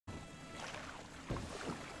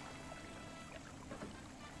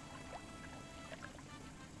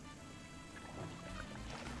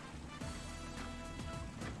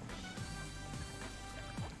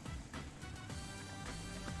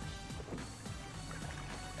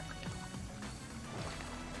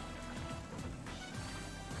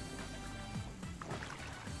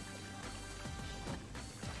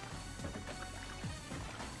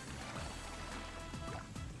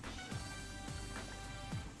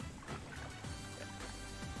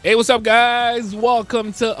Hey, what's up, guys?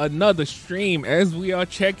 Welcome to another stream as we are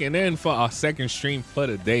checking in for our second stream for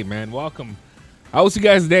the day, man. Welcome. How was you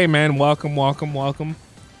guys' day, man? Welcome. You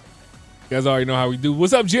guys already know how we do.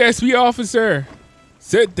 What's up, GSP officer?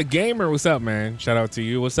 Sid the gamer, what's up, man? Shout out to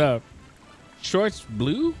you. What's up? Shorts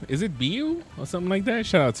Blue? Is it BU or something like that?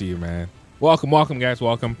 Shout out to you, man. Welcome, guys.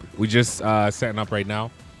 Welcome. We just setting up right now.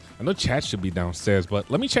 I know chat should be downstairs, but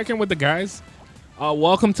let me check in with the guys.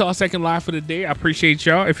 Welcome to our second live for the day. I appreciate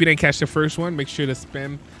y'all. If you didn't catch the first one, make sure to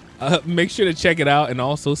spam, make sure to check it out, and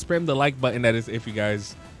also spam the like button. That is if you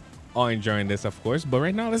guys are enjoying this, of course. But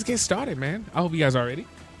right now, let's get started, man. I hope you guys are ready.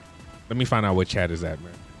 Let me find out what chat is at,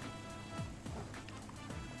 man.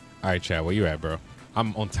 All right, chat, where you at, bro?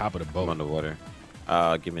 I'm on top of the boat. I'm underwater.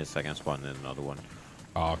 Give me a second, spawn in another one.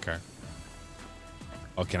 Oh, okay.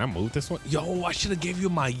 Oh, can I move this one? Yo, I should have gave you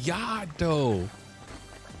my yacht, though.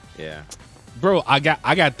 Yeah. Bro, I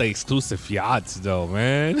got the exclusive yachts though,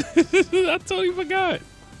 man. I totally forgot.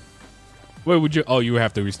 Wait, would you? Oh, you would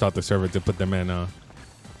have to restart the server to put them in.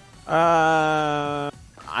 I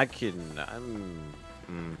can.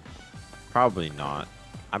 Probably not.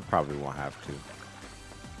 I probably won't have to.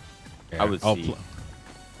 Yeah. I would see.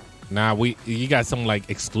 Nah, you got some like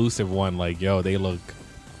exclusive one. Like, yo, they look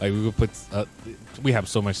like we could put. We have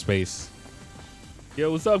so much space. Yo,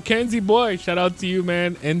 what's up, Kenzie boy? Shout out to you,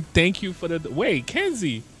 man, and thank you for the. Wait,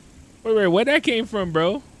 Kenzie, wait, where that came from,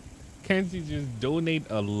 bro? Kenzie just donate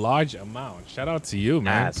a large amount. Shout out to you,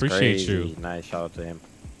 man. That's Appreciate crazy. you. Nice shout out to him.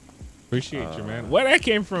 Appreciate you, man. Where that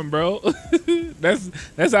came from, bro?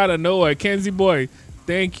 that's out of nowhere. Kenzie boy,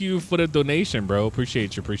 thank you for the donation, bro.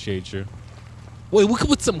 Appreciate you. Wait, we could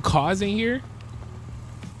put some cars in here.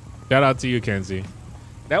 Shout out to you, Kenzie.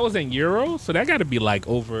 That was in Euro, so that got to be like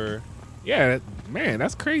over. Yeah, man,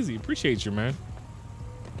 that's crazy. Appreciate you, man.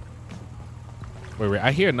 Wait,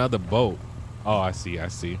 I hear another boat. Oh, I see.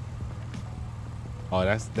 Oh,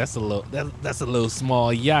 that's a little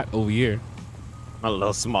small yacht over here. A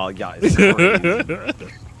little small yacht.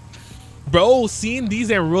 Bro, seeing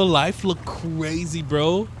these in real life look crazy,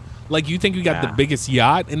 bro. Like you think you got the biggest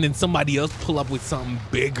yacht, and then somebody else pull up with something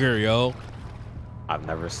bigger, yo. I've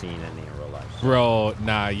never seen any in real life. Bro,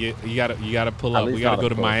 nah, you gotta pull up. We gotta go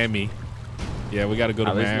to Miami. Yeah, we gotta go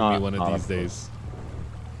to Miami one of these days,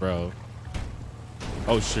 bro.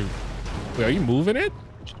 Oh shoot! Wait, are you moving it?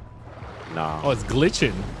 No. Oh, it's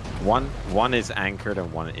glitching. One is anchored and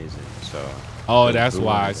one isn't. So. Oh, that's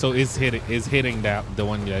why. So it's hitting that the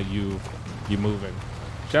one that you moving.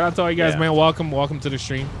 Shout out to all you guys, man. Welcome to the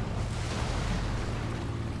stream.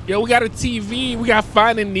 Yo, we got a TV. We got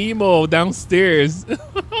Finding Nemo downstairs.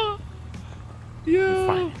 Yeah.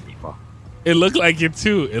 Finding Nemo. It looked like it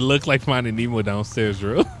too. It looked like Finding Nemo downstairs,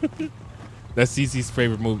 bro. That's CC's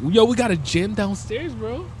favorite movie. Yo, we got a gym downstairs,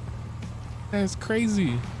 bro. That's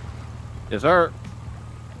crazy. Yes, sir.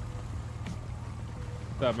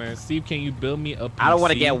 What's up, man? Steve, can you build me a PC? I don't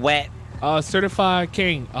want to get wet. Certified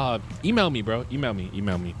King. Email me, bro. Email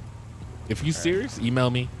me. If you serious, email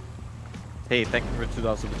me. Hey, thank you for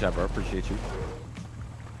 $2 super chat, bro. Appreciate you.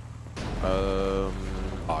 Oh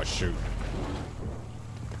shoot.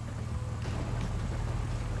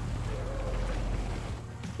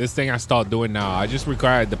 This thing I start doing now. I just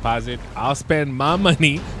require a deposit. I'll spend my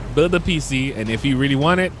money, build a PC, and if you really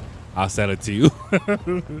want it, I'll sell it to you.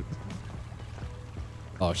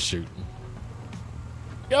 Oh shoot.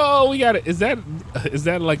 Yo, we got it. Is that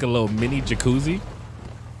like a little mini jacuzzi?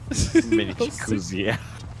 Mini jacuzzi, yeah.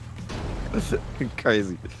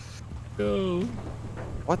 Crazy. Yo.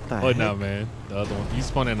 What the heck? Oh no, man. The other one. You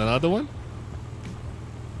spawning another one?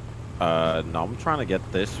 No, I'm trying to get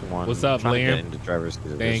this one. What's up, I'm trying Liam? to get in the driver's seat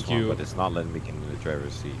of Thank this you. one, but it's not letting me get in the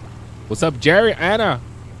driver's seat. What's up, Jerry? Anna.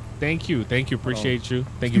 Thank you. Appreciate you.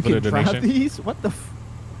 Thank you for the donation. Drive these? What the?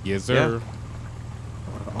 Yes, sir. Yeah.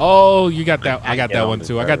 Oh, you got that. I got that one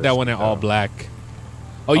too. I got that one in all black.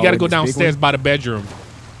 Oh, you got to go downstairs by the bedroom.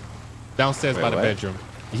 Downstairs by the bedroom.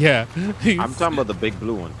 Yeah. I'm talking about the big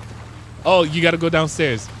blue one. Oh, you got to go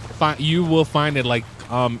downstairs. You will find it like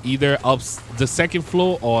either up the second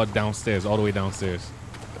floor or downstairs, all the way downstairs.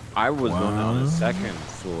 I was going on the second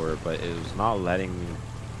floor, but it was not letting me.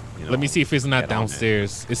 Let me see if it's not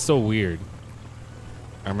downstairs. It's so weird.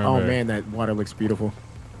 I remember. Oh man, that water looks beautiful.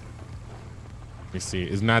 Let me see.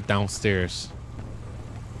 It's not downstairs.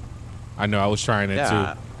 I know. I was trying it too.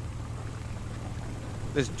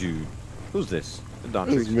 This dude. Who's this?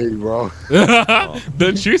 It's me, bro.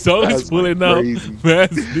 The tree's always pulling up.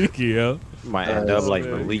 That's sneaky, yo. Might end up like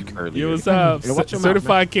Malik earlier. Yo, what's up?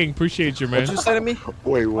 Certified King. Appreciate you, man. What you say to me?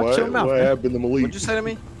 Wait, what? Mouth, what man. happened to Malik? What'd you say to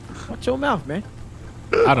me? Watch your mouth, man.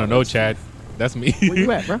 I don't know, Chad. That's me. Where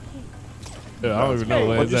you at, bro? I don't even know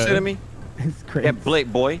What'd you say to me? It's crazy. Yeah,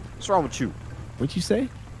 Blake boy. What's wrong with you? What'd you say?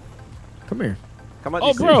 Come here. Come on.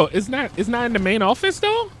 Oh, bro, it's not in the main office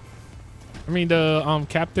though. I mean the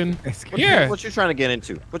captain. Yeah. What you trying to get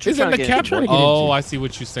into? What you It's in trying the to get into? captain. boy? Oh, I see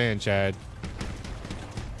what you're saying, Chad.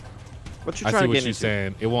 What you I trying see to what get you're into?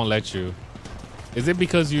 saying. It won't let you. Is it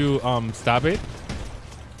because you stop it?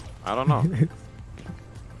 I don't know.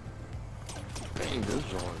 Dang, this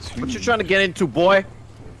joint's huge. What you trying to get into, boy?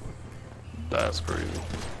 That's crazy.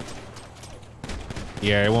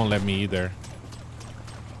 Yeah, it won't let me either.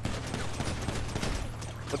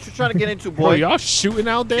 What you trying to get into, Bro, boy? y'all shooting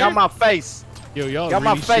out there? Get out my face. Yo, y'all Get out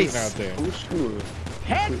my really shooting face. out there. Who's shooting?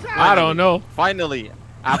 I don't know. Finally,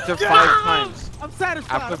 after 5 times. I'm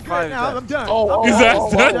satisfied. After I'm 5 good now. times. I'm done. Oh, Is that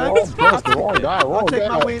that's the wrong guy. I'll Wrong take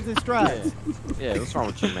my guy. wins in strides. Yeah, what's wrong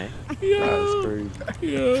with you, man? That's Yo, crazy.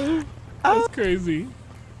 yo, that's crazy.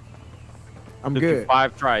 I'm Took you good.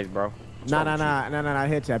 5 tries, bro. Nah. I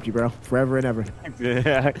head tapped you, bro. Forever and ever.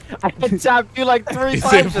 I tapped you like 3 He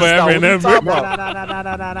times. said just forever now. and What you ever. talking Nah, about?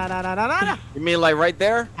 nah. You mean like right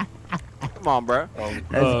there? Come on, bro. That's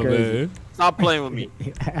Oh crazy. man, Stop playing with me.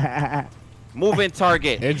 Move in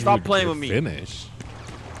target. Edgewood Stop playing with me. Finish.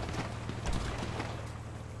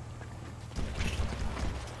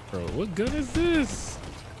 Bro, what gun is this?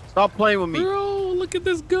 Stop playing with me. Bro, look at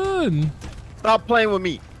this gun. Stop playing with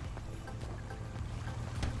me.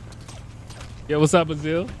 Yo, what's up,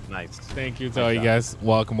 Azil? Nice. Thank you to all you guys.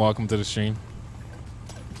 Welcome to the stream.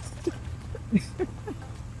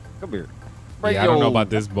 Come here. Yeah, I don't know about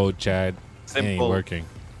this boat, Chad. It ain't Simple. working.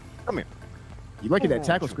 Come here. You lucky that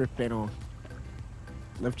tackle script ain't on.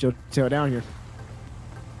 Left your tail down here.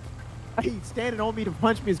 Hey, standing on me to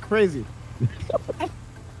punch me is crazy.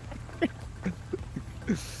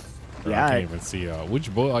 Bro, Yeah, I can't alright. even see y'all.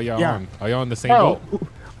 Which boat are y'all Yeah. on? Are y'all on the same Oh. boat?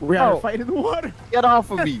 We are Oh. fighting in the water. Get off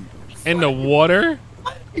of me. In the water?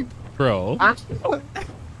 Bro.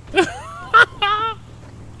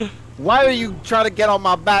 Why are you trying to get on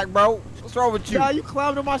my back, bro? What's wrong with you? Yeah, you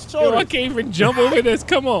climbed on my Yo, I shoulders. can't even jump over this.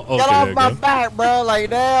 Come on. Okay, Get off there my you go. back, bro. Like,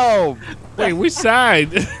 damn. Wait, which side?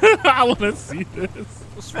 I want to see this.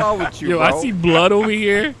 What's wrong with you, Yo, bro? I see blood over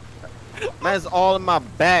here. Man's all in my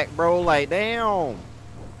back, bro. Like, damn.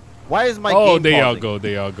 Why is my Oh, game there y'all pausing? go.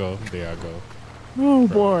 There y'all go. There y'all go. Oh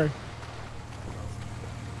boy.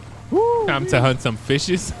 Woo, Time to hunt some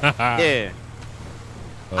fishes. Yeah.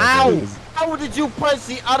 Oh, Ow! that is- How did you punch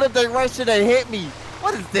the other direction and hit me?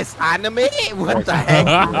 What is this, anime? What the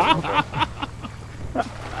heck?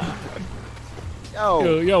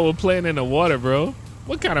 Yo. Yo, we're playing in the water, bro.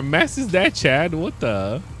 What kind of mess is that, Chad? What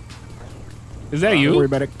the? Is that Don't worry you?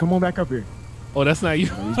 about it. Come on back up here. Oh, that's not you.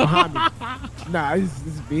 He's behind me. Nah, this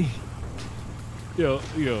is me. Yo. All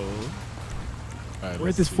right, Where'd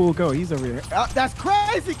let's this see. fool go? He's over here. That's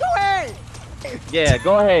crazy. Go ahead. Yeah,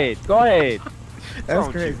 go ahead. Go ahead. That's wrong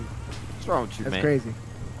with you? crazy. What's wrong with you, That's man? crazy.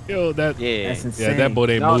 Yo, that. Yeah. That's insane. Yeah, that boat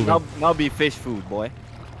ain't No, moving. no be fish food, boy.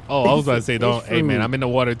 Oh, I was about to say, don't. Fish Hey, man, food. I'm in the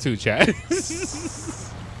water too, Chad.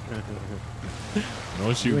 Don't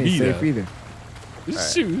You shoot ain't me, safe though. either.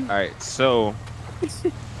 Shoot. All right, so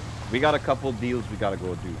we got a couple deals we gotta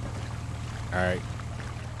go do. All right.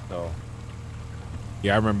 So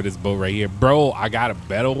Yeah, I remember this boat right here, bro. I got a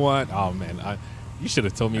better one. Oh man, you should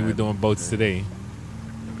have told me we're doing boats today.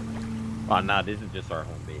 oh nah, this is just our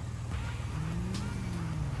home base.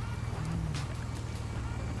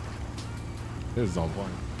 This is on point.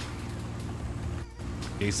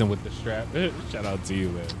 Jason with the strap. Shout out to you,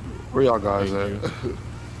 man. Where y'all guys Thank at?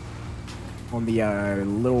 On the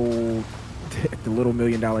little $1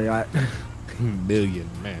 million yacht. Million,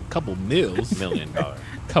 man. Couple mils. $1 million.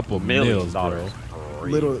 Couple $1 mils, million. bro.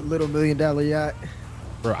 little $1 million yacht.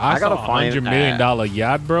 Bro, I gotta saw find $100 million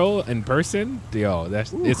yacht, bro, in person. Yo,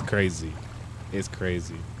 it's crazy. It's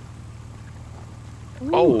crazy.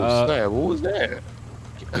 Oh, Uh, snap. What was that?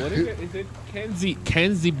 What is it? Is it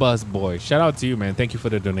Kenzie Bus Boy? Shout out to you, man. Thank you for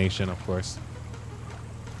the donation, of course.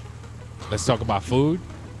 Let's talk about food.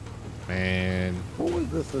 Man, What was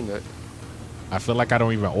this in that? I feel like I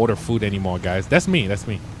don't even order food anymore, guys. That's me. That's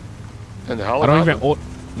me. In the I helicopter? don't even order.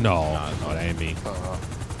 No, that ain't me.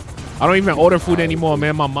 I don't even order food anymore,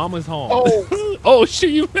 man. My mama's home. Oh. Oh, shit,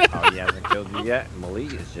 you. Oh, he hasn't killed you yet.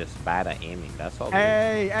 Malik is just bad at aiming. That's all.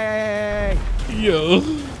 Hey. Yo.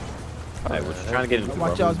 Hey, what you trying to get into,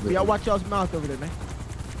 bro? Y'all watch y'all's mouth over there, man.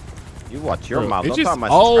 You watch your Bro, mouth. it Don't just, talk to my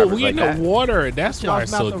oh, subscribers we like in that. the water. That's Watch why y'all's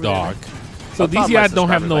it's mouth so over there, dark. man. So Don't these talk to my guys don't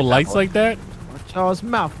have no subscribers like that, lights boy. like that? Watch y'all's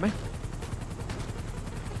mouth, man.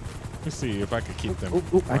 Let's see if I could keep them.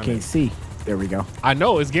 Oop, I running. can't see. There we go. I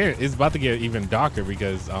know it's about to get even darker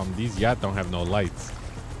because these yachts don't have no lights.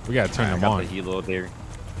 We gotta turn I them got on. the helo there.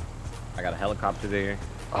 I I got a helicopter there.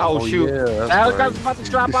 Oh, shoot. Yeah, The helicopter's about to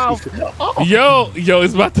drop off. Yo,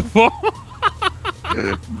 it's about to fall.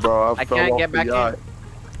 Bro, I can't get back in. Oh,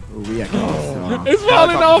 we It's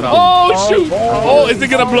falling off. Oh, shoot. Oh, is it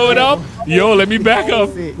going to blow it up? Yo, let me back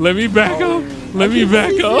up. Let me back up. Let me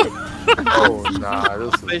back up. Oh, nah,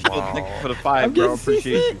 this is Thank you for the five, I'm bro. getting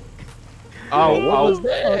Appreciate seasick. you. Oh, what was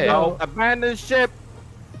that? Oh, abandoned ship.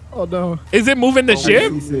 Oh no. Is it moving the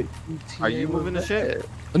ship? Are you moving the ship?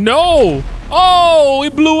 No. Oh,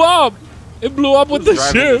 it blew up. It blew up with the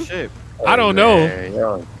Who's driving ship. I don't know. Man,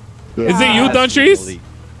 yo. Is it you, Duntrice?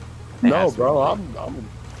 No, bro,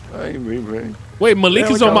 I ain't me, man. Wait,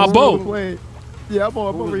 Malik is on my boat. Wait. Yeah, I'm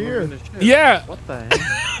over here. Yeah. What the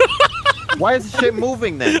heck? Why is the ship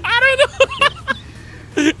moving then? I don't know.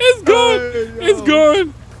 It's gone. It's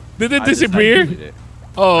gone. Did it disappear?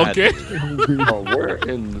 Oh, okay. Oh, we're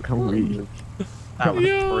in. That was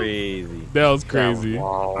Yo. crazy. That was crazy. Wow.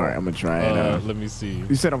 All right, I'm gonna try it out. Let me see.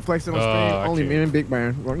 You said I'm flexing on stream. I Only me can't. and Big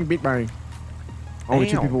Bang. Only Big Bang. Only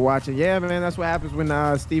two Damn. people watching. Yeah, man. That's what happens when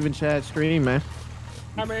Steve and Chad stream, man.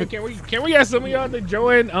 I mean, can we get some of y'all to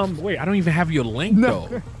join? Wait, I don't even have your link though.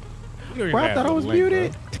 You don't even Well, I have thought I the was link,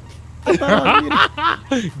 muted. bro. I thought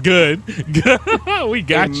I was muted. Good. We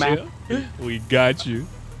got Hey, you. We got you.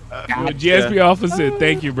 GSP officer,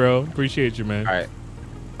 thank you, bro. Appreciate you, man. All right.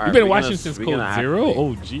 You've been watching since Code Zero?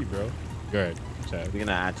 Oh, gee, bro. Go ahead. Chad. We're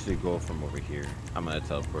gonna actually go from over here. I'm gonna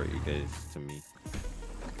teleport you guys to me.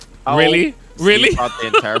 Really? Really? Out the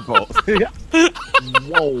entire boat.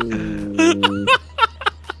 Whoa.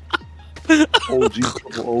 OG,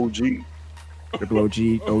 triple OG. Triple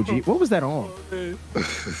OG. What was that on?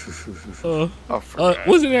 I forgot.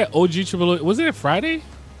 Wasn't that OG Triple? Wasn't it Friday?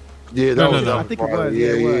 Yeah, No, that no, was. no. I think it was.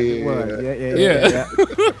 Yeah, it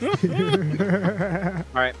was. Yeah.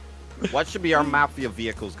 All right. What should be our mafia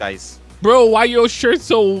vehicles, guys? Bro, why your shirt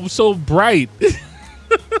so bright?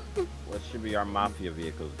 What should be our mafia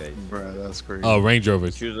vehicles, guys? Bro, that's crazy. Oh, Range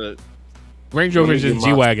Rovers. Choose a. Range Rovers Let me and get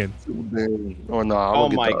my- G-Wagon. Oh, no. Oh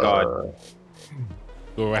my God.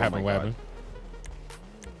 What happened? my What God.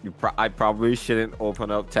 happened? I probably shouldn't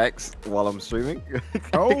open up text while I'm streaming.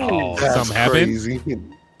 Oh, That's Something happened? crazy.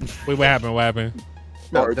 Wait, what happened? What happened?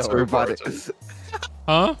 Don't worry about it.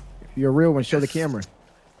 Huh? if you're a real one, show the camera.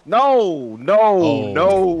 No,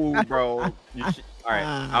 Oh. bro. All right,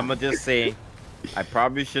 I'm gonna just say, I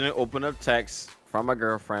probably shouldn't open up text from my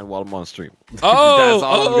girlfriend while I'm on stream. Oh, That's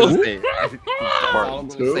all I'm oh. gonna say. That's all I'm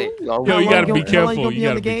gonna say. Yo, you gotta be careful. You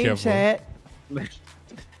gotta be careful. Chat? You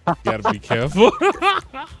gotta be careful.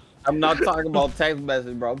 I'm not talking about text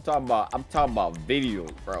message, bro. I'm talking about video,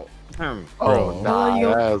 bro. Oh, Bro. nah, you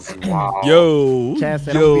go. that's wow. Yo. Chad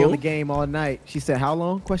said I'm gonna be on Yo. the game all night. She said, "How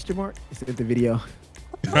long?" Question mark. It's in the video.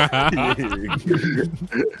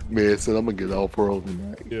 Man said I'm gonna get off early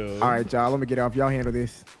tonight. Yo. All right, y'all. Let me get off. Y'all handle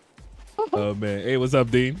this. Oh man. Hey, what's up,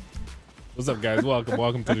 Dean? What's up, guys?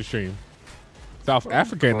 Welcome to the stream. South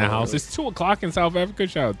Africa in the house. It's 2 o'clock in South Africa.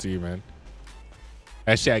 Shout out to you, man.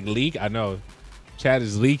 Hashtag leak. I know. Chad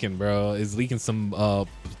is leaking, bro. Is leaking some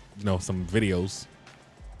some videos.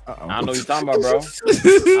 I know what you're talking about, bro. I know what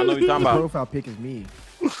you're talking The about. profile pic is me.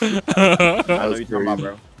 I know what you're talking about,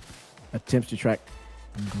 bro. Attempts to track.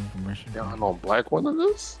 Y'all know black one of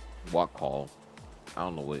this? What call? I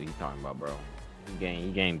don't know what he's talking about, bro. He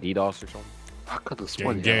game DDoS or something. I could have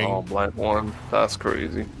sworn you Gang. got all black one. That's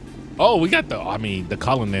crazy. Oh, we got the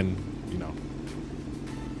Cullinan,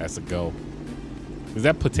 that's a go. Is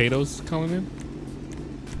that potatoes Cullinan?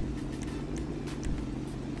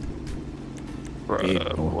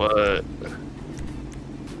 Bruh, what?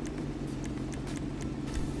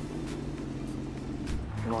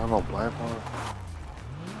 You don't have no black one?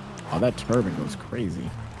 Oh, that turban goes crazy.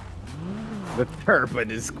 The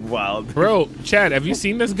turban is wild. Bro, Chad, have you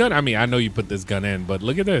seen this gun? I mean, I know you put this gun in, but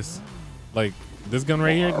look at this. Like, this gun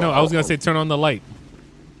right here? No, I was going to say turn on the light.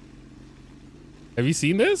 Have you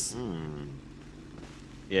seen this?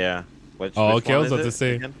 Yeah. Which Oh, which okay, I one was is about to it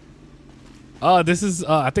say. again? This is,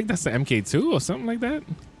 I think that's the MK2 or something like that.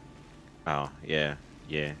 Oh, yeah.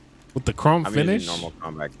 Yeah. With the chrome I'm finish. using normal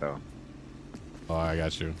combat, though. Oh, I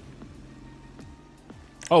got you.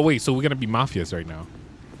 Oh, wait, so we're going to be mafias right now.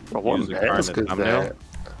 Bro, what User mask card is thumbnail. that?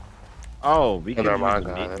 Oh, we can never use mind, the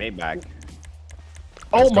guys. Maybach.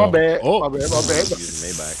 Oh, Let's my go. bad. Oh. My bad, my bad. Use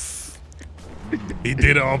the Maybach. He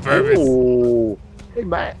did it on purpose. Oh, hey,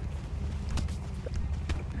 Matt.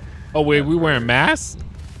 Oh, wait, we wearing masks?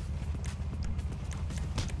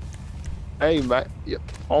 Hey, Matt. Yeah.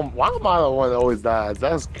 Why am I the one that always dies?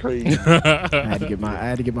 That's crazy. I had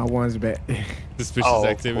to get my ones back. Suspicious Oh, of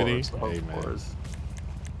activity. course, Hey, of man. course.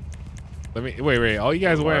 Let me wait. All you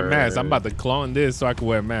guys wearing masks. I'm about to clone this so I can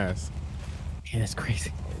wear a mask. Yeah, that's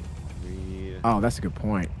crazy. Oh, that's a good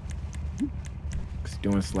point. Because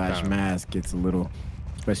doing slash mask gets a little,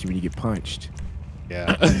 especially when you get punched.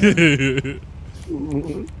 Yeah.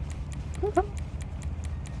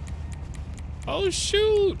 Oh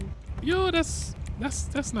shoot! Yo, that's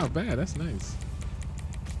not bad. That's nice.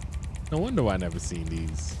 No wonder why I never seen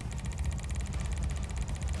these.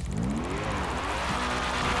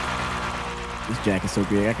 This jack is so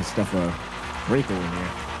big, I can stuff a Draco in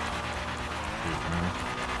there.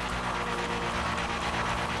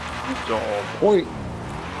 On point.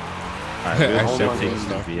 Alright, we'll take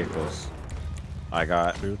some vehicles. I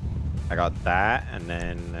got that, and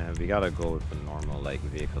then we gotta go with a normal like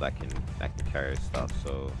vehicle that can carry stuff.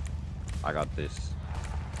 So I got this.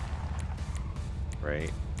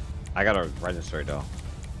 Right. I gotta register it though.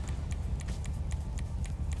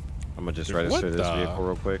 I'm gonna just register this vehicle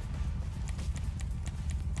real quick.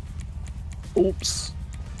 Oops.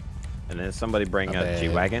 And then somebody bring a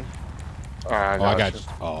G-Wagon. Right, I got you.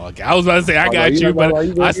 Oh, okay. I was about to say I got you, but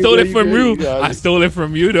I stole it from you. I stole it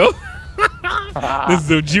from you though. This is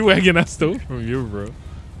the G-Wagon I stole from you, bro.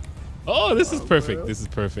 Oh, this is perfect. This is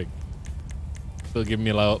perfect. Still give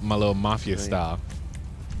me my little mafia style.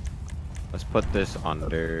 Let's put this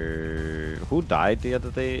under. Who died the other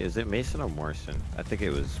day? Is it Mason or Morrison? I think it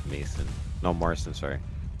was Mason. No, Morrison. Sorry,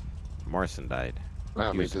 Morrison died.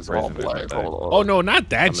 I mean, this all black. Oh no, not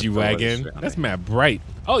that G-Wagon. That's mad bright.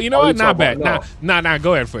 Oh, you know what? Not bad. Nah.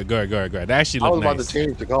 Go ahead for it. Go ahead. That actually looks nice. I was about to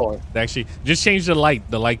change the color. Actually, just change the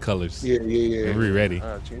light colors. Yeah. And we ready.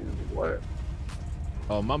 Change it to black.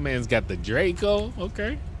 Oh, my man's got the Draco.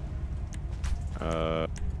 Okay. Oh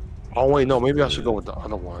wait, no. Maybe I should go with the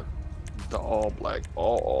other one. The all black.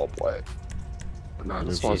 All black. Nah,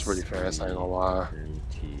 this one's pretty fast. I ain't gonna lie.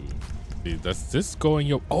 Dude, does this go in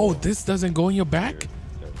your? Oh, this doesn't go in your back.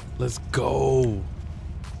 Let's go.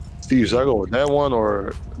 Steve, should I go with that one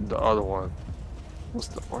or the other one?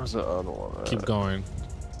 Where's the other one at? Keep going.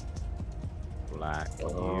 Black here,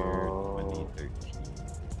 2013.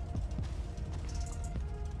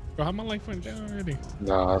 Bro, how my life went down already?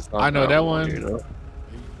 Nah, it's not. I know that one. You know?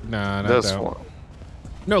 Nah, not this that one.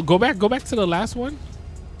 No, go back to the last one.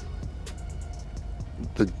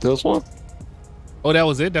 This one? Oh, that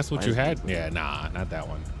was it? That's what you had? Yeah, nah, not that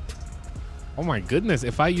one. Oh my goodness,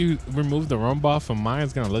 if I remove the rumbar from mine,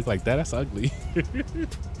 it's gonna look like that. That's ugly.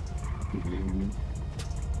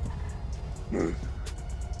 Why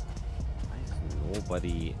is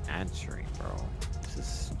nobody answering, bro? This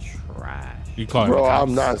is trash. You call bro,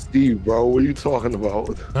 I'm not Steve, bro. What are you talking about?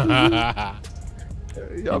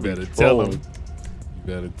 You better tell him. You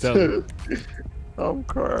better tell him. I'm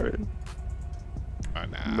crying. Oh,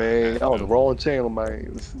 nah, man, I was the wrong channel,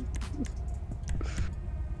 man.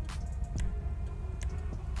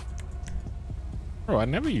 Bro, I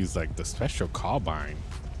never used like the special carbine.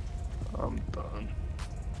 I'm done.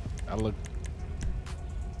 I look.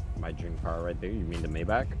 My dream car right there. You mean the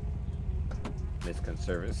Maybach?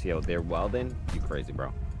 Misconservative. Yo, they're welding. You crazy,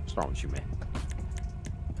 bro? What's wrong with you, man?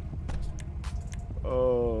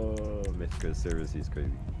 Oh, misconservative. He's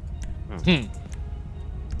crazy.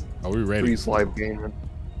 Are we ready? Please live gaming.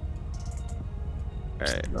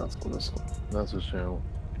 Alright. That's a channel.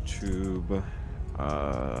 Tube.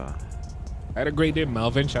 I had a great day,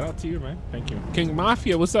 Melvin. Shout out to you, man. Thank you. King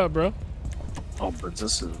Mafia, what's up, bro? Oh, but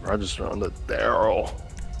this is registered under Daryl.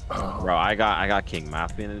 Bro, I got King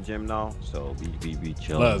Mafia in the gym now, so we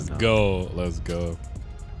chilling. Let's go.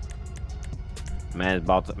 Man's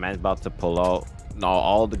about to pull out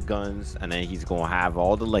all the guns, and then he's gonna have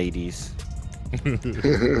all the ladies.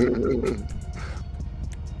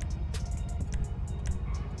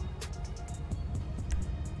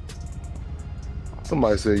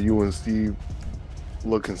 Somebody said you and Steve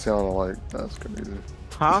look and sound alike. That's crazy.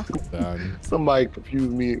 Huh? Somebody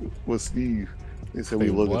confused me with Steve. They said we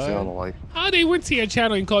look and sound alike. How they went to your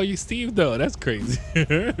channel and call you Steve though? That's crazy.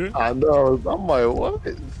 I know. I'm like, what?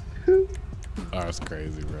 Oh, that's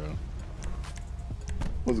crazy, bro.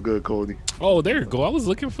 What's good, Cody? Oh, there you go. I was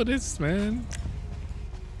looking for this, man.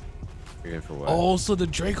 Looking for what? Oh, so the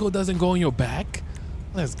Draco doesn't go in your back?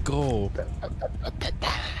 Let's go.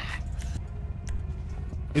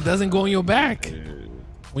 It doesn't go in your back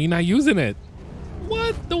when you're not using it.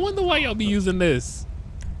 What? No wonder why y'all be using this.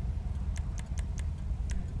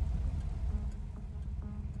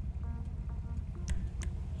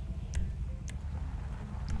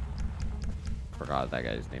 Forgot that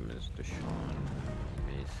guy's name is Deshaun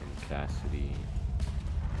Mason Cassidy.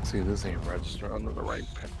 See, this ain't registered under the right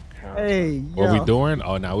pen. Hey, What yo. we doing?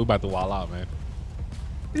 Oh, now we about to wall out, man.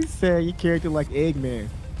 He said your character like Eggman.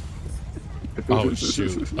 Oh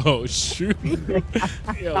shoot! Oh shoot!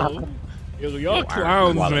 Yo, y'all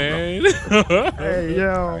clowns, man. Hey,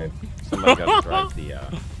 yo. Somebody gotta drive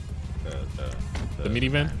the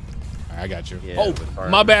minivan? I got you. Yeah, oh, the car-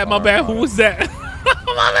 my bad, my car bad. Who product. was that?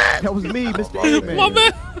 My bad. That was me, Mr. A-Man. My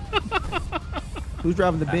bad. Who's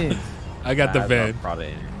driving the Benz? I got the van.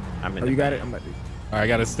 I'm in Oh, the you got van. it? I'm about to. All right, I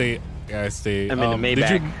gotta stay. I'm in the Did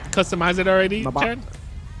you Maybach. customize it already, My box. Chad?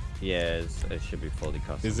 Yeah, it should be fully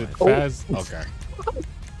customized. Is it fast? Okay.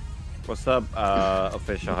 What's up,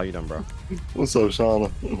 official? How you doing, bro? What's up,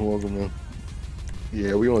 Shauna? Welcome in.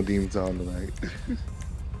 Yeah, we on Demon Town tonight.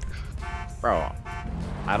 Bro,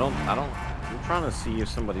 I don't. I'm trying to see if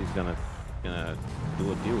somebody's gonna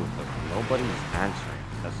do a deal with us. Nobody's answering.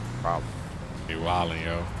 That's the problem. Be wildin',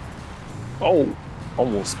 yo. Oh,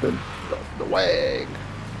 almost spin the wag.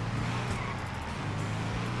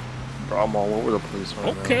 Bro, I'm all over the place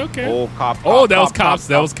right now. Okay. Oh, cop. Oh, that was cops.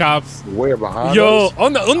 That was cops. Where behind Yo, us?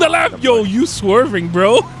 on the left. Yo, you swerving,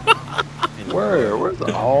 bro. Where? Where's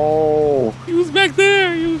the? Oh, He was back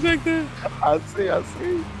there. He was back there. I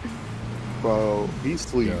see. Bro, he's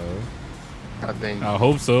asleep. I think I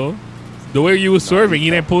hope so. The way you was swerving, he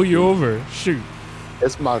didn't pull you over. Shoot.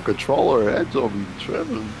 it's my controller. That joint be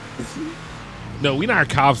tripping. No, we not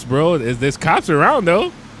cops, bro. There's cops around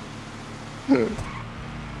though.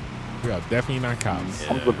 We are definitely not cops.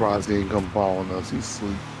 I'm surprised he didn't come following us. He's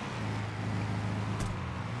asleep.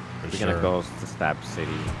 For We're gonna go to Stab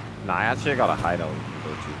City. Nah, I actually got a hideout we can go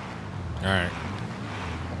to. All right.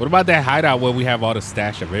 What about that hideout where we have all the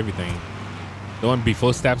stash of everything? The one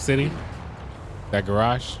before Stab City? That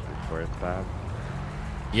garage? Where's that?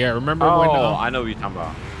 Yeah, remember Oh, when? I know what you're talking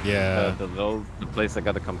about. Yeah. The place that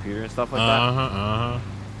got the computer and stuff like Uh-huh. that.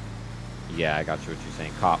 Yeah, I got you. What you're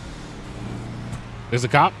saying, cop. There's a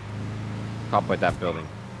cop? Cop by that building.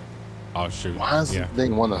 Oh shoot. Why is Yeah. the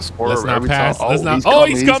thing want to swerve Let's not every pass. time? Let's not. He's Oh,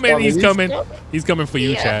 he's coming. He's coming for you,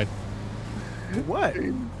 Yeah. Chad. What?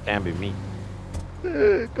 Can't be me.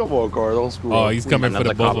 Come on, car. Don't screw up. Oh, he's coming for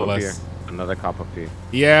the both of up us. here. Another cop up here.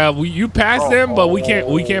 Yeah, you passed them, but we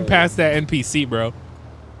can't pass that NPC, bro.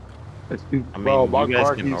 Bro, my you guys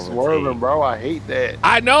car can keeps overtake. swerving, bro. I hate that.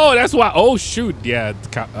 I know. That's why. Oh shoot. Yeah.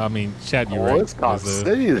 I mean, Chad, you're right. It's Cop There's a-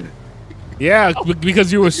 City. Yeah,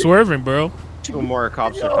 because you were swerving, bro. 2 more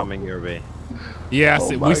cops are coming your way. Yeah, Oh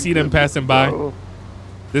we my see them goodness, passing by. bro.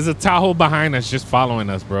 There's a Tahoe behind us, just following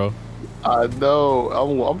us, bro. I know.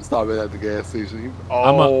 I'm stopping at the gas station.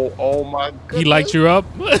 I'm Oh my god. He lights you up.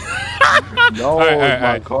 No, all right.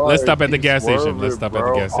 my car Let's stop at the keeps gas station. swerving, Let's stop at the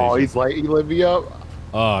bro. gas station. Oh, he lit me up.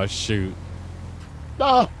 Oh shoot.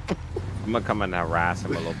 No. I'm gonna come and harass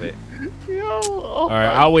him a little bit. Yo. All right,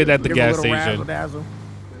 I'll wait at the Give him a gas little station. razzle-dazzle.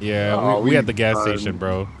 Yeah, Oh, we we at the gas done. station,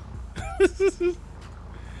 bro.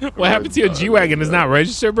 What happened to your G-Wagon? It's not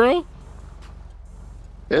registered, bro?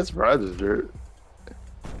 It's registered.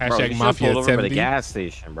 Bro, Hashtag you Mafia pulled over to the 70. gas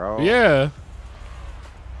station, bro. Yeah.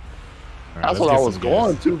 All right, That's let's what get I was some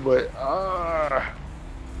going gas. to, but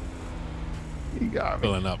he got me.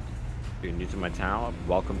 Filling up. If you're new to my channel,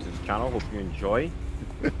 welcome to this channel. Hope you enjoy.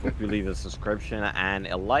 Hope you leave a subscription and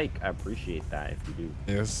a like. I appreciate that if you do.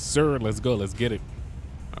 Yes, sir. Let's go. Let's get it.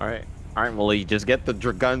 All right, Malik, just get the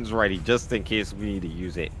guns ready just in case we need to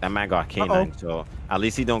use it. That man got K9, so at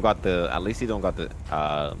least he don't got the.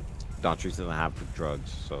 Don Trees doesn't have the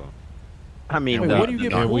drugs, so. I mean, Wait, the, what do you the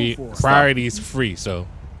get non- for? And for? priority's free, so.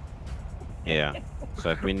 Yeah. So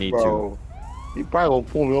if we need Bro, he probably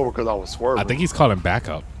gonna pull me over because I was swerving. I think he's calling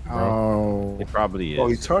backup, bro. to, Oh. it probably is. Oh,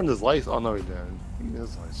 he turned his lights. Oh no, he didn't. He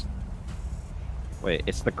is lights. Wait,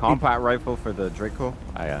 it's the compact rifle for the Draco.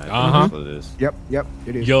 Uh-huh. That's what it is. Yep,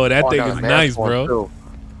 it is. Yo, that Oh, I thing got is a nice, one, bro. too.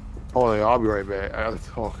 Hold on, I'll be right back. I gotta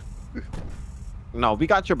talk. No, we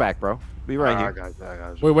got your back, bro. Be right I here.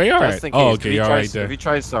 got you. Wait, all Just right. in Oh, case, okay, if he you're all tries- right there. If he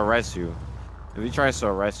tries to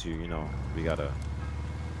arrest you, you know, we gotta.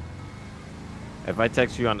 If I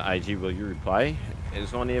text you on IG, will you reply?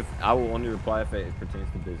 It's only if I will only reply if it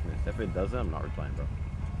pertains to business. If it doesn't, I'm not replying, bro. All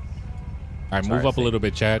right, Sorry, move up a say- little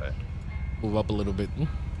bit, Chad. Move up a little bit.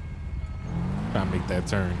 Try to make that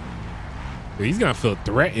turn. Yo, he's gonna feel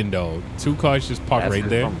threatened though. 2 cars just parked That's right his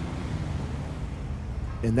there. problem.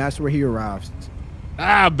 And that's where he arrives.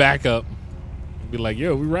 Back up. Be like,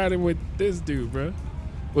 yo, we riding with this dude, bro.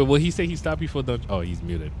 Wait, will he say he stopped you for the? Oh, he's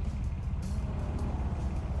muted.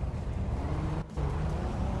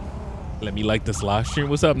 Let me like this live stream.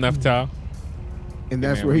 What's up, Neftal? And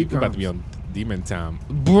that's Man, where he we about comes. to be on Demon Time,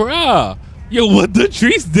 bruh. Yo, what the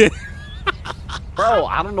trees did? Bro,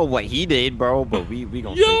 I don't know what he did, bro, but we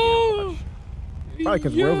gonna Yo. see how much. Probably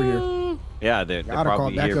 'cause we're over here. Yeah, they're Gotta call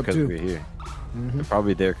probably here backup, because too. we're here. Mhm. They're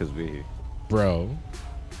probably there because we're here. Bro.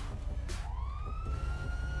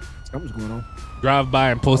 Something's going on. drive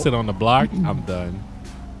by and post it on the block, I'm done.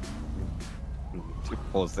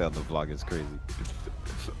 Post it on the vlog is crazy.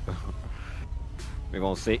 We're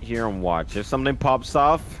gonna sit here and watch. If something pops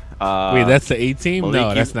off, wait, that's the 18? Malik,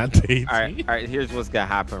 No, that's not the 18. All right. Here's what's gonna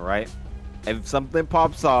happen, right? If something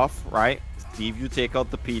pops off, right? Steve, you take out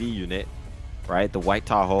the PD unit, right? The white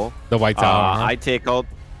Tahoe. The white Tahoe. I take out.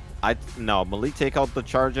 Malik take out the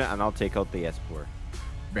Charger, and I'll take out the S4. All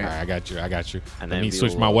right, I got you. And Let then me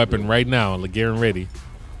switch my weapon right now. Getting ready.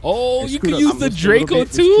 Oh, Hey, you scoot can up. use I'm the just a little Draco bit.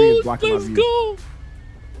 This tree is too. blocking my Let's view. go.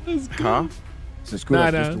 Let's go. Huh? So scoot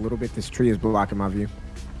up Nah. just a little bit. This tree is blocking my view.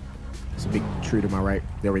 It's a big tree to my right.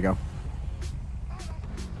 There we go.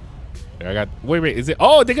 I got. Wait. Is it?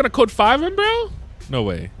 Oh, they're gonna code fivem, bro? No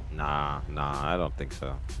way. Nah, I don't think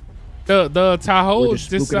so. The Tahoe We're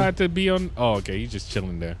just spooking decided to be on. Oh, okay. He's just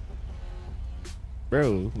chilling there.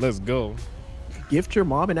 Bro, let's go. Gift your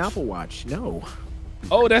mom an Apple Watch. No.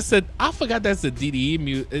 Oh, I forgot that's the DDE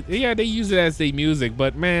music. Yeah, they use it as their music,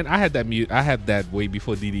 but man, I had that way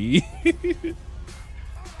before DDE.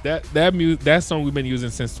 that song we've been using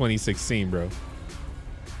since 2016, bro.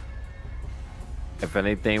 If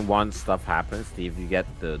anything, once stuff happens, Steve, you get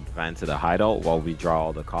the van to the hideout while we draw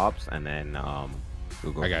all the cops, and then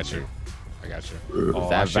we'll go. I got from you. there. Oh, I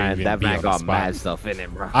that shouldn't even van be on the got spot. mad stuff in it,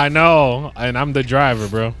 bro. I know, and I'm the driver,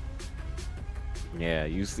 bro. Yeah,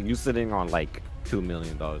 you sitting on like $2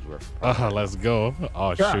 million worth. Let's go.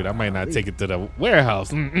 Oh shoot, I might not take it to the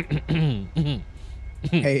warehouse.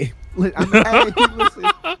 Hey, listen.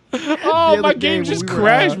 Oh, my game just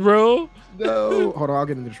crashed, bro. No. Hold on, I'll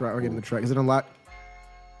get in the truck. Is it unlocked?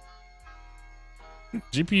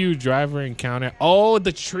 GPU driver encounter. Oh,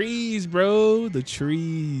 the trees, bro. The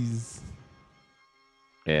trees.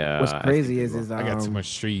 Yeah. What's crazy is I got too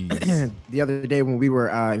much trees. The other day when we were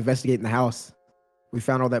investigating the house, we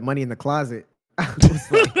found all that money in the closet. It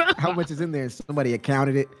was like, how much is in there? Somebody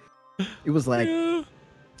accounted it. It was like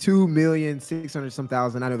 2,600,000 some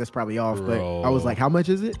thousand. I know that's probably off, but I was like, how much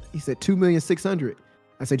is it? He said 2,600,000.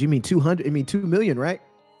 I said, you mean 200? You mean 2 million, right?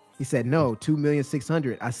 He said, no,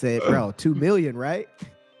 2,600,000. I said, bro, 2 million, right?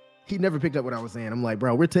 He never picked up what I was saying. I'm like,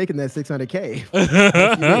 bro, we're taking that 600K.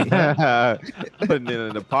 Putting it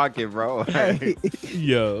in the pocket, bro. Hey.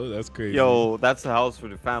 Yo, that's crazy. Yo, that's the house for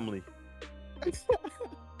the family.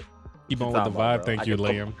 Keep on with the vibe. Thank you,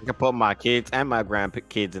 Liam. I can put my kids and my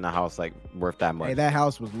grandkids in the house like worth that much. Hey, that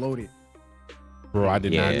house was loaded. Bro, I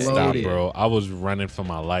did not Yeah. stop, Loaded. bro. I was running for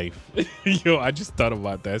my life. Yo, I just thought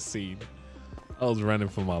about that scene. I was running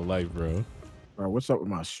for my life, bro. Bro, what's up with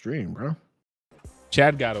my stream, bro?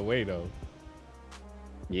 Chad got away, though.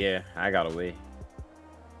 Yeah, I got away.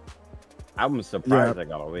 I'm surprised I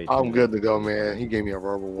got away. I'm good to go, man. He gave me a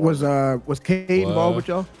rubber one. Was Cade involved with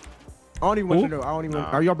y'all? I don't even want to know. I don't even.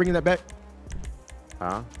 Nah. Are y'all bringing that back?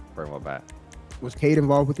 Huh? Bring what back? Was Cade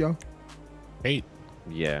involved with y'all? Hey.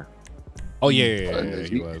 Yeah. Oh, yeah,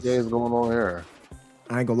 he was. Yeah, what's going on here?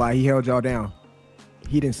 I ain't gonna lie. He held y'all down.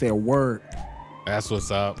 He didn't say a word. That's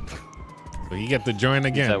what's up. So you get to join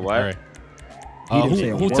again. said what? All right. He didn't say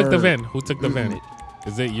a Who took the word. VIN? Who took the VIN?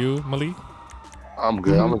 Is it you, Malik? I'm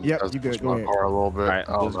good. I'm gonna Yep, just you good. push Go my ahead. car a little bit. All right,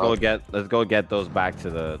 let's go get those back to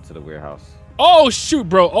the warehouse. Oh, shoot,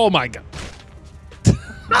 bro. Oh, my God.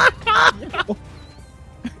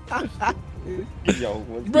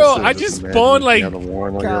 Bro, I just spawned like,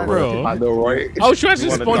 bro. I know, right? I was trying to You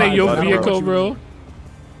wanna spawn in die, your buddy? vehicle, bro.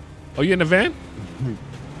 Oh, you in the van?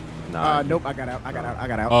 Nah. Nope. I got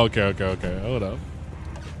out. Oh, okay. Hold up.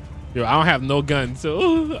 Yo, I don't have no gun,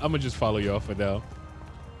 so I'm gonna just follow y'all for now.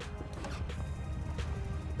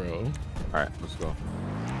 Bro. All right, let's go.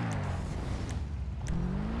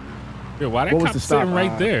 Yo, why that What was cop the stop, sitting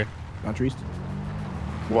right there? Montrese.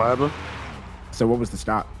 What happened? So what was the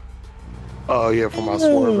stop? Oh yeah, for my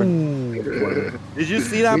swerving. Did you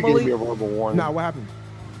see that, He gave me Malik? a rubber warning. Nah, what happened?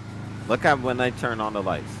 Look at when I turn on the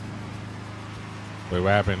lights. Wait, what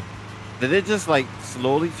happened? Did it just like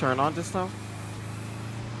slowly turn on just now?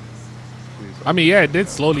 I mean, yeah, it did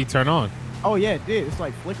slowly turn on. Oh yeah, it did. It's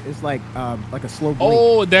like flick. It's like a slow blink.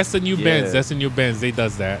 Oh, that's the new Benz. Yeah. That's the new Benz. They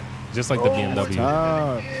does that. Just like the BMW.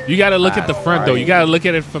 Ah. You gotta look at the That's front though. You right. gotta look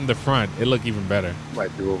at it from the front. It look even better.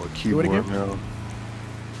 Might do over Do it keyboard again. now.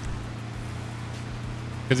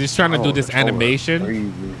 Cause he's trying to do this controller, animation.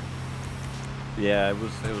 crazy. Yeah, it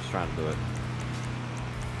was trying to do it.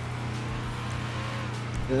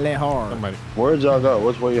 Let hard. Somebody. Where'd y'all go?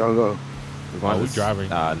 Which way y'all go? We're going we to driving.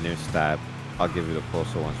 near Stab. I'll give you the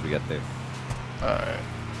postal once we get there. Alright.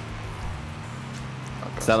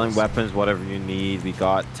 Selling weapons, whatever you need. We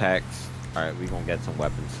got techs. All right, we gonna get some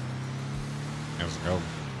weapons. Let's go.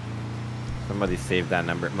 Somebody save that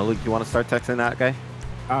number. Malik, you want to start texting that guy?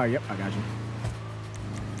 Oh, yep, I got you.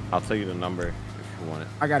 I'll tell you the number if you want it.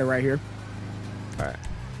 I got it right here. All right.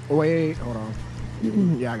 Oh, wait, hold on.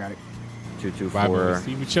 Yeah, I got it.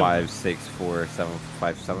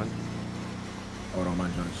 224-564-757. Hold on, my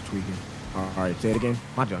junk's tweaking. All right, say it again.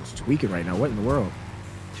 My junk's tweaking right now. What in the world?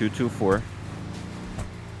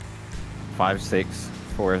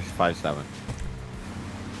 224-564-57.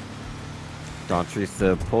 Don Trees,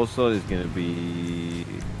 the postal is going to be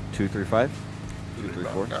 235.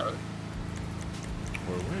 234. Got it.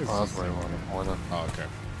 Where is Oh, this that's right thing? around the corner. Oh, okay.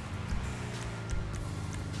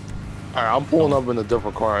 All right, I'm pulling up in a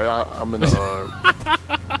different car. I'm in a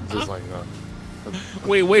just like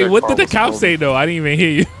Wait, that what car did the was cop slow. say though? I didn't even hear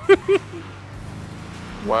you.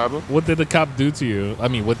 What happened? What did the cop do to you? I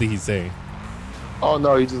mean, what did he say? Oh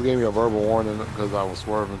no, he just gave me a verbal warning because I was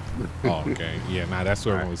swerving. Oh, okay. Yeah, nah, that's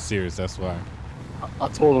where it was serious. That's why. I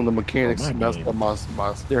told him the mechanics Oh, my messed up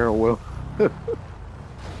my steering wheel.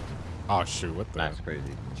 Oh shoot, what the? That's crazy.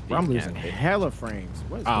 Bro, I'm You losing can't hit. hella frames.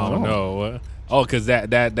 What is I going don't on? know. Oh, cause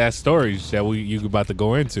that storage that you about to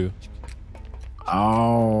go into.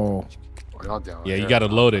 Oh. Y'all down Yeah, you there. gotta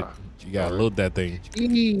load it. Ah, You gotta alright. load that thing.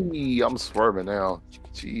 I'm swerving now.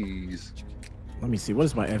 Jeez. Let me see. What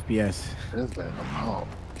is my FPS? This bad. Oh.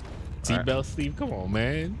 Seatbelt, Steve. Come on,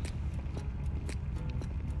 man.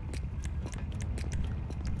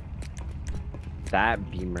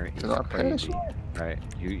 That Beamer is Did I pass? crazy. Right.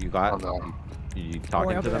 You got Oh, no. you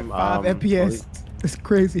talking Boy, to I'm them? at 5 FPS. It's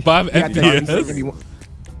crazy. 5 He got that FPS? 71.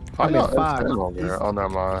 I I'm know at 5. on there. Oh, never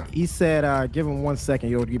mind. He said, give him 1 second.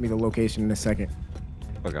 He'll give me the location in a second.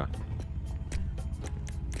 Okay.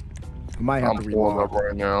 I might have I'm to pulling reload. up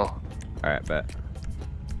right now. All right, bet.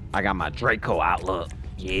 I got my Draco outlook.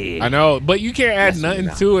 Yeah. I know, but you can't add Yes, nothing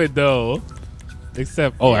nah. to it though.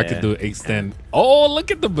 Except, oh, I could Yeah. do extend. Oh,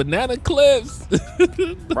 look at the banana clips.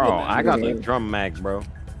 Bro, I got the drum mag, bro.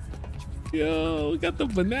 Yo, we got the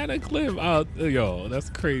banana clip out. Yo, that's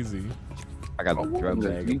crazy. I got the What drum the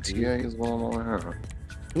mag. GTA is going on here?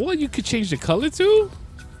 What, you could change the color too?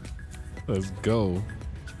 Let's go.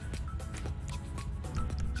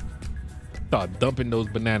 Start dumping those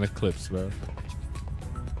banana clips, bro.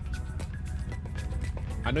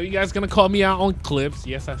 I know you guys gonna call me out on clips.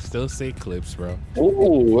 Yes, I still say clips, bro.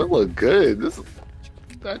 Ooh, it look good.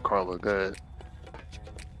 That car look good.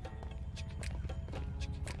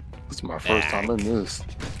 This is my first time in this.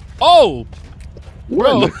 Oh,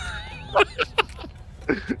 bro,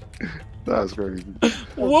 That's crazy.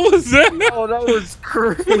 what was that? Oh, that was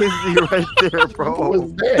crazy right there, bro. What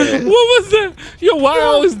was that? What was that? Yo, why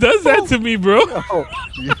always does that to me, bro?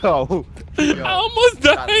 Yo, I almost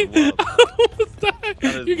that is died. wild. I almost died.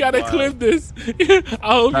 That is You gotta wild. clip this.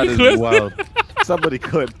 I hope That you is clip wild. Somebody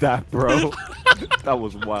clip that, bro. That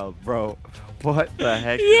was wild, bro. What the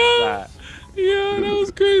heck Yeah. is that? Yeah, that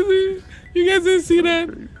was crazy. You guys didn't see that?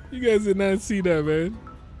 You guys did not see that, man.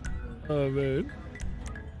 Oh, man.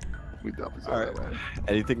 We definitely saw All that, right. man.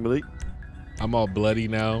 Anything, Malik? I'm all bloody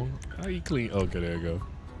now. How you clean? Okay, there you go.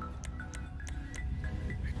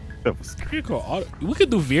 That was Vehicle auto. We could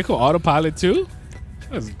do vehicle autopilot too.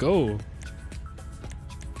 Let's go.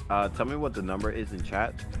 Tell me what the number is in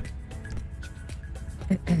chat.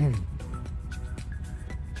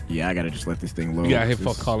 Yeah, I gotta just let this thing load. You got hit for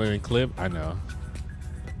This- calling and clip. I know.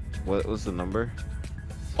 What was the number?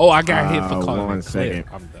 Oh, I got hit for calling 1 and clip. second.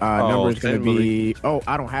 I'm done. Number is gonna send be. Oh,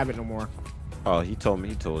 I don't have it no more. Oh, he told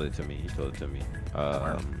it to me.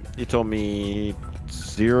 He told me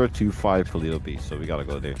 025 Polito B, so we gotta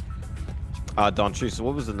go there. Don Tree, so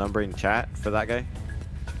what was the number in chat for that guy?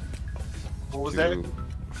 What was that?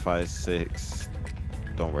 256.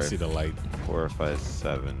 Don't worry. See the light.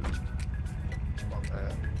 457. My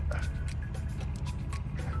bad.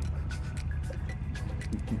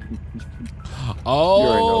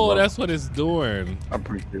 Oh, bro. that's what it's doing. I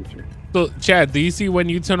appreciate you. So, Chad, do you see when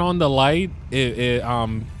you turn on the light, it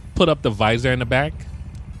put up the visor in the back?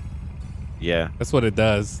 Yeah. That's what it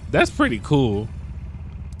does. That's pretty cool.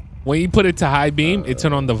 When you put it to high beam, it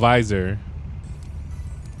turn on the visor.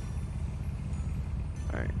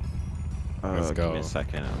 All right. Let's Give go. me a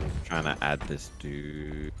second. I'm trying to add this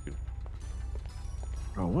dude.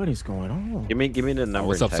 Bro, what is going on? Give me the number.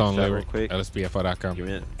 What's in up, text Song chat real Lyric? quick. LSPFR.com.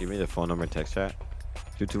 Give me the phone number in text chat.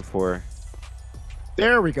 224.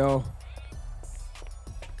 There we go.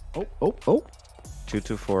 Oh.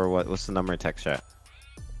 224. What's the number in text chat?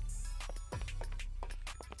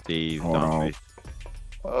 Steve. Hold Don on. Tree.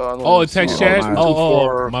 Oh, text chat? my-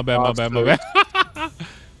 Oh, my bad.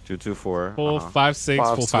 224. 456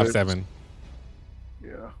 457.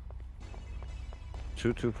 Yeah.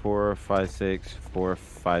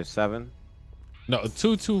 224-56457. No,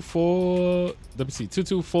 224. Let me see.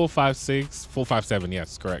 22456 457.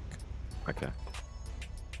 Yes, correct. Okay.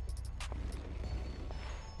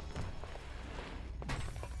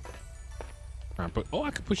 Oh,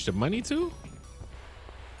 I could push the money too.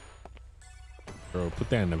 Bro, put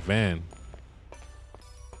that in the van.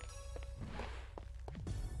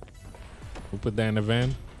 We'll put that in the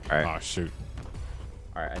van. All right. Oh shoot.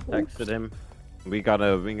 All right, I texted him. We're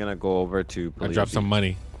gonna go over to. I dropped some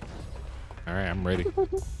money. All right, I'm ready.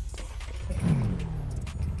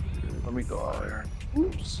 Let me go out here.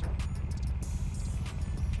 Oops.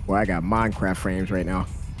 Well, I got Minecraft frames right now.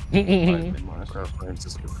 Minecraft frames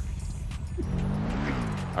is good.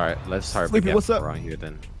 All right, let's hard Sleepy, what's up? around here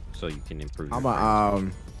then, so you can improve.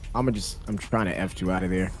 I'm trying to F you out of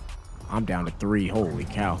there. I'm down to 3. Holy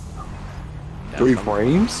cow. 3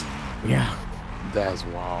 frames? Yeah. That's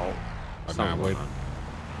wild. Nah, wait.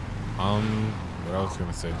 What I was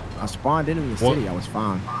gonna say? I spawned in the city. I was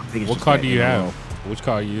fine. What car do you have? Which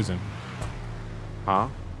car are you using? Huh?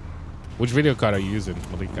 Which video card are you using?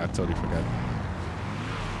 Malik, I totally forgot.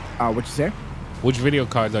 What you say? Which video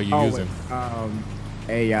cards are you using?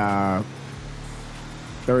 A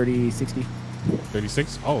 3060.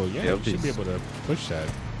 36? Oh yeah, Yep, you should be able to push that.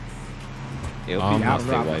 It'll Um, be I, don't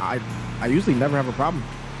know, I usually never have a problem.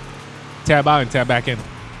 Tab out and tab back in.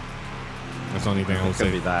 That's the only thing I It would could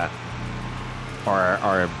say. be that,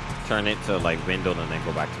 or turn it to like window and then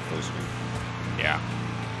go back to full screen. Yeah.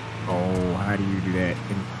 Oh, how do you do that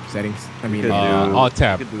in settings? I mean, could Alt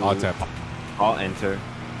tab. you could do- Alt tab. Alt enter.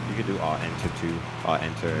 You could do alt enter too. Alt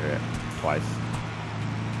enter twice.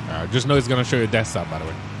 Just know it's gonna show your desktop, by the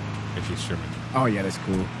way, if you're streaming. oh yeah, that's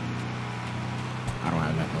cool. I don't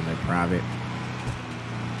have nothing on that private.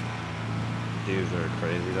 Dudes are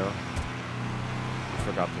crazy though. I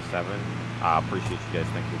forgot the 7. I appreciate you guys.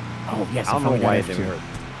 Thank you. Oh yes, I don't know why it didn't didn't work.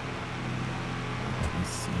 Let's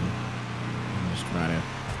see. I'm just trying to.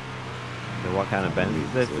 So what kind of Bentley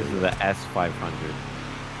is this? This is the S500.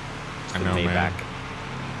 I know, man.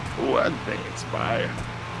 Ooh, that thing expired.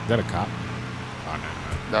 Is that a cop? Oh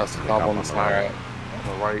no. That's the top on the side.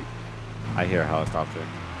 On the right. I hear a helicopter.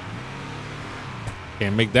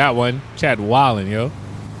 Can't make that one. Chad wildin', yo.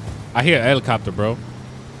 I hear a helicopter, bro.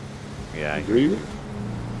 Yeah, I hear Agree? you. You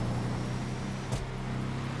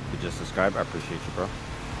just subscribe. I appreciate you, bro.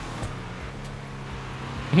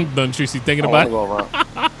 Don't you see thinking I about it? wanna go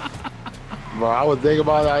around. Bro, I would think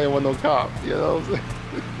about it. I didn't want no cop. You know what I'm saying?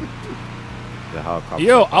 The helicopter.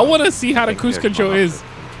 Yo, I want to see how the Thank cruise you. control is.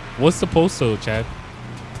 What's the postal, Chad?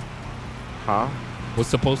 Huh?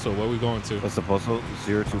 What's the postal? Where we going to? What's the postal?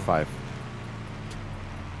 025.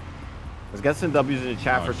 Let's get some W's in the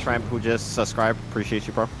chat for Tramp who just subscribed. Appreciate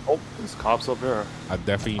you, bro. Oh, there's cops up here. I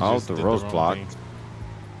definitely Oh, just the did rose wrong block. thing.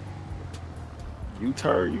 You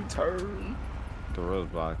turn. The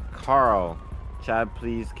roadblock. Carl, Chad,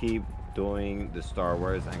 please keep doing the Star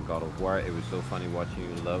Wars and God of War. It was so funny watching you.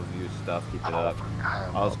 Love your stuff. Keep it up.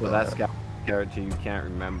 Also, that scout character you can't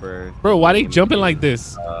remember. Bro, why they jumping like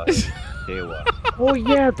this? Oh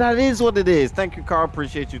yeah, that is what it is. Thank you, Carl.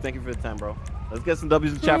 Appreciate you. Thank you for the time, bro. Let's get some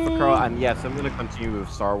W's in the chat for Carl. And yes, I'm gonna continue with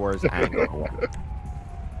Star Wars and God of War.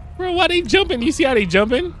 Bro, why they jumping? You see how they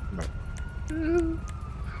jumping? Dude,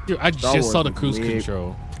 I just saw the cruise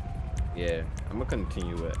control. Yeah, I'm gonna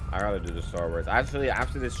continue it. I gotta do the Star Wars. Actually,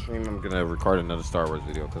 after this stream, I'm gonna record another Star Wars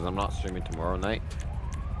video because I'm not streaming tomorrow night.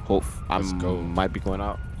 Might be going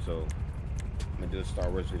out, so I'm gonna do a Star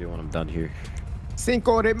Wars video when I'm done here.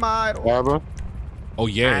 Cinco de Mayo. Yeah, bro. Oh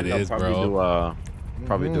yeah, And it I'll is, probably bro.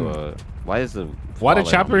 do a. Why is the? Why the spotlight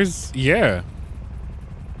on? choppers? Yeah,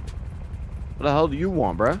 What the hell do you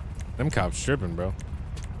want, bruh? them cops tripping, bro.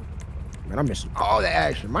 Man, I'm missing all the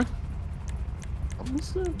action, man.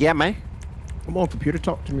 Yeah, man. Come on, computer,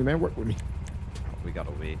 talk to me, man. Work with me. We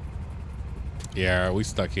gotta wait. Yeah, we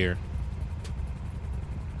stuck here.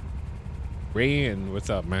 Rain, what's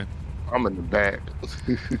up, man? I'm in the back.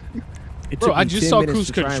 Bro, I just saw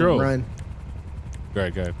cruise control. Run Go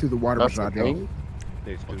ahead. through the water That's beside the you.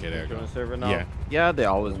 thing. Okay, there you go. On the server now? Yeah. Yeah, they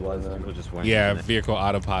always was. People just weren't Yeah, using it. vehicle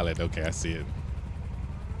autopilot. Okay, I see it.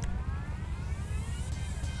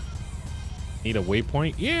 Need a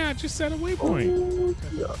waypoint? Yeah, I just set a waypoint.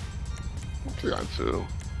 Yeah. Got to.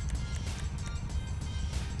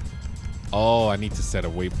 Oh, I need to set a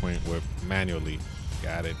waypoint with manually.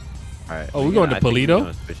 Got it. All right. Oh, we're going to Polito?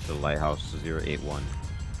 We're switch to Lighthouse 081.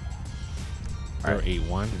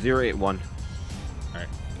 081. 081.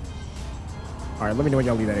 All right, let me know when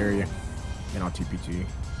y'all leave that area, and I'll TP to you.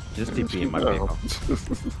 Just TP in my vehicle.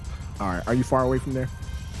 All right, are you far away from there?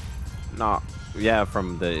 No, yeah,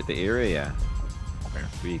 from the area, yeah. Okay.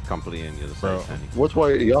 We completely on the other Bro. side. Which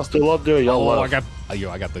way? Y'all still up there? Y'all Oh, left?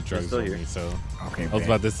 I got the drugs still on here. me. So Okay, I was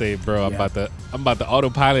about to say, bro, Yeah. I'm about to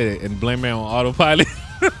autopilot it and blame it on autopilot.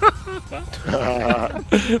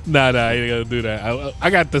 Nah, I ain't gonna do that. I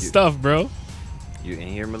got the stuff, bro. You in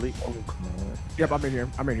here, Malik? Yep, I'm in here.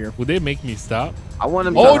 I'm in here. Will they make me stop? I want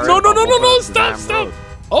him. Oh, to no, hurry no, up no, and no, open no, up the stop, damn stop. road.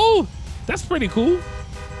 Oh, that's pretty cool.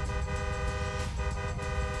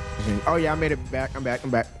 Oh yeah, I made it back. I'm back.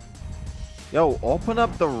 I'm back. Yo, open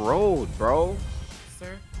up the road, bro.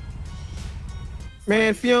 Sir?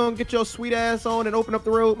 Man, Fionn, get your sweet ass on and open up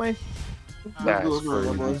the road, man. That's Do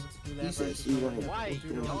crazy. that, He said but she right. Why?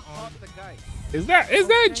 we'll do it on- Is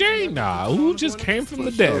that Jay? Nah, who just came from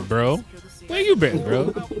the dead, bro? Where you been,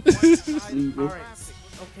 bro? Sleeping. Alright,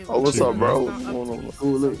 okay, Oh, what's up, bro? let's not- What's going on? Oh,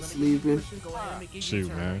 look, sleeping. Go ahead and make it Shoot,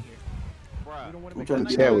 U-turn man. right here. I'm trying to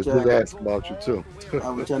be Chad was like big Chad. ass about you too. I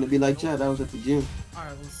was trying to be like Chad. I was at the gym.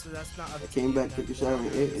 Alright, well, so that's not I came back, took a shower,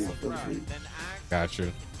 and ate, and I fell asleep.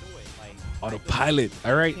 Gotcha. Autopilot.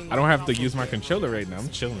 All right, I don't have to use my controller right now. I'm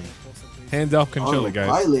chilling. Hands off controller, guys.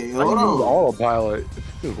 Pilot, hold I use on. autopilot.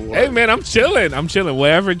 Hey, man, I'm chilling. I'm chilling.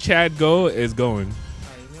 Wherever Chad go is going.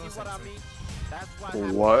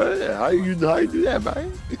 What? How you do that,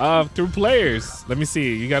 man? Through players. Let me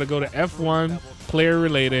see. You got to go to F1, player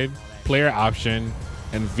related, player option,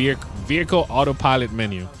 and vehicle autopilot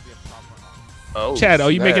menu. Oh, Chad, are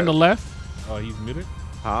you snap. making the left? Oh, he's muted.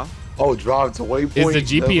 Huh? Oh, drive to waypoint. Is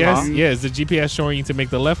the GPS? Huh? Yeah, is the GPS showing you to make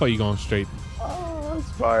the left, or are you going straight? Oh, that's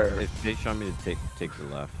fire. They showed me to take the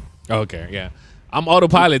left. Okay, yeah. I'm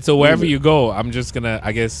autopilot, so wherever you go, I'm just gonna.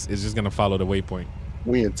 I guess it's just gonna follow the waypoint.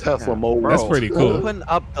 We in Tesla mode. That's pretty cool. Open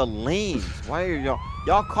up the lanes. Why are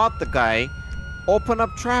y'all caught the guy? Open up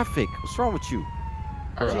traffic. What's wrong with you?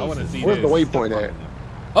 I want to see Where's the this. waypoint at?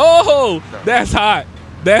 Oh, that's hot.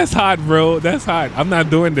 That's hot, bro. That's hot. I'm not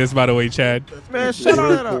doing this, by the way, Chad. Man, shut all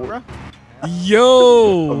that up, bro.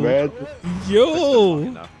 Yo, Imagine.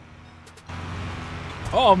 yo.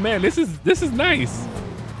 Oh man, this is nice.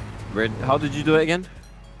 How did you do it again?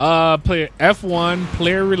 Player F1,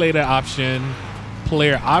 player related option,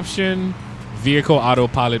 vehicle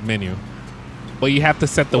autopilot menu. But you have to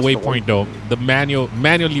set the What's the waypoint though. The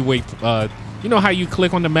manually wait. You know how you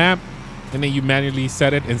click on the map and then you manually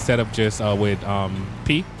set it instead of just with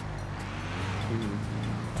P.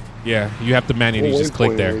 Yeah, you have to manually just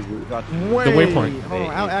click there. Wait, The waypoint. Hold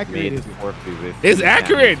on, how accurate is it? It's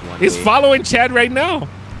accurate. It's following Chad right now.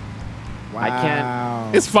 Wow. I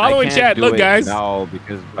can't- It's following Chad. Look, guys. No,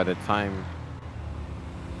 because by the time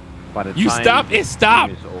You stop, it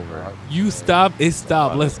stop. it's over. You stop. It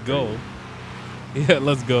stop. Let's go. Yeah,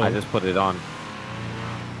 let's go. I just put it on.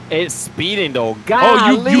 It's speeding though. Oh,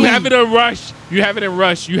 Golly. you have it in rush. You have it in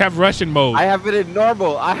rush. You have Russian mode. I have it in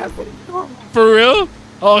normal. I have it in normal. For real?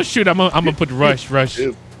 Oh shoot! I'm gonna put rush.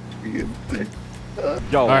 It's being-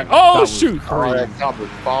 Yo. All right. Oh that was shoot! Oh, that cop is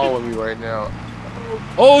following me right now.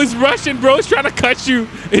 Oh, it's Russian, bro. It's trying to cut you.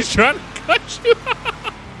 It's trying to cut you.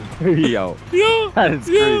 Yo. Yo, That is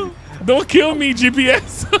yo. crazy. Don't kill me,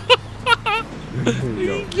 GPS.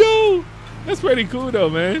 Yo, that's pretty cool though,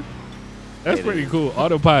 man. That's It pretty is. cool.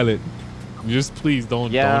 Autopilot. Just please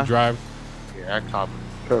don't drive. Yeah, that cop is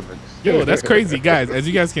perfect. Yo, that's crazy, guys. As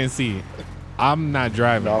you guys can see, I'm not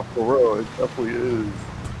driving. No, for real, it definitely is.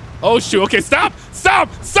 Oh shoot! Okay, stop! Stop!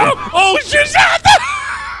 Stop! Oh shoot! Shut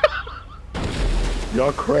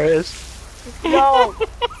Y'all crashed. Yo.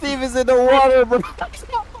 Steve is in the water, bro.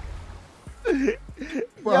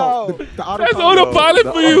 Bro, Yo. the That's autopilot. autopilot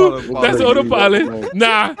for you. autopilot. That's autopilot.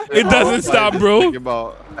 Nah, it doesn't stop, bro.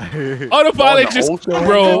 Autopilot the just, ocean?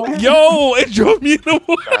 bro. Yo, it drove me in the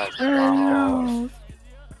water.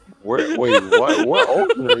 Wait, what? What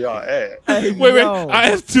ocean are y'all at? Hey, Wait. yo, I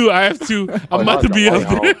have two. I'm about to be up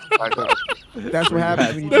there. That's what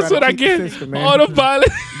happens when you That's try what to I cheat the get. system, man. Autopilot.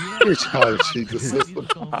 You're trying to cheat the system.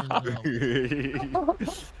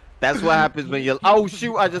 That's what happens when you're. Oh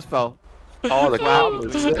shoot! I just fell. Oh, the cop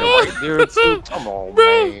is sitting right there too. Come on, Bro.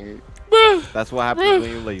 man. Bro, That's what happens Bro. when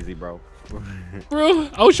you're lazy, bro. bro,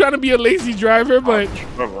 I was trying to be a lazy driver, but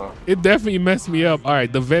Brother. it definitely messed me up. All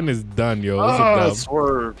right, the Ven is done, yo. It's a dub.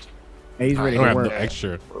 Swerved. Hey, he's I ready don't to have work. no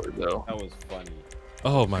extra. No. That was funny.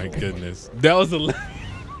 Oh my goodness. That was a.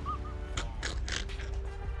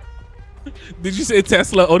 Did you say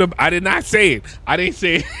Tesla? I did not say it. I didn't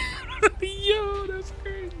say it. Yo, that's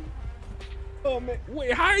crazy. Oh man,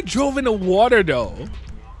 wait, how I drove in the water though?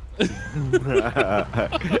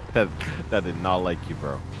 that did not like you,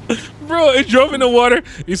 bro. Bro, it drove in the water.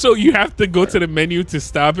 So you have to go to the menu to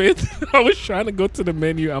stop it. I was trying to go to the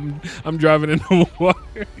menu. I'm driving in the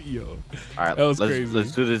water. Yo. All right, That was let's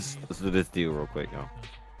crazy. do this. Let's do this deal real quick, yo.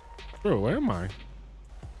 Bro, where am I?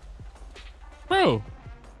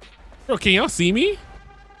 Bro, can y'all see me?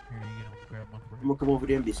 I'm gonna come over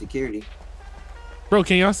there and be security. Bro,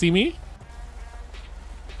 can y'all see me?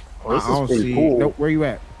 Oh, this I don't is pretty see. cool. Nope, where you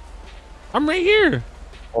at? I'm right here.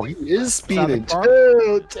 Oh, he is speeding. car?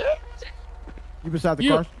 Chill. You beside the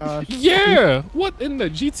Yeah. car? Yeah. What in the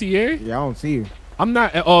GTA? Yeah, I don't see you. I'm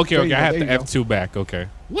not. Oh, okay, There okay. you I go, have there the you go. F2 back. Okay.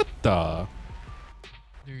 What the?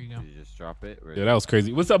 There you go. Did you just drop it? Yeah, that was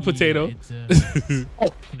crazy. What's up, Potato? Yeah, it's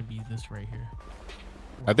gonna be this right here.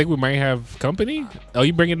 I think we might have company. Oh,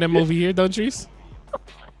 you bringing them over here, don't you?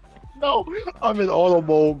 No, I'm in auto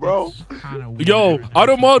mode, bro. Yo,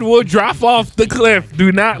 auto mode will drop off the cliff.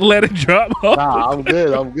 Do not let it drop off. Nah, I'm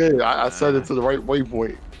good. I'm good. I set it to the right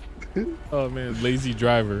waypoint. Oh man, lazy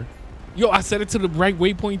driver. Yo, I set it to the right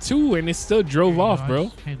waypoint too, and it still drove off,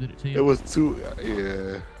 bro. It was too.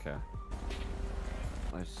 Yeah. Okay.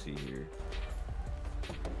 Let's see here.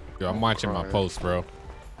 Yo, I'm watching my Alright. post, bro.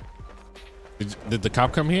 Did the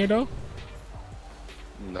cop come here though?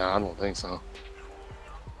 Nah, I don't think so.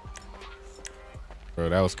 Bro,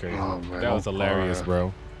 that was crazy. Oh, man, That was I'm hilarious, fine.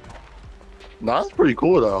 bro. Nah, it's pretty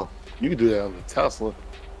cool though. You can do that on the Tesla.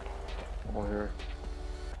 On here.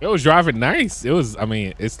 It was driving nice. It was. I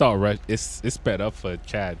mean, it started rush. It's sped up for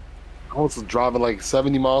Chad. I was driving like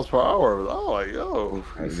 70 miles per hour. Oh, like yo.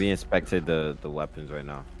 Alright, we inspected the weapons right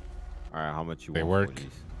now. All right, how much you They want work. for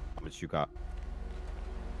these? How much you got?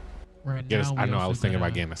 Right Yes, now, I we know. I also was thinking got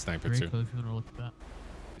about getting a sniper too. Draco if you want to look at that.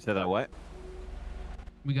 You said that what?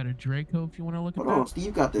 We got a Draco if you want to look at Hold on, that. Steve,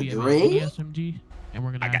 you got the We have an Dre? SMG, and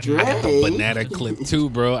we're gonna. I got have the Dre. banana clip too,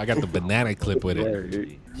 bro. I got the banana clip with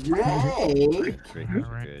it. Dre.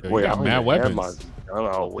 Alright. Yo, you Wait, got I'm mad weapons. I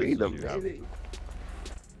don't know. Wait a minute.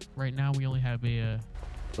 Right now, we only have a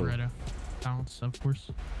Beretta balance, of course.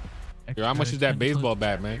 Yo, how much is that baseball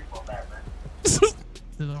bat, man? Say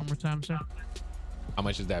that one more time, sir. How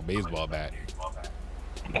much is that baseball bat?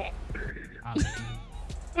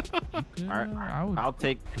 Alright,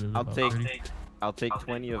 I'll take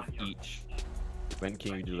 20 of each. When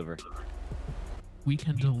can you deliver? We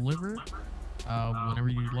can deliver whenever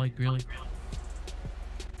you like, really.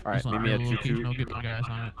 All right, Just meet let me know at the location, I'll 22. get my guys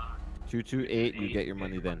on it. 228. You get your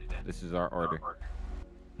money then. This is our order.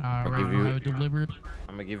 Right give now, you- I have it delivered.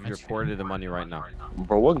 I'm gonna give your porter the money right now.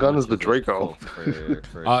 Bro, what gun is the Draco? For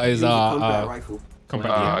Is Combat rifle. come I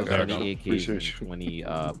back. got Yeah, it. 20 AKs Appreciate and 20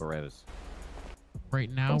 Berettas. Right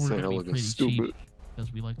now, I'm we're saying gonna be looking pretty stupid. cheap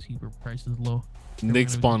because we like to keep our prices low. Nick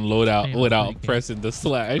spawn loadout Stay without 30K. pressing the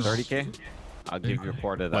slash. 30K. I'll give your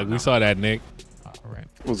porter that. Like now. we saw that, Nick. All right,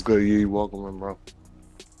 What's good, you? Welcome in, bro.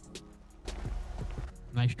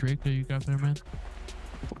 nice Draco you got there, man.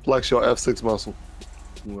 Flex your F6 muscle.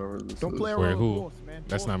 Whoever this Don't is. play Wait, around who? with Boss, man.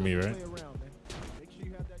 That's Boss not me, doesn't right? play around, man. Make sure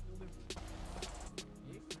you have that delivered.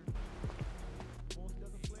 Boss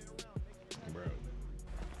doesn't play around.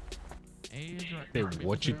 Hey, is right. Hey,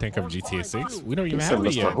 what you think of GTA 6? We don't even He have said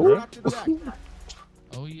it Mr. yet, Who? bro.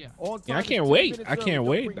 Oh yeah. Yeah, I can't wait. I can't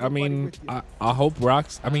wait. I mean, I hope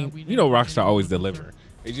I mean, you know, Rockstar always deliver.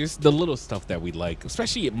 It's just the little stuff that we like,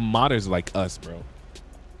 especially modders like us, bro.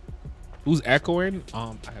 Who's echoing? I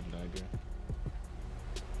have no idea.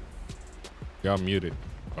 Y'all muted.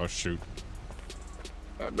 Oh shoot.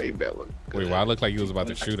 I made that look. Wait, why I look like you was about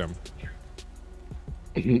to shoot him?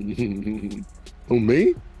 Who,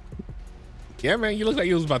 me? Yeah, man, you look like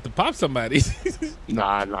you was about to pop somebody.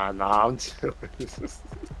 Nah. I'm chilling.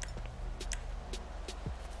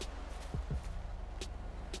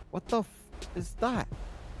 What the is that?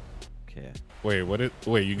 Okay. Wait,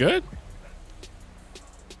 wait, you good?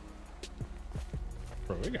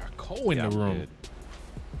 Bro, we got Cole in Yeah, the I'm room. good.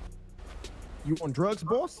 You on drugs,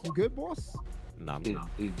 boss? You good, boss? Nah, I'm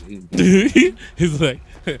good. He's like,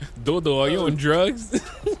 Dodo, are you on drugs?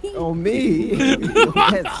 Oh, me.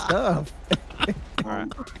 That stuff. All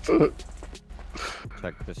right.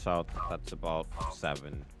 Check this out. That's about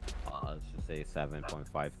 7. Let's just say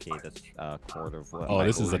 7.5K. That's a quarter of what. Oh, I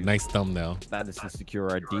this is a owe you. nice thumbnail. That is to secure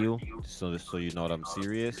our deal. So you know that I'm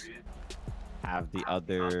serious. Have the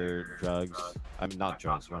other drugs. I mean, not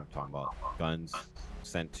drugs. What I'm talking about. Guns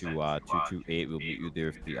sent to 228. We'll meet you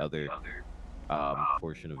there for the other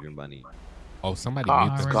portion of your money. Oh, somebody Cops,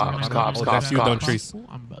 mute this. cops, cops, Oh, that's you, cops, don't cops. trees.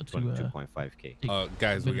 I'm about to 22.5K.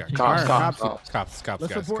 Guys, we got Cops, cops, cops. cops, cops,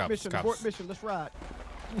 Let's guys, abort cops, mission. Abort cops. mission. Let's ride.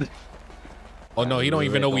 Oh no, he don't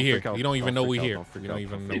even know we here. freak out. He don't even know we Don't here. freak We out. don't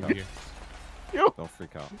even know Don't we here. Don't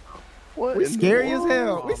freak out. What We in the scary as world?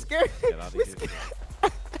 hell. We scary. Get out of We here.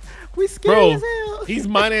 We scary Bro, as hell. he's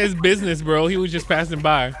minding his business, bro. He was just passing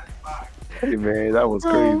by. Hey man, that was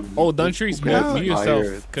crazy. Oh, Duntree, Yeah. mute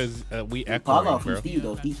yourself because we Call echoing, out bro. from Steve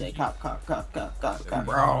though. Steve said, "Cop, cop, cop, cop, cop, cop."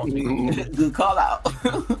 Bro. Good call out.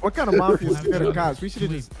 What kind of mafia is scared of cops? We should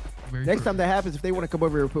have just. Very Next true. time that happens, if they want to come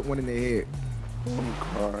over here and put one in their head,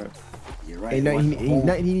 You're right. ain't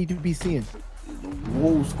nothing he need to be seeing. The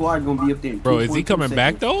whole squad gonna be up there. In Bro, is he 2.2 coming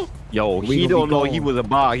back seconds. though? Yo, We he gonna don't be know gone. he was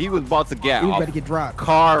about to get He was a about to get dropped.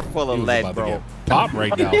 car full of He was lead, about to bro. get pop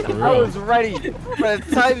right now, for I real. was ready. By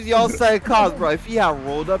the times y'all said cars, bro, if he had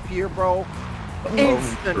rolled up here, bro,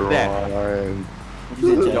 instant death. Ryan. He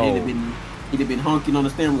said, Yo. he'd have been honking on the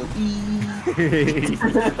steering wheel.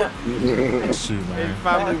 Shoot, His man.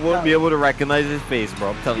 family wouldn't be able to recognize his face, bro.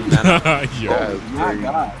 I'm telling you, man. Yo, That's My crazy.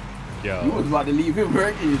 God. You was yo, about to leave him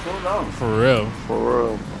working so long. for real. For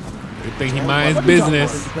real. Good thing he minds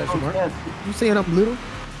business. You saying I'm little?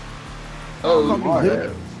 Oh, Call you me are.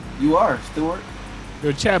 little. You are, Stuart.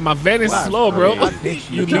 Yo, Chad, my van is slow, bro.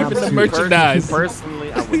 You leaving the merchandise.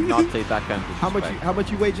 Personally, I would not take that kind of disrespect. How much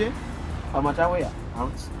you weigh, Jay? How much I weigh?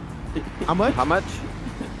 Ounce. How much? How much?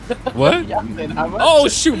 What? Yeah, I said how much? Oh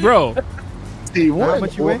shoot, bro. Steve, How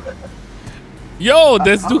much you weigh? Yo,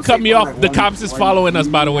 this I dude would cut say me for off. like The one- cops is one- following us,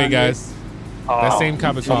 by the way, 100. guys. That same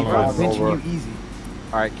cop is following I'll us. bench you easy.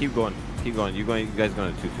 All right, keep going. Keep going. You guys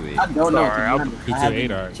going to 228. I don't know. Sorry, to be I'm- honest. I 228,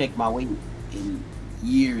 haven't alright. checked my weight in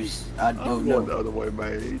years. I don't I'm going the know. other way,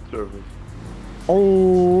 man. He tripping.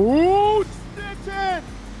 Oh,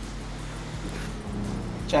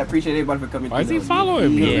 Chad, appreciate everybody for coming. Why is through, he though.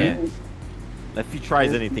 following me, Yeah. If he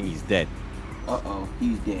tries anything, he's dead. Uh-oh,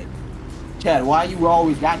 he's dead. Chad, why you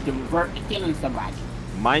always got to revert to killing somebody?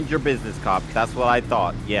 Mind your business, cop. That's what I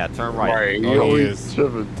thought. Yeah, turn right. Right. Oh, Yo, he he's is.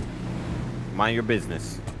 tripping. Mind your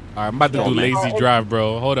business. All right, I'm about to do lazy drive,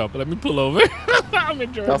 bro. Hold up, let me pull over. I'm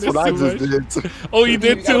enjoying That's this what I too just much. did. Too. Oh, you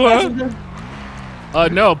did too, huh?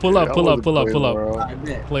 No, pull up, Yeah, pull I up, pull up, pull up. bro. I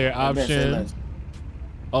bet. Player I bet, say option. less.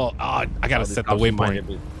 Oh, I gotta set the Cops mind waypoint. their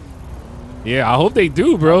business. Yeah, I hope they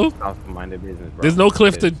do, bro. Cops mind their business, bro. There's no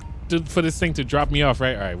cliff for this thing to drop me off,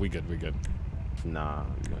 right? All right, we good, we good. Nah.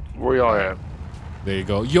 Where y'all at? There you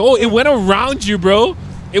go. Yo, it went around you, bro.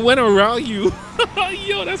 It went around you.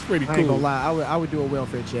 Yo, that's pretty I ain't gonna cool. lie. I would do a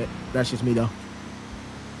welfare check. That's just me though.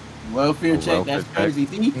 Welfare check, welfare that's check. crazy.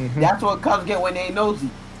 See, that's what cops get when they ain't nosy.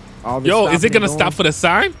 All this Yo, is stopping it gonna and stop going. for the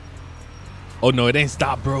sign? Oh no, it ain't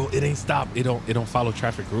stop, bro. It ain't stop. It don't follow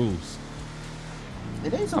traffic rules.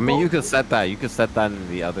 It ain't I mean, you supposed could set that. You could set that in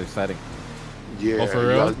the other setting. Yeah, Oh, for you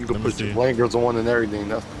real? got- You Let can me put see. your blinkers on and everything.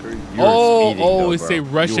 That's crazy. You were speeding, though, it bro. say You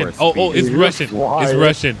Russian. were Oh, it's speeding. Russian. It's Why?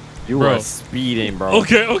 Russian. You bro. were speeding, bro.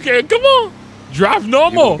 Okay, come on. Drive You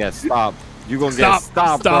normal. gonna get stopped. You gonna Stop, get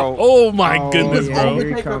stopped, stop. bro. Oh my Oh, goodness, yeah, bro. Here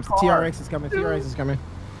he Take a comes. car. TRX is coming. TRX is coming.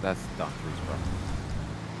 That's doctors,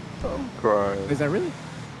 bro. I'm crying. Is that really?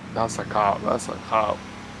 That's a cop. That's a cop.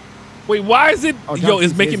 Wait, why is it? Oh, Yo, John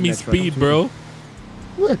it's Cena making is me in that truck, speed, too. bro.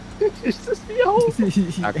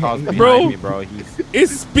 That car's behind Bro. me, bro. He's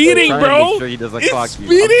It's speeding, trying to bro. make sure he doesn't It's clock you.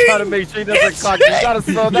 speeding. I'm trying to make sure he doesn't clock you. You gotta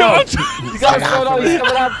slow Yo, down. I'm trying- You gotta slow down. He's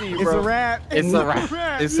coming after you, It's bro. a wrap. It's a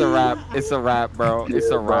wrap. It's a wrap. It's a wrap, bro. It's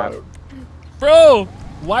a wrap. Bro,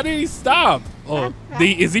 why did he stop? Oh,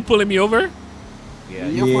 is he pulling me over? Yeah,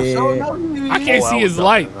 Yeah, for sure. No, I can't see his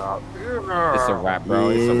light. it's a wrap, bro.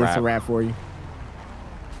 It's a It's wrap. a wrap for you.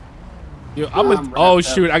 Yo, I'm oh wrapped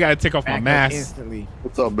up. shoot, I gotta take off my Back up mask. instantly.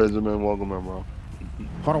 What's up, Benjamin? Welcome in, bro.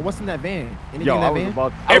 Hold on, what's in that van? Anything Yo, in I that was van?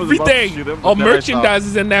 about. I was about to Everything. shoot him, Oh, but then I merchandise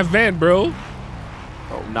is in that van, bro.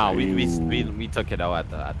 thought, Nah, we took it out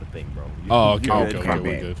at the thing, bro. You- Oh, you okay, good, okay, bro.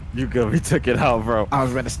 we good. You good? We took it out, bro. I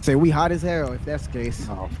was about to say we hot as hell if that's the case.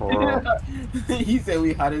 Oh, for real. He said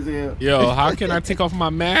we hot as hell. Yo, how can I take off my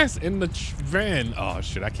mask in the van? Oh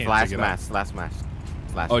shit, I can't Last take it match. Last match.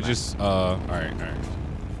 Last Oh, match. just all right.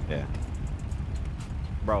 Yeah.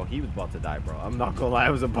 Bro, he was about to die, bro. I'm not gonna lie.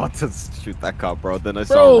 I was about to shoot that cop, bro. Then I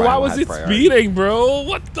saw Bro, Ryan why was had it priority. speeding, bro?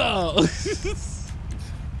 What the?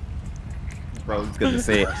 Bro, I was gonna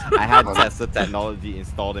say I had Tesla technology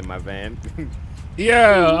installed in my van.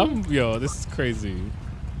 Yeah, yo, this is crazy.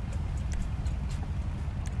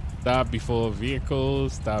 Stop before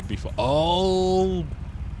vehicles. Stop before. Oh,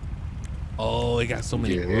 it got so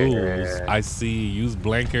many Yeah. rules. I see. Use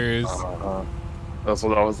blankers. That's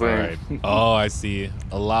what I was All saying. right. Oh, I see.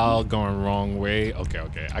 Allow going wrong way.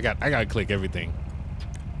 Okay. I gotta click everything.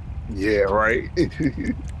 Yeah, right.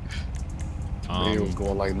 Man, it was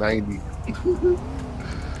going like 90.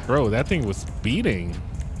 Bro, that thing was speeding.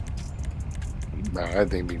 Nah, that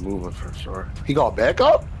thing be moving for sure. He got back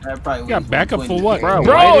up? That probably You got was backup for what? Bro,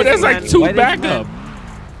 Bro, why there's this like man- two why this man- backup.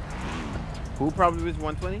 Who probably was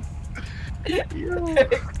 120?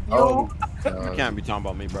 Yo, You can't be talking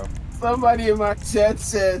about me, bro. Somebody in my chat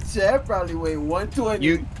said Chad probably weigh 120.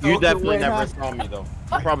 You definitely never saw me though.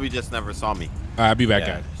 You probably just never saw me. All right, I'll be back,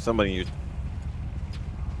 guys. Somebody you.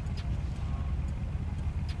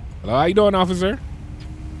 Hello, how you doing, officer?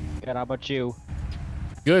 Good, how about you?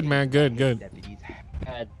 Good, man. Good.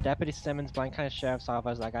 Deputy Simmons, blind kind of sheriff's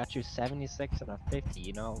office. I got you 76 and a 50.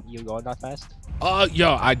 You know, you going that fast?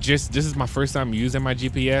 Yo, this is my first time using my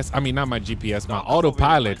GPS. I mean, not my GPS, my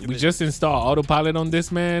autopilot. We just installed autopilot on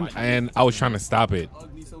this, man, and I was trying to stop it,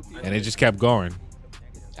 and it just kept going.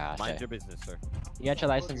 Gotcha. Mind your business, sir. You got your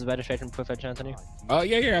license and registration proof of insurance on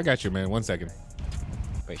you? Yeah, I got you, man. 1 second.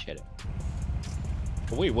 Appreciate it.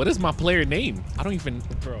 Wait, what is my player name? I don't even,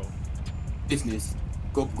 bro. Business.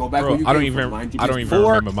 Go back. Bro, where you I don't came even from, mind your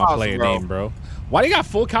remember business. my player name, bro. Why they got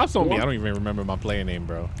 4 cops on me? I don't even remember my player name,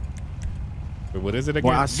 bro. Wait, what is it again?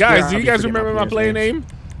 Well, I swear Guys, do you I be guys forgetting remember my my player players' name?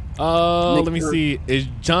 Let me see. It's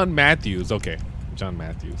John Matthews. Okay, John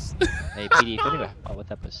Matthews. Hey, PD, if you need help with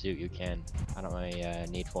that pursuit, you can. I don't really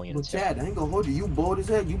need full Well, units. Chad, I ain't gonna hold you. You bold as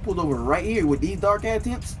hell. You pulled over right here with these dark ass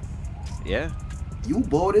tips. Yeah. You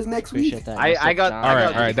bold as next Appreciate week. that. I got. All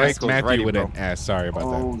right. That's Dracos Matthew ready, with bro. an S. Sorry about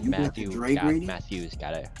Oh, you got the Drake ready? Matthews,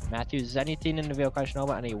 got it. Matthews, is anything in the vehicle I should know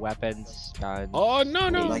about? Any weapons, guns? Oh no,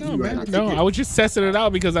 Like you man. got a No, ticket. I was just testing it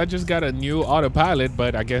out because I just got a new autopilot,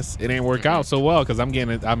 but I guess it ain't work out so well because I'm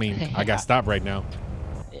getting it. I mean, I got stopped right now.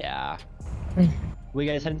 Yeah. Where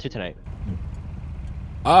you guys heading to tonight?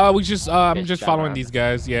 I'm just Bitch, following John. these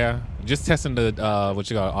guys. Yeah, just testing the what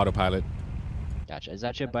you call autopilot. Gotcha. Is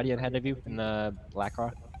that your buddy ahead of you in the black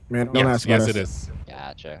car? Man, don't ask Yes, about it us. is.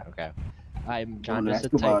 Gotcha. Okay. I'm John, Don't just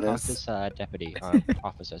ask a about type us. office deputy,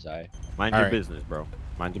 officer. Sorry. Mind All your right. business, bro.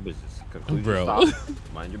 Mind your business. Conclusion Bro. stop.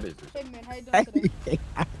 Mind your business. Hey man, how you doing today?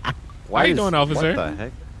 How you doing, officer? What the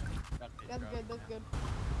heck? That's good.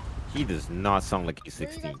 He does not sound like he's Where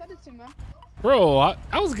you guys 16. headed to, man? Bro,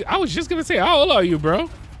 I was just gonna say, how old are you, bro?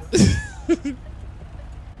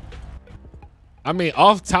 I mean,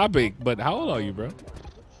 off topic, but how old are you, bro? I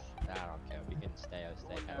don't care. We can stay.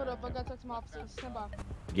 Hold up, I gotta talk to my officers. Stand by.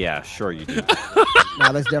 Yeah, sure you do.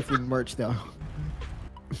 Nah, that's definitely merch though.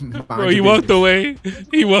 Bro, he walked away.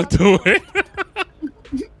 He walked away.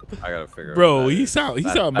 I gotta figure. Bro, out he sound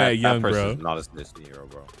mad young, bro. That not a 16-year-old,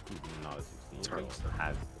 bro. He's not a 16-year-old.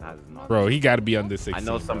 Has not. Bro, he got to be under 16. I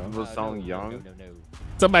know some bro. people sound young. No.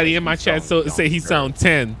 Somebody in my chat sound say he young, sound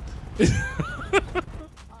 10.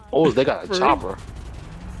 Oh, they got a For chopper.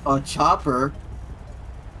 A chopper.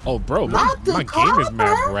 Oh, bro, my Not the game is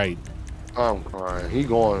mad car, bright. I'm crying. He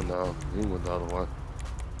going now. He went the other one.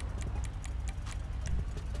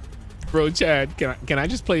 Bro, Chad, can I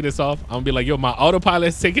just play this off? I'm gonna be like, yo, my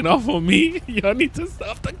autopilot's taking off on me. Y'all need to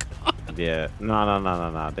stop the car. Yeah.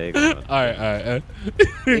 No. They gonna. All right.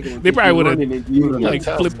 They They probably would have have like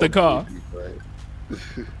Tesla flipped the car.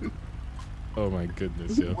 right? Oh my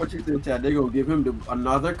goodness, yo. What you think, Chad? They gonna give him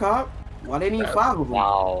another cop? Why they need 5 of them?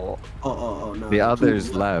 Wow. Oh, no. The 2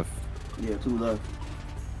 others left. Yeah, 2 left.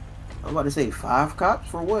 I'm about to say 5 cops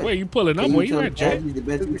for what? Where you pulling up? Can Where you tell at, Chad Chad? he's the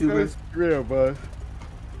best YouTuber? Real, bud.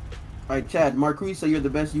 All right, Chad, Marquis, so you're the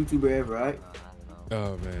best YouTuber ever, right?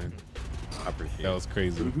 Oh man, I appreciate that was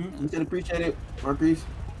crazy. You said appreciate it, Marquis.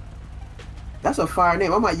 That's a fire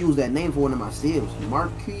name. I might use that name for one of my sales.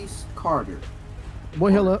 Marquis Carter.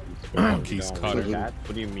 Boy, hell up. Keith You don't Carter. read chat?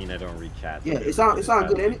 What do you mean I don't read chat? Yeah, it sound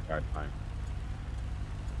good, ain't it? Alright, fine.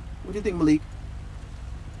 What do you think, Malik?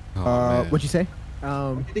 Oh, man. What you say?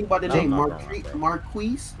 What do you think about the No, name I'm not Marquis wrong, bro.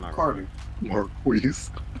 Marquis Not Carter? Marquis.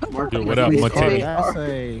 Yo, what up, Marquis Mateo? Carter. That's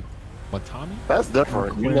a. Matami? That's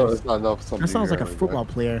different. You know, it's not enough. That sounds like a football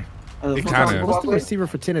player. It kinda- What's the receiver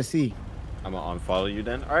for Tennessee? I'm gonna unfollow you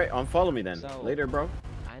then. Alright, unfollow me then. So- Later, bro.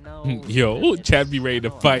 I know. Yo, Chad be ready to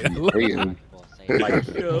fight. Hating. Like,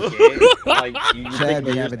 Yo. like you Chad think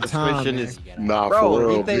be your having time, suspicion man. is Nah, bro, for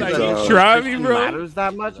real. he thinks Like, like, you your try me, suspicion bro? matters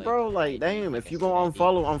that much, bro? Like, damn, if you go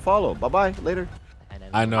unfollow. Bye-bye, later.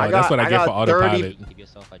 I know. I That's got- what I I get for got 30 autopilot. Give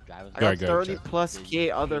yourself a driver's I Go got ahead, go ahead, 30 Chad. plus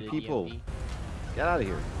K other people. Get out of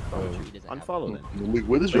here. Oh. Unfollow then. Malik,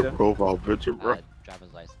 what is your Later. profile picture, bro?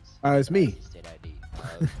 Driver's license. It's me. State ID.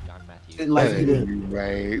 John Matthews. Didn't like Hey, you.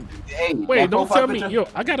 man. Hey, Wait, that don't profile tell me. picture- Yo,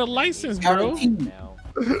 I got a license, bro. Guaranteed.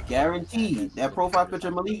 Guaranteed. That profile picture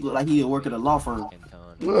of Malik look like he work at a law firm.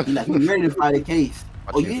 He like he ready to fight a case.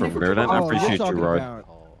 Oh, you from ain't Maryland? I Oh, appreciate you're you, talking Rod. about-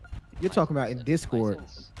 You're talking about in Discord.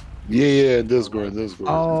 Yeah, Discord.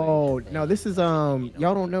 Oh no, this is y'all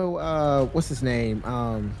don't know what's his name?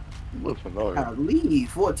 Look familiar. Golly,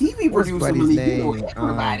 for a TV What's producer, Buddy's Malik, you know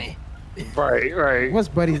name? everybody. Right. What's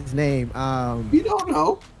Buddy's name? You don't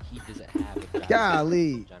know. He doesn't have a driver's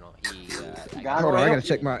Golly. license in general. He, Hold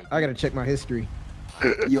on, I gotta check my history.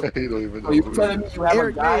 You, He don't even know. so you who telling it me is. you have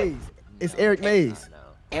Eric a guy? Mays. It's Eric Mays.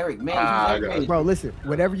 Eric Mays. Eric Mays. Bro, listen.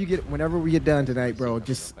 Whenever we get done tonight, bro,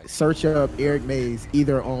 just search up Eric Mays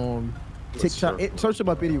either on TikTok. Search him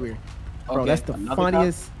up anywhere. Bro, that's the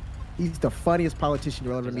funniest. He's the funniest politician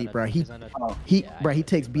you'll ever meet, bro. He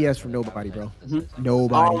takes BS from nobody, bro.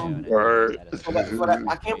 Nobody.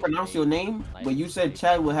 I can't pronounce your name, but you said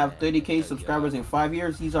Chad will have 30K subscribers in 5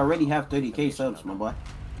 years. He's already have 30K subs, my boy.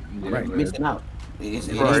 Right. Missing out. It's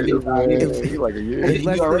like a year. He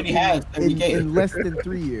already has 30K. In less than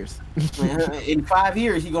 3 years. In 5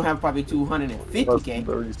 years, he's gonna have probably 250K.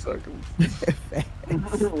 30 seconds. You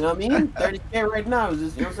know what I mean? 30K right now is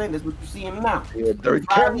just, you know what I'm saying? That's what you see him now. Yeah, 30K.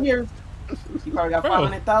 5 years. He probably got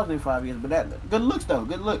 500,000 in 5 years, but that good looks though.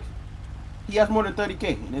 Good looks. He has more than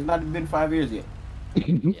 30K, and it's not been 5 years yet.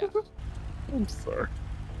 Yeah. I'm sorry.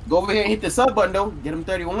 Go over here and hit the sub button though. Get him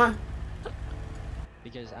 31.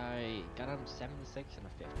 Because I got him 76 and a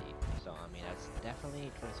 50. So I mean that's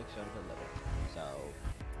definitely 26 over the limit. So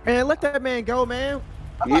Man, let that man go, man.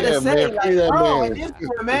 I'm about to say, man, free that man. at this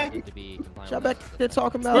point, man. need to be compliant Y'all with back that there stuff.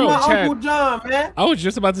 talking Bro, about My Chad. Uncle John, man. I was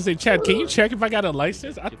just about to say, Chad, can you check if I got a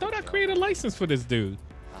license? I thought I created a license for this dude.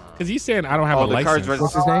 Because he's saying I don't have a the car's license.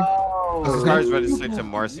 What's his name? Oh, This car's registered to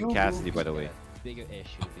Marcy Cassidy, by the way. Bigger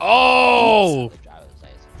issue. Oh! because of the driver's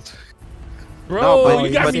license. Bro, No, but-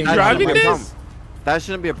 you got but me that driving shouldn't be a this? problem. That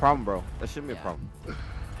shouldn't be a problem, bro. That shouldn't be a problem.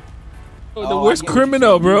 Oh, the Oh, worst I get what you're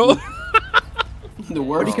criminal, bro. The But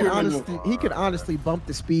worst he could honestly bump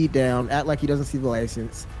the speed down, act like he doesn't see the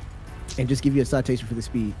license, and just give you a citation for the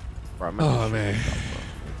speed. Bro, I'm Oh, man.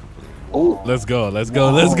 Oh, Let's go. Let's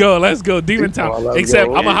go. Let's go. Let's go. Demon Oh, Town. let's Except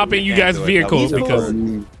go. I'm going to hop in you guys' vehicles These because.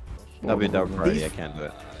 WW, I can't do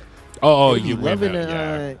it. Oh, They you be live loving in.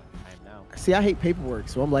 Yeah. I know. See, I hate paperwork,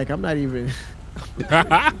 so I'm like, I'm not even.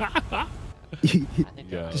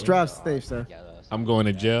 Yeah. Just drive safe, sir. I'm going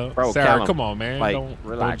to jail. Bro, Sarah, Callum, come on, man. Like, don't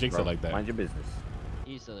relax, jinx bro. it like that. Mind your business.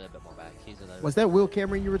 He's a little bit more back. He's a little Was that Will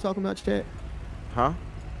Cameron you were talking about, Chad? Huh?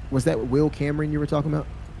 Was that Will Cameron you were talking about?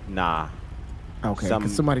 Nah. Okay, Some-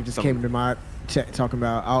 because somebody just some- came to my chat talking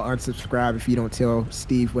about I'll unsubscribe if you don't tell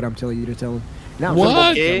Steve what I'm telling you to tell him. Now,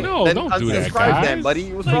 What? Okay, No, then don't do that, unsubscribe guys. then,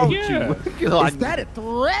 buddy. What's Like, wrong yeah. with you? Is that a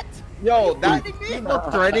threat? Yo, that people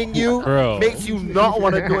threatening you Bro. makes you not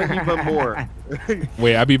want to do it even more.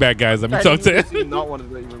 Wait, I'll be back, guys. Let me talk to Makes you him. not want to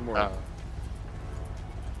do it even more.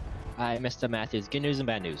 Alright, Mr. Matthews, good news and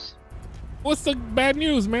bad news. What's the bad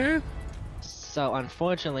news, man? So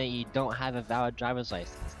unfortunately, you don't have a valid driver's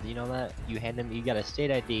license. You know that? You got a state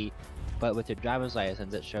ID, but with your driver's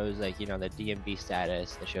license, it shows like the DMV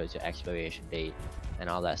status. It shows your expiration date and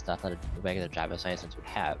all that stuff that a regular driver's license would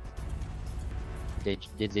have. Did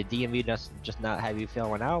the DMV just not have you fill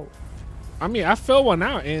one out? I mean, I filled one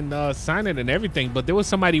out and signed it and everything, but there was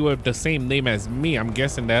somebody with the same name as me. I'm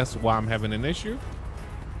guessing that's why I'm having an issue.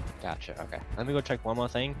 Gotcha. Okay. Let me go check one more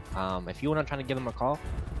thing. If you want to try to give them a call.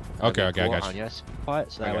 Okay, I got on you. your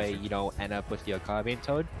part, so I that got way you. you don't end up with your car being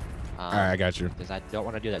towed. All right, I got you. Because I don't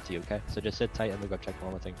want to do that to you. Okay. So just sit tight and we'll go check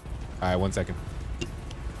one more thing. All right, 1 second.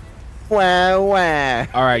 Wah.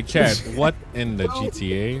 All right, Chad, what in the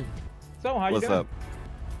GTA? So how you What's doing?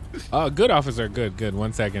 up? Good, officer. Good.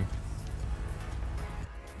 1 second.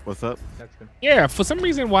 What's up? That's good. Yeah, for some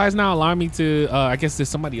reason, why is not allowing me to? I guess there's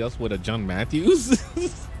somebody else with a John Matthews.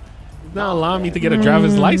 It's not allowing me to get a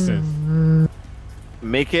driver's license.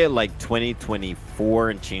 Make it like 2024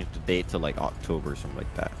 and change the date to like October or something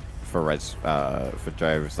like that for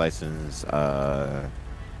driver's license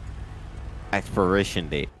expiration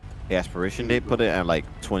date. The expiration date, put it at like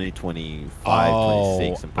 2025,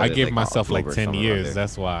 26. And put I it, gave like, myself like October, 10 somewhere around years. there.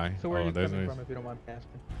 That's why. So where are you that's coming nice. from, if you don't mind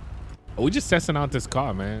asking? We just testing out this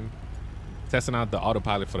car, man. Testing out the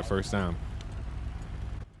autopilot for the first time.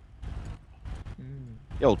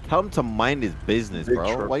 Yo, tell him to mind his business, Big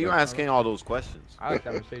bro. truck, Why you yeah. asking all those questions? I like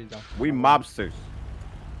that Mercedes though. We mobsters.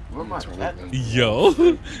 where am I? Yo,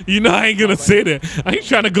 you know I ain't gonna say that. I ain't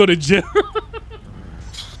trying to go to jail.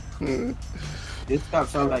 This stuff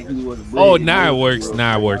sounds like he was. Oh, bullied. now it works.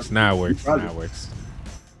 Now it works. Now it works. Now it works.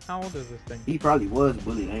 How old is this thing? He probably was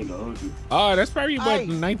bullied. I ain't gonna hold you. Oh, that's probably what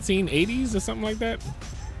 1980s or something like that.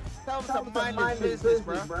 Tell him to mind his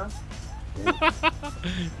business, bro.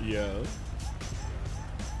 Yo.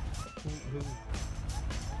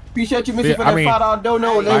 Appreciate you, Mr. Yeah, for I that mean, $5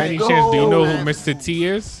 dono. By any chance, do you know who man. Mr. T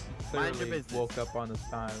is? Mind your Clearly business. woke up on the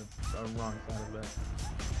side, wrong side of that.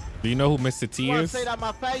 Do you know who Mr. T You wanna is? say that in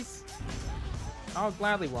my face? I'll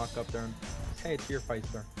gladly walk up there and say it to your face,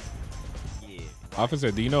 sir. Yeah.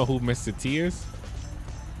 Officer, do you know who Mr. T is?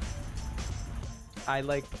 I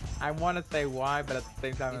want to say why, but at the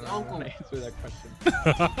same time, I His don't uncle. want to answer that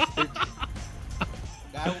question.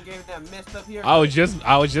 guy who gave that messed up here. I was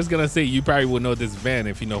just gonna say you probably would know this van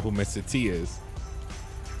if you know who Mr. T is.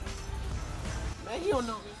 Man, you don't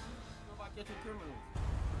know me. Nobody catching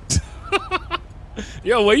criminals.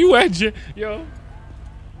 Yo, where you at, Jay? Yo.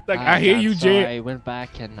 Like I hear you, so Jay. I went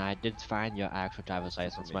back and I did find your actual driver's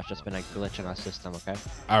license. Must just been a glitch in our system, okay?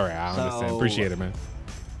 All right, I understand. Appreciate it, man.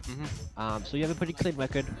 So you have a pretty clean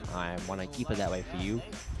record. I want to keep it that way for you.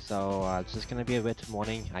 So it's just gonna be a written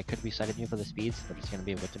warning. I could be citing you for the speeds, but it's gonna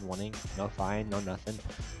be a written warning. No fine, no nothing.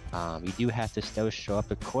 You do have to still show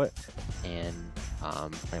up at court and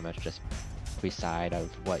pretty much just reside of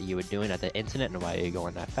what you were doing at the incident and why you're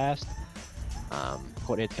going that fast.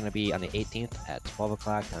 Court date's gonna be on the 18th at 12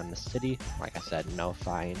 o'clock in the city. Like I said, no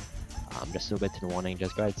fine. Just a written warning.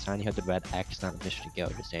 Just go ahead and sign here with the red X, not permission to go.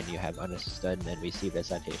 Just saying you have understood and then received a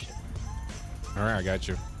citation. All right, I got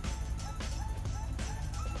you.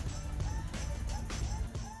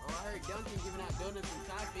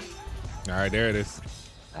 All right, there it is.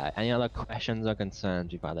 Any other questions or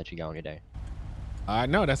concerns before I let you go on your day?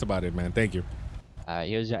 No, that's about it, man. Thank you.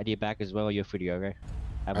 Here's your ID back as well. You're free to go, okay?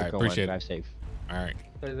 Have a All right, good one. appreciate it. Drive safe. All right.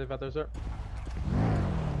 Stay safe out there, sir.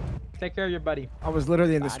 Take care of your buddy. I was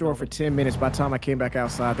literally in the store for 10 minutes. By the time I came back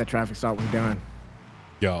outside, that traffic stop was done.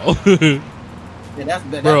 Yo. Yeah, that's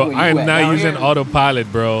bro, where I am you at. not Down using here-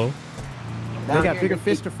 autopilot, bro. They down got here, bigger the-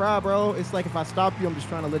 fish to fry, bro. It's like if I stop you, I'm just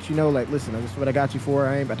trying to let you know, like, listen, this is what I got you for.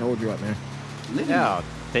 I ain't about to hold you up, man. Yeah,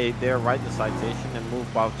 they'll write the citation and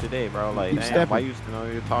move out today, bro. Like, Keep damn, stepping. why you know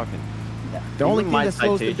you're talking? The only Even thing my that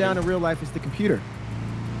slows me down citation- in real life is the computer.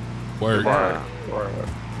 Word. Yeah.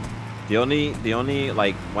 The only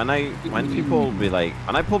like when people be like,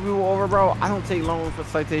 when I pull people over, bro, I don't take long for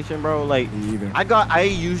citation, bro. Like I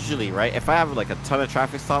usually, right, if I have like a ton of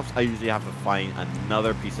traffic stops, I usually have to find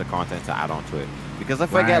another piece of content to add on to it. Because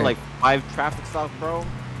if I get like 5 traffic stops, bro,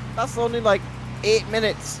 that's only like 8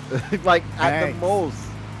 minutes, like at the most.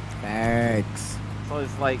 Thanks. So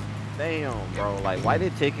it's like, damn, bro, like why they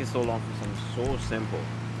taking so long for something so simple?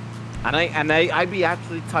 And I be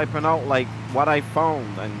actually typing out like what I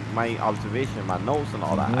found and my observation, my notes and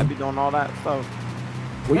all that. I be doing all that stuff.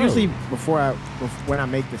 Well, usually when I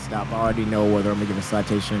make the stop, I already know whether I'm gonna give a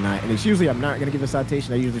citation or not. And it's usually I'm not gonna give a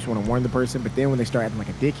citation. I usually just want to warn the person. But then when they start acting like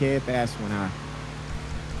a dickhead, that's when I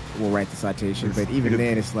will write the citation. But even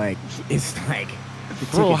then, it's like the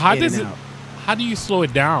Bro, ticket's in and out. how do you slow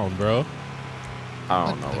it down, bro? I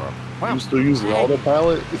don't know, bro. I'm still using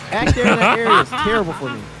autopilot. Back there in that area is terrible for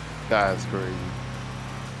me. That's crazy.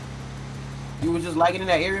 You was just lagging in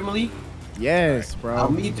that area, Malik? Yes, bro.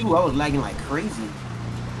 Me too. I was lagging like crazy.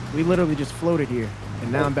 We literally just floated here,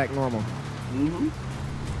 and now I'm back normal.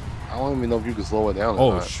 I don't even know if you can slow it down.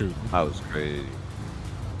 Oh or not. shoot, that was crazy.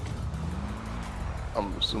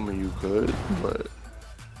 I'm assuming you could, but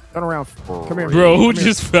Turn around. Come here, bro. Who Come here.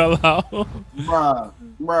 just fell out?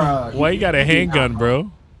 Bruh. Why you got a handgun,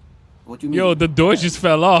 bro? What you mean? Yo, the door just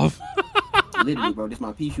fell off. Literally, bro. This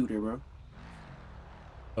my pea shooter, bro.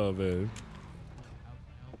 Oh man.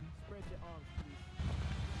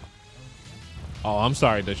 Oh, I'm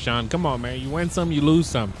sorry, Deshaun. Come on, man. You win some, you lose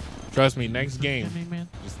some. Trust me. Next game,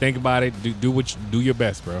 just think about it. Do your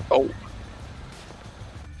best, bro. Oh.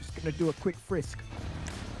 Just gonna do a quick frisk.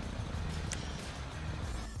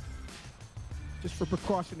 Just for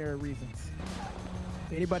precautionary reasons.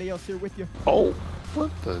 Anybody else here with you? Oh, what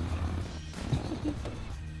the?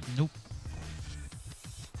 Nope.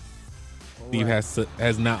 Steve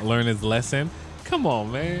has not learned his lesson. Come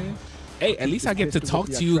on, man. Hey, at least I get to talk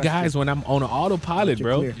to you guys when I'm on an autopilot,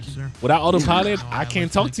 bro. Without autopilot, I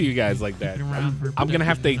can't talk to you guys like that. I'm gonna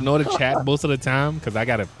have to ignore the chat most of the time because I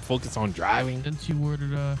gotta focus on driving. Since you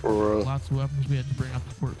ordered lots of weapons, we had to bring up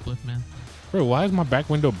the forklift, man. Bro, why is my back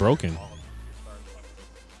window broken?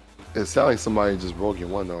 It sounds like somebody just broke your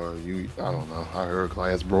window, or you. I don't know. I heard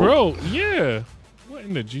glass broke. Bro, yeah. What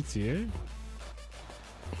in the GTA?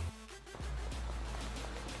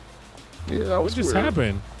 Yeah, that what was just weird.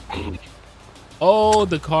 happened? Oh,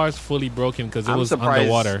 the car's fully broken because it I'm was surprised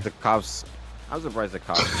underwater. the cops. I'm surprised the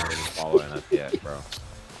cops are not following us yet, bro.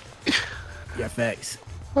 Yeah, facts.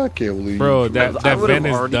 I can't believe. Bro, you. that I would've van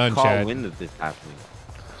is already done, caught Chad. wind of this happening.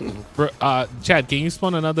 Bro, Chad, can you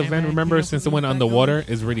spawn another van? Remember, since it went back underwater,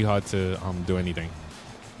 it's really hard to do anything.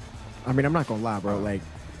 I mean, I'm not gonna lie, bro. Like,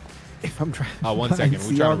 if I'm trying. 1 second,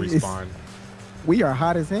 we trying to respawn. We are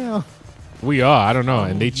hot as hell. We are. I don't know,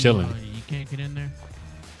 and they chilling. You can't get in there.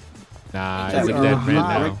 Nah, Is it's that a dead van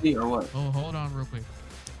now. directly or what? Oh, hold on real quick.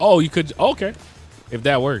 Oh, you could. Okay, if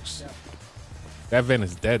that works. That van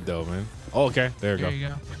is dead though, man. Oh, okay, there we go. There you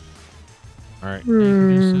go. All right. Yeah,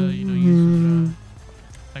 you can just, use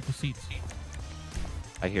cycle seats.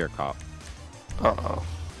 I hear a cop. Uh-oh.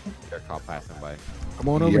 Their cop passing by. Come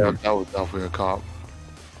on over Yeah, here. that was definitely a cop.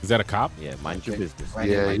 Is that a cop? Yeah, mind your business.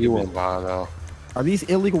 Yeah, he went by now. Are these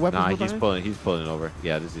illegal weapons? Nah, we're he's buying? pulling over.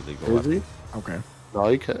 Yeah, this is illegal. Is he? Okay. No,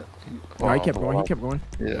 he kept. No, he kept going. He kept going.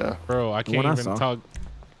 Yeah. Bro, I The one can't I even saw.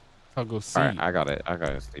 toggle seat. Alright, I got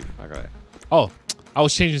it, Steve. I got it. Oh, I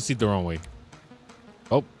was changing seat the wrong way.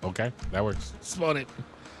 Oh, okay. That works. Spot it.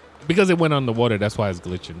 Because it went on the water, that's why it's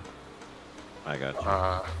glitching. I got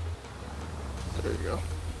you. There you go.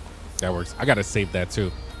 That works. I gotta save that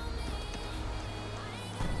too.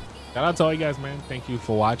 Shout out to all you guys, man. Thank you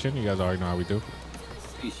for watching. You guys already know how we do.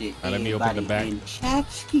 Appreciate Let me open the back.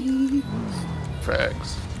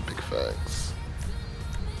 Facts. Big facts.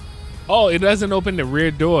 Oh, it doesn't open the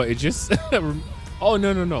rear door. It just. Oh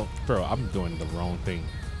no, bro! I'm doing the wrong thing.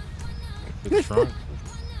 The trunk.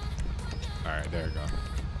 All right, there we go.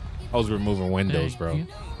 I was removing windows, bro.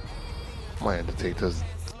 Might have to take this.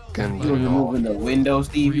 You were removing the window,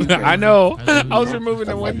 Steve. You I know. I was removing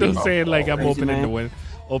the That might be window, my saying like I'm Crazy, opening man. the window.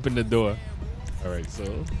 Open the door. All right, so.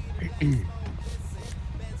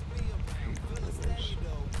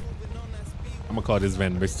 I'm gonna call this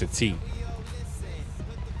van Mr. T.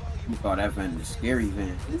 You call that van the scary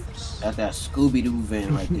van. That's that Scooby-Doo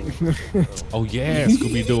van right there. Oh yeah,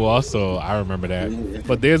 Scooby Doo also. I remember that.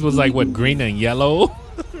 But theirs was like what, green and yellow?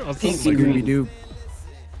 Or something like that. Scooby-Doo.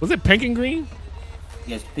 Was it pink and green?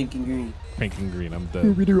 Yes, pink and green. Pink and green. I'm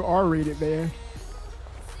done. Scooby-Doo R-rated, man.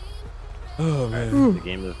 Oh man. The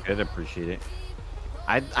game is good. Appreciate it.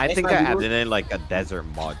 I think I added in like a desert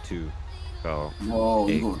mod too. So Whoa,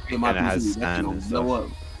 you gonna kill my and it has PC? That sand gonna and blow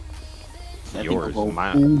stuff. up. That thing Yours, gonna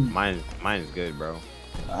go boom. mine is good, bro.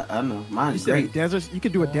 I know. Mine You is said a great. desert. You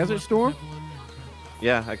could do a desert storm,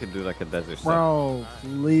 Yeah, I could do like a desert stuff. bro.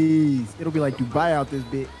 Please, it'll be like Dubai out this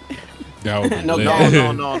bit. That would be No,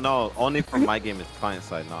 lit. No. Only for my game, it's client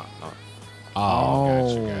side, not.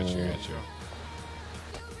 Oh, gotcha.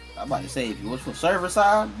 I'm about to say, if it was for server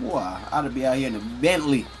side, boy, I'd be out here in the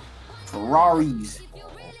Bentley, Ferraris.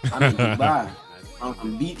 I'm in Dubai. On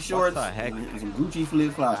some beach shorts the heck? and some Gucci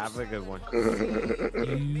flip flops. Have a good one.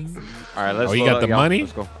 All right, let's. Oh, you load got up, the y'all. money?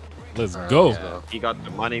 Let's go. Let's go. Yeah, he got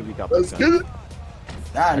the money. We got Let's the get gun. it.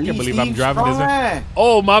 God, can't believe I'm driving this van.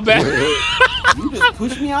 Oh, my bad. You just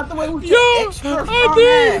pushed me out the way with Yo, your extra I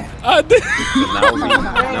did. I did.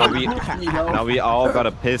 Now we all got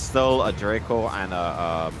a pistol, a Draco, and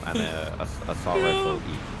a assault rifle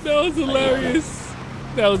each. That was hilarious.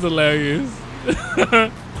 That was hilarious. You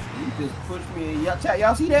just pushed me.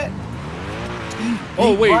 Y'all see that?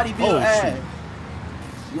 Oh, wait. Bodybuild Oh, ass.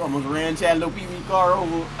 You almost ran Chad little PV car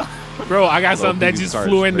over. Bro, I got something that just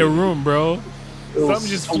flew in the room, bro. It was Something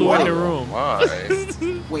just flew in the room. Why?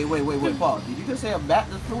 Wait, Paul. Did you just say a bat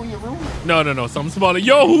just flew in your room? No, something smaller.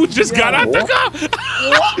 Yo, who just got out the car?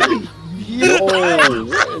 Yo,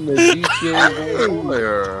 what in the GTA going on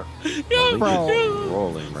there? Yo, Bro,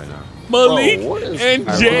 rolling right now. Malik Bro, what is- and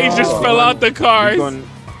Jay just fell out the cars.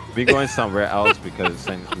 We're going somewhere else because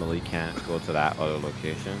since Malik can't go to that other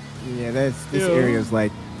location. Yeah, this Yo. area's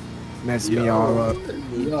like messed me all up.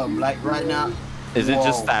 Yo, like right now. Is it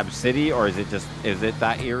just Whoa. Stab City or is it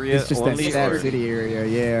that area It's just only? that Stab or City area.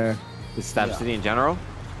 Yeah, Is Stab City in general?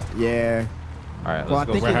 yeah. All right, Well, let's I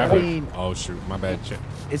go. think What it, I happened? mean, Oh shoot, my bad. Shit.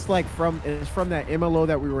 it's like from that MLO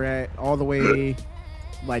that we were at all the way,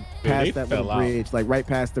 like Dude, past they that fell little out. bridge, like right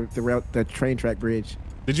past the train track bridge.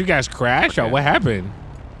 Did you guys crash or Okay. what happened?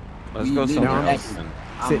 Let's go We- somewhere no. else. Then.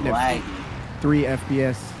 I'm Sitting at lagging. 3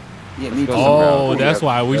 FPS. Yeah, me too. Oh, that's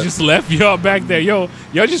why we just left y'all back there. Y'all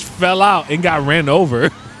just fell out and got ran over.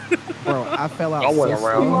 Bro, I fell out. I went so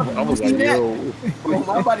around. slow. I was like, yo. Bro,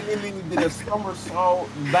 my body literally did a somersault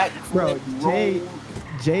back. Bro,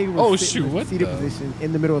 Jay was Oh, sitting shoot, in what seated the- position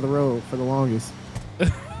in the middle of the road for the longest. Bro,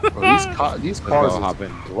 these cars go, is hop in.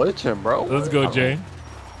 glitching, bro. Let's go, Jay.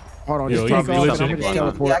 Hold on, Yo, just he's take off. glitching. I'm gonna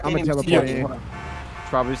teleport. Yeah, I I'm can't gonna even teleport see it. in.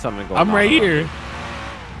 Probably something going on. I'm right here.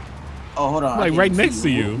 Oh, hold on. I Like can't right see next to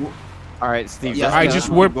you. All right, Steve. Yeah, just, alright, just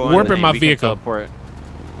keep warp- going, warping and my we can vehicle. Teleport,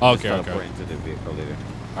 Okay, teleport okay. into the vehicle later.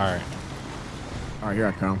 All right. All right, here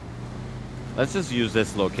I come. Let's just use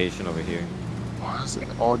this location over here. Why is it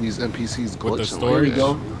all these NPCs glitching? With the Here storage. we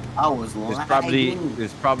go. I was There's lagging.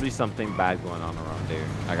 probably something bad going on around there.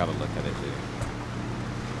 I gotta look at it later.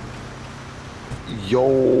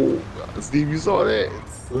 Yo, Steve, you saw that?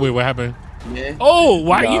 Wait, what happened? Yeah. Oh,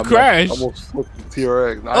 why you crash? I almost flipped the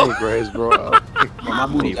TRX. I ain't crashed, bro. Bro, my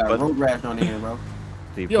booty got But- road rash on there, bro.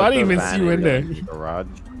 Steve, Yo, put I didn't the even van see you in there. the garage.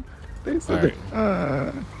 They All said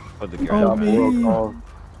right. Put the Oh, garage. man.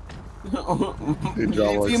 They You draw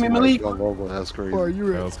like feel me, some Malik? like logo. That's crazy. Bro, you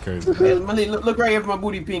That were. was crazy. Hey, Malik, look right here for my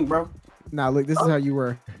booty pink, bro. Nah, look, this is how you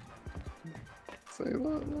were.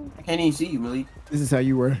 I can't even see you, Malik. This is how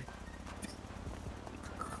you were.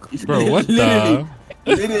 Bro, what the?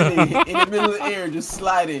 Literally in the middle of the air, just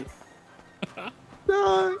sliding.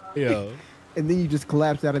 No. Yo, And then you just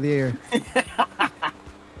collapsed out of the air.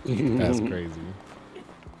 that's crazy.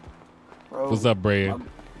 Bro, What's up, Bray? Hey,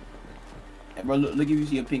 bro, look if you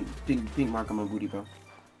see a pink mark on my booty, bro.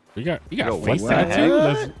 You got Yo, a face what the tattoo?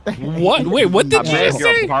 heck? Let's- What? Wait, what I did you beg just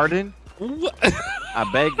your say? pardon. What? I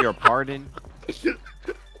beg your pardon.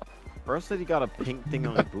 First said he got a pink thing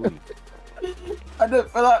on his booty. I just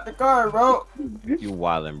fell out the car, bro. You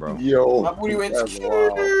wildin', bro. Yo, My booty went. that's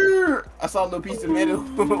wild. I saw a little piece of metal.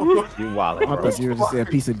 You I wildin', bro. thought you were just saying a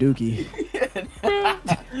piece of dookie.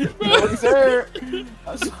 No, sir.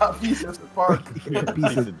 I saw a piece of spark. A Piece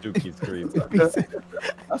piece of of dookie's crazy.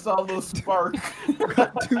 I saw a little spark.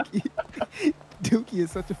 dookie. Dookie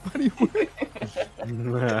is such a funny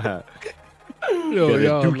word. Yo,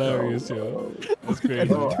 y'all hilarious, yo. That's crazy.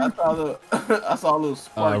 Bro, I saw a little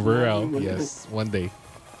spark. Real, yes, one day.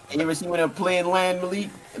 You ever seen when they're playing land, Malik,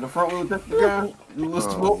 and the front wheel touched the ground? A little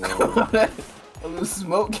smoke. A little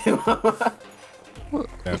smoke came out.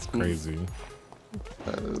 That's crazy.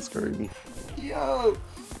 That is crazy. Yo,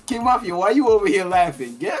 Kim Mafia, why you over here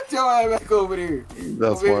laughing? Get your ass back over there.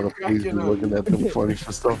 That's Over why here the police be cracking up. looking at them funny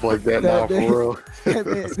for stuff like that now, for real.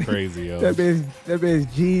 That's crazy, yo. That man's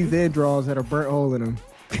jeans and drawers had a burnt hole in them.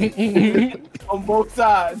 On both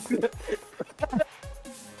sides.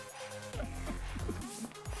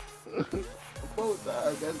 On both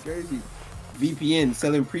sides, that's crazy. VPN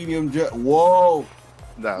selling premium drug. Whoa.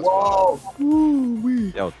 That's Whoa.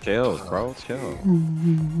 Yo, chill, bro. Chill.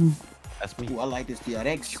 That's me. Ooh, I like this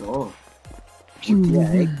TRX. Oh.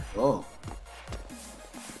 TRX. Oh.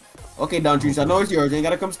 Okay, Don Trees, I know it's yours. You ain't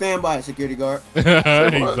gotta come stand by, security guard. He's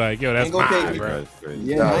like, yo, that's Ain't gonna take mine, it. bro. That's crazy.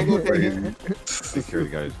 Yeah, I ain't gonna take it. Security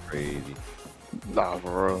guy is crazy. Nah,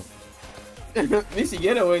 for real. Missy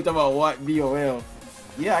Getaway talking about what BOL.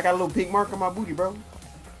 Yeah, I got a little pink mark on my booty, bro.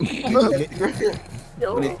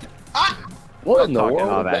 What in the Talking world?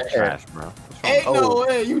 all is that trash, bro. Ain't no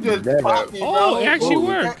way, you just Never. popped me, bro. Oh, it actually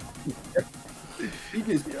worked. You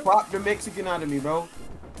just popped the Mexican out of me, bro.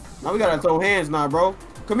 Now we gotta throw hands now, bro.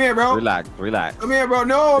 Come here, bro. Relax, relax. Come here, bro.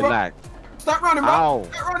 No, bro. Relax. Stop running, bro. Ow.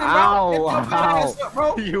 Stop running, bro. Ow. Get your ass Ow. up,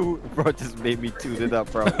 bro. You, bro, just made me tune it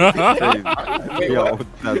up, bro. Crazy. Yo,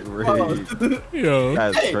 that's crazy. Yo.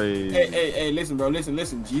 That's Hey, crazy. hey, listen, bro.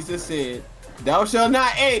 Listen. Jesus said, thou shalt not.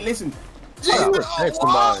 Hey, listen. I would Jesus, text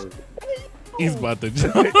oh, somebody. He's about to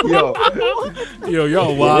Yo. Yo,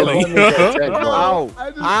 y'all wilding. Ow. I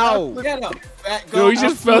just- Ow. get up, fat Yo, he goat.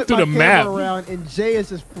 just fell through the map. Around and Jay is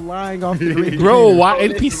just flying off the ring. Bro, why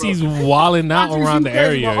NPC's walling out around the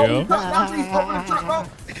area, yo? Don Trees, open the truck, bro.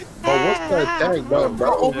 Bro, what's that tank button, Bro,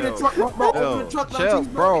 bro? open the truck, bro. Open Yo, the truck, Don chill, Trees,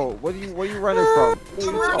 bro. Where you running from?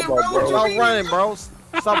 I'm running, bro. Stop running, bro.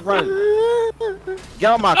 Stop running.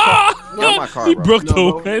 Get out my car. Get out my car, He bro. broke the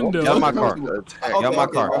No, bro. window. Get out my car. Okay, Get out my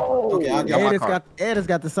okay, car. bro. Okay, I'll get my And it's car. got and it's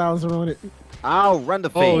got the silencer on it. Ow, run the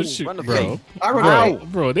face. Oh, shit, Run the bro. face. I run Bro,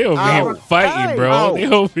 out. bro, they over Ow. here fighting, bro. Ow. They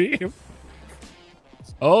over here.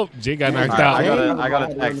 Oh, Jay got knocked Alright, out. I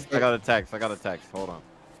got a text. Hold on.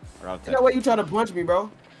 I got a That text. way you try to punch me,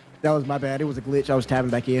 bro. That was my bad. It was a glitch. I was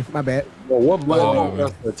tapping back in. My bad. Bro, what Whoa. button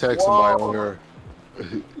is to text somebody on here?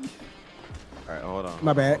 Alright, hold on.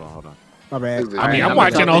 My bad. Hold on. My bad. Is it- I mean, I'm I'm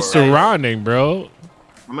watching gonna all tell these guys- surrounding, bro.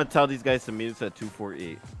 I'm gonna tell these guys to meet us at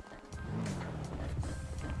 248.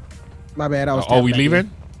 My bad. I was. Oh, tapping we back leaving?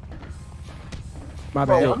 in. My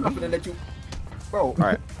Bro, bad. I'm not gonna let you. Bro,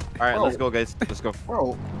 Alright, Bro. let's go, guys. Let's go.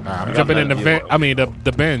 bro. I'm jumping in the van. I mean,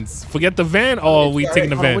 the Benz. Forget the van, or we taking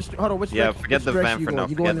the Hold on, van? hold on. Which Yeah, direction- forget which the direction van you for going? now.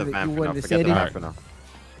 You Forget going the to van you for going now. to Forget the Sandy? van for now.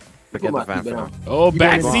 Forget the van for now. Oh, You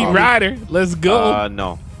going backseat to- rider. Let's go.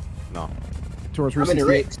 No. Towards I'm in the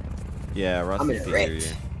 368. Rex. Yeah, I'm in Rusty the here.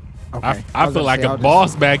 Rex. Okay. I was feel gonna like say, a I'll just-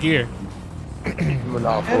 boss back here.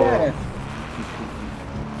 Nah, for real. Yeah.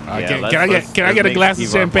 Yeah, Can let's- I let's get a make glass of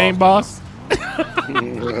Steve our champagne, boss boss?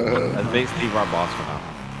 Let's make Steve our boss for now.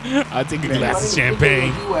 I'll take a Man, glass of Picture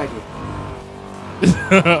champagne. your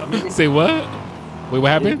G-Wagon. Say what? Wait, what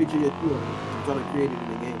happened? Picture your G-Wagon. I'm trying to create it in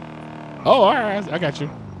the game. Oh, all right, I got you.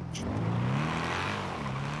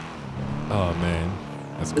 Oh man,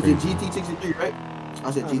 that's It's a crazy. GT63, right?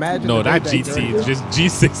 I said GT. Imagine No, the not Maybach GT, dirty. just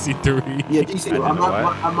G63. Yeah, GT. I I didn't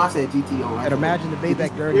know might say GT on. And imagine the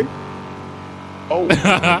Maybach dirty. Oh,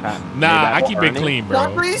 Nah, I keep it burning? clean,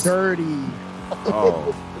 Don bro. Reese? Dirty.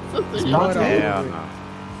 Oh, Blood all hell over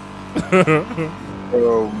it. no.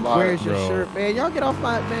 oh my. Where's your Bro. shirt, man? Y'all get off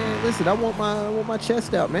my man. Listen, I want my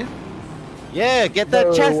chest out, man. Yeah, get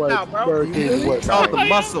that chest out, bro. It's all the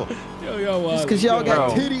muscle. Yo, Just because y'all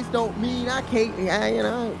got titties don't mean I can't, you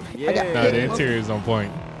know. Yeah. I got Nah, the interior is on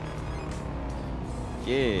point.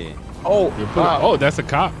 Yeah. Oh, that's a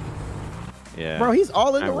cop. Yeah. Bro, he's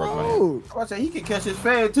all in I the work on road. I say he can catch his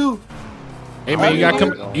fan too. Hey man,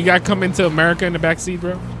 you got to come into America in the back seat,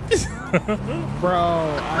 bro.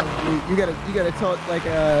 Bro, you gotta talk like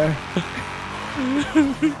I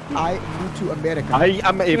moved to America. I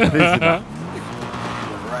am a prisoner.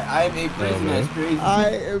 Right, I am a prisoner. That's crazy. I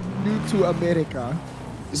am new to America.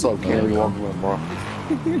 What's up, Gary? Welcome, bro.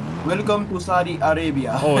 Welcome to Saudi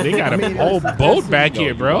Arabia. Oh, they got a whole boat back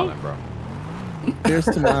here, bro. There's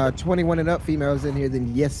some 21 and up females in here.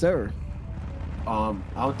 Then yes, sir. I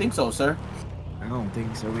don't think so, sir. I don't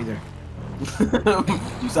think so either.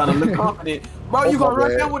 You sound a little confident, bro. You gonna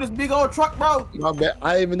run down with this big old truck, bro? My bad.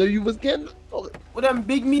 I didn't even know you was getting. With them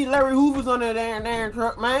big meat Larry Hoovers on that damn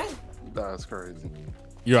truck, man. That's crazy.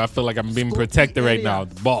 Yo, I feel like I'm being protected right now,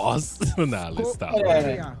 boss. Nah, let's stop.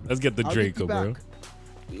 Yeah. Let's get the Draco, bro.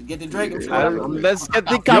 Get the Draco. Let's get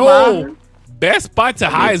the Yo, best spot to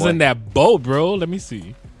hide is in that boat, bro. Let me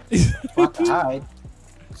see. Hide.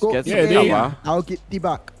 I'll get the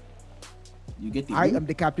back. You get the. I am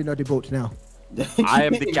the captain of the boat now. I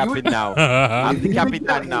am the captain now. I'm the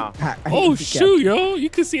captain now. Oh shoot, yo!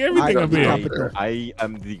 You can see everything up here. I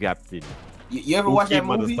am the captain. You ever watch that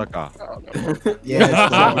movie?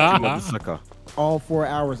 Yeah. All 4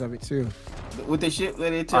 hours of it too. With the shit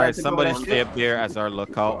where they All right, somebody stay up there as our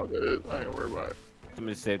lookout. I ain't worried about it.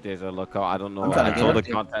 Somebody stay up there as our lookout. I don't know. I'm trying I to told get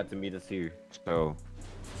the contact to meet us here. So.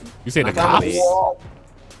 You say the cops?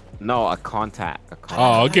 No, a contact.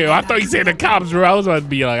 Oh, okay. Well, I thought you said the cops, bro. I was about to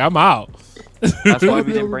be like, I'm out. That's why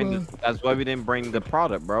we didn't bring the. That's why we didn't bring the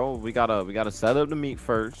product, bro. We gotta set up the meet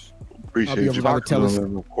first. Appreciate you,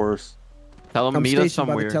 of course. Tell them meet us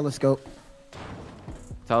somewhere. By the telescope.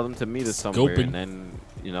 Tell them to meet us somewhere, and then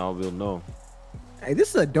we'll know. Hey, this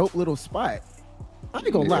is a dope little spot. I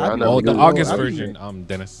ain't gonna lie. Oh, the August version,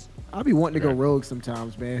 Dennis. I'll be wanting to go rogue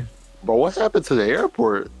sometimes, man. But what happened to the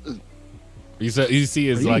airport? You see,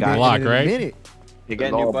 it's like locked, right? You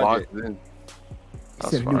get a new budget.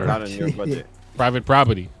 That's fine. Not a new budget. Private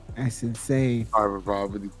property. That's insane. Private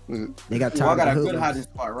property. They got I got a good hiding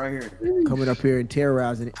spot right here. Coming up here and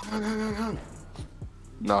terrorizing it.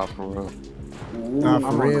 Nah, for real. Nah,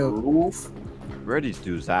 for real. Where are these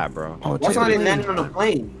dudes at, bro? Oh, what's why they landing on a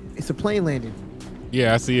plane? It's a plane landing.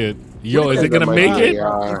 Yeah, I see it. Yo, is it gonna make it?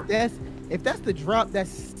 If that's the drop, that's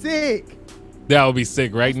sick. That would be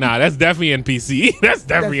sick, right? Nah, that's definitely NPC. That's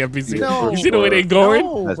definitely NPC. No, you see the way they going?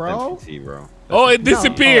 No, that's bro. NPC, bro. Oh, it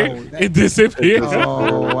disappeared. It disappeared.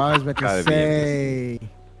 Oh, I was about to say.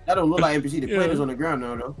 That don't look like NPC. The plane is on the ground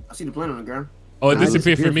now, though. I see the plane on the ground. Oh, it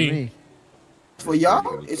disappeared for me. For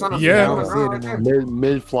y'all? It's on the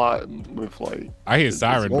mid-flight. I hear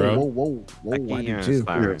siren, bro. Whoa. I keep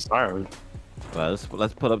hearing siren. Well,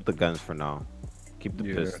 let's put up the guns for now. Keep the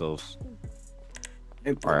pistols.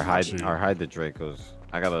 Or hide the Dracos.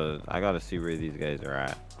 I gotta see where these guys are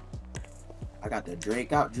at. I got the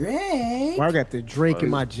Drake out. Drake. Well, I got the Drake in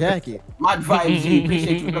my jacket. My 5G.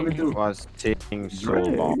 Appreciate you coming through. What's taking so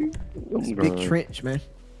long? It's big trench, man.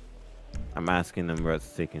 I'm asking them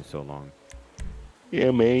what's taking so long.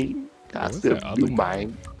 Yeah, man. That's the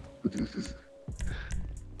mine.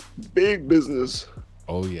 Big business.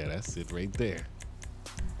 Oh yeah, that's it right there.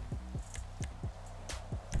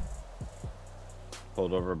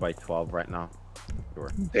 Pulled over by 12 right now.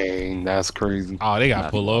 Sure. Dang, that's crazy. Oh, they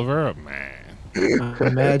got pulled over, man.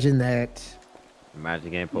 Imagine that.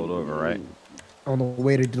 Imagine getting pulled over, right? On the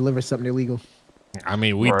way to deliver something illegal. I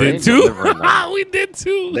mean, we did too. We did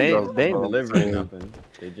too. They ain't delivering nothing.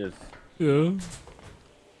 They just. Yeah.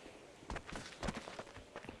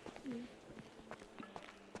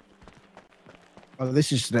 Oh,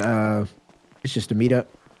 this is it's just a meetup.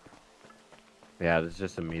 Yeah, this is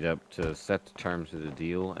just a meetup to set the terms of the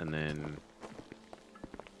deal, and then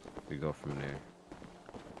we go from there.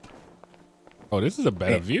 Oh, this is a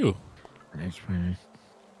better view. That's funny.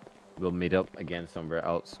 We'll meet up again somewhere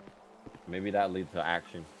else. Maybe that leads to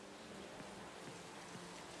action.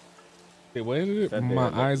 Hey, where did it? My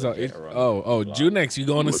eyes are. Junex, you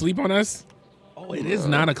going to sleep on us? Oh, it is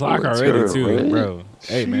 9 o'clock already, too, bro.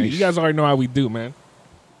 Hey, man, you guys already know how we do, man.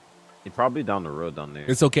 You're probably down the road down there.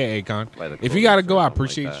 It's okay, Akon. If you gotta go, I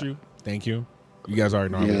appreciate you. Thank you. You guys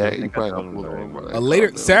already know. Yeah, you probably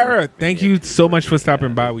later, Sarah. Thank you so much for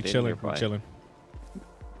stopping by. We chilling. We chilling.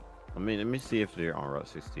 I mean, let me see if they're on Route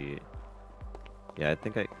 68. Yeah, I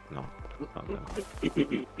think no.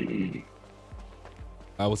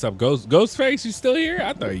 What's up, Ghostface? You still here?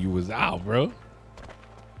 I thought you was out, bro.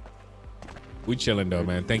 We chilling though,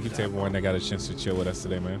 man. Thank you to everyone that got a chance to chill with us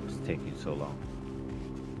today, man. It's taking so long.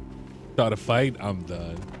 Start a fight? I'm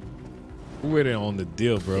done. We're there on the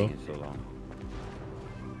deal, bro. Taking so long.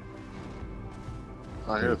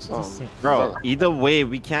 I heard something. Bro, either way,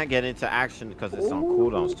 we can't get into action because it's on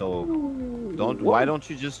cooldown. So why don't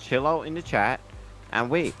you just chill out in the chat and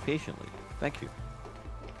wait patiently? Thank you.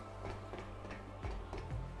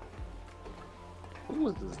 Who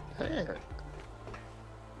is this tag?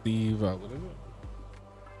 Steve, what is it?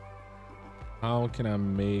 How can I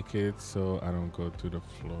make it so I don't go to the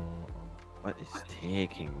floor? What is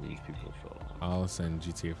taking these people so long? I'll send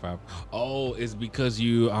GTA 5. Oh, it's because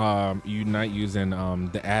you you're not using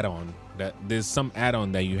the add-on. That there's some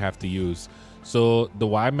add-on that you have to use. So the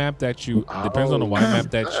Y map that you depends on the Y map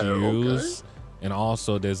that you use, and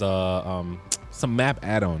also there's a some map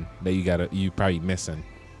add-on that you probably missing.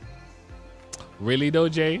 Really though,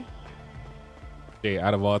 Jay? Jay,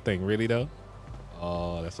 out of all things, really though?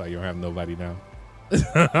 Oh, that's why you don't have nobody now.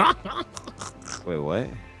 Wait, what?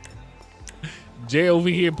 Jay over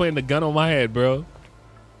here putting the gun on my head, bro.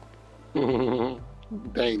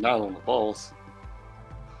 Dang, not on the balls.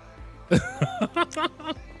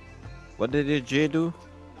 What did Jay do?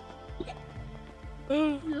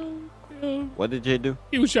 What did Jay do?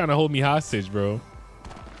 He was trying to hold me hostage, bro.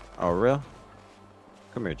 Oh, real?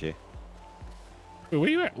 Come here, Jay. Wait, where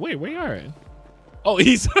you at? Wait, where you at? Oh,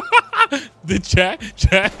 he's the chat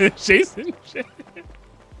chasing.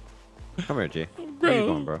 Come here, Jay. Bro. Where you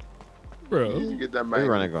going, bro? Bro, You get that Where you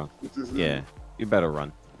man. running, going? Yeah, you better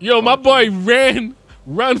run. yo, my boy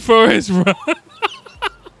run for his run.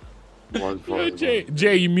 Yo,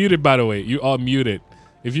 Jay, you muted, by the way. You all muted.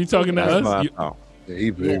 If you talking to us,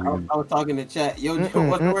 Yeah, I was talking to chat. Yo, what's the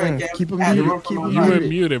word, Kev? Keep him I had to muted. run for Keep my him you life. were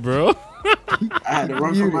muted, bro. I had to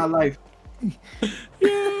run for my life.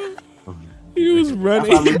 He was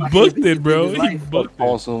running. He booked it, bro. He booked it.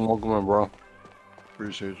 Awesome, welcome in, bro.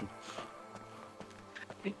 Appreciate you.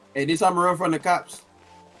 Hey, this time I run from the cops.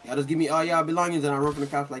 Y'all just give me all y'all belongings and I run from the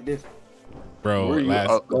cops like this. Bro, Where you-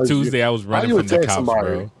 last Tuesday I was running you from the attack cops, somebody?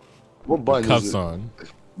 bro. What button Cuffs is it? on.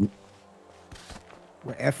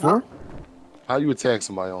 What, F4? How you attack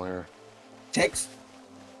somebody on here? Text?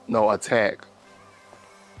 No, attack.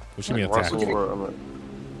 What you mean Like, attack? Russell or,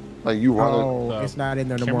 like you run Oh, it's not in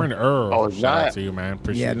there no more. Cameron Earl. Oh, it's Shout out not? to you, man.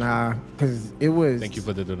 Appreciate Yeah, it. nah, because it was. Thank you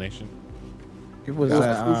for the donation. It was.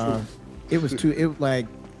 It was too. It like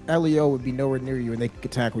LEO would be nowhere near you and they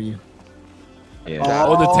could tackle you. Yeah.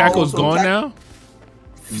 Oh, the tackle's so gone tack- now?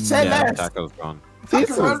 Say Yeah, less. Taco's gone. I can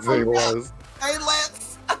Jesus, run from it that. was. Say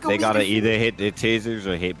less. I can They be gotta the- either hit the tasers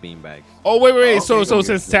or hit beanbags. Oh, wait. Okay, So go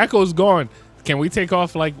since tackle's gone, can we take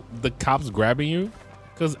off like the cops grabbing you?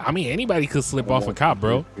 Because I mean, anybody could slip off a cop,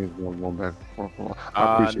 bro.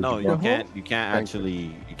 No, you can't. You can't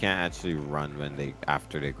Thank actually run when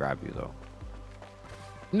after they grab you though.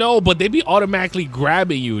 No, but they be automatically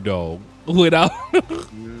grabbing you though. Without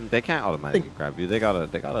They can't automatically grab you. They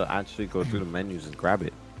gotta actually go through the menus and grab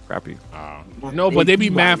you. no, but they be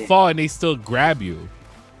mad far and they still grab you.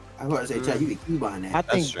 I was about to say, chat, you get key behind that.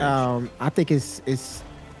 I think it's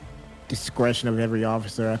discretion of every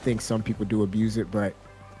officer. I think some people do abuse it, but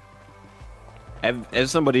If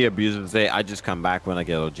somebody abuses, say I just come back when I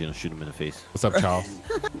get OG and shoot him in the face. What's up, Charles?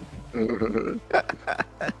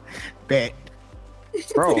 bet.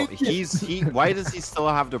 Bro, why does he still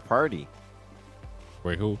have the party?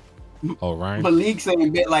 Wait, who? Oh, Ryan. Malik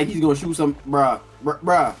saying bet like he's gonna shoot some bruh.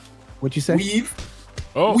 What you say? Weave.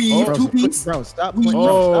 Oh, Weave, Bro, two piece. Bro, stop Weave. playing.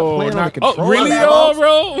 Stop playing on the oh, controller. really though,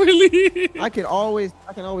 bro? Really? I can always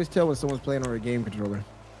tell when someone's playing on a game controller.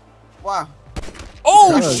 Wow.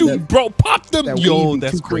 Oh That- shoot, that- bro! Pop them, that yo! weave be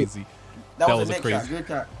That's too quick. crazy. That, That was was a a neck crazy- shot.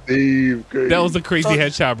 Good shot. That was a crazy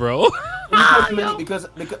headshot, bro. because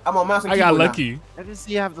I'm on mouse and I got keyboard lucky. Why does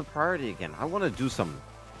he have the party again? I want to do some,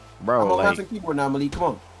 Now. bro. I'm on mouse Like, and keyboard now, Malik. Come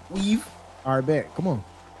on. Weave. All right, bet. Come on.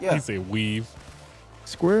 Yeah. He said weave.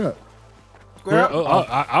 Square up. Square up.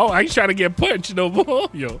 I ain't trying to get punched no more.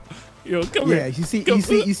 Yo, come Yeah, here. you see, Come- you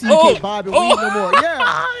see, you Oh, can't bob and weave no more.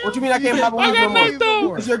 Yeah. What you mean I can't pop a I weave got no knocked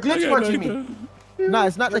more? out. Is your glitch I got punching knocked me? out. No,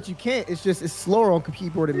 it's not that you can't. It's just it's slower on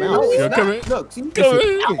keyboard and No, mouse. it's Yo, not. come here. Look, see? Come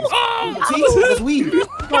here. See? That's weave.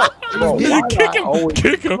 Bro, Kick him.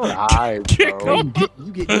 Kick him. Alright, Kick bro. him.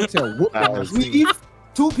 You get your tail whooped. by this thing. Weave.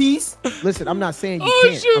 Two piece. Listen, I'm not saying you Oh,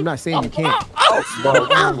 can't. shoot. I'm not saying you can't. Bro,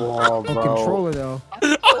 come on, On bro. controller though.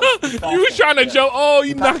 You was trying to jump. Oh,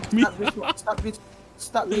 you knocked me. Stop, bitch.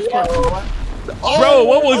 Stop, bitch. Boy. Bro,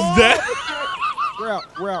 what was that?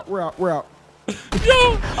 We're out.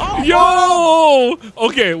 Yo.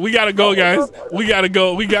 Okay, we gotta go, guys. We gotta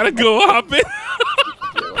go. Hop in.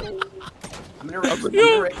 I'm in the wreck.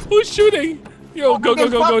 Yo, who's shooting? Yo,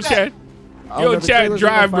 go, Chad. Yo, Chad,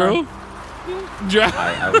 drive, bro. Drive.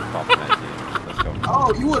 I was popping that shit. Let's go.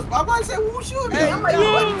 Oh, you was. I might say, who shooting? Hey, I'm like,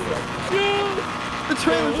 The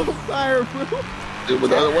trailer's on fire, bro. It was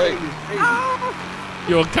the other way.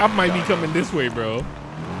 Yo, a cop might be coming this way, bro.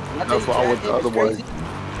 That's why I went the other way.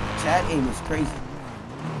 Chad aim is crazy.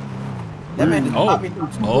 That man just popped me through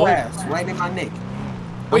two blasts right in my neck.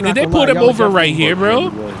 Wait, did they pull them over right here, bro?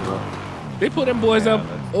 They pull them boys up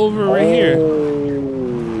over right here.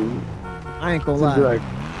 I ain't gonna lie.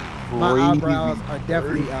 My eyebrows are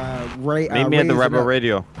definitely Meet me at the Rebel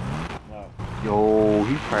Radio. Yo,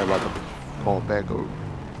 he probably about to call back over.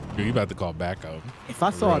 Dude, you about to call back up. If I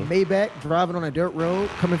saw a Maybach driving on a dirt road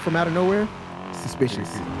coming from out of nowhere, suspicious.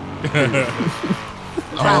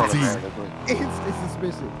 It's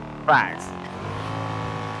suspicious. Facts.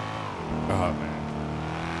 Oh man.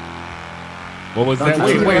 What was that?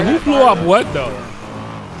 Wait, who blew up what though?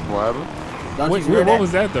 What happened? Wait, what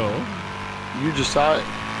was that though? You just saw it.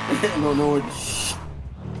 No.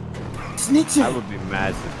 Snitching. I would be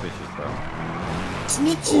mad suspicious, bro.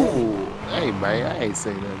 Snitching. Oh, hey man, I ain't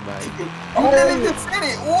saying that, man. You literally just said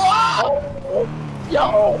it. Wow.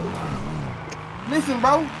 Yo. Listen,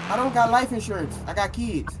 bro. I don't got life insurance. I got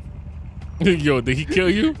kids. Yo, did he kill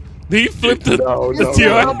you? Did he flip the? No.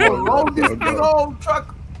 Rolled this big old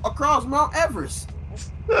truck across Mount Everest.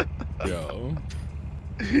 Yo.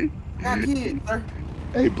 Got kids, sir.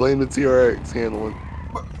 Hey, blame the TRX handling.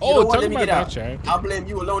 Oh, Let me about get out. Chad. I'll blame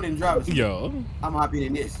you alone in driving. Yo. I'm happy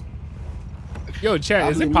in this. Yo,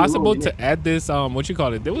 Chad, is it possible to add this? What you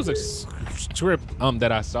call it? There was a strip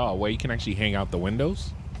that I saw where you can actually hang out the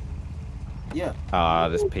windows. Yeah.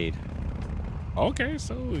 This paid. Okay,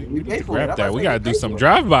 so we pay for grab it. that. We gotta do some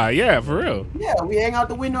drive-by. Yeah, for real. Yeah, we hang out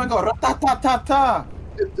the window and go ta-ta-ta-ta.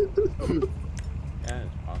 Yeah, it's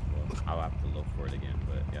possible. I'll have to look for it again,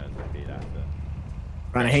 but yeah, it's paid after.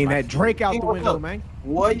 Trying to hang that Drake out the window, man.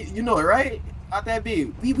 What? You know it, right? Out that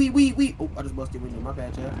big. We. Oh, I just busted window. My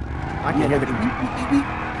bad, Chad. I can hear the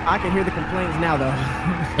I can hear the complaints now, though.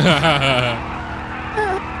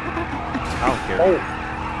 I don't care. Oh,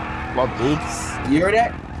 my boobs. You heard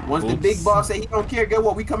that? Once the big boss say he don't care, guess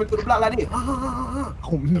what? We coming through the block like this.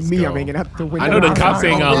 Oh, me, I'm hanging out the window. I know the cops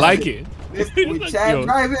ain't gonna like it. With Chad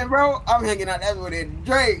driving, bro, I'm hanging out there with it.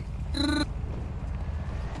 Drake. I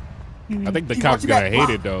think the cops gonna hate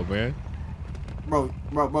it though, man. Bro.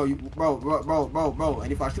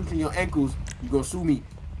 And if I shoot you in your ankles, you gonna sue me.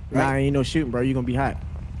 Right? Nah, ain't no shooting, bro. You gonna be hot.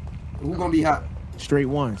 Who gonna be hot? Straight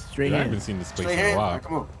ones. Straight I hands. haven't seen this place Straight in a hands? while. Right,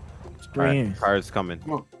 come on. Straight hands. Car's coming.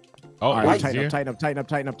 Come on. Oh, All right, he's here. tighten up.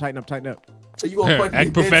 So you gonna punch me?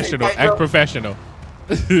 Act professional. Act professional.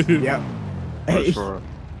 Yep. Hey. Sure.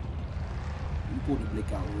 You pull the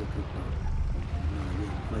blick out real quick,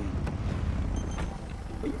 bro.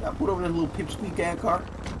 You got put over that little pipsqueak ass car.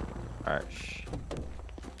 Alright, shh.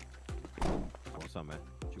 What's up, man?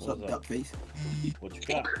 What's up, duck face? What you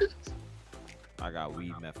got? I got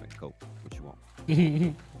weed, meth, and coke. What you want?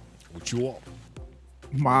 What you want?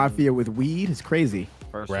 Mafia with weed is crazy.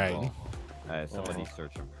 First Right. of all, somebody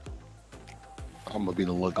search him. I'm gonna be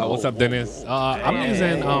the lookout. What's up, Dennis? I'm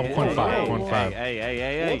using Conv. Conv.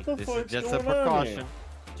 Hey. This is just a precaution.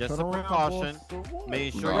 Just a precaution.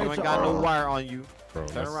 Making sure you ain't got no wire on you. Bro,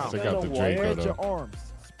 Turn around. check out the Draco Spread though. your arms.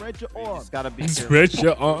 Spread your You arms. just gotta be careful. Spread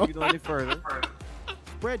your Before arms. you go any further.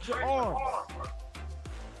 Spread your arms.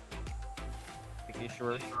 Making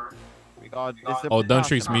sure. We got this. Oh, don't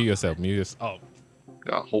treat mute yourself. Mute yourself. Oh,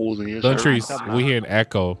 Got holes in your don't shirt. treat. We hear an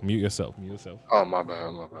echo. Mute yourself. Mute yourself. Oh, my bad.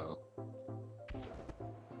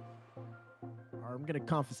 I'm gonna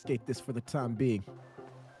confiscate this for the time being.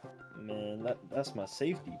 Man, that's my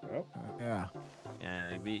safety, bro. Yeah.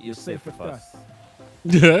 Yeah, you're safe with us.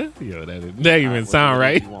 Yo, that didn't even sound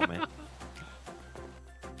right. Want, man?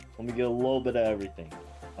 Let me get a little bit of everything.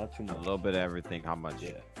 Not too much. A little bit of everything. How much?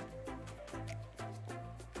 Yeah.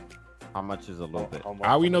 How much is a little bit?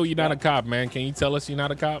 How we know you're not a cop, man? Can you tell us you're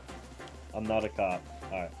not a cop? I'm not a cop.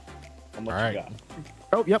 All right. How much All right. you got?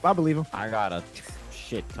 Oh, yep, I believe him. I got a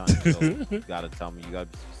shit ton. So you gotta tell me. You gotta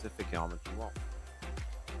be specific how much you want.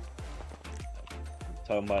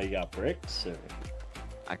 Talking about you got bricks or?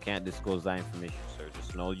 I can't disclose that information, sir.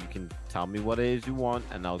 Just know you can tell me what it is you want,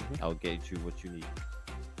 and I'll get you what you need.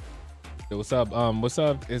 Yo, what's up? What's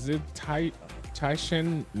up? Is it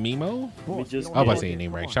Tyshan Mimo? Let me just I was about to say your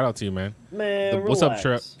name right. Shout out to you, man. Man, What's up,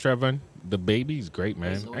 relax. Trevor? The baby's great,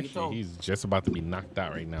 man. Lower your Actually, tone. he's just about to be knocked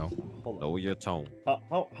out right now. Hold on. Lower your tone.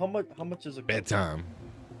 How much is it? Bedtime.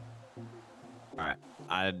 All right.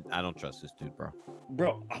 I don't trust this dude, bro.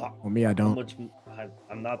 Bro, Well, me, I don't.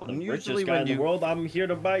 I'm not the Usually richest guy when in the you- world. I'm here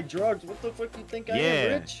to buy drugs. What the fuck you think I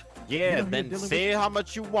am, rich? Yeah, then say how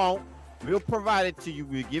much you want. We'll provide it to you.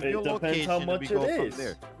 We'll give you a It depends location how and much we go it from is.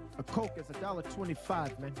 there. A Coke is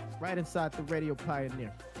 $1.25, man. Right inside the Radio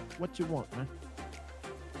Pioneer. What you want, man?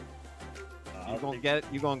 You're gonna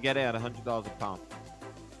get it at $100 a pound.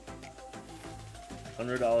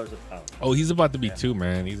 $100 a pound. Oh, he's about to be two,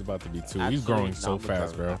 man. He's about to be two. He's growing so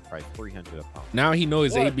fast, bro. Price $300 a pound. Now he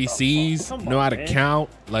knows What the ABCs, fuck? Come know how on, to man. count.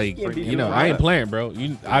 Like, You can't be you know, doing I ain't that. playing, bro.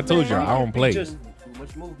 I told you, I don't play. Just,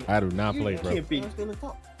 Much movement. I do not play, you bro. can't be.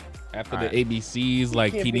 After Alright. the ABCs,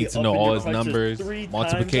 like, can't he be needs to know upping all your his prices numbers, 3 times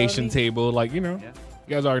multiplication on me? table, like, you know. Yeah.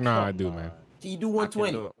 You guys already know how I do, man. So you do I can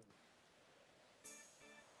 120. do it.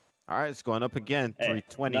 All right, it's going up again. Hey,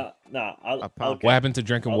 320. Nah, A pound. I'll What happened to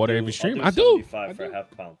drinking I'll water do- every I'll stream? do I do. 75 for a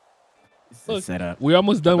half pound. Look, Set up. we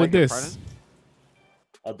almost done with Beg your this. pardon?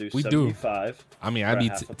 I'll do We do. 75. I mean, For I a be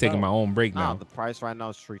half a taking pound. my own break Nah, now. the price right now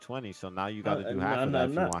is 320. So now you got to do nah, half of nah, that if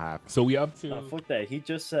you nah. want half. So we up to, Nah, fuck that. He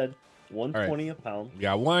just said 120 a pound, we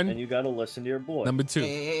got and one, you gotta listen to your boy. number two.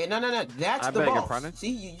 Hey, no. That's I the beg your boss. pardon? See,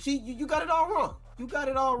 you got it all wrong. You got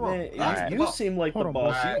it all wrong. Man, That's the you boss. seem like Hold the on,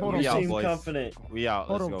 boss. boys. Hold You on, seem boys. confident. We out.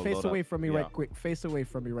 Hold Let's on, go. face Load away up. from me We right out. quick. Face away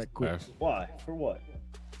from me right quick. Alright. Why? For what?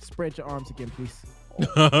 Spread your arms again, please.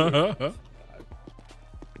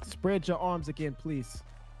 Spread your arms again, please.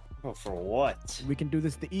 Oh, for what? We can do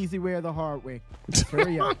this the easy way or the hard way.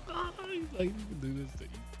 Hurry up. He's like, you can do this the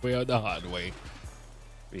easy way or the hard way.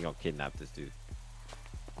 We gonna kidnap this dude.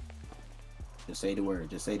 Just say the word.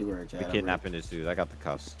 Just say the word, Chad. We I'm kidnapping this dude. I got the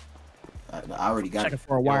cuffs. ready. I already got Checking it.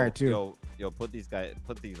 for a wire, Yo, too. Yo, put these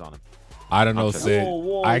on him. I don't know, Okay. Sid. Whoa,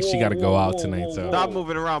 whoa, I actually whoa, got to go whoa, out whoa, tonight, whoa, so. whoa. Stop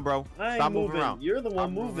moving around, bro. I ain't Stop moving. moving around. You're the one Stop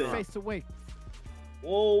moving moving. around. Face away.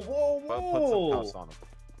 Whoa, whoa, Put some whoa. cuffs on him.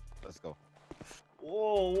 Let's go.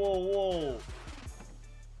 Whoa, whoa, whoa.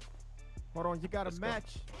 Hold on, you got a Let's go.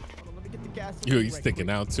 match. Hold on, let me get the gas. Yo, he's sticking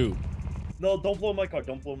out, too. No, don't blow my car.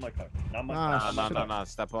 Don't blow my car. Not my Nah, car. shut up. No.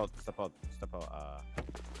 Step out.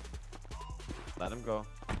 Let him go.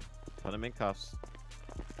 Put him in cuffs.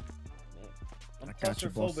 I'm I got you,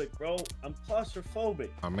 boss. claustrophobic, bro. I'm claustrophobic.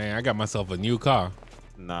 Oh, man, I got myself a new car.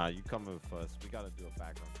 Nah, you coming with us. We gotta do a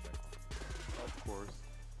background check. Of course.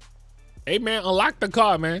 Hey, man, unlock the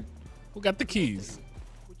car, man. Who got the keys?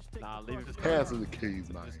 Nah, leave his car. Pass the keys,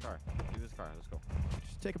 man. Leave his car. Leave his car. Let's go.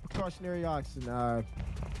 Just take a precautionary oxygen.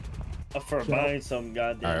 For buying some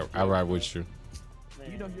goddamn. All right, I'll ride with you.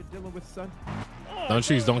 You know who you're dealing with, son? Don't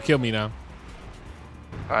trees, don't kill me now.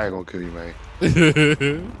 I ain't gonna kill you, man.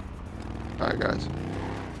 Oh, I got you.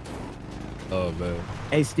 man.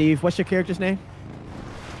 Hey, Steve, what's your character's name?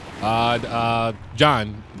 John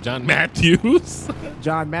Matthews.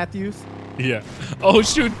 John Matthews. Yeah. Oh,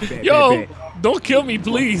 shoot. Bet, Yo, bet, don't kill me,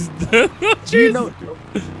 please. Do you know?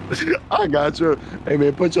 I got you. Hey,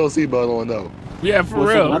 man, put your seatbelt on, though. Yeah, for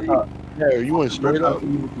real. Yeah, you went straight up.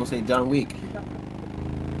 You gonna say John Wick?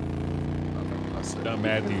 John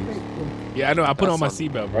Matthews. Yeah, I know. I put on my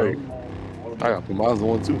seatbelt, bro. I got to put mine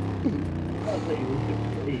on, too.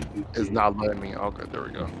 It's not letting me. Okay, there we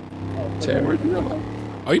go. Chad, where'd you go?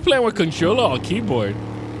 Are you playing with controller or keyboard?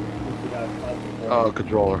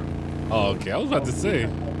 Controller. Oh, okay. I was about to say.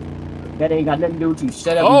 That ain't got nothing to do with you.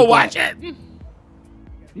 Shut up. Oh, watch it.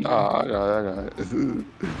 Nah, I got it.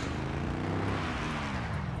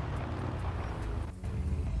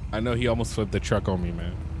 I know he almost flipped the truck on me,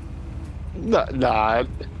 man. Nah.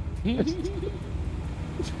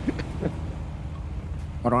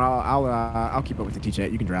 Hold on, I'll keep up with the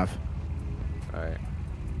T-chat. You can drive. All right.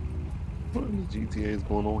 What in the GTA is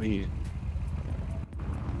going on here?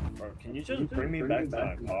 Bro, can you just bring me back to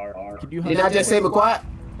my car? Can you Did I just say be quiet?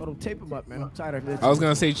 Hold on, tape him up, man. I'm tired of this. I was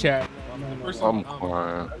gonna say, chat. I'm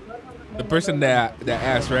crying. The person that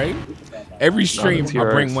asked, right? Every stream, I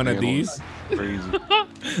bring one of these. Crazy.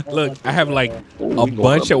 Look, I have like Ooh, a we going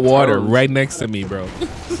bunch up of the water turns. right next to me, bro.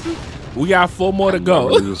 We got 4 more to I go.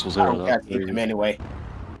 really just was I hearing don't that. care to him anyway.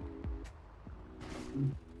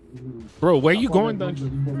 Bro, where you going, Dunches?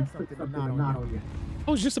 Something not on you.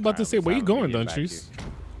 I was just about to say, where you going, Dunches?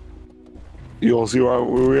 You don't see where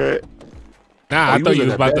we're at? Nah, Oh, I you thought was you in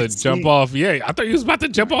was the about to back jump seat. off. Yeah, I thought you was about to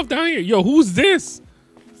jump off down here. Yo, who's this?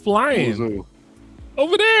 Flying Who?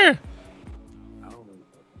 over there.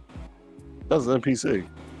 That's an NPC.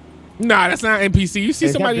 Nah, that's not NPC. You see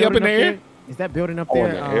Is that somebody up in building the air? there? Is that building up Oh,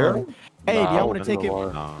 in there? the air? Hey, do Nah, y'all want to in take the him?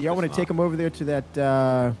 line. No, Do y'all want to take him over there to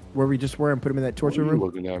that where we just were and put him in that torture What are you room?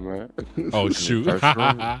 looking at, man? Oh, shoot. First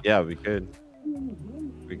room? Yeah, we could.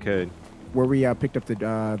 We could. Where we picked up the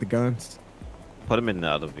guns? Put him in the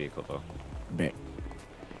other vehicle, though. Bet.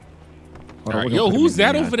 Hold Hold on, we're gonna Yo, put him who's in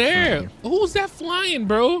that the, over there? Who's that flying,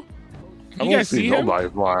 bro? I You don't guys see him? nobody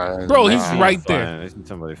flying. Bro, he's Nah. right there. I see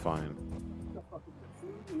somebody flying.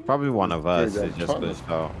 Probably one of us. It just glitched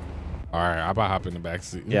out. All right, I'm about to hop in the back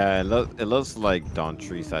seat. Yeah, it looks like Don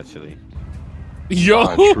Trees actually.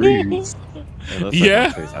 Yo. Trees. It looks Yeah.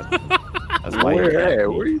 Like Don Trees, actually. That's why Where you can't at? be-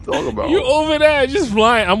 What are you talking about? You over there just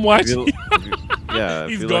flying. I'm watching. Yeah, if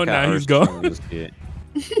He's you gone look at now. our He's gone. stream, you'll see it.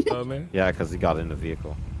 Oh, man. Yeah, because he got in the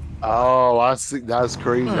vehicle. Oh, I see. That's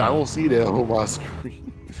crazy. I don't see that on my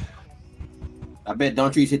screen. I bet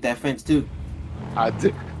Don't Trees hit that fence too. I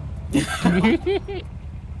did.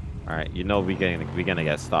 All right, you know we gonna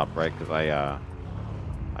get stopped, right? Because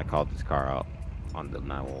I called this car out on the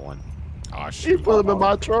 911. Oh He shit! put him in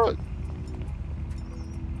my truck.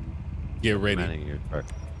 Get ready. Man in your truck.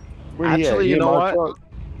 Where he at? Actually, He you in know my what? truck?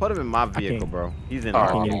 Put him in my vehicle, can't. bro. He's in. All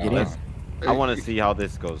there. right, Can't even get in. I want to see how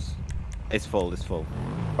this goes. It's full. It's full.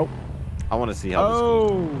 Oh. I want to see how this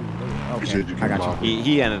goes. Oh, okay. Shit, you I got you.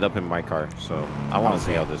 He ended up in my car, so I want to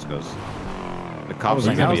see how this goes. The I cops was are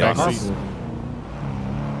like, gonna how's be that on us. possible?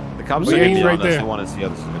 The cops Well, are yeah, gonna he's be right on us. there. I want to see how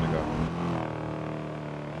this is gonna go.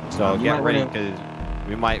 So You get might ready, wanna- because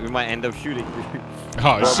we might end up shooting.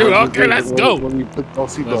 Oh shoot! Okay, let's go. When you put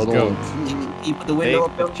those Let's seatbelt go. on. He put the Hey, window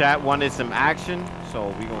up. the chat wanted some action, so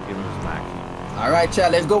we gonna give him some action. All right, chat.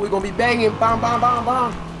 Let's go. We're gonna be banging. Bam, bam, bam,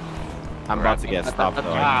 bam. I'm about to get stopped though.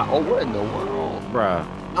 Ah, oh, what in the world? Bruh.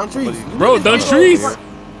 Don't Trees. Bro, Don't Trees.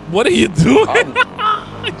 What are you doing? I'm-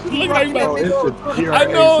 You look like you Bro, about it's a TRA I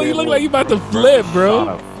know you symbol. look like you about to flip, Shot bro.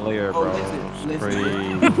 a flare, bro. listen. Crazy.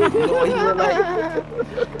 You know what he look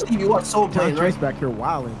like? Stevie, what Soul John Plane, Trace right? back here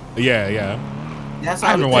wilding. Yeah, yeah. That's I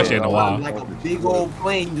how haven't he watched look it in a like, while. Like a big old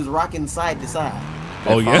plane just rocking side to side.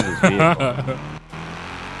 Oh They found his vehicle. yeah.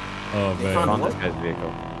 Oh They They man, found this guy's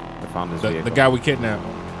vehicle. They found his vehicle. the guy we kidnapped.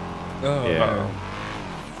 Oh, Yeah. man.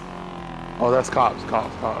 Oh, that's cops.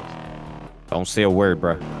 Don't say a word,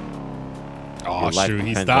 bro. Oh Your life shoot,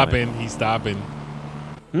 he's depends on it. stopping. He's stopping.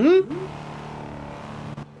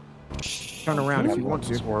 Turn around if you want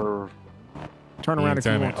to. Swerve. Turn around if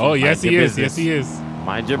you want to. Oh yes, Mind he your is. Yes, business. he is.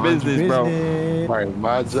 Mind your Mind your business, bro. business.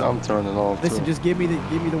 Right, I'm turning off. Listen, too. just give me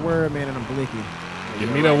the word, man, and I'm blinking.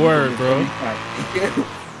 Give me the word, bro.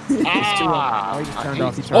 Oh, he just turned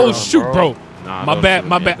off. He turned Oh off. shoot, bro. Nah, My don't bad, shoot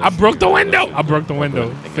my me. bad. Don't I shoot broke me. the window. I broke the window.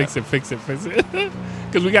 Don't do it. Fix it, fix it, fix it.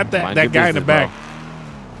 Cause we got that Mind your guy in the business, back.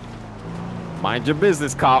 bro. Mind your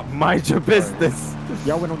business, cop. Mind your business.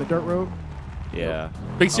 Y'all went on the dirt road? Yeah.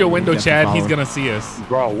 Fix your Oh, window, you got the Chad. He's power. gonna see us.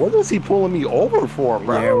 Bro, what is he pulling me over for,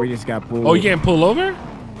 bro? Yeah, we just got pulled. Oh, you getting pulled over?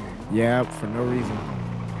 Yeah, for no reason.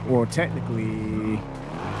 Well, technically,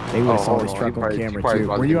 they would have saw hold this on. truck He on probably- he camera probably too.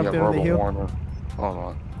 about Were to you give up me a there on the verbal hill? warning. Hold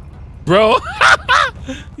on. Bro.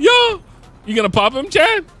 Yo. You gonna pop him,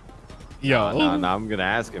 Chad? Yo. Nah, I'm gonna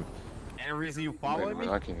ask him. Any reason you Wait a following me?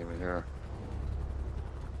 minute, I can't even hear.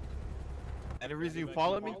 Any reason you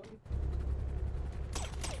following me?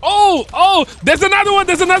 Oh, there's another one.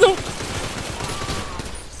 There's another one.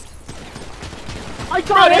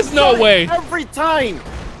 Bro, there's no way. Every time.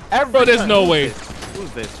 Bro, there's no way.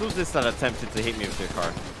 Who's this? Who's this that attempted to hit me with their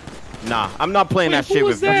car? Nah, I'm not playing that Who shit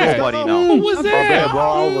was with that? nobody Who now. was Oh, man, that? bro,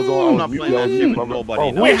 I was on. I'm not playing that shit with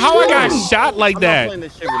nobody now. Wait, how I got shot like I'm not that? playing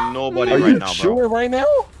this shit with nobody Are right you now, bro. shooting right now?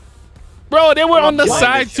 Bro, they were I'm on the not playing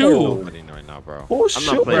side this shit with too. Nobody right now, bro. Who's I'm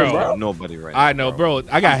not shooting, playing bro? with nobody right now. I know, bro. I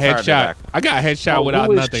got I'm tired of headshot. that. I got headshot Oh, without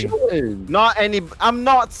who is nothing. shooting? Not any. I'm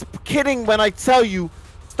not kidding when I tell you,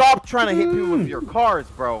 stop trying to hit people with your cars,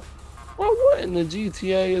 bro. Bro, what in the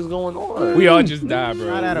GTA is going on? We all just died, bro.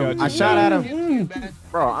 Shot at We all him. I just shot died. at him.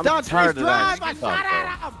 Bro, I'm tired of that stuff,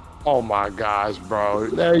 bro. Oh my gosh, bro.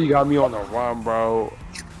 There you got me on the run, bro.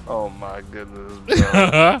 Oh my goodness,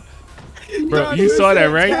 bro. Bro, you saw that,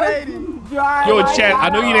 right? Yo, Chad, I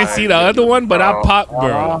know you didn't see the other one, but I popped,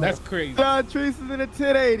 bro. That's crazy. John Trace is in a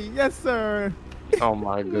 1080. Yes, sir. Oh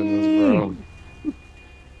my goodness, bro.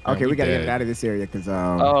 Okay, we he gotta dead. get out of this area because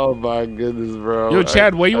Oh my goodness, bro. Yo,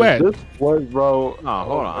 Chad, where you at? This was, bro. No,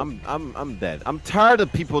 hold on. I'm dead. I'm tired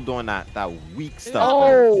of people doing that weak stuff.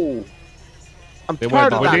 man. Oh. I'm They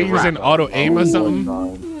tired were of they that using crap. auto aim or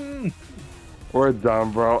something? We're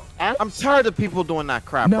done, bro. I'm tired of people doing that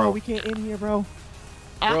crap, no, bro. we can't end here, bro.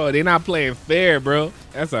 Bro, they not playing fair, bro.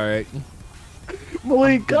 That's all right.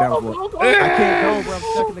 Malik, Down go, for it. go, go. I can't go, bro. I'm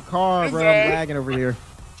stuck in the car, bro. I'm Sorry. lagging over here.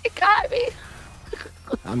 You got me.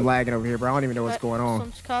 I'm lagging over here, bro. I don't even know what's going on.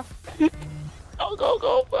 Some scuff. Go, go,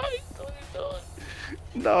 go, bro. What are you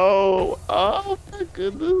doing? No. Oh my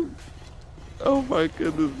goodness. Oh my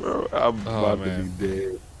goodness, bro. I'm about to man. be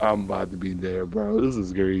dead. I'm about to be dead, bro. This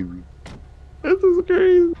is crazy. This is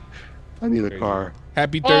crazy. I need a car.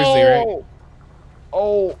 Happy Thursday, right?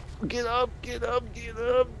 Oh, Get up, get up, get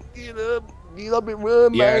up, get up. Get up and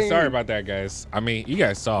run, Yeah, man. sorry about that, guys. I mean, you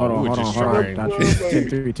guys saw. Hold on, We were hold just on, hold trying. on.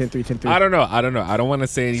 10-3, 10-3, 10-3, 10-3. I don't know. I don't want to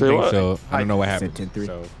say anything, what? so I don't know what Said happened. 10-3.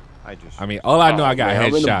 So, I I mean, all I know, I got man, I'm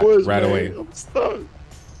in the headshot bush, right man. away. I'm stuck.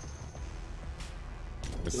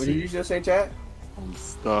 Let's What did you see. just say, Chad? I'm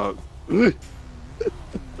stuck.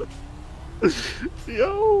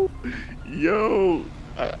 Yo.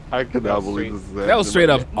 I cannot believe this is That was straight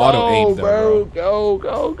up auto aim, though, bro.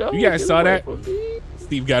 Go. You guys Get saw away that? from me.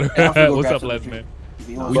 Steve got it. Yeah, What's grab up, some Les, drink. man?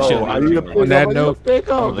 We We should- I need a on that note, don't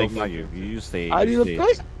pickup. like how you stay. I need a stay-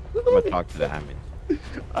 pick. I'm gonna talk to the Hammond.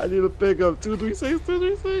 I need a pickup. 236,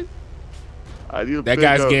 236. I need a That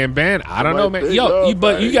pickup. guy's getting banned. I don't know, man. Somebody Yo, pick up,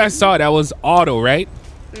 but you man. guys saw that was auto, right?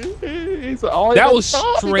 That was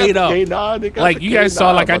straight up. Like you guys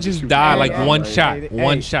saw, like I just died, like one shot,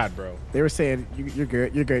 one shot, bro. They were saying you're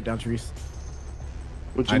good. You're good, Dontrice.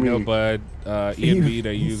 What you I know, mean? but EMB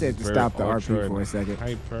they He use said to very stop the ultra RP for a and second.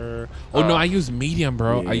 hyper. Oh no, I use medium,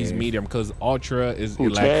 bro. I use Yeah. medium because ultra is Who,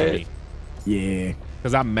 elect for Chad? me Yeah.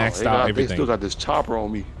 because I maxed out They everything. still got this chopper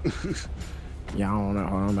on me. Yeah, I don't know.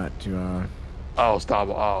 Hold on, I'm about to. Oh, stop.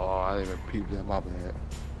 Oh, I didn't even peep that. My bad.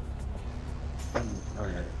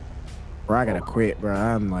 Bro, I gotta quit, bro.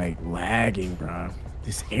 I'm like lagging, bro.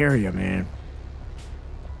 This area, man.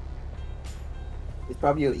 It's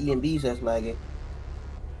probably your EMBs that's lagging.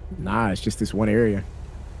 Nah, it's just this one area.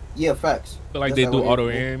 Yeah, facts. But like That's they how do it auto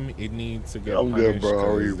is. aim, it needs to get I'm good, punished. bro. How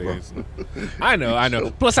are 'cause you, bro? there's- I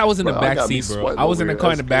know. Plus, I was in the Bro, I back got me seat, bro. sweating I was in over the here.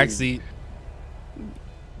 car in the That's back crazy. seat.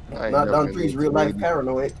 I ain't Not never Don been Tree's this real life lady.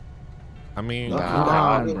 paranoid. I mean,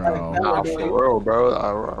 Nah, bro. Nah, for real, bro.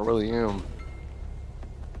 I really am.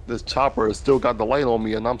 This chopper has still got the light on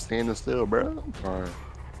me, and I'm standing still, bro. I'm trying.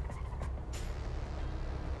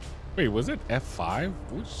 wait, was it F5?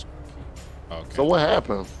 Which? Okay. So what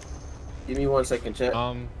happened? Give me 1 second, Chad.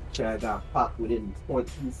 Chad got popped within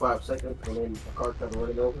 0.25 seconds, and then the car started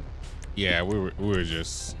running over. Yeah, we were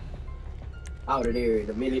just. Out of there in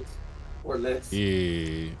a minute or less.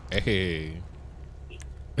 Yeah. Hey.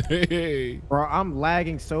 Hey. Bro, I'm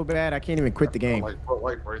lagging so bad I can't even quit the game. Like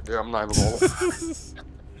right there. I'm not even gonna.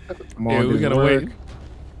 I'm Yeah, on we this gotta work.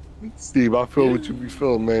 wait. Steve, I feel what you be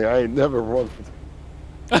feeling, man. I ain't never run for.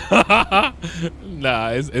 Nah,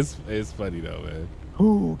 it's funny though, man.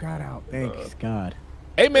 Ooh, got out. Thanks God.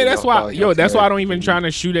 Hey man, that's why that's why I don't even try. try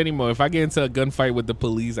to shoot anymore. If I get into a gunfight with the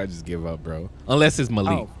police, I just give up, bro. Unless it's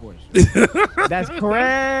Malik. Oh, of course. That's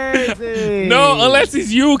crazy. No, unless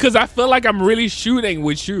it's you, because I feel like I'm really shooting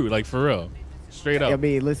with you, like for real, straight up. I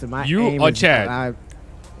mean, listen, my You aim or is- Chad?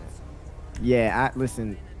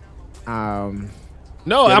 Listen. No,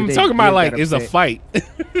 the other I'm day, talking about Dave like got it's a upset. fight.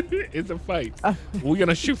 It's a fight. We're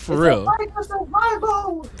gonna shoot for real.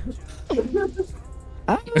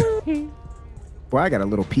 Boy, I got a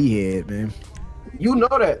little pea head, man. You know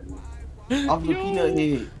that. Off the Yo. peanut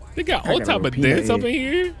head. They got I all got type a of peanut dance up head. in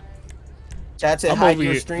here. Chad said I'm hi over to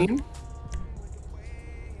your here. stream.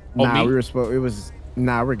 Oh, Nah, me? we were supposed. It was.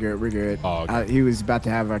 Nah, we're good. We're good. Oh, okay. He was about to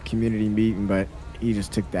have a community meeting, but he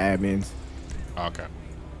just took the admins. Okay.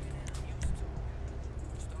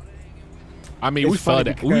 I mean, It's we felt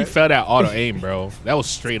funny that. We because- felt that auto aim, bro. That was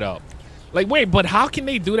straight up. Like, wait, but how can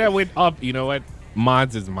they do that with up? You know what?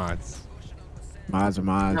 Mods is mods. Mods are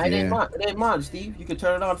mods. Nah, it ain't Yeah. mod. It ain't mod, Steve. You can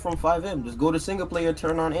turn it on from 5M. Just go to single player,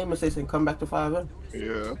 turn on aim assist, and come back to 5M.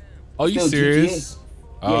 Yeah. Oh, you Still serious?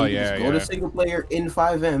 Oh you yeah, just go yeah. to single player in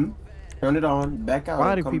 5M, turn it on, back out.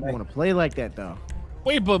 Why do come people back. want to play like that though?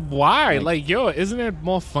 Wait, but why? Like, yo, isn't it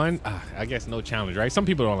more fun? I guess no challenge, right? Some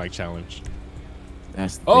people don't like challenge.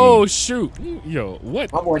 That's the Oh thing. shoot, yo,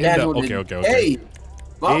 what? My boy in dancing the- with okay, the, okay, okay. Hey,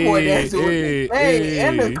 my boy Hey, dancing with hey, the hey,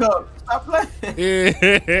 and hey. the cup. Stop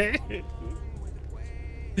playing.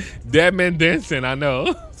 Dead man dancing, I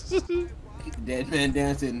know. Dead man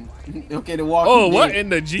dancing. Okay, the walk. Oh, what in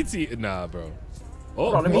the GT? Nah, bro. Oh,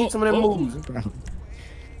 Hold on, let me hit some of them moves.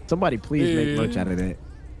 Somebody please make lunch Yeah. out of that.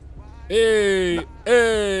 Hey,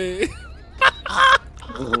 hey.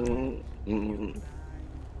 Oh,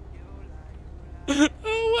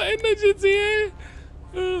 what in the GTA?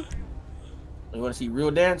 You want to see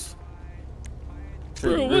real dance?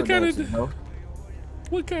 Bro, Real what kind dancing, of bro.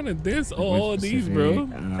 what kind of dance are all these, bro?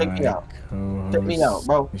 Check me out. Check me out,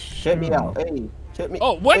 bro. Check me out. Hey, check me.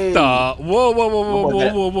 Oh, what hey. the? Whoa, whoa, whoa, whoa, My boy whoa,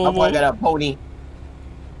 got a- whoa, whoa, My boy whoa. got a pony.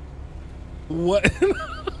 What?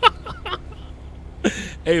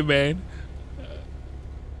 Hey, man.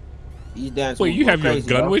 He's dancing. Wait, you have your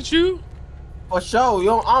gun with you? For sure.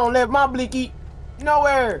 I don't let my blinky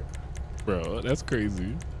nowhere. Bro, that's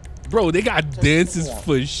crazy. Bro, they got dances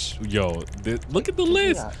for yo. Look at the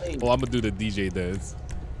list. out, hey. Oh, I'm gonna do the DJ dance.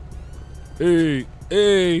 Hey,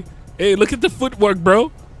 Hey, hey, look at the footwork,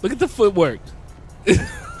 bro. Look at the footwork.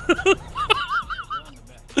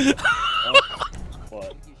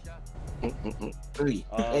 What?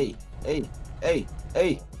 Hey.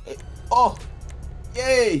 Oh,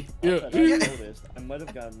 yay. Yeah. I noticed. I might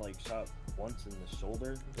have gotten like shot once in the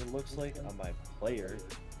shoulder. It looks like on my player.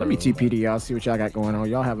 Let me TPD y'all, see what y'all got going on.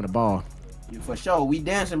 Y'all having a ball. For sure, we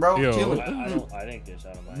dancing, bro. Yo. Chilling. I didn't get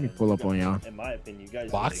shot on my Let me head. pull up on y'all. In my opinion, you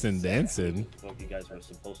guys Boxing, did exactly dancing. what you guys were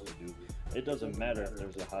supposed to do. It doesn't matter if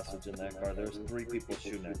there's a hostage in that car. There's 3 people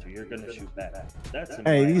shooting at you. You're gonna shoot back. That's in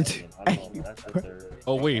Hey, my these- opinion. I don't know. That's what they're.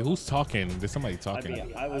 Oh wait, who's talking? There's somebody I talking.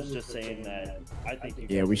 mean, I was just saying that. I think. You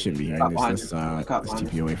Yeah, guys we did shouldn't be exactly- hearing this. Let's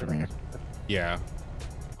TP away from here. Yeah.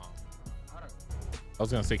 I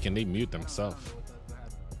was gonna say, can they mute themselves?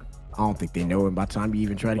 I don't think they know. And by the time you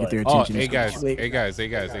even try to get their Oh, attention, hey it's gonna be guys, too late. hey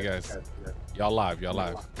guys. Y'all live, y'all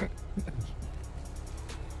live.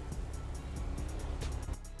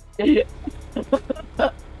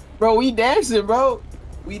 Bro, we dancing, bro.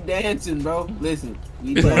 We dancing, bro. Listen,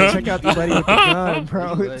 we Bro, dancing. check out the buddy with the gun,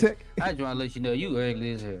 bro. I just want to let you know you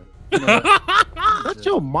ugly as hell. You know, Shut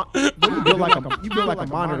your you build like a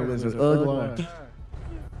monitor lizard. Ugly.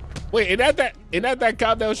 Wait, ain't that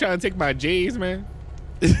cop that was trying to take my J's, man?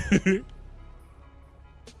 I don't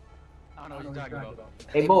know what you're talking about.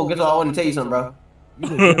 Hey, Bo, guess what? I want to tell you something, bro. You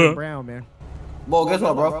look Kevin Brown, man. Bo, guess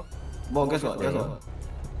what, bro? Bo, guess what? Guess what?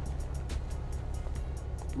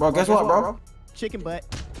 Bro, guess what, bro? Chicken butt.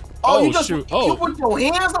 Oh, you Oh, just shoot. you Oh. put your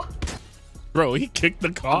hands up. Bro, he kicked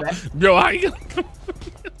the car. Okay. Bro, how you gonna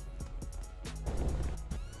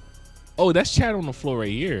Oh, that's Chad on the floor right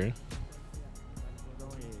here.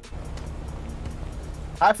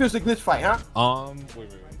 I feel the glitch fight, huh?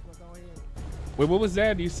 Wait, what was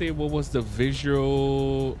that? You say what was the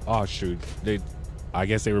visual? Oh shoot, I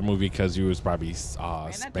guess they removed it because you was probably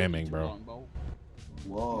spamming, bro.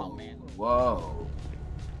 Whoa, whoa.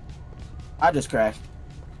 I just crashed.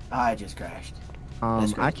 I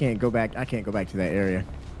can't go back. I can't go back to that area.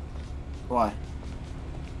 Why?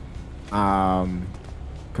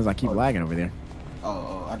 Because I keep lagging over there.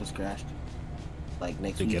 Oh, I just crashed. Like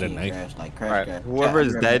next To get a weekend, knife? crash. Like Alright, crash.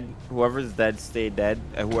 whoever's dead, stay dead,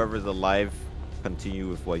 and whoever's alive, continue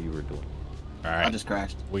with what you were doing. All I right, just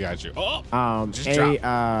crashed. we got you. Oh, just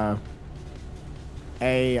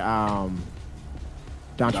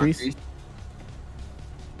Don Treese.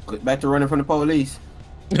 Get back to running from the police.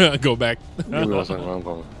 go back. Give me 1 second, I'm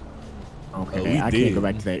going. Okay, we I did. can't go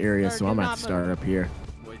back to that area, so I'm gonna have to start up here.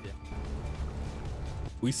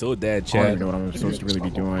 We so dead, I don't Chad. even know what I'm supposed to really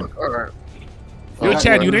be doing. Alright. Yo,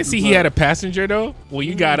 Chad, you didn't see he had a passenger though? When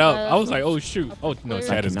you got up, I was like, oh shoot. Oh no, I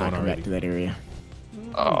Chad is cannot gone come back already. to that area.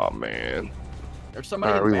 Oh man. There's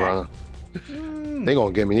somebody Alright, in we the back. running. They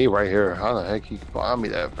gonna get me. They right here. How the heck he can find me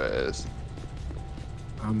that fast?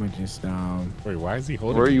 I'm gonna just Wait, why is he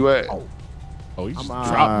holding? Where me? you at? Oh, he I'm just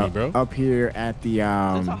dropped me, bro. up here at the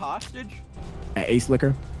Is this a hostage? at Ace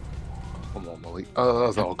Liquor. Come on, Malik.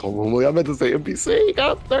 That's all. Come on, Malik. I meant to say NPC.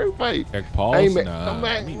 Got third fight. Heck, pause? Hey, man, Nah, come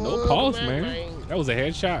back. I mean, no pause, man. That was a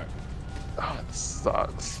headshot. Oh, it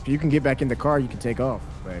sucks. If you can get back in the car, you can take off.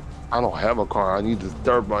 But I don't have a car. I need this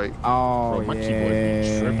dirt bike. oh Bro, my keyboard be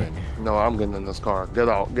yeah. tripping. No, I'm getting in this car. Get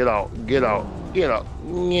out. Get out. Get out. Get out.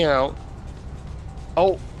 Get out.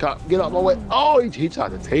 Oh, cop, get out my way. Oh, he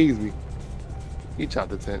tried to tase me. He tried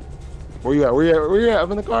to tent. Where you at? Where you at? Where you at?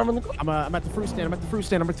 I'm in the car. I'm in the car. I'm at the fruit stand. I'm at the fruit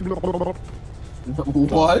stand. I'm at the What?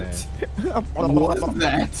 What's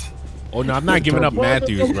that? Oh no, I'm not giving up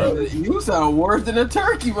Matthews, bro. You sound worse than a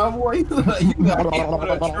turkey, my boy. You got hit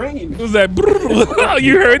with a train, It was that?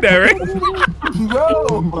 You heard that, right?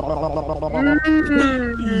 bro.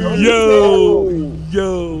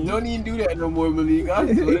 Yo. Don't even do that no more, Malik.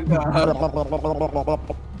 I swear to God.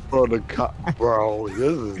 Bro, the cop. Bro, this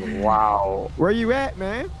is wow. Where you at,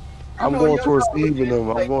 man? I'm going towards Steve and them.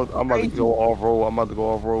 I'm about to go off road. I'm about to go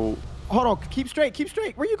off road. Hold on. Keep straight. Keep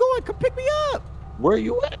straight. Where you going? Come pick me up. Where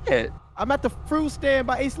you at? I'm at the fruit stand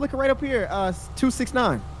by Ace Liquor right up here.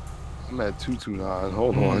 269. I'm at 229.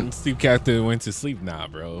 Hold on. Steve Captain went to sleep now,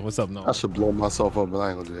 bro. What's up, no? I should blow myself up, but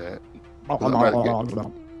I ain't gonna do that. I'm about to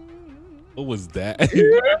What was that?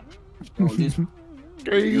 Oh, this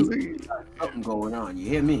Crazy. something going on. You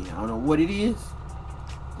hear me? I don't know what it is,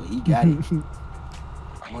 but he got it.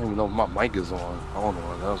 I don't even know if my mic is on. Hold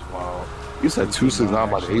on, that's wild. You said 269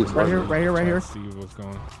 by the 8. Right here. Right here. Right here. See what's going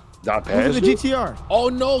on. Not This is past the you? GTR. Oh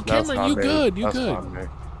no, That's Cameron, not you bad. good? You That's good? fine, man.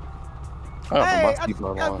 Hey, I I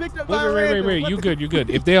picked up Wait. You good? You good?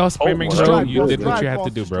 If they are spamming, Oh, bro, drive, you boss, did what you drive, have to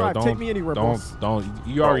boss, do, bro. drive. Don't, Take me anywhere, boss. don't.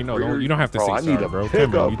 You already know. You don't have to Bro, say I need sorry, a bro.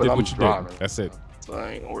 pickup, Cameron, you but did I'm what you driving. did. That's it. So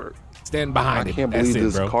I ain't work. Stand behind I him. can't That's believe it,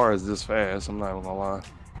 this bro. car is this fast. I'm not even gonna lie.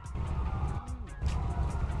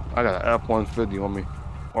 I got an F-150 on me.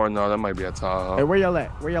 Or no, that might be a Tahoe. Hey, where y'all at?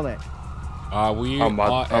 Where y'all at? We I'm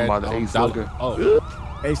about to Ace Slicker.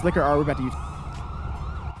 Hey, Slicker, are we about to use?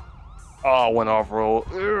 Oh, I went off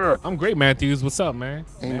road. I'm great, Matthews. What's up, man?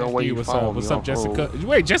 Ain't no way you what's follow up? me What's up, off Jessica? road.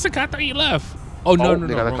 Wait, Jessica, I thought you left. Oh, no,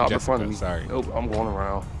 They got a wrong cop in Jessica. front of me. Sorry. Nope, I'm going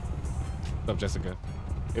around. What's up, Jessica?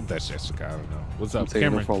 If that's Jessica, I don't know. What's I'm up, taking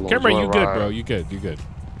Cameron? it for a little Cameron, you good, joyride. bro? You good? You good?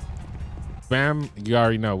 Spam, you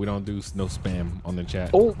already know we don't do no spam on the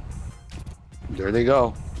chat. Oh, there they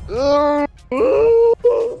go.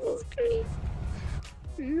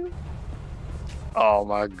 Oh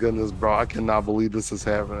my goodness, bro! I cannot believe this is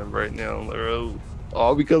happening right now, bro.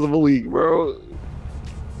 All because of a leak, bro.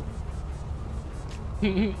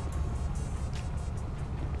 Yo,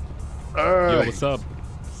 Alright. what's up,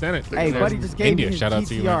 Senate? Hey, buddy, just gave India. me his Shout out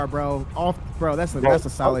to you, GTR, man. bro. Off, bro. That's Bro, a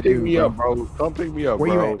solid come pick dude, me bro. up, bro. Come pick me up,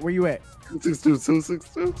 Where bro. you at? Where you at?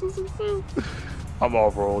 262, 262. I'm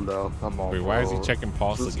off road though. I'm off. Wait, why is he road. checking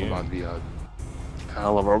pulse This is again? about to be a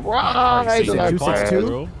hell of a Alright, ride. so And I you said crashed.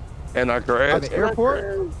 bro. And I crashed. By the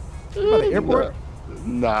airport? By the airport?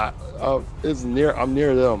 Nah, it's near. I'm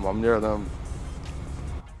near them. I'm near them.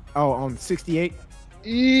 Oh, on 68.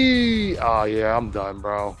 Oh yeah, I'm done,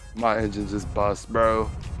 bro. My engine just bust, bro.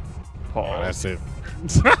 Oh, that's it.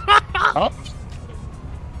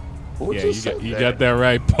 Who Yeah, just you said got that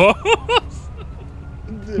right, Paul.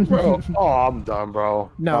 bro. Oh, I'm done, bro.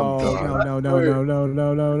 No, I'm done. no, no, no, no, no,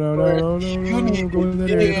 no, no, no, no, no, no, don't go in that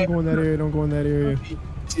area. Don't go in that area. Don't go in that area.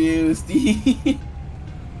 Chill, Steve.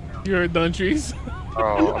 You heard Duntries?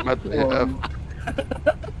 Bro, I'm at the F.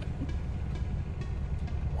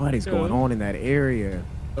 What is going on in that area?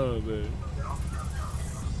 Oh man.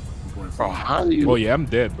 Bro, how do you? Oh yeah, I'm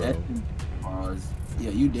dead, bro. Yeah,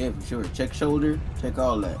 you dead for sure. Check shoulder. Check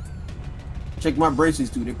all that. Check my braces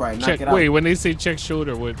too. They probably knock Check. it out. Wait, when they say check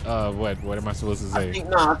shoulder, what am I supposed to say?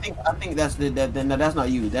 I think that's no, that's not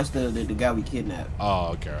you. That's the guy we kidnapped.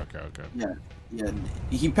 Oh, okay. Yeah.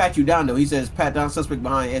 He pat you down though. He says pat down suspect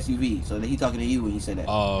behind SUV. So he talking to you when he said that.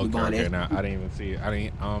 Oh, He behind okay. SUV. Now I didn't even see it. I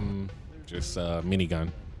didn't. Just minigun.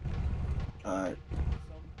 All right.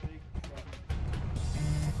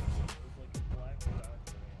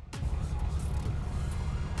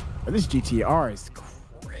 This GTR is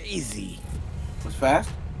crazy. What's fast?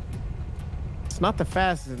 It's not the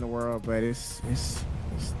fastest in the world, but it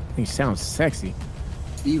sounds sexy.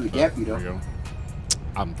 Steve would gap you There we though. go.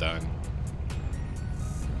 I'm done.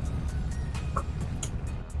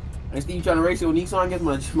 And Steve trying to race it with Nissan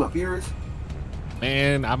against my peers.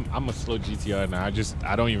 Man, I'm a slow GTR now.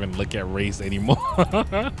 I don't even look at race anymore.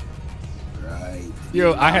 Right.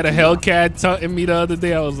 Yo, I had a Hellcat telling me the other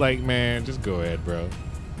day. I was like, man, just go ahead, bro.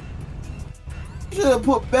 You should have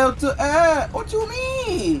put belt to air. What you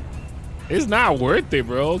mean? It's not worth it,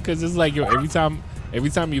 bro. Cause it's like, yo, every time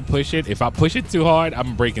you push it, if I push it too hard,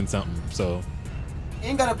 I'm breaking something. So You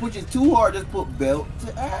ain't gotta push it too hard. Just put belt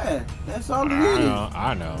to air. That's all it is.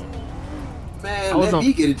 I know. Man, let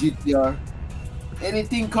me get a GTR.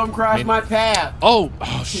 Anything come cross my path. Oh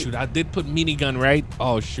shoot, I did put minigun, right?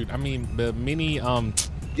 Oh shoot, I mean the mini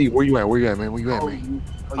Hey, where you at? Where you at, man? Where you at, man?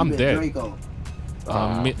 I'm dead. Draco.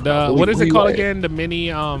 What is it called again? The mini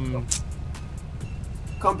Just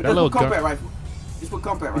that put little compact gun. rifle. Just put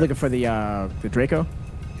compact You rifle. looking for the Draco?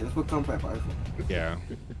 Yeah, let's put compact rifle. Yeah.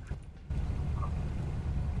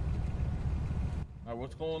 Alright,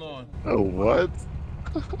 what's going on? Oh, what?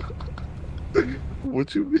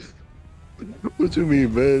 What you mean? What you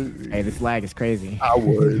mean, man? Hey, this lag is crazy. I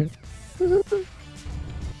would.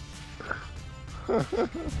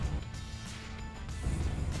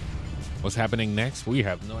 What's happening next? We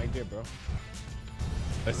have no idea, bro.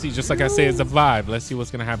 Let's see. Just like I say, it's a vibe. Let's see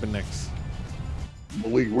what's gonna happen next.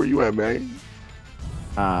 Malik, where you at, man?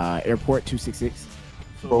 Airport 266.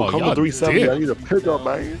 Bro, come to 370. I need a pickup,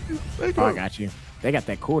 man. Oh, I got you. They got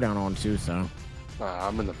that cooldown on too, so. Nah,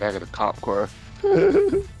 I'm in the back of the cop car.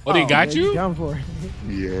 Oh, they got man, you? Down for it.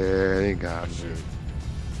 Yeah, they got me.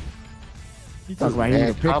 You talk about he need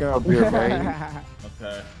a Cop pickup. up here, man.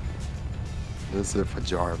 Okay. This is for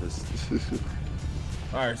Jarvis.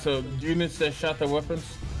 Alright, so units that shot their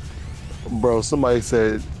weapons? Bro, somebody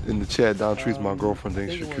said in the chat, Don Trees, my girlfriend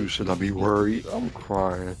thinks you're cute. Should I be worried? I'm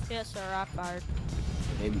crying. Yes, sir. I fired.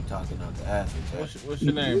 They be talking out the ass. What's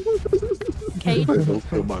your name? Kate. Don't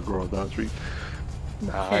kill my girl, Don Trees.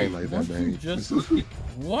 Nah, I ain't like that, man.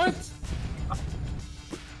 What?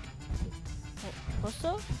 What's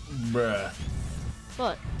up? Bruh.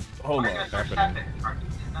 What? Hold on.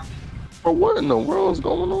 Bro, what in the world is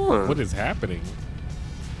going on? What is happening?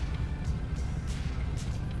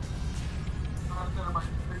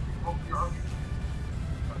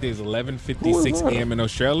 There's 11:56 a.m. in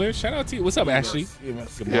Australia. Shout out to you. What's up, Ashley? Good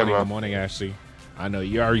morning. Good morning, Ashley. I know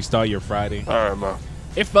you already started your Friday. All right, man.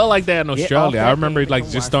 It felt like that in Australia. I remember like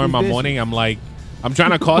just starting my morning. I'm like, I'm trying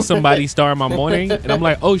to call somebody starting my morning, and I'm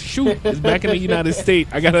like, oh shoot, it's back in the United States.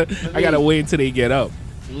 I gotta wait until they get up.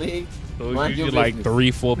 So it's usually like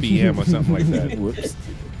 3-4 p.m. or something like that. Whoops.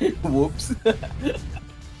 Whoops.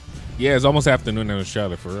 Yeah, it's almost afternoon in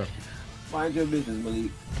Australia for real. Mind your business,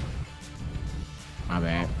 Malik. My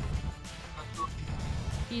bad.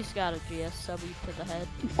 He's got a GSW to the head.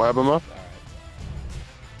 What happened, man?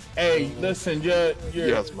 Hey, listen,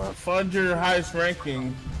 Yes, man. fund your highest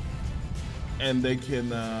ranking, and they can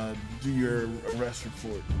do your arrest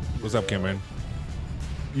report. What's up, Cameron?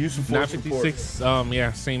 Use of force report. 956.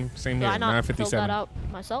 Yeah, same Do here. I not fill 957. that out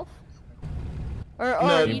myself? Or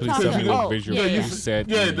No, you please talking tell me about? what Oh, visual yeah, you yeah. said.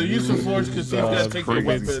 The use of force because he's got to take your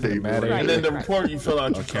weapon, and then the report you fill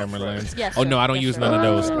out your camera lens. Yes, Oh no, I don't yes, use sir. none of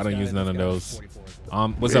those. I don't use none of those.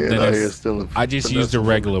 What's up, Yeah, no, Dennis? yeah, still a I just finesse used the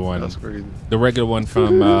regular one. That's crazy. The regular one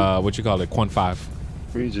from what you call it, Quant 5.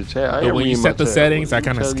 Read your chat. So when you set the settings, I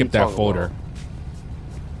kind of skip that folder.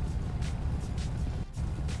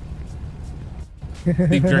 Do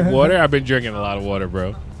you drink water? I've been drinking a lot of water,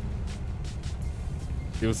 bro.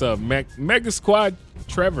 Hey, what's up, Mega Squad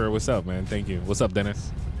Trevor? What's up, man? Thank you. What's up,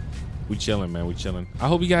 Dennis? We chilling, man. We chilling. I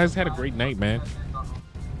hope you guys had a great night, man.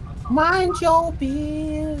 Mind your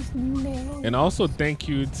business. And also thank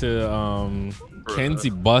you to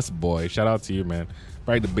Kenzie Bus Boy. Shout out to you, man.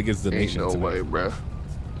 Probably the biggest donation. Ain't no way, bro.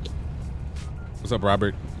 What's up,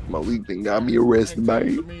 Robert? Malik done got me arrested,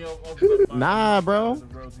 man. Nah, bro.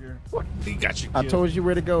 He got you. I told you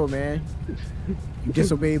where to go, man. You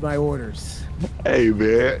disobeyed my orders. Hey,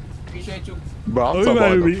 man. Appreciate you. Bro, I'm talking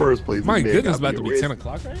about in the first place. My man goodness, got about me to be 10 arrested.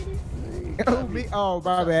 o'clock already? Oh,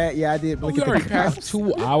 my bad. Yeah, I did. Look We at already the passed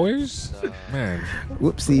 2 hours? Man.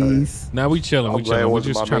 Whoopsies. Now we chilling. I'm We glad it chilling. We're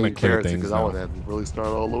wasn't just my trying to main clear character, things 'cause I would now. have to really start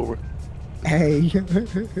all over. Hey.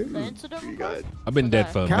 The incident You got it. I've been dead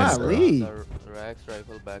for a minute. Golly.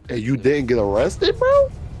 Hey, you didn't get arrested, bro?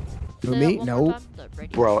 For me? No.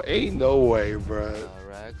 Bro, ain't no way, bro.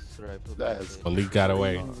 That's Malik got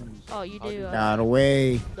away. Oh, you do. Got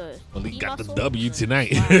away. Malik got the W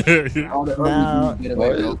tonight. All the Now- ugly dudes get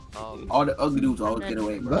away, bro. All the ugly dudes always get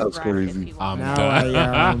away, bro. That's crazy. I'm Now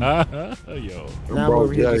done. I, Yo. Now I'm Bro,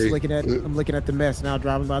 over here yeah, just looking at. I'm looking at the mess now.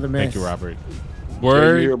 Driving by the mess. Thank you, Robert.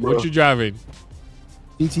 Word. here, bro. What you driving?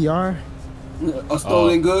 GTR. A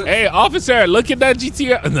stolen good. Hey, officer, look at that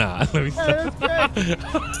GTR. Nah, let me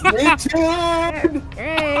stop.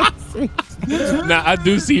 Nah, I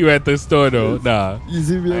do see you at the store though. Nah, You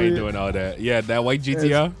see me? I ain't doing all that. Yeah, that white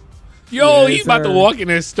GTR. Yo, Yes, he about to sir. walk in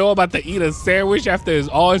his store, about to eat a sandwich after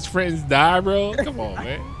all his friends die, bro. Come on,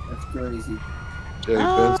 man. That's crazy. Jay,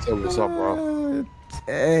 Ben, tell me something, bro.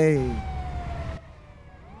 Hey.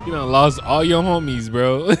 You done lost all your homies,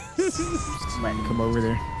 bro. Somebody come over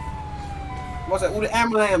there. What's that? Who the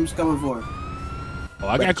ambulance coming for? Oh,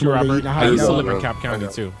 I got you, Robert. You know how I you used to know, live in bro. Cap I County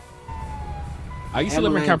know. too. I used to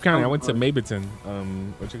live in Cap County. I went to Mableton.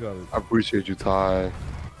 What you call it? I appreciate you, Ty.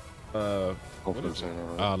 What is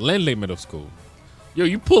it? Lindley Middle School. Yo,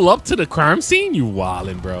 you pull up to the crime scene? You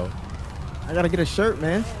wildin', bro. I gotta get a shirt,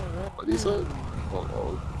 man. What he said?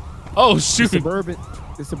 Oh, Oh, The shoot. Suburban.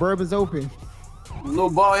 The Suburban's open. Little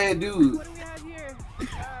bald head dude.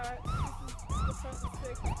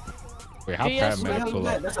 Wait, how GS Pat man pull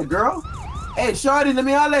up? That's a girl? Hey, shorty, let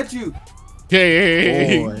me holler at you.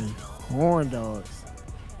 Hey. Boy. Horn dogs.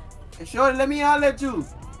 Hey, shorty, let me holler at you.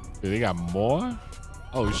 Dude, they got more?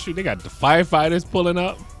 Oh, shoot. They got the firefighters pulling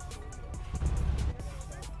up.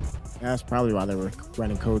 That's probably why they were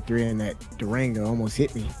running code 3 and that Durango almost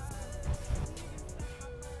hit me.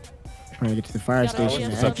 Trying to get to the fire Got a station.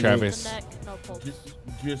 What's up, GSW to Travis? the neck, no pulse.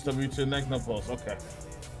 GSW to neck, no pulse. Okay.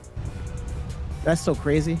 That's so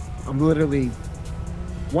crazy. I'm literally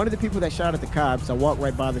one of the people that shot at the cops. I walk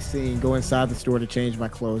right by the scene, go inside the store to change my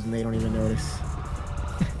clothes, and they don't even notice.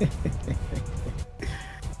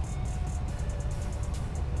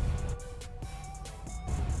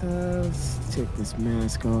 Let's take this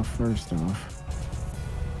mask off first off.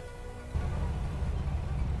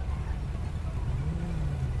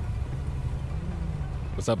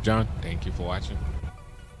 What's up, John? Thank you for watching.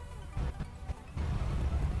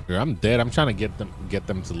 Dude, I'm dead. I'm trying to get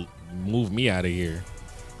them to move me out of here.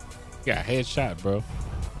 Got a headshot, bro.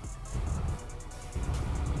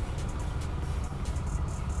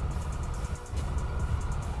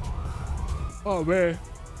 Oh man,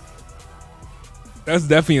 that's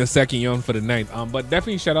definitely a second yawn for the night. But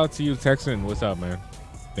definitely shout out to you, Texan. What's up, man?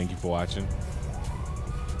 Thank you for watching.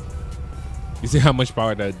 You see how much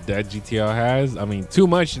power that GTR has? I mean, too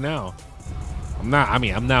much now. I'm not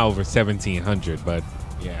over 1700, but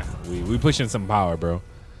yeah, we pushing some power, bro.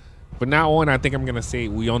 But now on, I think I'm gonna say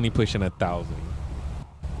we only pushing 1,000.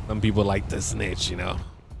 Some people like to snitch, you know.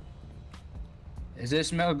 Is this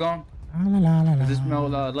smell gone? Is this smell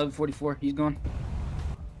 1144? He's gone.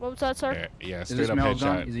 What was that, sir? Yeah, Is straight this up smell headshot.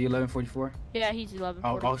 gone? Is he 1144? Yeah, he's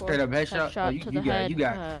 1144. Oh, straight up headshot. Oh, To the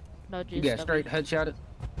head. No, You got straight headshotted.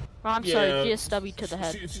 Oh, I'm sorry, GSW to the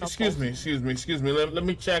head. Excuse me. Let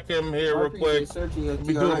me check him here real quick.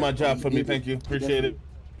 Be doing my job for me. Thank you. Appreciate it.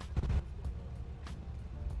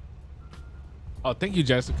 Oh, thank you,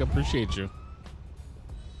 Jessica. Appreciate you.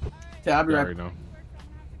 Yeah, I'll be right. Now.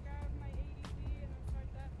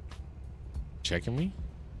 Checking me?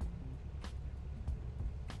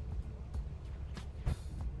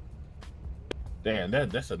 Damn,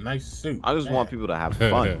 that's a nice suit. I just want people to have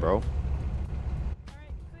fun, bro. All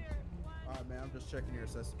right, man. I'm just checking your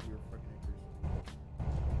accessibility.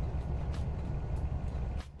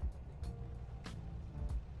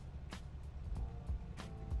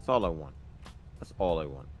 That's all I want. That's all I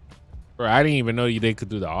want. Bro, I didn't even know they could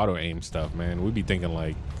do the auto aim stuff, man. We'd be thinking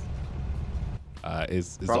like,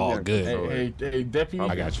 it's all good. Hey, deputy.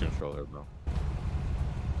 I got you. Controller, bro.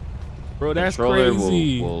 Bro, that's Controller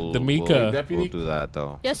crazy. We'll do that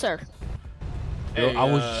though. Yes, sir. Yo, I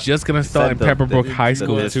was just gonna start in Pepperbrook High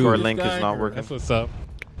School the too. link is not working. That's what's up.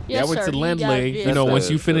 Yes, I went sir. to Lindley. You know, once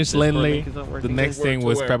you finish Lindley, the next thing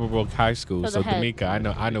was Pepperbrook High School. So D'Amica, I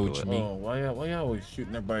know what you mean. Oh, why y'all always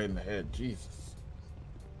shooting everybody in the head? Jesus.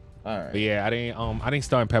 All right. But yeah, I didn't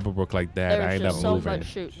start in Pepperbrook like that. There I was ended up just so moving. much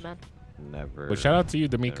shooting, man. Never. But shout out to you,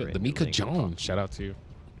 D'Amica Jones. Shout out to you.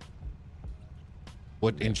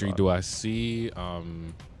 What injury do I see?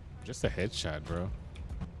 Just a headshot, bro.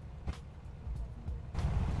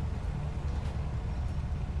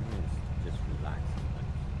 Just relax.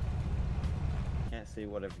 You can't say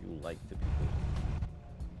whatever you like to people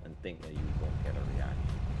and think that you won't get a reaction.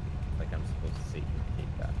 Like I'm supposed to say you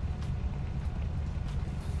take that.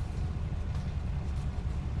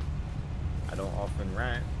 I don't often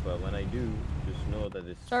rant, but when I do, just know that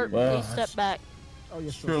it's Sir, please step back. Oh,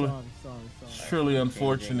 yes, Surely, sorry. surely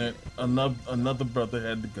unfortunate. Another brother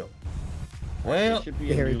had to go. Well,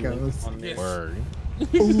 there he goes. Word.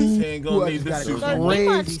 He ain't gonna need this Sir, suit. we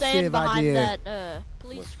can't stand behind that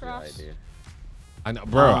police cross. I know,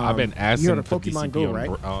 bro. I've been asking you heard of for Pokemon DCP Go,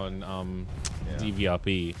 right? on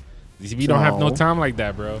DVRP. DCP don't have no time like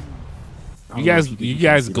that, bro. You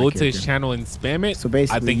guys go to his channel and spam it. So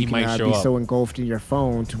basically, I think he you might cannot show be up. so engulfed in your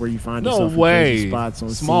phone to where you find No yourself in way. crazy spots on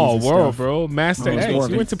Small scenes and world, stuff. bro. Master It's X. more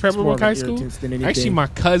of You went to it's more Pepperbrook of High an School? irritant than Actually, anything. my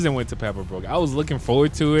cousin went to Pepperbrook. I was looking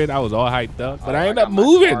forward to it. I was all hyped up, but I ended up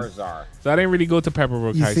moving. So I didn't really go to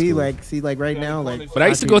Pepperbrook You High see, School. like right now, like. But I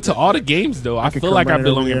used to go to all the games though. I could feel come like I running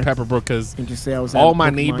belong over in there Pepperbrook because and just say I was all at my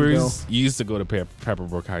Pokemon neighbors used to go to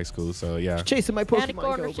Pepperbrook High School. So yeah. Chasing my Panic Pokemon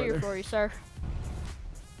corners Go, here brother. for you, sir.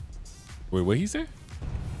 Wait, what he said?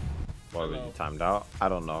 Why was you timed out? I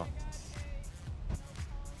don't know.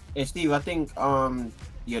 Hey Steve, I think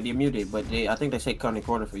yeah, they're muted, but I think they say county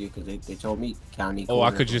corner for you because they told me county. Oh,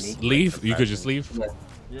 I could just leave. You could just leave.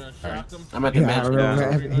 Yeah. Alright. I'm at the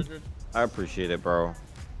match. I appreciate it, bro.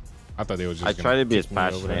 I thought they were just. I try to be as kick me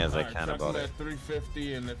over passionate there. as I can about it.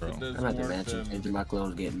 350, and if it doesn't I'm at the work, match and changing my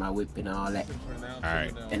clothes, getting my whip and all that. All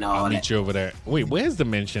right. And I'll all meet that. you over there. Wait, where's the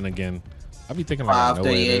mention again? I'll be thinking like I know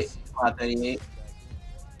where it 538. is.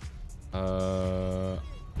 538.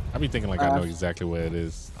 I'll be thinking like I know exactly where it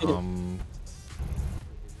is. Bro,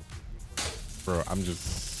 I'm just.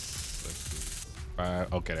 Let's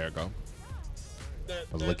see. Okay, there we go. I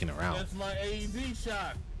was looking around. That's my AED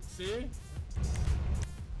shot. See?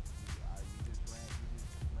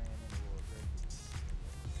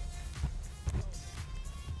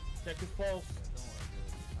 Check his pulse.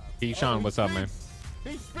 Keyshawn, what's up, man?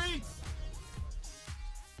 He speaks.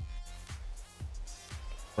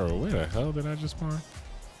 Bro, where the hell did I just spawn?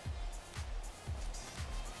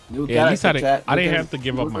 New Yeah, at least I character, didn't chat. have to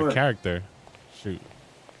give up my New character. Shoot.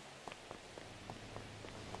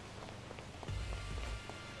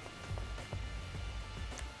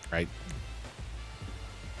 Right.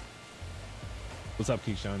 What's up,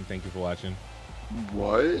 Keyshawn? Thank you for watching.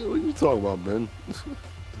 What? What are you talking about, Ben?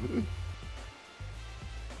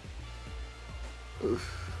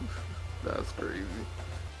 That's crazy.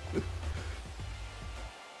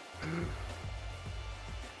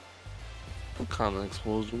 What kind of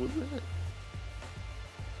explosion was that?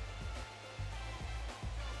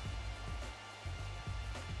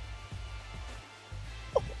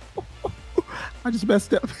 I just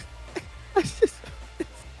messed up. I just.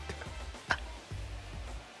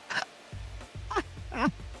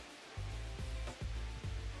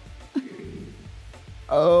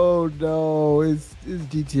 Oh no, his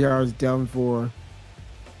GTR is done for.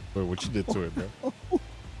 Wait, what you did to it, bro?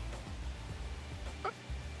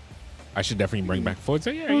 I should definitely bring back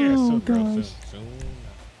Forza. Yeah, soon, bro. Soon.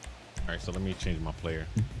 All right, so let me change my player.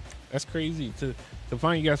 That's crazy to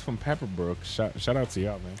find you guys from Pepperbrook. Shout out to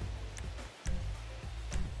y'all, man.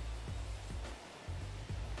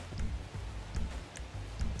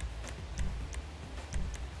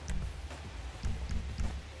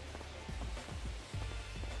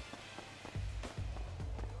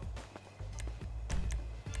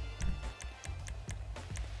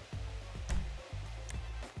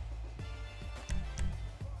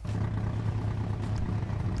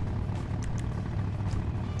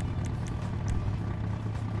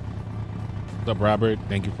 What's up, Robert?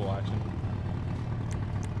 Thank you for watching.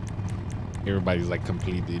 Everybody's like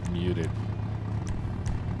completely muted.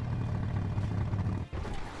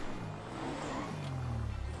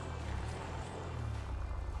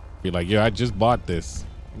 Be like, yeah, I just bought this.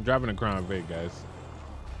 I'm driving a Crown Vic, guys.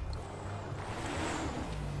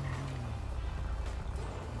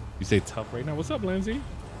 You say tough right now? What's up, Lindsay?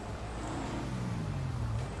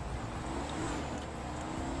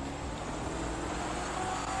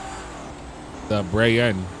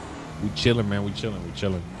 Brian, we chilling, man. We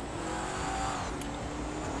chilling.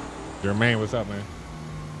 Jermaine, what's up, man?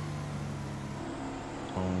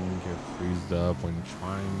 Phone get freezed up when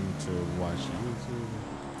trying to watch YouTube.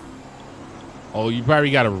 Oh, you probably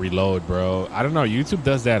gotta reload, bro. I don't know. YouTube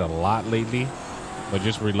does that a lot lately, but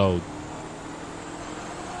just reload.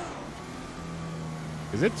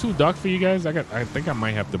 Is it too dark for you guys? I think I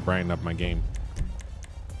might have to brighten up my game.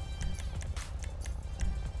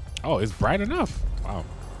 Oh, it's bright enough. Wow.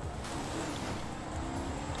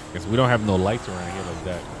 Guess we don't have no lights around here like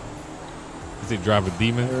that. Is it drive a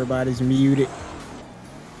demon? Everybody's muted.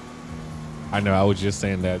 I know. I was just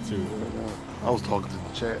saying that too. I was talking to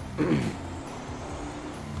the chat.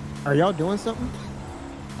 Are y'all doing something?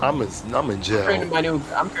 I'm in jail.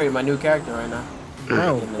 I'm creating my new character right now.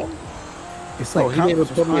 Bro, it's like he didn't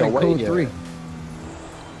put me away yet. 3.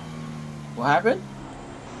 What happened?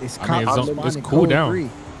 It's it's cool down. 3.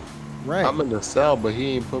 Right. I'm in the cell, but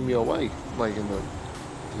he ain't put me away. Like in the.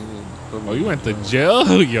 Oh, you went to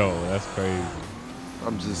jail? Yo, that's crazy.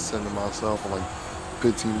 I'm just sending myself for like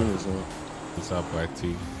 15 minutes. What's up,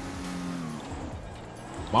 YT?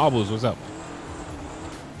 Marbles, what's up?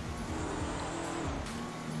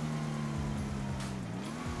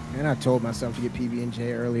 And I told myself to get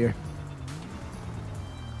PB&J earlier.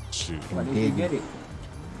 Shoot. Why didn't you get it?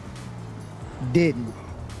 Didn't.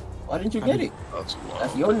 Why didn't you get it?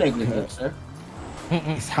 That's your negligence, sir.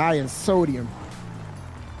 It's high in sodium.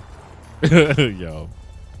 Yo.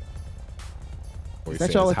 Is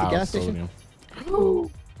that y'all at the gas station?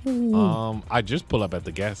 I just pull up at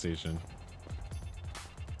the gas station.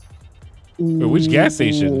 Wait, which gas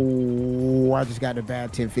station? Oh, I just got a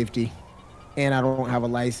bad 1050, and I don't have a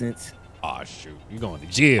license. Oh shoot, you going to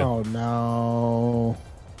jail? Oh no!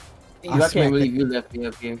 I can't believe you left me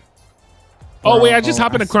up here. Oh wait, I just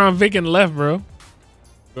hopped in a Crown Vic and left, bro.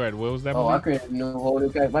 Go ahead. What was that? Oh, movie? I created a whole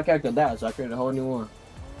new character. My character died, so I created a whole new one.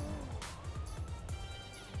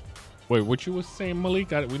 Wait, what you was saying,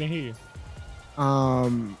 Malik? We didn't hear you.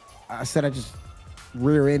 I said I just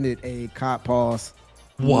rear-ended a cop. Pause.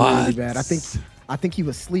 What? Really bad. I think he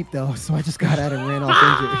was asleep though, so I just got out and ran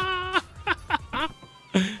off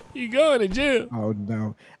injured. You going to jail? Oh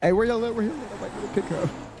no! Hey, where y'all at? Where y'all at? I'm like gonna pick up.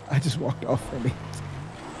 I just walked off from me.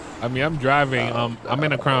 I mean, I'm driving. I'm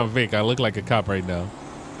in a Crown Vic. I look like a cop right now.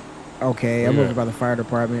 Okay, I'm over by the fire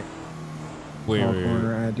department. Where?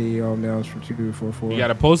 Corner ID, all nails from 2244. You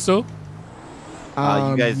got a postal?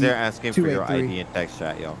 You guys, they're asking for your 283. ID in text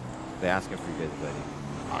chat, yo. They're asking for you guys' ID.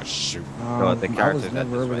 Oh shoot! So the characters that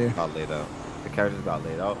this one got laid out. The characters got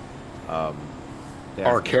laid out.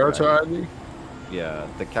 Our character ID? Yeah,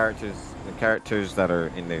 the characters that are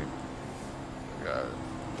in there.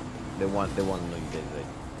 They want to know you guys' ID.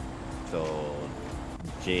 So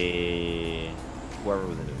whoever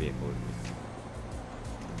was in the vehicle with me.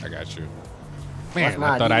 I got you. Man,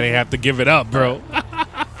 I thought I didn't have to give it up, bro.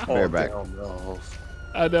 Bareback.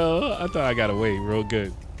 I know. I thought I got away real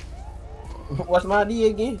good. What's my ID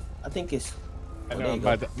again? I think it's. I know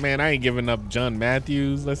about that. Man, I ain't giving up John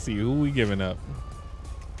Matthews. Let's see, who we giving up?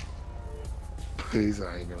 Please,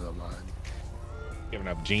 I ain't giving up mine. Giving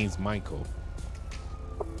up James Michael.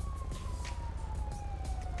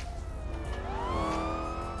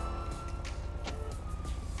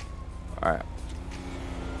 All right.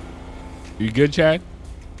 You good, Chad?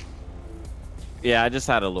 Yeah, I just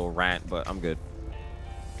had a little rant, but I'm good.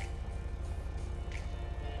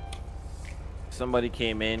 somebody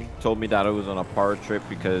came in, told me that I was on a power trip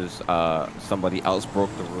because somebody else broke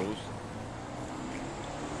the rules.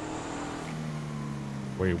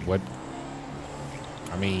 Wait, what?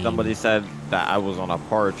 I mean, somebody said that I was on a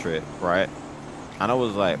power trip, right? And I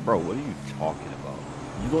was like, bro, what are you talking about?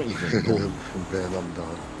 You don't even know. Ben, I'm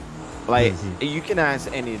done. Like, you can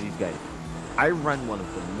ask any of these guys. I run one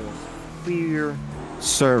of the most fair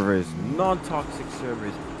servers, non-toxic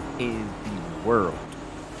servers in the world.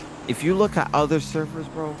 If you look at other servers,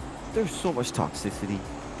 bro, there's so much toxicity.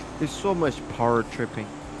 There's so much power tripping.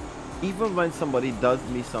 Even when somebody does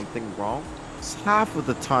me something wrong, half of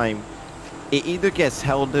the time, it either gets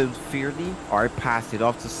held out fairly or I pass it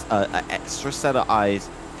off to an extra set of eyes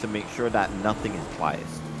to make sure that nothing is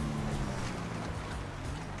biased.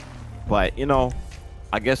 But, you know,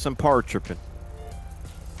 I guess I'm power tripping.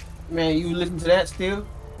 Man, you listen to that still?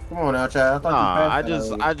 Come on now, child. I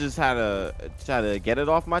just had to get it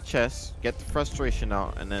off my chest, get the frustration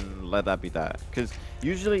out, and then let that be that. Because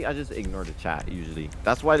usually I just ignore the chat. Usually,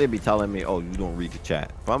 that's why they be telling me, "Oh, you don't read the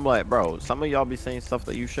chat." But I'm like, bro, some of y'all be saying stuff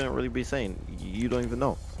that you shouldn't really be saying. You don't even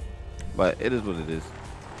know. But it is what it is.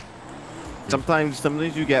 Sometimes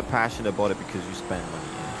you get passionate about it because you spend money in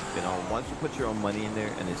it. You know, once you put your own money in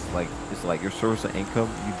there, and it's like your source of income,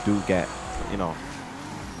 you do get, you know.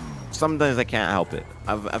 Sometimes I can't help it,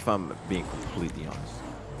 if I'm being completely honest.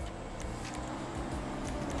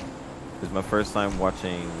 It's my first time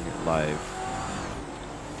watching live.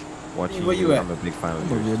 Where you at? I'm a big fan of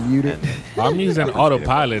You're yours. muted. I'm using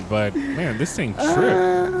autopilot, but man, this thing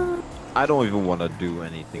trip. I don't even want to do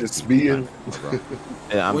anything. It's speeding.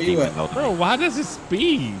 Yeah, I'm Where you deeming at? out. Bro, why does it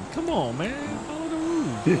speed? Come on, man. Follow the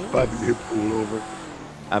rules. He's bro. about to get pulled over.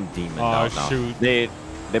 I'm deeming Oh, out now. shoot.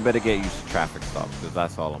 They better get used to traffic stops because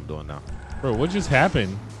that's all I'm doing now. Bro, what just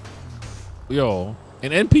happened? Yo,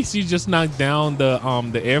 an NPC just knocked down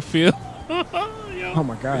the airfield. Yo, Oh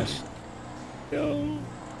my gosh. yo.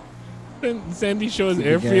 Then Sandy shows It's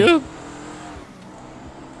a good airfield.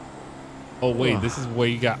 Oh wait, this is where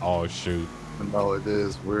you got. Oh shoot, No, it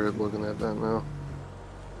is weird looking at that now.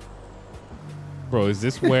 bro, is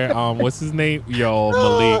this where what's his name? Yo,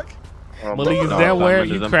 Malik. Malik, is No, that where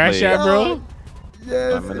Diamond you doesn't crash play. at, bro?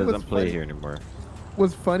 Yes. Diamond doesn't play here anymore.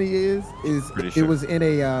 What's funny is Pretty it sure. was in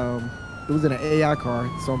a it was in an AI car,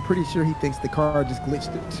 so I'm pretty sure he thinks the car just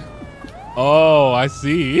glitched it. Oh, I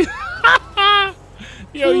see.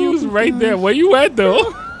 Yo, you was right there. Where you at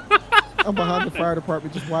though? I'm behind the fire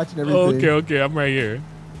department just watching everything. Okay, I'm right here.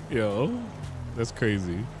 Yo, that's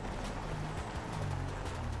crazy.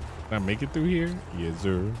 Can I make it through here? Yes,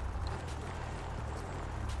 sir.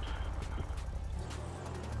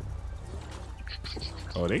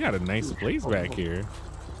 Oh, they got a nice place back here.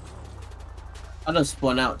 I done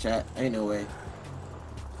spun out, chat. Ain't no way.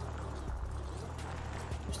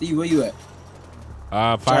 Steve, where you at?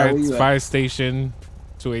 Fire, where you at? fire station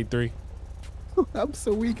 283. I'm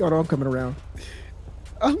so weak. Hold on, I'm coming around.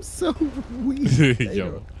 I'm so weak.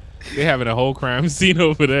 Yo, they having a whole crime scene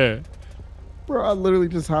over there. Bro, I literally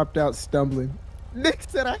just hopped out stumbling. Nick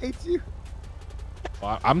said I hate you.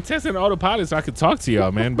 Well, I'm testing autopilot so I could talk to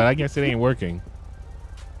y'all, man, but I guess it ain't working.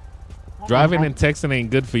 Driving and texting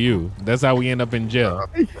ain't good for you. That's how we end up in jail.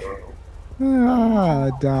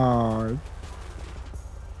 Ah, dog.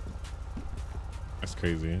 That's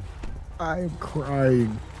crazy. I am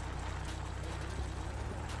crying.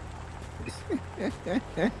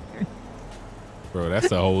 Bro, that's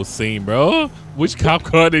the whole scene, bro. Which cop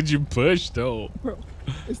car did you push, though? Bro,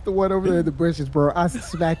 it's the one over there in the bushes, bro. I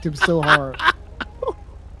smacked him so hard.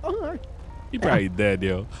 He probably dead,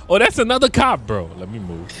 yo. Oh, that's another cop, bro. Let me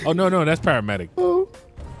move. Oh, no, that's paramedic. Oh.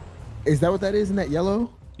 Is that what that is in that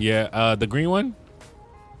yellow? Yeah, the green one?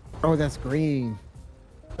 Oh, that's green.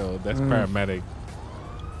 Oh, that's paramedic.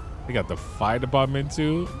 They got the fire department,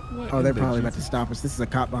 too. What Oh, in they're the probably about Jesus? to stop us. This is a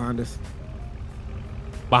cop behind us.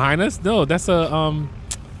 Behind us? No, that's a,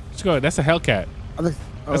 let's go. That's a Hellcat. Oh,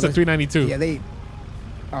 That's a 392. Yeah, they.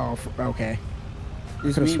 Oh, okay.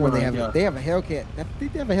 It's Could have me sworn they behind have y'all. they have a Hellcat. I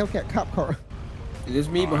think they have a Hellcat cop car. It's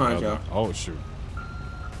me behind y'all. Oh, shoot.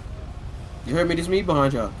 You heard me? This me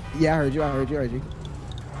behind y'all. Yeah, I heard you.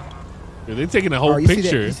 Dude, they're taking a whole you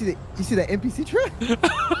picture. See that NPC truck?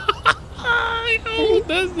 Who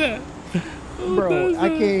does that? Who Bro, does I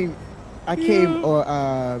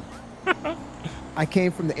that?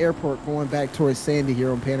 came from the airport going back towards Sandy here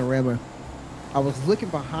on Panorama. I was looking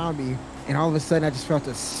behind me, and all of a sudden I just felt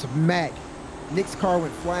a smack. Nick's car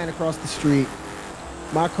went flying across the street.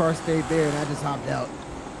 My car stayed there, and I just hopped out.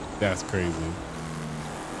 That's crazy.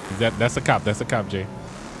 That's a cop. That's a cop, Jay.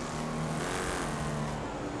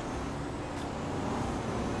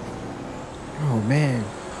 Oh man.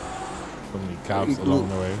 So many cops along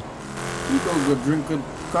the way. You go drink a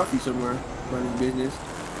coffee somewhere, running business.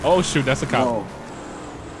 Oh shoot, that's a cop. Whoa.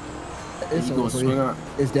 It's You gonna swing up?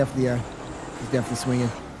 It's definitely swinging.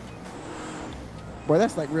 Boy,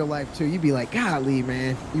 that's like real life too. You'd be like, golly,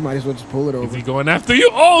 man, you might as well just pull it over. Is he going after you?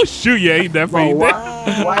 Oh shoot, yeah, he definitely. Bro,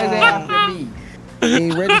 why is they after me? He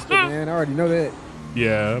ain't registered, man. I already know that.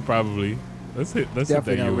 Yeah, probably. Let's hit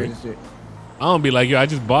Definitely that not you. registered. I don't be like, yo, I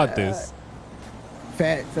just bought this.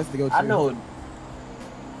 Facts. That's the go-to. I know.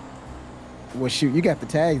 Well, shoot, you got the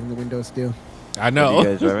tags in the window still. I know. What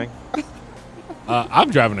are you guys driving? I'm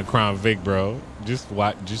driving a Crown Vic, bro. Just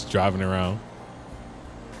driving around.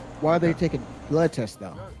 Why are they taking blood tests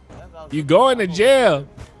though? You going to jail?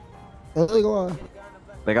 Illegal.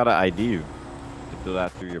 They gotta ID you to do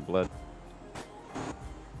that through your blood.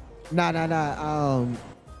 Nah.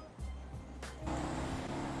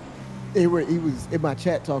 He was in my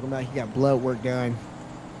chat talking about he got blood work done,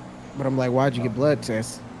 but I'm like, why'd you get blood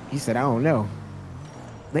tests? He said, I don't know.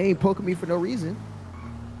 They ain't poking me for no reason.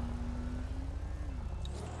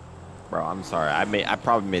 Bro, I'm sorry. I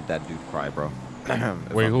probably made that dude cry, bro.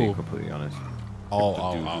 If Wait, I'm who? being completely honest.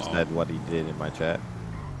 The dude who said what he did in my chat.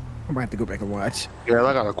 I might have to go back and watch. Yeah,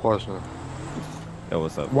 I got a question. Yo,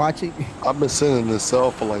 what's up? Watching. I've been sending this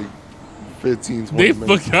cell for like 15, 20 They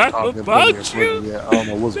minutes. forgot I've been about putting you. it in. Yeah, I don't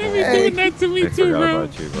know what's They going be on. doing that to me They too, forgot bro.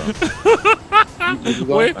 about you,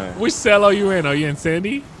 bro. Wait, which cell are you in? Are you in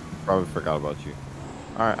Sandy? Probably forgot about you.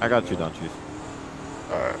 Alright, I got you, don't you?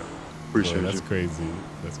 Alright. Appreciate Bro, you. that's crazy.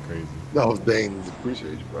 That's crazy. That was dang.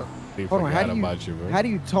 Appreciate you, bro. They Hold on, forgot about you, bro. how do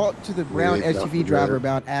you talk to the brown Yeah, SUV definitely. driver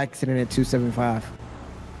about accident at 275?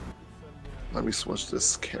 Let me switch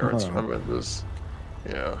this camera. Hold on. Remember this.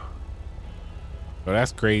 Yeah. Bro,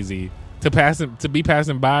 that's crazy. To be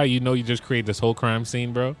passing by, you know, you just create this whole crime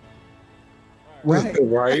scene, bro. Right.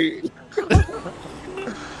 Right.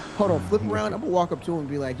 Hold on, flip around. I'm gonna walk up to him and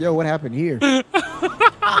be like, "Yo, what happened here?" Right.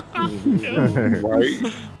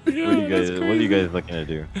 Yeah, What are you guys looking to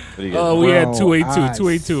do? What do you guys Oh, want? we had Bro,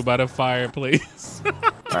 282 by the fireplace.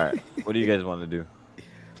 Alright, what do you guys want to do?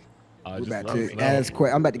 I'm about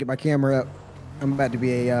to get my camera up. I'm about to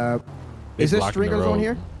be a. Is there blocking the stringers on road.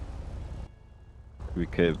 here? You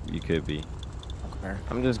could be. Okay.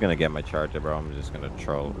 I'm just gonna get my charger, bro. I'm just gonna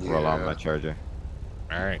roll out my charger.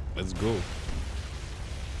 All right, let's go.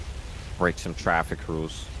 Break some traffic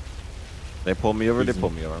rules. They pull me over, they pull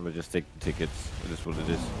me over. I'm gonna just take the tickets. It is what it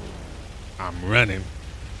is. I'm running.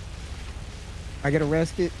 I get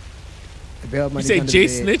arrested. The bail You money's say under Jay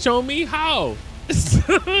the bed. snitch on me? How?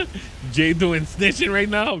 Jay doing snitching right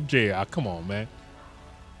now? Jay, come on, man.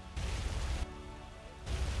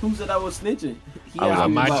 Who said I was snitching? He I was asked on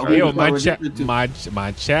me my about chat. who Yo, was my registered to.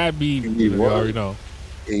 my chat be, you already know.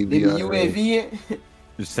 They be UAV in.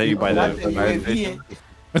 Just say you by the fire UAV station.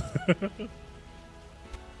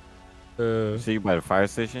 See you by the fire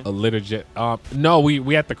station? A litter jet. No,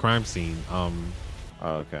 we at the crime scene. Oh,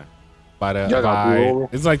 okay. By the Y'all got by, blue over?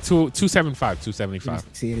 it's like 275.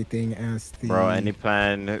 See anything as the Bro, any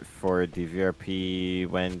plan for DVRP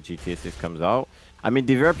when GTA 6 comes out? I mean,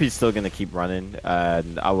 DVRP is still gonna keep running,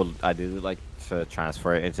 and I do like to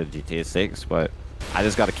transfer it into GTA 6, but I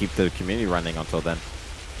just gotta keep the community running until then.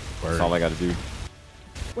 That's all I gotta do.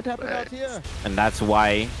 What happened out here? And that's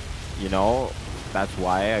why, you know, that's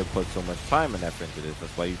why I put so much time and effort into this.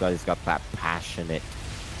 That's why you guys got that passionate,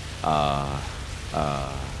 That's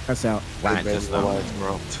out. rant just now.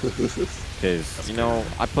 bro. Because, you know,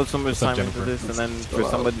 I put so much What's up, time into Jennifer? this, and then for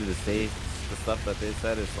somebody to say the stuff that they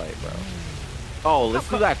said, it's like, bro. Oh, let's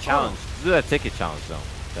do that challenge. Let's do that ticket challenge, though.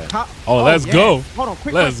 Yeah. Oh, let's go. Hold on,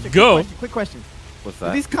 quick Let's question. go. Quick question. What's Do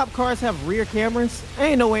that? these cop cars have rear cameras?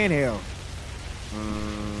 Ain't no way in hell.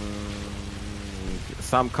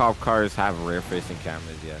 Some cop cars have rear-facing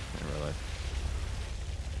cameras, yeah, in real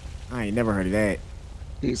life. I ain't never heard of that.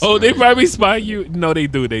 Oh, they probably spy you. No, they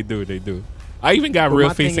do. I even got But real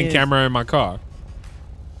my thing facing is- camera in my car.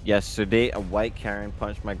 Yesterday, a white Karen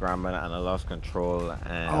punched my grandma, and I lost control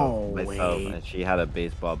and myself, wait. and she had a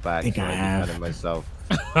baseball bat, Think so I I have. defended myself.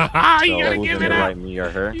 You So gotta who's give gonna it write up. me or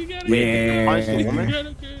her? You gotta Wait, Yeah. you punched a You woman?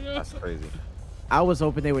 gotta give it up. That's crazy. I was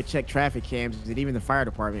hoping they would check traffic cams and even the fire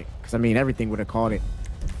department, because I mean everything would have called it,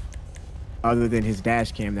 other than his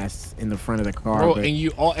dash cam that's in the front of the car. Bro, but- and you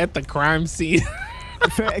all at the crime scene.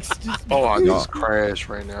 Facts, just- Oh, I just crashed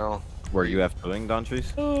right now. Were you F2ing,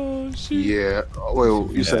 Dontres? Oh shit. Yeah. Oh,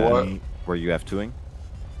 wait, you said what? Were you F2ing?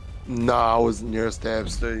 Nah, I was near Stab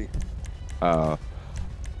City.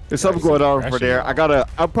 There's something going on over Actually- there.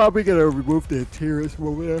 I'm probably gonna remove the interiors from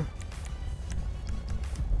over there.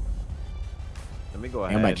 Let me go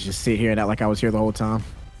I'm about ahead. to just sit here and act like I was here the whole time.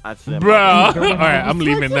 Actually, bro. All right, I'm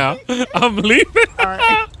leaving now. I'm leaving.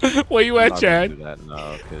 Where you at, Chad?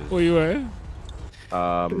 No, where you at?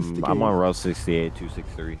 I'm on row 68,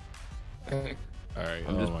 263. All right,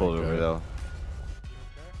 I'm just pulled over though.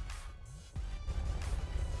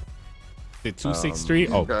 The 263?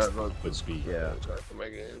 Oh, good speed. Yeah.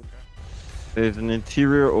 There's an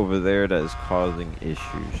interior over there that is causing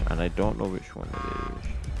issues, and I don't know which one it is.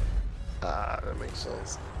 That makes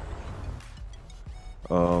sense.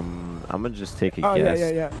 I'm gonna just take a guess.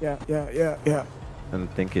 Yeah. And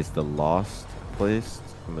I think it's the lost place.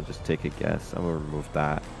 I'm gonna just take a guess. I'm gonna remove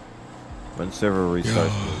that. When server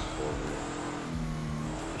restarts,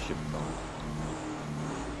 it should be gone.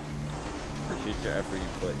 Appreciate your effort you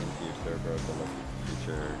put into your server. Good luck in the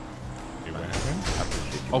future. I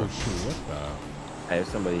appreciate you. Oh shoot! What the? Hey, if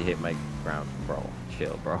somebody hit my ground, bro.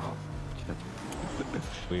 Chill, bro.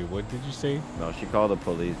 Wait, what did you say? No, she called the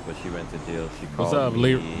police, but she went to jail. She called. What's up,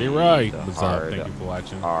 Leroy? What's up? Thank you for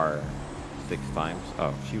watching. R 6 times.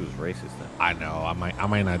 Oh, she was racist then. I know. I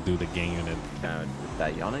might not do the gang unit.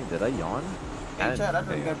 That yawning? Did I yawn? Hey, Chad, I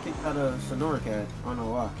just got kicked out of Sonora Cat. I don't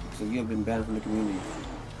know why. So you have been banned from the community.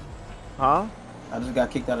 Huh? I just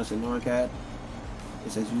got kicked out of Sonora Cat.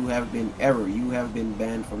 It says you have been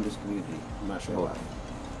banned from this community. I'm not sure why.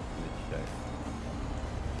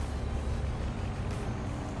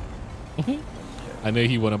 I know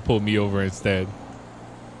he want to pull me over instead.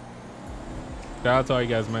 Shout out to all you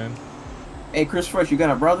guys, man. Hey, Chris Fresh, you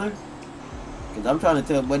got a brother? Because I'm trying to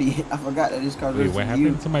tell Buddy, I forgot that this car. Wait, what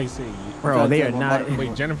happened? Somebody say, bro, they are not.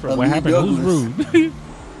 Wait, Jennifer, what happened? Who's rude? He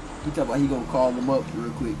talking about he gonna call them up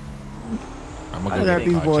real quick. I'm gonna I got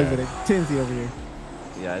these boys at a Tinsy over here.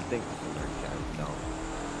 Yeah, I think the is down.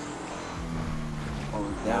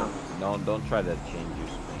 Oh, it's down. Don't try to change your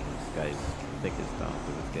screens, guys. I think it's down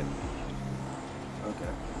because it's getting.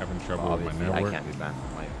 Okay. Having trouble with my network. I can't be banned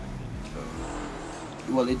from my opinion,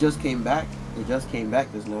 so. Well, it just came back. It just came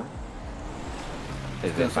back just now.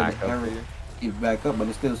 Is it back up? It's back up, but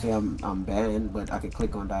it still say I'm banned. But I can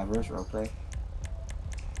click on diverse role play.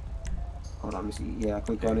 Hold on, let me see. Yeah, I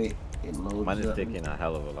clicked on it. It loads. Mine is taking a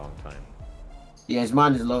hell of a long time. Yeah,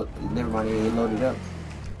 mine is load. Never mind, it loaded up.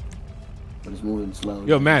 But it's moving slow.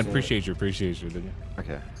 Yo, man, appreciate you.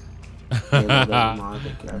 Okay.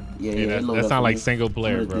 Yeah, that sound like single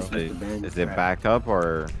player, bro. Is it back up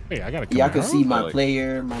or? Hey, I gotta come Yeah, I can out. see my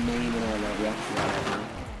player, my name, and all that. Yeah, I can see all that.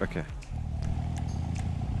 Okay.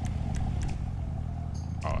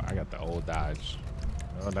 Oh, I got the old Dodge.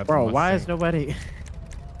 No, Bro, why is nobody?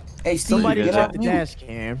 Hey, Steve, somebody get got off the mute. dash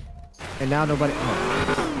cam, and now nobody.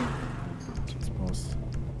 Oh.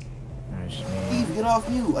 Steve, get off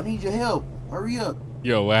mute. I need your help. Hurry up.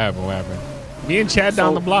 Yo, what happened? Me and Chad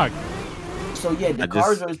down the block. So yeah, the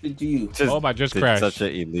car's roasted to you. I just did crashed. Such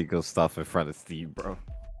an illegal stuff in front of Steve, bro.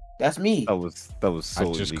 That's me. That was so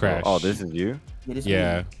I just illegal. crashed. Oh, this is you? Yeah, this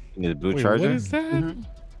Yeah. me. You need a blue Wait, charger? what is that?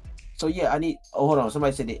 So yeah, I need. Oh, hold on.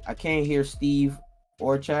 Somebody said it. I can't hear Steve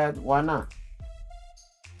or Chad. Why not?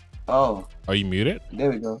 Oh. Are you muted?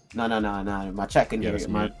 There we go. No. My chat can hear it's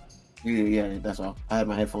it. Yeah, that's all. I had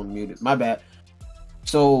my headphone muted. My bad.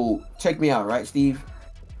 So check me out, right, Steve?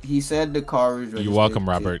 He said the car is. You're welcome,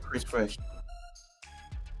 Robert. Chris Fresh.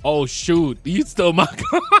 Oh shoot, you stole my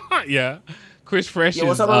car. Yeah, Chris Fresh Yo,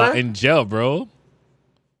 what's is up, man? in jail, bro.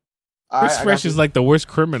 All Chris right, I Fresh got is you. like the worst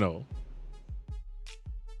criminal.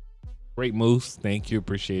 Great moves, thank you,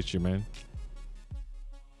 appreciate you, man.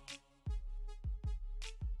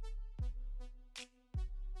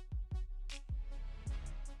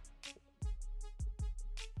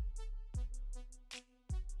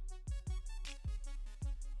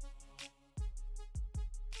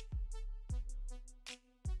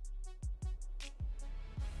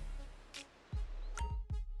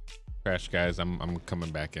 Crash, guys, I'm coming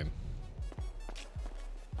back in.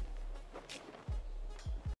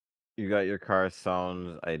 You got your car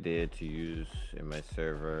sounds idea to use in my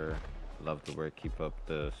server. Love the work. Keep up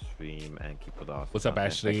the stream and keep it awesome. What's up,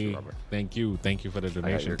 content. Thank Ashley? you, Robert. Thank you for the I got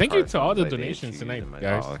donation. your Thank you car to all the sounds idea donations to use tonight, in my-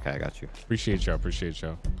 guys. Oh, okay, I got you. Appreciate y'all.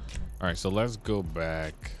 All right, so let's go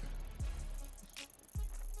back.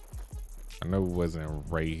 I know it wasn't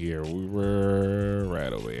right here. We were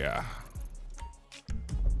right over here.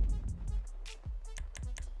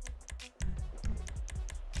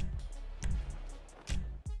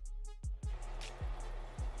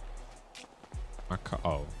 My car.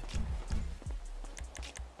 Oh.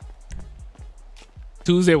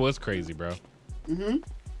 Tuesday was crazy, bro. Mm-hmm.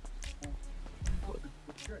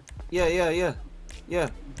 Yeah.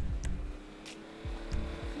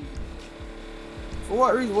 For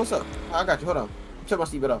what reason? What's up? I got you. Hold on. Turn my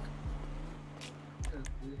seatbelt off.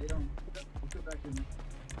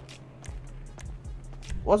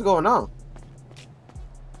 What's going on?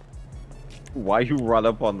 Why you run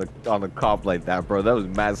up on the cop like that, bro? That was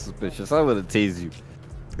mad suspicious. I would have tased you.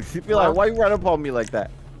 You'd be like, why you run up on me like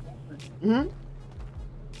that? Hmm.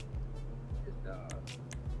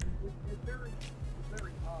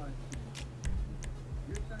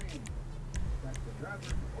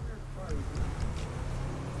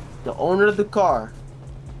 The owner of the car,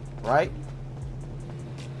 right,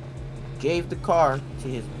 gave the car to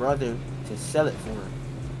his brother to sell it for him.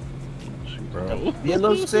 Bro. The bill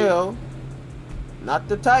of sale, not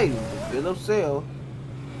the title, the bill of sale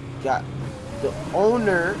got the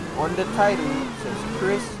owner on the title says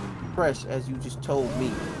Chris Fresh, as you just told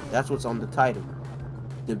me. That's what's on the title.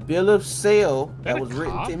 The bill of sale that was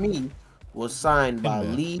written to me was signed by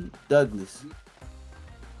Lee Douglas.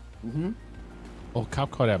 Mm-hmm. Oh,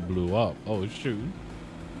 cop car that blew up. Oh, shoot.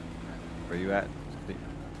 Where you at?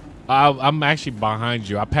 I'm actually behind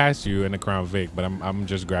you. I passed you in the Crown Vic, but I'm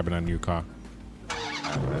just grabbing a new car.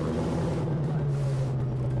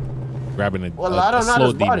 Grabbing a Well, I don't know. I slow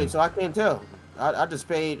just bought demon. it, so I can't tell. I just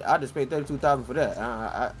paid $32,000 for that.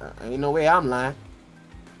 I ain't no way I'm lying.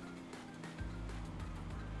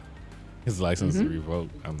 His license is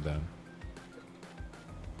revoked. I'm done.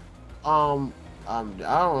 I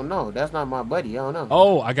don't know. That's not my buddy. I don't know.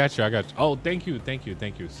 Oh, I got you. Oh, thank you.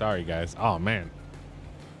 Sorry, guys. Oh man.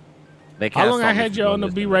 How long I had you on the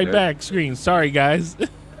Be Right Back screen? Sorry, guys.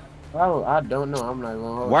 Oh, I don't know. I'm not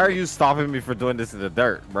gonna hold Why are you stopping me for doing this in the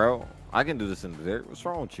dirt, bro? I can do this in the dirt. What's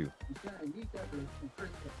wrong with you?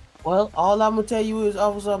 Well, all I'm gonna tell you is,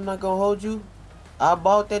 officer, I'm not gonna hold you. I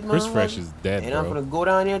bought that Chris motherfucker, Fresh is dead, and bro. I'm gonna go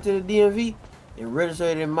down there to the DMV and register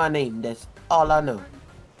it in my name. That's all I know.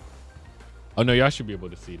 Oh no, y'all should be able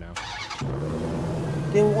to see now.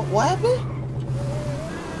 Then what happened?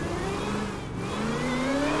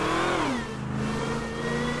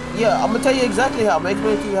 Yeah, I'm gonna tell you exactly how. I'm gonna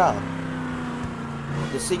explain to you how.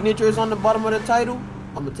 The signature is on the bottom of the title.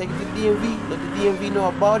 I'm gonna take it to the DMV, let the DMV know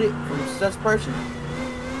about it from such person.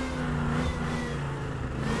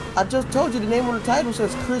 I just told you the name on the title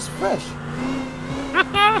says Chris Fresh.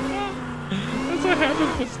 That's what happened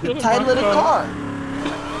for The stealing title my of the car.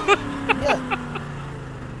 Yeah.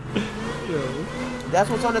 Yo. That's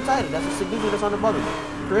what's on the title. That's the signature that's on the bottom.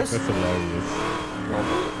 Chris. That's hilarious.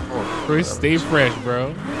 Chris, stay fresh,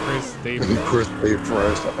 bro. Chris, stay fresh. Chris, stay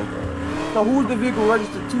fresh. So who's the vehicle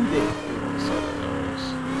registered to then?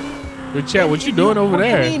 Good chat. What you doing over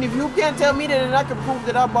there? What do you mean? If you can't tell me that, then I can prove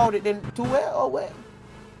that I bought it. Then to where? Oh, where?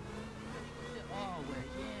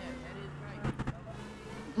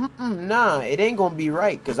 Nah, it ain't gonna be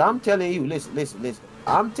right. Cause I'm telling you, listen.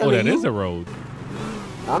 I'm telling you. Oh, that is a road.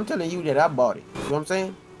 I'm telling you that I bought it. You know what I'm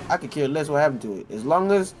saying? I could care less what happened to it. As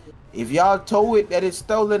long as if y'all tow it that it's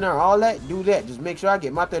stolen or all that, do that. Just make sure I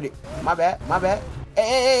get my 30. My bad.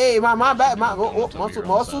 Hey, my bad. Muscle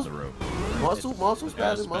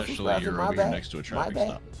spasm. My bad. My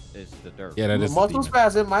bad. It's the dirt. Yeah, that is. Muscle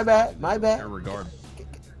spasm. My bad. Regard.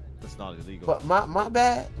 That's not illegal. But my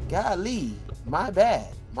bad. Golly. My bad.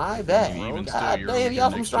 God damn, y'all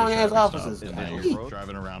some strong ass officers.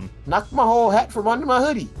 Driving around. Knocked my whole hat from under my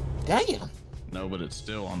hoodie. Damn. No, but it's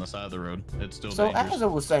still on the side of the road. It's still So dangerous. as I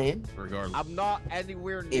was saying, Regardless. I'm not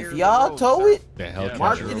anywhere near. if y'all tow it, The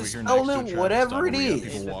mark it as stolen, whatever it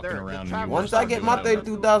is. Once I get my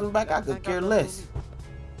 32,000 back, I could care less.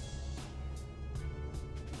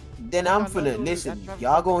 Then I'm finna listen.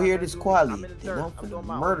 Y'all gonna hear this quality. Then I'm finna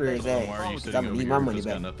murder his ass. Cause I'm gonna need my money It's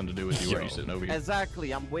got back. nothing to do with you. Why are you sitting over here?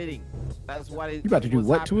 Exactly. I'm waiting. That's why. You about to do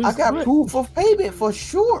what to his? I got proof of payment for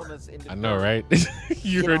sure. I know, right?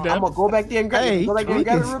 You heard I'm that? gonna go back there and grab it. Go back there and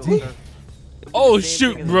grab it real quick. Oh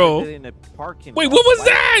shoot, bro! Wait, what was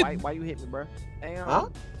that? Why you hit me, bro? Huh?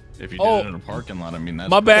 If you did it in a parking lot, I mean, that's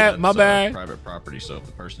My bad, that's, my bad. Private property, so if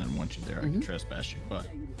the person didn't want you there, I can trespass you. But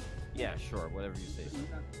Yeah, sure. Whatever you say.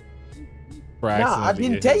 Nah, I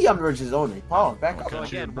didn't tell you I'm the richest owner. Pause. Back up. So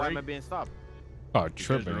again, why am I being stopped? Oh, because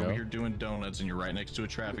tripping, you're over yo. here doing donuts and you're right next to a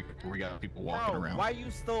traffic where we got people walking around. Why are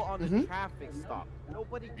you still on the traffic stop?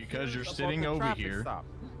 Nobody. Because you're cares sitting about the over traffic here. stop.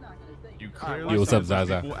 You clearly Yo, what's up, see some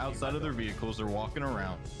Zaza? people outside of their vehicles, they're walking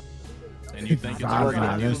around. And you think it's Zaza.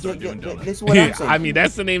 okay to you start doing donuts. This is what I'm saying. I mean,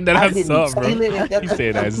 that's the name that I didn't saw, bro. steal it. If You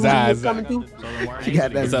say that, that's who you're Zaza. coming to. So then why are You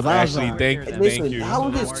got that What's up, Zaza. Ashley? Thank Listen, you. how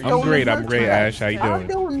was it I'm stolen great. from I'm great, trash? Ash. How you I doing?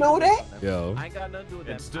 don't know that. Yo. I ain't got nothing to do with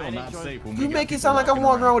that. It's still not safe when You we make got it sound like people I'm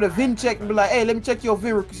walking around around. with a VIN check and be like, hey, let me check your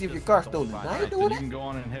VIN to see if your car's stolen. I ain't Then doing you that. can go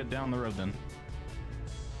on and head down the road then.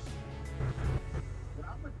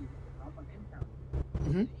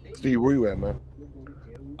 Steve, where you at, man?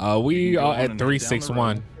 We You can go are on at and head down the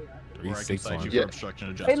 361. Or I can cite you for obstruction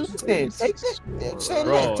of Hey, justice. listen,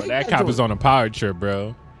 Bro, that cop is on a power trip,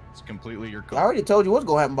 bro. It's completely your I call. already told you what's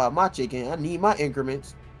gonna happen about my chicken. I need my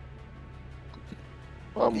increments.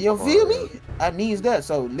 You feel me? I needs that.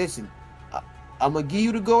 So listen, I'm gonna give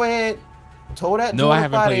you the go ahead. Tow that. No, I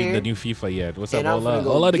haven't out played here, the new FIFA yet. What's up, and I'm Ola? finna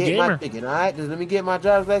go Ola the get my gamer. ticket, all right, just let me get my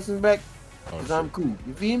driver's license back, cause I'm cool.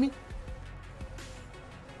 You feel me?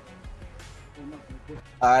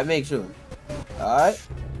 All right, make sure. All right.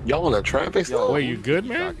 Y'all on a traffic stop? Wait, you good,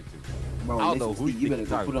 man? Bro, I don't know who you better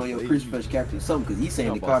go put on your Chris Fresh cap or something, because he's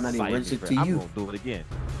saying the Talking car about not even CIV, registered bro. to I'm you. gonna do it again.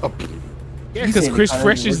 Yeah, because Chris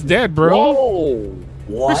Fresh is dead, bro. Whoa.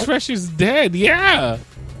 What? Chris Fresh is dead. Yeah.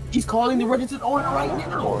 He's calling the registered owner right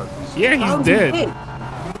now. Yeah, How he's is he dead.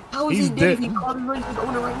 How is He's he dead if dead. he calling the registered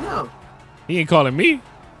owner right now? He ain't calling me.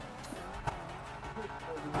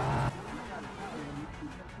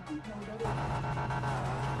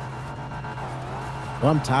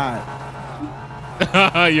 Well, I'm tired.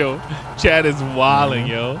 Yo, Chad is wilding,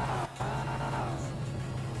 yo.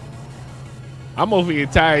 I'm over here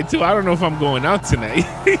tired too. I don't know if I'm going out tonight.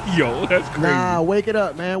 Yo, that's crazy. Nah, wake it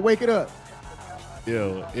up, man. Wake it up.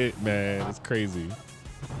 Yo, man, it's crazy.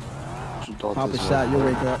 Pop a shot, you'll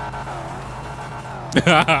wake up.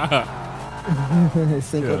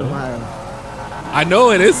 Cinco de Mayo. I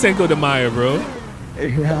know it is Cinco de Mayo, bro.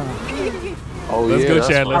 Yeah. Oh, let's yeah, go, that's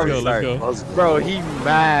Chad. Let's probably go. Let's go. Bro, he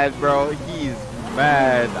mad, bro. He's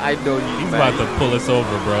mad. I know He's mad. about to pull us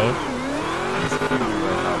over, bro. He's fuming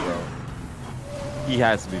right now, bro. He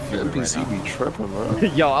has to be fuming right NPC now. be tripping, bro.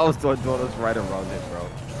 Yo, I was doing this right around it,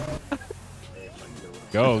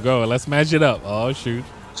 bro. Go. Let's match it up. Oh, shoot.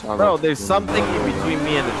 Bro, there's something in between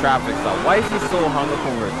me and the traffic stop. Why is he so hung up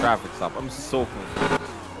over a traffic stop? I'm so confused.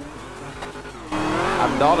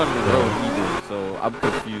 I'm not on the road either, so I'm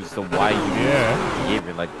confused. So why you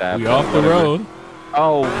behaving like that? We but off the whatever. road.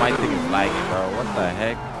 Oh, my thing is lagging, bro. What the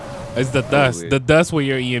heck? It's the dust. The dust with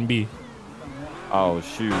your E&B. Oh,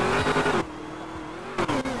 shoot.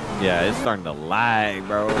 Yeah, it's starting to lag,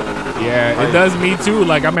 bro. Yeah, it does me too.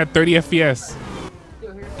 Like, I'm at 30 FPS.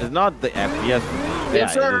 It's not the FPS.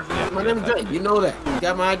 Yes, sir. My name is Jay. You know that. You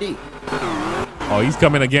got my ID. Oh, he's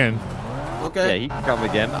coming again. Okay. Yeah, he can come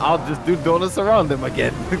again. I'll just do donuts around him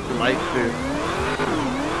again. Like this.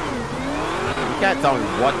 You can't tell me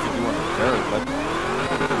what to do on the curb,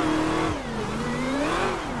 but...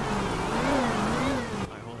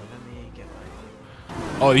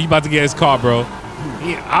 Oh, he about to get his car, bro.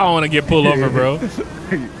 I don't want to get pulled over, bro.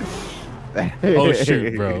 Oh,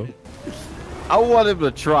 shoot, bro. I want him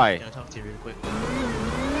to try. Can I talk to you real quick? Yo,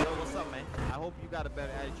 what's up, man? I hope you got a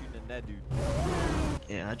better attitude than that dude.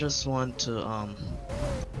 Yeah, I just want to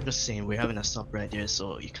just saying we're having a stop right there,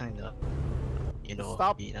 so you kind of, you know,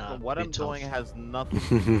 Stop. What I'm doing has nothing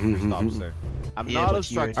to do with stop, sir. I'm Yeah, not but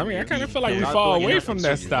obstructing. I mean, I kind of feel like we You're not fall doing away anything from to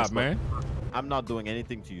that you. stop, man. I'm not doing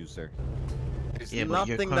anything to you, sir. There's Yeah, but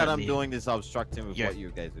you're nothing that I'm currently- doing is obstructing with what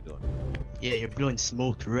you guys are doing. Yeah, you're blowing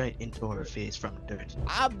smoke right into our face from the dirt.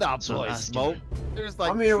 I'm not So blowing ask you, smoke. man. There's like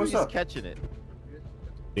I'm here, what's trees up? catching it.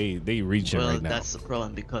 They reaching Well, right now. that's the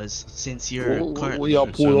problem because since you're What currently y'all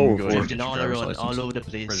pulled over for? drifting all around all over the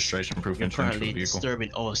place, Registration proof you're and insurance for currently the vehicle.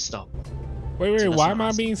 disturbing our stop. Wait, So that's why what am I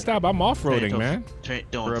I'm being saying. stopped? I'm off-roading, man. Turn it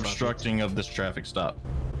down For from it. obstructing of this traffic stop.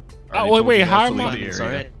 Oh, wait, how am I? It's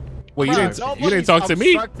alright. Well, you didn't talk to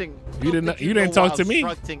me. You didn't talk to me.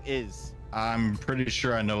 Obstructing is. I'm pretty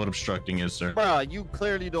sure I know what obstructing is, sir. Bruh, you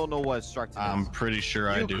clearly don't know what obstructing I'm is. pretty sure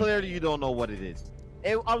I do. You don't know what it is.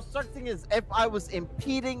 Obstructing is if I was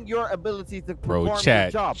impeding your ability to Bro, perform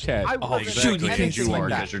Chad, your job. Chad. I Oh, wasn't shoot, doing you anything can't you see like are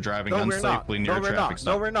that. because you're driving No, we're unsafely not. near No, a we're traffic not.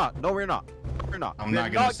 stop. No, we're not. No, we're not. We're not. I'm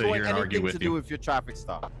not gonna sit here and argue with to do you. with your traffic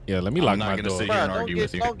stop. Yeah, let me lock I'm my not gonna door. sit here and argue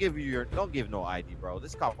with you. Don't give no ID, bro.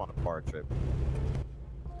 This cop on a car trip.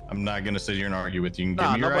 I'm not gonna sit here and argue with you. You can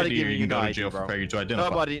Nah, give me your nobody ID or giving you you can go no to ID, jail bro. for failure to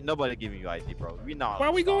identify. Nobody giving you ID, bro. We not. Why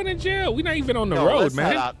are we going to jail? We're not even on the Yo, road, let's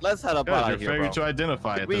man. Let's head up Because out you're of here, failure bro. to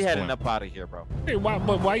identify at We this heading point. up out of here, bro. Hey,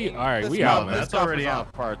 why you? All right, This we cop- out, man. this That's cop already is on out.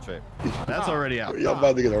 a car trip. That's already out. Y'all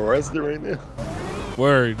about to get arrested right now?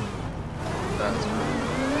 Word.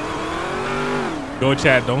 Go,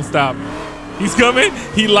 Chad. Don't stop. He's coming.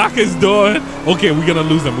 He locked his door. Okay, we're gonna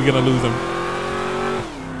lose him. We're gonna lose him.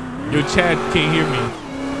 Yo, Chad can't hear me.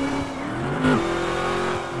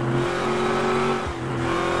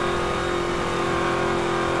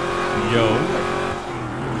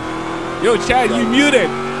 Yo, Chad, you muted.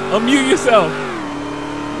 Unmute yourself.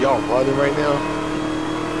 Y'all running right now?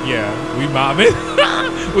 Yeah, we mobbing.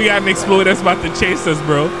 We got an exploder that's about to chase us,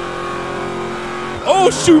 bro. Oh,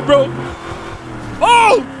 shoot, bro.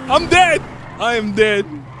 Oh, I'm dead. I am dead.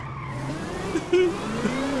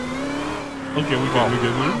 Okay, we good.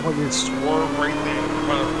 I want to swerve right there in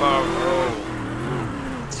front of my bro.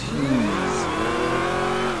 Jeez,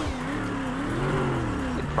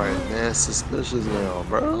 man. They probably mad suspicious now,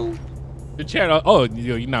 bro. The chat. Oh,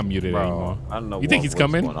 you're not muted anymore. I don't know. You think he's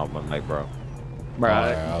coming? What's going on with my mic, bro?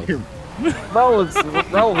 Bro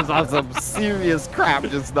was on some serious crap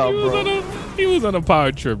just now, bro. He was on a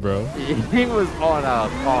power trip, bro. He was on a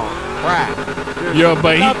crap. There's Yo,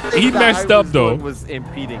 but he nothing that messed I up was though. doing was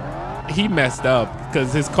impeding. He messed up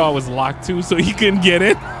because his car was locked too, so he couldn't get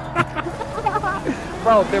in.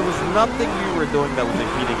 Bro, there was nothing we were doing that was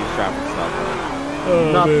impeding his traffic stop, bro.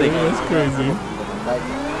 Oh, Nothing. man, that's crazy.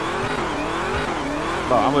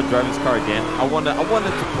 Bro, I'm gonna drive his car again. I wanted to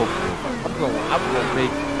poke him. I'm gonna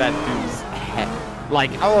make that dude's head.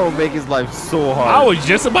 Like, I wanna make his life so hard. I was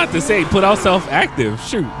just about to say, put out self-active.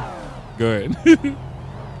 Shoot. Go ahead.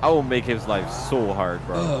 I will make his life so hard,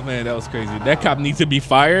 bro. Oh man, that was crazy. That cop needs to be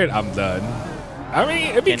fired. I'm done. I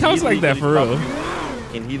mean, it becomes like that for real.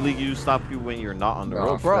 Can he legally stop you when you're not on the No,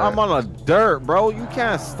 road, bro? I'm on a dirt, bro. You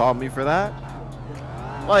can't stop me for that.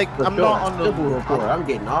 Like, I'm not on the report. I'm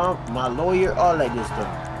getting all my lawyer, all that good stuff.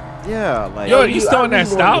 Yeah, like yo, you still on that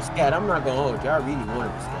stop? I'm not gonna hold you. I really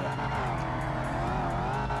wanted to scat.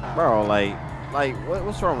 Bro, like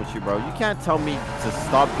what's wrong with you, bro? You can't tell me to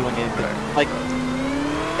stop doing anything. Like,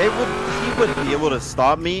 he would be able to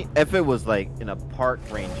stop me if it was like in a park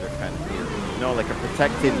ranger kind of area, you know, like a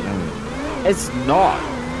protected area. It's not,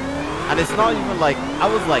 and it's not even like I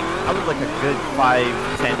was like a good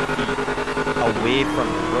 5-10 feet away from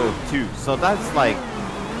the road too. So that's like,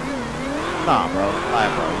 nah, bro,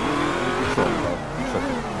 you trolling, bro. You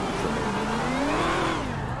tripping.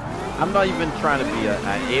 I'm not even trying to be an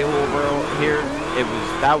a-hole, bro. Here, it was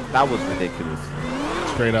that was ridiculous.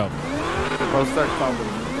 Straight up. Bro, start talking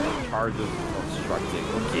charges of obstructing.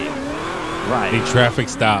 Okay. Right. A traffic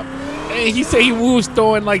stop. Hey, he said he was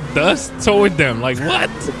throwing like dust toward them. Like what?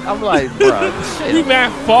 I'm like, bro, shit. We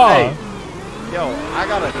mad far. Hey, yo, I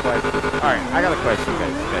got a question. All right, I got a question,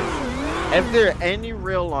 guys. If there are any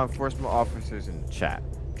real law enforcement officers in the chat,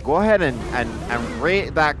 go ahead and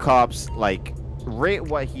rate that cop's like rate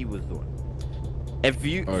what he was doing. If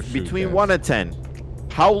you between 1 and 10,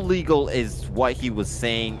 how legal is what he was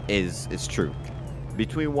saying is true?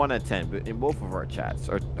 Between 1 and 10, but in both of our chats,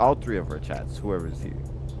 or all 3 of our chats, whoever's here,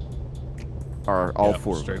 or all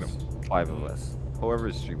 4 of us, 5 of us, whoever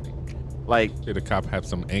is streaming. Like, did the cop have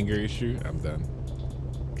some anger issue? I'm done.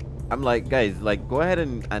 I'm like, guys, like, go ahead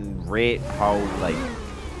and rate how like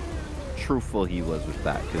truthful he was with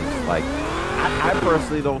that, because like, I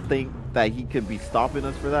personally don't think that he could be stopping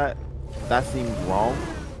us for that. That seems wrong,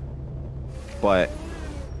 but.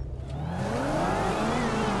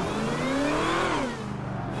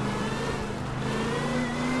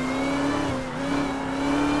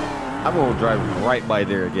 I'm gonna drive right by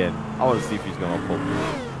there again. I want to see if he's gonna pull me.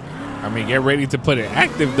 I mean, get ready to put it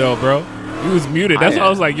active though, bro. He was muted. That's why I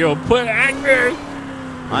was like, yo, put active.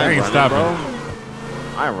 I ain't stopping, bro.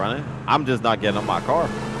 I ain't running. I'm just not getting on my car.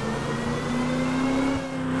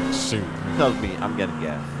 Shoot. Tells me I'm getting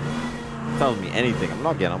gas. Tells me anything. I'm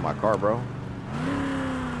not getting on my car, bro.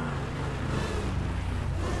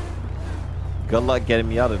 Good luck getting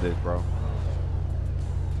me out of this, bro.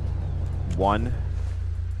 1.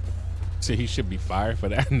 So he should be fired for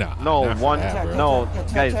that? Nah. No, not for 1. that, bro. No,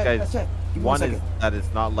 guys. Check. 1 is that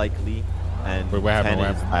it's not likely, and 10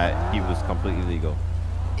 is that he was completely legal.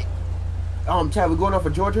 Chad, we going off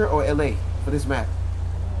for Georgia or LA for this map?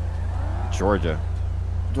 Georgia.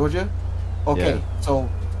 Georgia? Okay, Yeah. so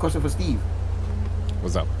question for Steve.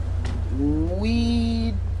 What's up?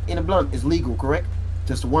 Weed in a blunt is legal, correct?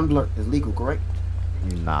 Just one blunt is legal, correct?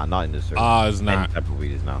 Nah, not in this circle. It's not. Any type of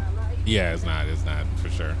weed is now. Yeah, it's not for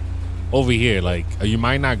sure. Over here, like, you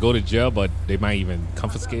might not go to jail, but they might even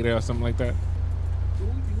confiscate it or something like that.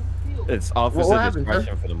 It's officer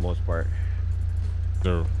discretion for the most part.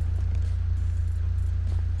 Sure.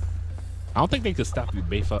 I don't think they could stop you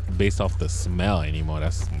based off the smell anymore.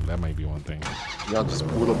 That might be one thing. Y'all just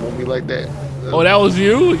pulled up on me like that. Oh, that was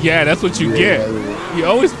you? Yeah, that's what you get. Yeah. You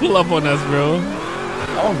always pull up on us, bro.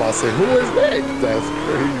 I was about to say, who is that? That's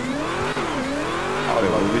crazy. Wait,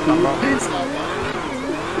 what are we talking about?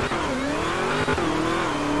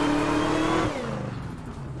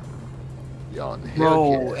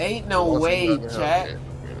 Bro, ain't no way, chat.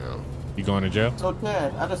 You going to jail? So,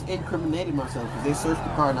 Chad, I just incriminated myself because they searched the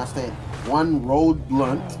car and I said, one road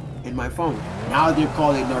blunt in my phone. Now they're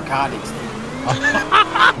calling narcotics.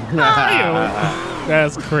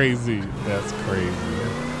 That's crazy. That's crazy.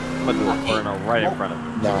 I'm gonna do a burner right in front of me.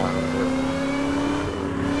 Nah.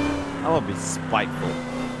 I'm gonna be spiteful.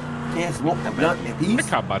 Can't smoke the blunt in peace. That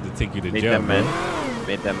cop about to take you to Made jail, that bro. man.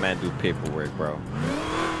 Made that man do paperwork, bro.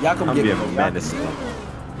 Y'all come I'm get me. giving man this stuff. Let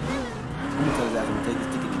me tell you that. I'm gonna take this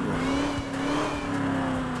ticket.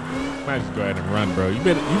 Might just go ahead and run, bro. You've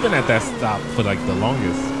been at that stop for like the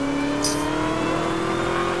longest.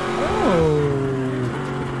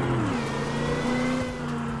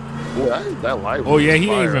 Yeah, that light. Oh yeah, he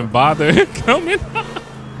didn't even bother coming.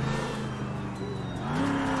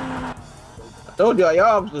 I told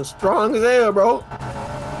y'all was strong as hell, bro.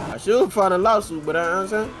 I should find a lawsuit, but I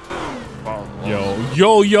understand.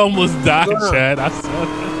 You almost died, Chad. I saw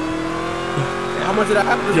that. How much did I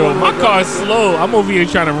have to Yo, my car is slow. I'm over here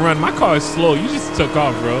trying to run. My car is slow. You just took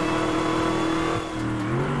off, bro.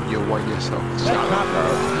 You won yourself. I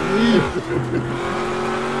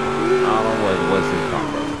don't know what was his car,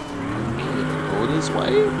 bro. Go this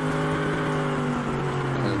way.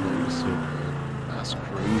 That's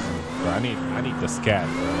crazy. Bro, I need the scat,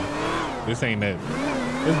 bro. This ain't it.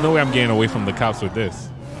 There's no way I'm getting away from the cops with this.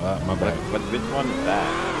 My bad. But which one is that?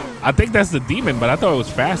 I think that's the demon, but I thought it was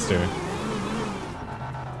faster.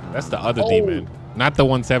 That's the other demon, not the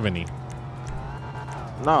 170.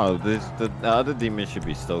 No, the other demon should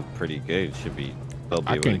be still pretty good. Should be still be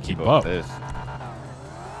I able couldn't to keep keep up. with this.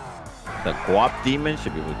 The Guap demon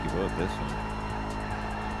should be able to keep up with this one.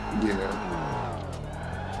 Yeah.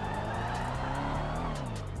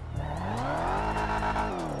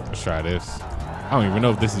 Let's try this. I don't even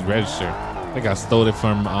know if this is registered. I think I stole it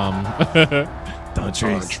from Don't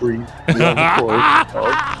Trace. Yeah,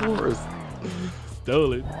 of course.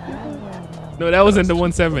 Stole it. No, that was in the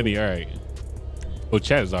 170. All right. Oh,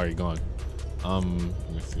 Chad is already gone. Let me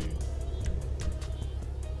see.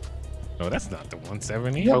 No, that's not the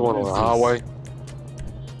 170. Y'all going on the highway?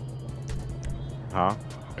 Huh?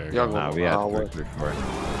 Y'all going on we the had highway? before.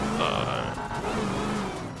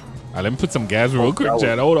 All right, let me put some gas real quick,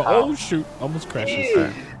 Chad. Hold on. Oh, shoot. Almost crashed this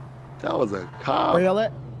time. That was a cop. Where y'all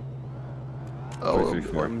at? Oh,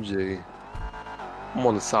 MG. I'm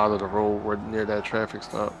on the side of the road right near that traffic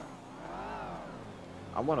stop.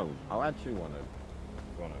 I actually wanna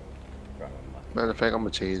drive a Mustang. Matter of fact, I'm gonna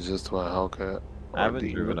change this to a Hellcat. I haven't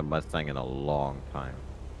driven a Mustang in a long time.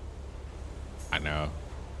 I know.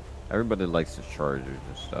 Everybody likes the Chargers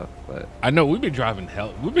and stuff, but I know we've been driving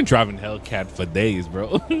Hellcat for days,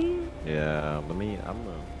 bro. yeah, I'm gonna get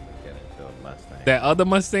into a Mustang. That other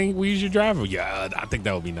Mustang we usually drive, yeah, I think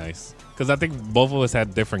that would be nice. Cause I think both of us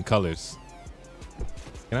had different colors.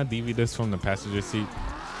 Can I DV this from the passenger seat?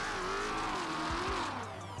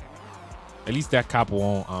 At least that cop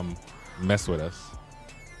won't mess with us.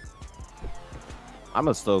 I'm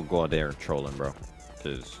gonna still go out there and troll him, bro.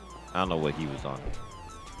 Cause I don't know what he was on.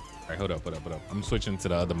 All right, hold up. I'm switching to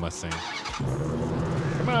the other Mustang.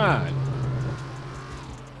 Come on.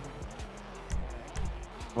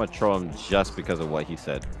 I'm gonna troll him just because of what he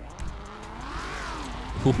said.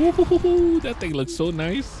 That thing looks so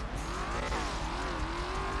nice.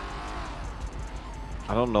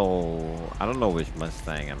 I don't know which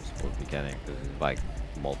Mustang I'm supposed to be getting because it's like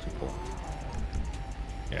multiple.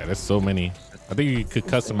 Yeah, there's so many. I think you could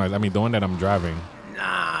customize. I mean, the one that I'm driving.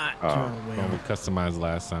 Nah. The one we customized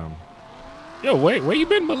last time. Yo, wait, where you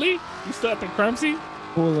been, Malik? You still at the crime scene?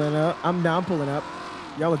 Pulling up. I'm down pulling up.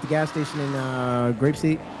 Y'all at the gas station in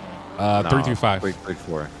Grapeseed? 335.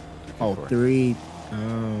 334. Oh, 3.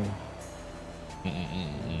 Oh.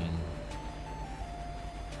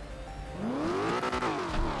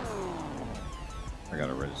 I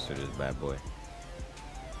gotta register this bad boy.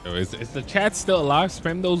 Yo, is the chat still alive?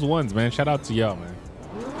 Spend those ones, man. Shout out to y'all, man.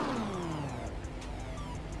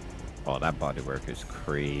 Oh, that body work is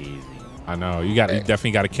crazy. I know. You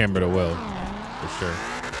definitely got to camber the wheel. For sure.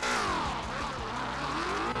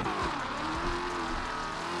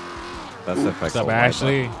 That's the effect. What's up,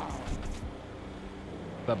 Ashley?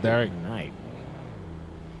 What's up, Derek? Night.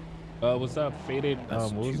 What's up, Faded?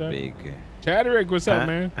 What was that? Big. Chadrick, what's up,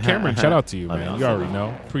 man? Cameron, shout out to you, man. You already know.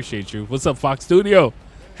 Appreciate you. What's up, Fox Studio?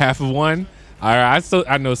 Half of one. All right,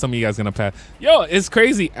 I know some of you guys gonna pass. Yo, it's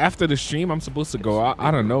crazy. After the stream, I'm supposed to go out. I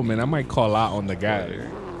don't know, man. I might call out on the guy.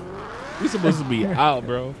 We supposed to be out,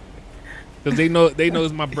 bro. Cause they know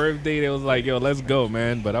it's my birthday. They was like, yo, let's go,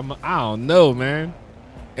 man. But I don't know, man.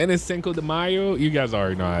 And it's Cinco de Mayo. You guys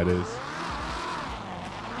already know how it is.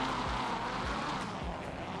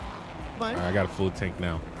 All right, I got a full tank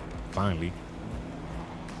now. Finally.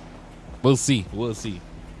 We'll see. We'll see.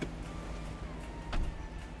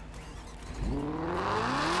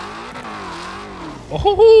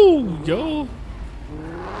 Oh, yo.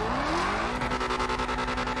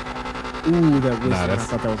 Ooh, that whistle. I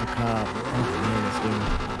thought that was a cop. Oh,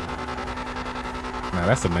 man, Nah,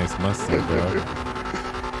 that's a nice Mustang, bro.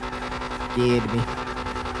 scared me.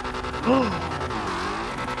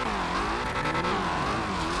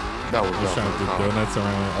 That was I'm trying to do donuts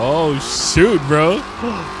around. Oh shoot, bro!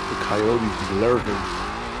 The coyotes be lurking.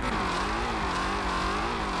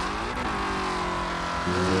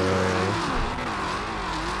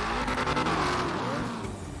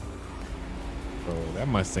 Bro, that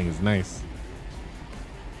Mustang is nice.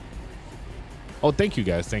 Oh, thank you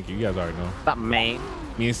guys. Thank you. You guys already know. That man.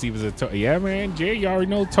 Me and Steve is a Taurus. Yeah, man. Jay, you already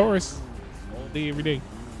know Taurus. All day, every day.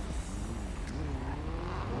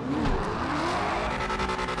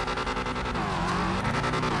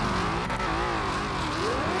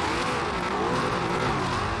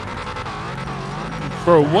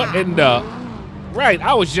 Bro, what in the... Right,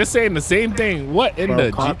 I was just saying the same thing. What in Bro,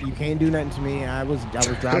 the... Carp, you can't do nothing to me. I was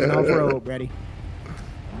driving off road, ready.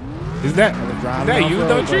 Is that you,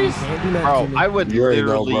 though, Trees? Bro, I would You already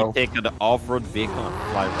know, literally bro. take an off-road vehicle and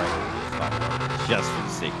fly right over the stop line just for the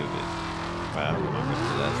sake of it. But I'm not gonna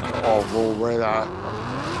do that. It's not Oh, roll right out.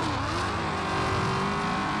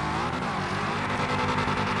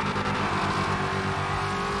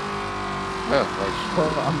 Bro,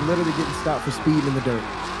 I'm literally getting stopped for speeding in the dirt.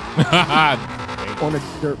 On a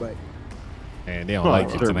dirt bike. Man, they don't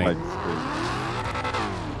like you tonight.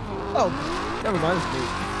 Oh, never mind. It's me.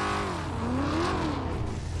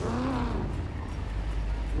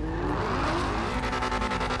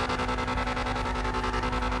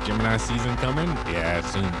 Gemini season coming? Yeah,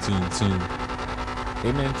 soon.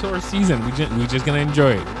 Hey man, Taurus season. We just gonna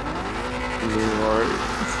enjoy it.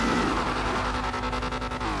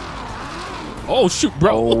 Oh shoot,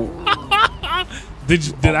 bro!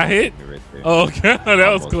 Did I hit? Oh, okay,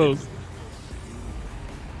 that was close. This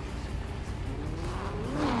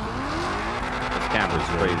camera's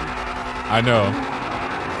crazy. I know.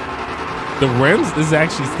 The rims is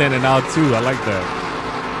actually standing out too. I like that.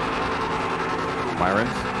 My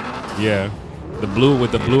rims? Yeah, the blue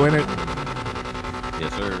with the blue in it.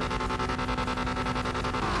 Yes, sir.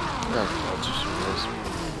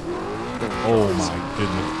 Oh my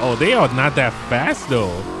goodness. Oh, they are not that fast though.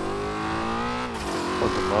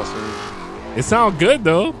 What the Mustang? It sounds good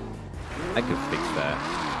though. I could fix that.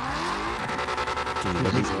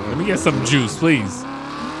 Dude, let me get some juice, please.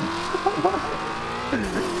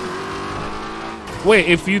 Wait,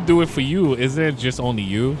 if you do it for you, isn't it just only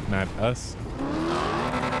you, not us? Don't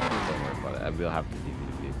worry about it. I will have to give you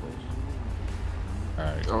the vehicles.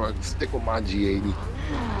 Alright. Alright, stick with my G80.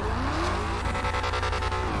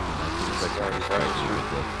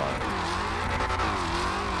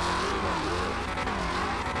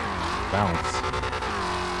 Bounce.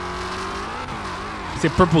 Is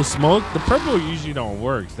it purple smoke? The purple usually don't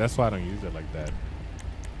work. That's why I don't use it like that.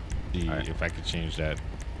 See if I could change that.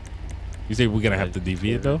 You say we're gonna have to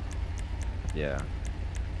DV it though? Yeah.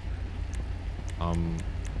 Alright,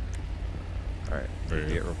 DV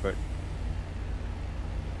it real quick.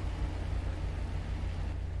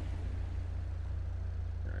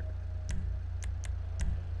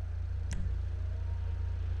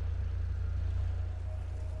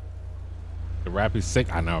 The rap is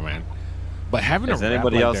sick. I know, man. But having Is a rap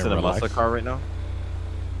anybody like else that in a relax- muscle car right now?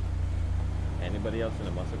 Anybody else in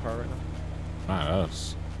a muscle car right now? Not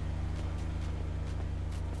us.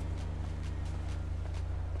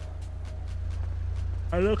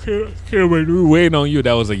 I can't wait. We were waiting on you.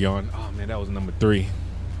 That was a yawn. Oh man, that was number 3.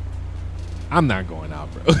 I'm not going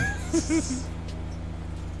out, bro.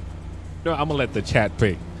 No, I'm gonna let the chat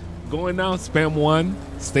pick. Going out, spam 1.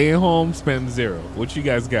 Staying home, spam 0. What you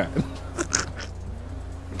guys got?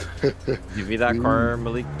 DV that car,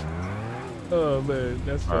 Malik. Oh man,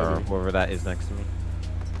 that's Or funny. whoever that is next to me.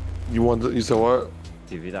 You said what?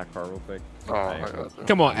 DV that car real quick. Oh, I got you.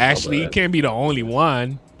 Come on, Ashley. You can't be the only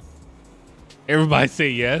one. Everybody say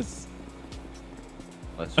yes.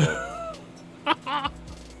 Let's go.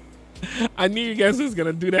 I knew you guys was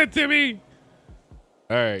gonna do that to me.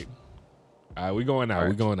 All right, we going out.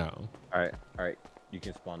 We going out. All right. You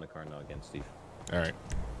can spawn the car now again, Steve. All right.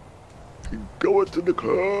 Go into the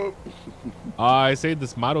club. I say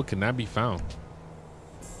this model cannot be found.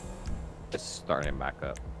 It's starting back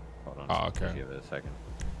up. Hold on. Oh, okay. Just give it a second.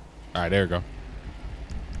 All right, there we go.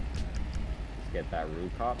 Let's get that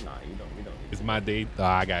roof cop. Nah, you don't. We don't need. It's my day. Oh,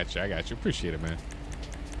 I got you. Appreciate it, man.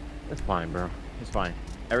 It's fine, bro. It's fine.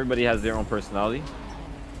 Everybody has their own personality.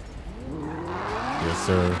 Yes,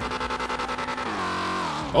 sir.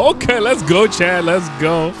 Okay, let's go, Chad. Let's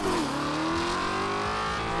go.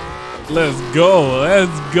 Let's go.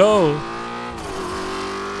 Let's go.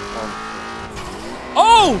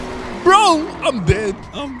 Oh, bro, I'm dead.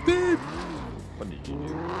 I'm dead. What did you do?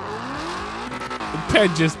 The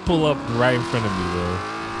pet just pulled up right in front of me, bro.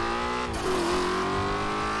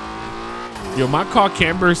 Yo, my car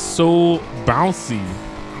camber is so bouncy.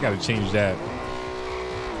 I gotta change that.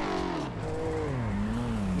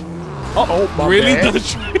 Oh, my really? bad.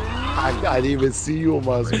 I didn't even see you on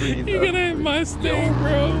my screen. You got that Mustang,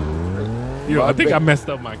 bro. Yo, I think I messed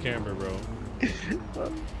up my camera, bro.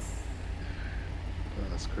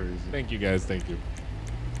 That's crazy. Thank you, guys. Thank you.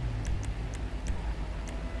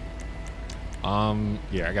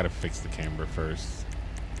 Yeah, I gotta fix the camera first.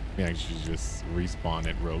 Yeah, I should just respawn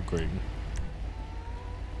it real quick.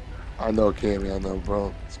 I know, Cammy. I know,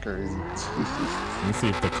 bro. It's crazy. Let me see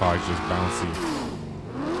if the car's just bouncy.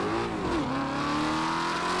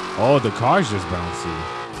 Oh, the car's just bouncy.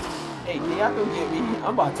 Hey, can y'all come get me?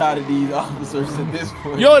 I'm about tired of these officers at this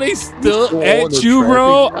point. Yo, they still at you,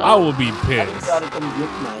 bro. I will be pissed. We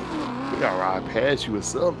gotta ride past you or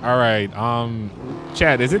something. All right,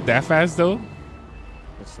 Chad, is it that fast though?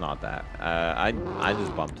 It's not that. I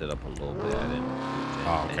just bumped it up a little bit. I didn't.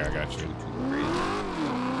 Oh, okay, I got you.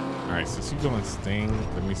 All right, since you're doing Sting,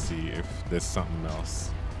 let me see if there's something else.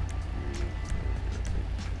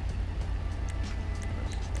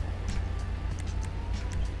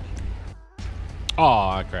 Oh,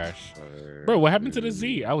 I crashed. Bro, what happened to the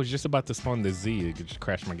Z? I was just about to spawn the Z. It just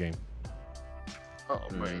crashed my game. Oh,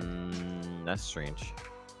 man. That's strange.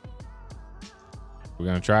 We're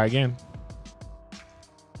going to try again.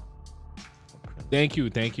 Thank you.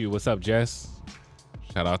 Thank you. What's up, Jess?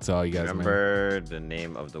 Shout out to all you guys, Remember the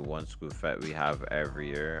name of the one school fete we have every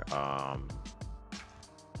year?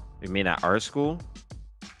 You mean at our school?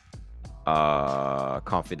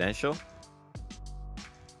 Confidential?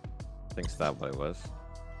 I think that's what it was.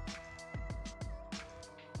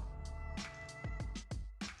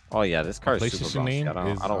 Oh yeah, this car is super bouncy.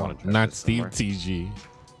 I don't want to drive not this Steve no more. TG.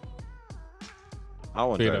 I don't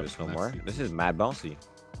want to drive this no more. This is mad bouncy.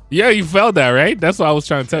 Yeah, you felt that, right? That's what I was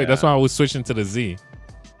trying to tell you. That's why I was switching to the Z.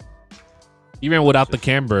 Even without the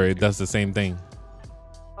camber, it does the same thing.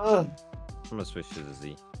 I'm gonna switch to the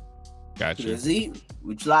Z. Gotcha. The Z?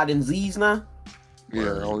 We sliding Z's now?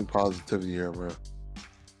 Yeah, only positivity here, bro.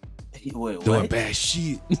 Wait, Doing what? bad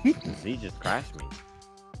shit. Z just crashed me.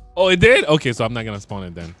 Oh, it did? Okay, so I'm not gonna spawn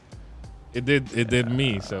it then. It did. It did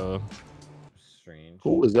me. So. Strange.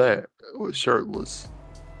 Who was that? It was shirtless.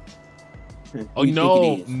 Oh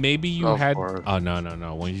no, maybe you Of had. course. Oh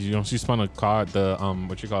no. When you spawn a car, the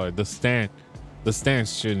what you call it, the stand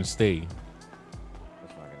shouldn't stay.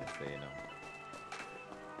 That's not gonna stay, no.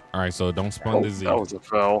 All right, so don't spawn the Z. That was a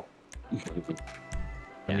foul.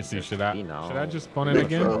 Let me see. Should I just spawn it Yeah,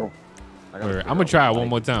 again? foul. I'm gonna try it one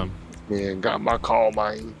more time. Man, got my call,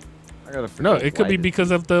 man. I gotta No, it could be because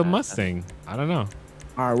of the Mustang. I don't know.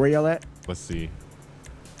 All right, where y'all at? Let's see.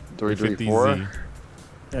 334.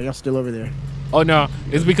 Yeah, y'all still over there. Oh no,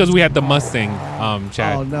 it's because we had the Mustang,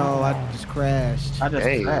 Chad. Oh no, I just crashed. I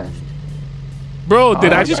just crashed. Bro,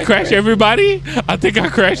 did I just crash everybody? I think I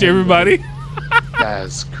crashed everybody.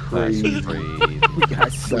 That's crazy. We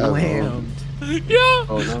got slammed. Yeah,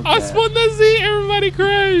 no I cap. spun the Z, everybody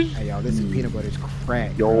crashed. Hey, y'all, this is peanut butter's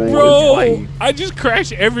crack. Bro, I just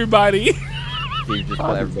crashed everybody. You just How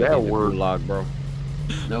put does everybody that in the work? gulag, bro.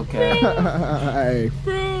 No cap. Hey,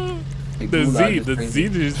 Bro, Hey, the gulag Z, is the crazy.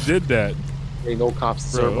 Z just did that. Ain't no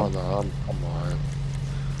cops to Bro. serve on the come on.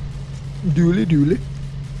 dooley.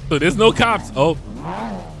 So there's no cops. Oh,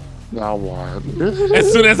 Now what?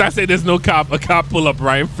 as soon as I say there's no cop, a cop pull up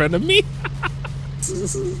right in front of me.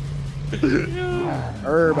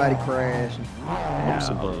 Everybody crashing.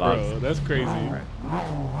 Bro, that's crazy.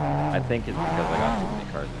 I think it's because I got too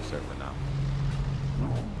many cars in the server now.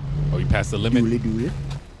 Oh, you passed the limit. Dooley.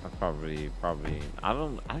 I probably. I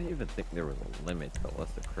don't even think there was a limit though.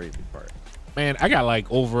 That's the crazy part. Man, I got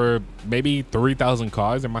like over maybe 3,000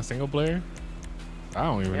 cars in my single player. I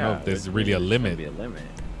don't even know if there's really a limit. Be a limit,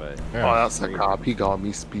 but Oh, that's a cop. He got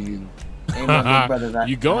me speeding. Ain't my big brothers, I-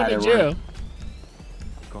 You going I to had jail?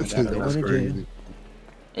 That's crazy.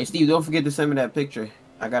 Hey Steve, don't forget to send me that picture.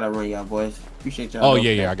 I gotta run, y'all boys. Appreciate y'all. Oh though.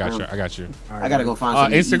 yeah, I got you. I got you. I gotta go find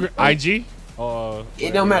some. Instagram, IG.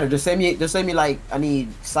 It don't matter. Just send me like I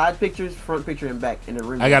need side pictures, front picture, and back in the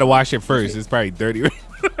room. I gotta wash it first. It's probably dirty. You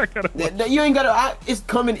ain't gotta. It's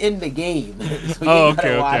coming in the game. So you Oh, ain't gotta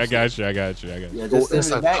okay. watch I it. got you. Yeah, just send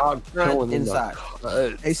me back, front, inside.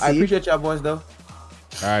 Hey, I appreciate y'all boys though.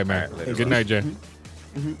 All right, man. Good night, Jay.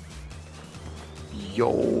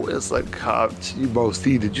 Yo, it's a cop. Bro,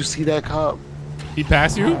 Steve, did you see that cop? He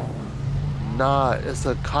passed you? Nah, it's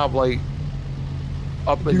a cop like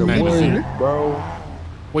up in the Man, woods, bro.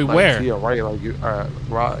 Wait, Like, where? to your right, like you,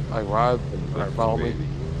 ride, follow me.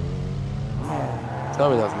 Tell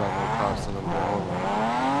me that's not no cops in the bro.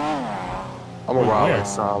 I'm gonna ride Where? like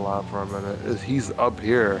sideline for a minute. He's up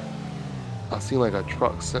here. I seen like a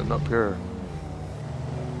truck sitting up here.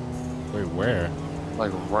 Wait, where?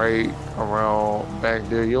 Like right around back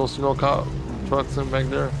there. You don't see no cop trucks in back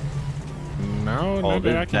there? No, Oh, not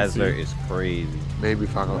that I this can desert see. is crazy. Maybe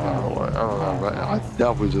if I go down the way. I don't know, but I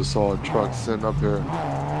definitely just saw a truck sitting up here.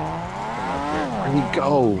 Where'd he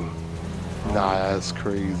go? Nah, that's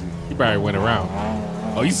crazy. He probably went around.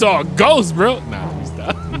 Oh, you saw a ghost, bro? Nah, let me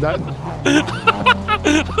stop. I'm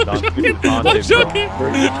joking.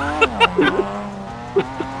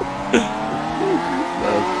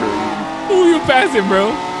 Who you passing,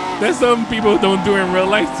 bro? That's something people don't do in real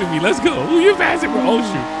life to me. Let's go. Who you passing, bro? Oh,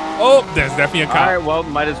 shoot. Oh, that's definitely a cop. All right, well,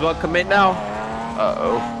 might as well commit now.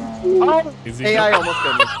 Uh-oh. Oh, AI almost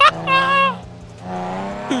got me.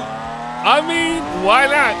 I mean, why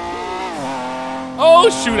not? Oh,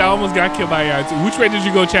 shoot. I almost got killed by AI, too. Which way did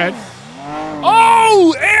you go, Chad?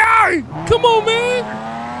 Oh, AI! Come on, man.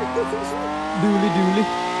 Dooley.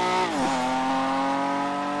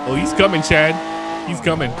 Oh, he's coming, Chad. He's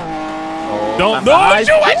coming. Oh, Don't shoot!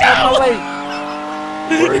 Watch out!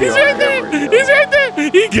 He's right there. He's right there.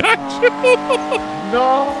 He got you.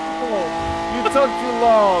 No, you took too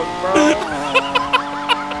long, bro.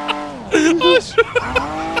 Oh, shit.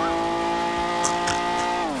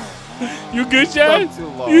 You good, Chad?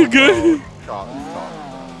 You good?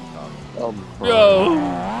 Yo.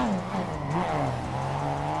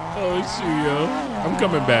 Oh, shoot, yo. I'm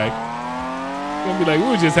coming back. I'm gonna be like, we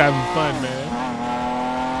were just having fun, man.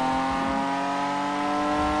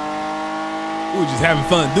 We were just having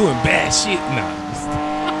fun doing bad shit.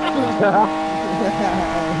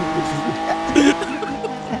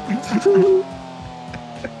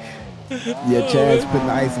 Yeah, Chad's putting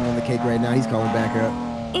the icing on the cake right now. He's calling back up.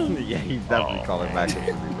 Yeah, he's definitely calling back for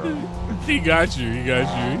me, bro. He got you. He got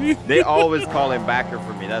you. They always call him backer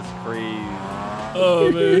for me. That's crazy.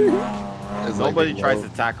 Oh, man. Nobody tries to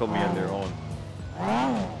tackle me on their own.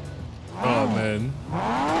 Oh, man.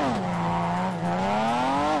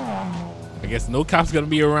 I guess no cop's gonna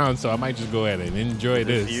be around, so I might just go ahead and enjoy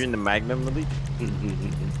this. Is you in the Magnum, Malik?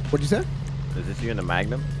 What'd you say? Is this you in the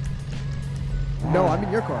Magnum? No, I'm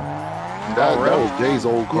in your car. That was Jay's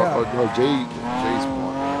old car. Yeah. No, Jay's one.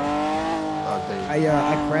 I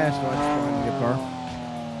crashed, so I just spawned in your car.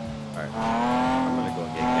 Alright. I'm gonna go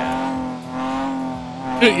get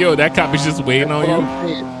gas. Yo, that cop is just waiting on you.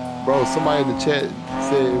 Bro, somebody in the chat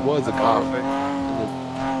said it was a cop.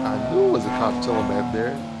 I knew it was a cop chilling back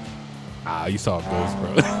there. Ah, you saw a ghost,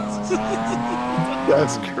 bro.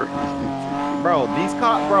 That's crazy. Bro, these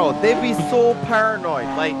cops, bro, they be so paranoid.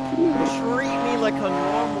 Like, treat me like a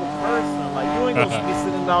normal person. Like, you ain't gonna be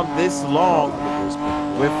sitting down this long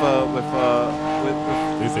with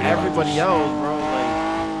everybody else, bro. Like,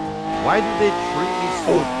 why do they treat me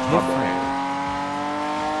so different?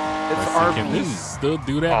 It's Can RP. this still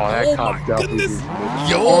do that? Oh, that cop my definitely goodness.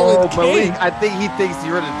 did. Yo, Oh, it's Malik, King. I think he thinks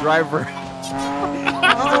you're the driver. I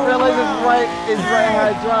realize it's right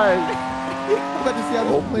how I drive. I'm about to see how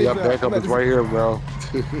this plays Yeah, out. backup is right here, bro.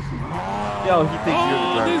 Yo, he thinks you're the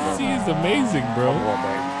Oh, driver. this scene is amazing, bro. Come on,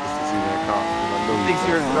 man. Just to see that cop. I know He thinks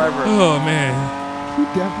you're the driver. Oh, man. He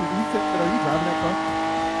definitely, he said, are you driving that car?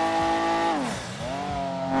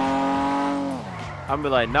 I'm be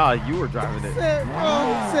like, nah, you were driving it. Said,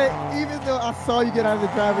 even though I saw you get out of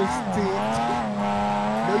the driver's seat,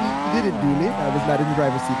 no, you didn't, Dooley. I was not in the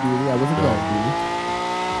driver's seat, Dooley. I wasn't wrong, Dooley.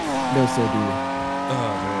 No, sir, Dooley.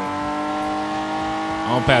 Oh, man.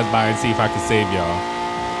 I'll pass by and see if I can save y'all.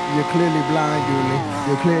 You're clearly blind, Dooley.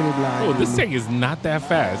 You're clearly blind. Oh, this Dooley. thing is not that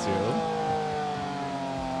fast, yo.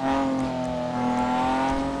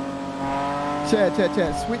 Chad.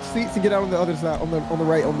 Switch seats and get out on the other side, on the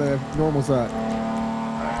right, on the normal side.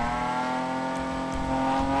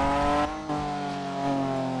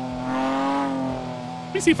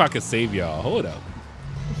 Let me see if I can save y'all. Hold up.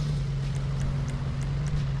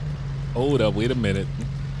 Wait a minute.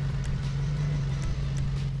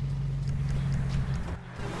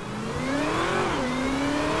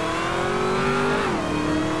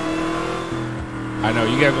 I know,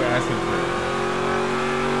 you guys were asking for it.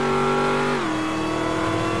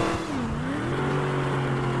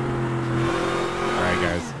 Alright,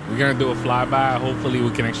 guys. We're gonna do a flyby. Hopefully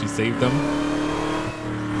we can actually save them.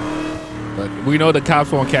 But we know the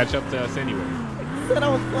cops won't catch up to us anyway. Said I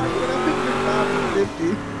was flying when I picked your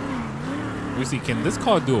 550. Let me see, can this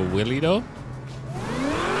car do a wheelie though?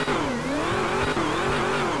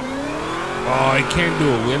 Oh, it can't do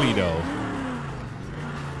a wheelie though.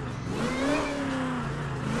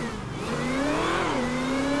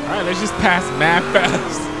 All right, let's just pass mad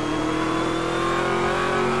fast.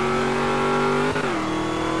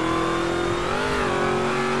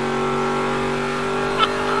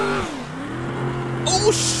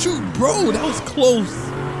 Bro, that was close.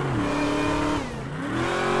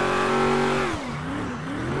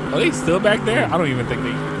 Are they still back there? I don't even think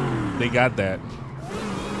they got that.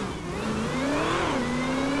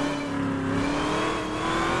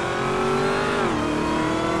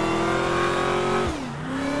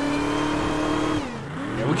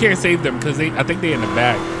 Yeah, we can't save them because I think they're in the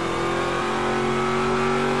back.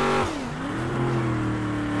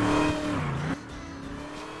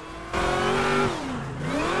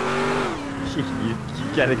 You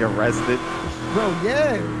getting arrested? Bro,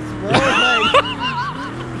 yes, bro.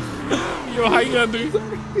 Like, yo, how you gonna do?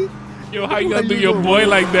 Yo, how you gonna do your boy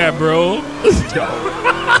like that, bro?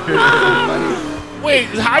 Wait,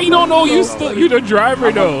 how you don't know you the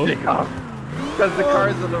driver though? Because the car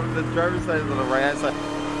is on the driver's side is on the right hand side.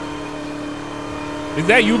 Is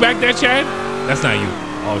that you back there, Chad? That's not you.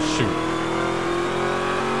 Oh shoot.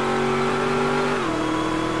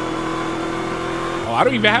 Oh, I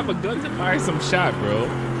don't even have a gun to fire some shot, bro.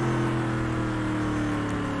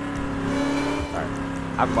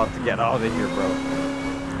 I'm about to get out of here, bro.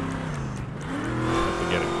 Have to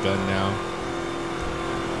get a gun now.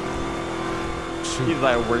 Shoot. He's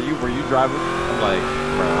like, were you driving? I'm like,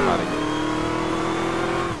 bro, I'm out of here.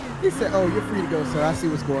 he said, "Oh, you're free to go, sir. I see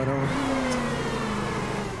what's going on."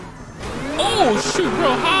 Oh shoot,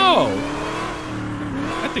 bro, how?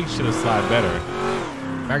 That thing should have slid better.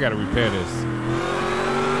 I gotta repair this.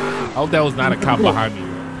 I hope that was not a cop behind me.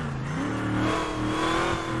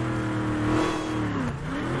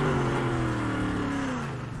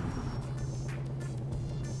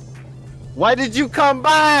 Why did you come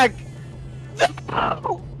back?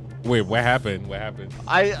 Wait, what happened? What happened?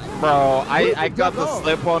 I got the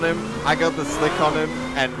slip on him. I got the slick on him,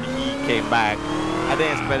 and he came back. I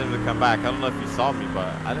didn't expect him to come back. I don't know if you saw me, but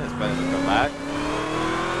I didn't expect him to come back.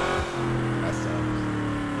 That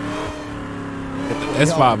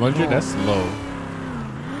sucks. S500, that's low.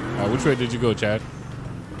 Which way did you go, Chad?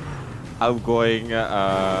 I'm going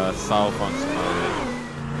south on Sonora.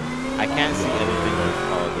 I can't see anything with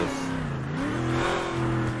all this.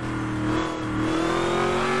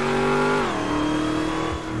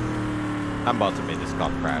 I'm about to make this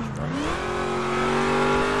cop crash, bro. I'm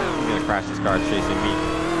gonna crash this car chasing me.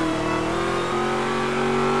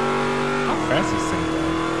 How fast is this thing?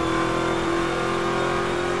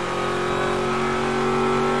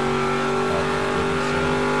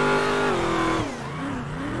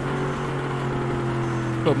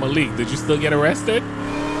 But Malik, did you still get arrested?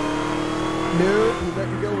 No, he let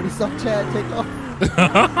me go when he saw Chad take off. He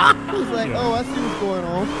was like, "Oh, I see what's going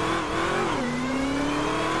on."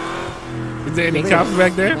 Is there any cops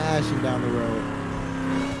back there? Smashing down the road.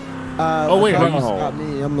 Oh wait, he stopped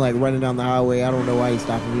me. I'm like running down the highway. I don't know why he's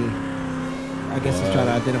stopping me. I guess he's trying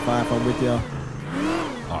to identify if I'm with y'all.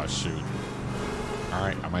 Oh shoot! All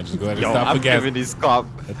right, I might just go ahead and stop I'm again. giving these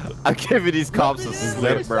cops a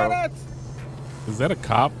slip, bro. Is that a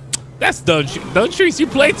cop? That's Duntrice. You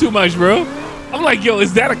play too much, bro. I'm like, yo,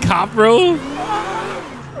 is that a cop, bro?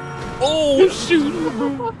 Oh shoot,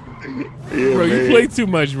 bro. Yeah, bro, man. you play too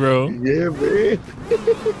much, bro. Yeah, man.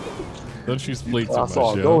 Duntrice play too That's much,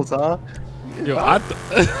 all yo. goes, huh? Yo, yeah,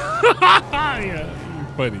 you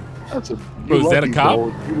funny. That's Bro, is that a cop?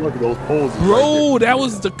 Bro. You look at those poses. Bro, that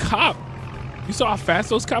was the cop. You saw how fast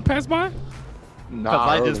those cops passed by? Nah,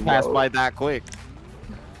 I just passed by that quick.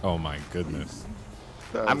 Oh my goodness.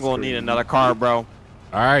 I'm gonna need another car, bro. All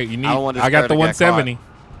right, you need. I got the 170. You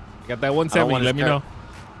got that 170. Let me know.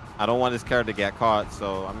 I don't want this car to get caught,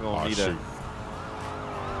 so I'm gonna need a.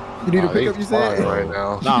 You need a pickup, you said? Right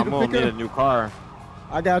now. No, I'm gonna need a new car.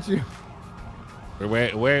 I got you.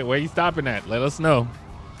 Where you stopping at? Let us know.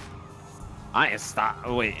 I ain't stop.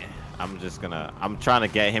 Wait, I'm trying to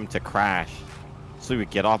get him to crash, so we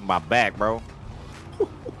get off my back, bro.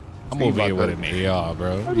 I'm over here with an AR,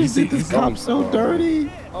 bro. I just did this cop so dirty.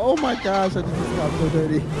 Oh my gosh, I did this cop so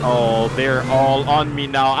dirty. Oh, they're all on me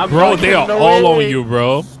now. Bro, they are all on you,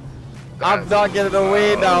 bro. I'm not getting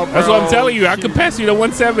away now, bro. That's what I'm telling you. I could pass you the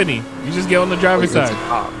 170. You just get on the driver's side.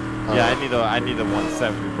 Yeah, I need a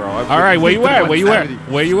 170, bro. All right, where you at? Where you at?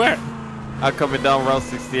 Where you at? I'm coming down Route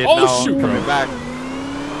 68 Oh, now. shoot. I'm coming back.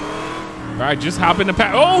 All right, just hop in the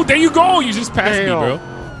pass. Oh, there you go. You just passed me, bro.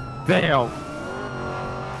 Damn.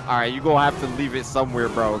 All right, you gonna have to leave it somewhere,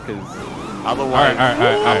 bro, because otherwise all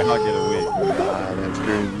right. I'll get away. That's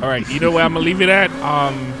crazy. All right, you know where I'm gonna leave it at?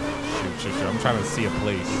 Shoot. I'm trying to see a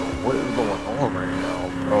place. What is going on right now,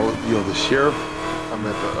 bro? Yo, the sheriff. I'm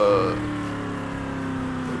at the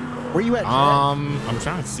Where you at, Chad? I'm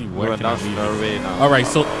trying to see where can I leave it. Now. All right,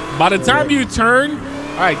 so by the time you turn,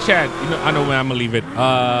 all right, Chad. You know, I know where I'm gonna leave it.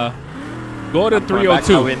 Go to I'm coming back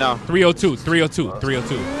that way 302. now. 302. 302.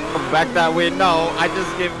 302. Come back that way. No, I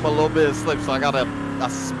just gave him a little bit of slip, so I got a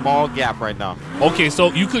small gap right now. Okay,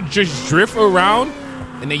 so you could just drift around,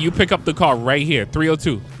 and then you pick up the car right here.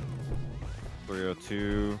 302.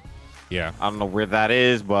 302. Yeah. I don't know where that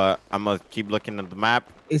is, but I'm gonna keep looking at the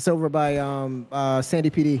map. It's over by Sandy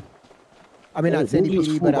PD. I mean, not Sandy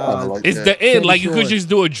PD, but it's the end. Sandy Like you could Shores. just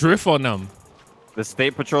do a drift on them. The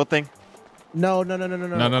state patrol thing? No.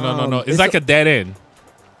 No. It's like a dead end.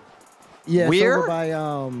 Yeah, Where? it's over by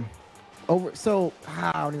over. So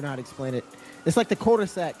I don't even know how to explain it. It's like the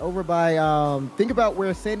cul-de-sac over by think about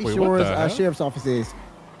where Sandy Wait, what Shores the hell? sheriff's office is.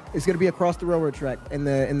 It's gonna be across the railroad track in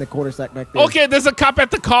the cul-de-sac back there. Okay, there's a cop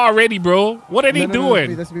at the car already, bro. What are they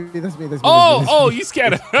doing? That's me. Oh, you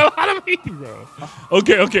scared the hell out of me, bro.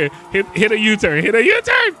 Okay. Hit a U-turn. Hit a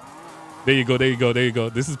U-turn. There you go.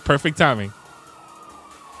 This is perfect timing.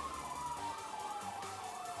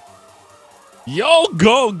 Yo,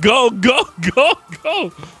 go.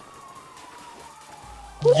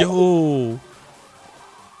 Yo.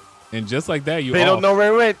 And just like that, They don't know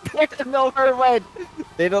where it went. They don't know where it went.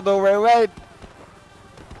 They don't know where it went.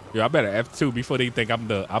 Yo, I better F2 before they think I'm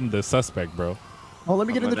the suspect, bro. Oh, let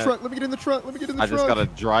me get in the gonna- truck. Let me get in the truck. I just gotta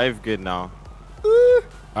drive good now. All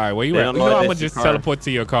right, where you They at? don't You know know I'm that gonna it's your just car. teleport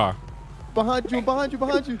to your car. Behind you.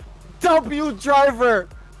 W driver.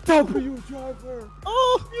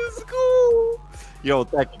 Oh, let's go. Yo,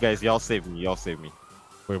 thank you guys. Y'all saved me.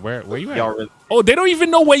 Wait, where you at? Y'all really- Oh, they don't even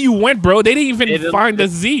know where you went, bro. They didn't They even don't- find the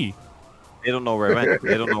Z. They don't know where it went.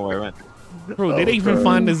 Bro, they didn't even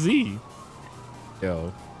find the Z.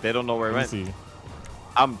 Yo. They don't know where it Let me went. see.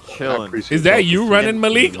 I'm chilling. Is that you running,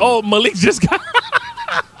 Malik? Oh, Malik just got...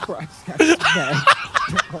 Yo,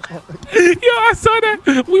 I saw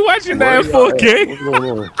that. We watching that in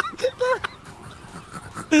 4K.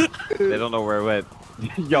 They don't know where it went.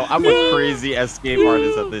 Yo, I'm a crazy escape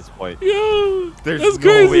artist at this point. Yo, There's that's no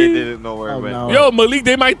crazy. way they didn't know where it went. no. Yo, Malik,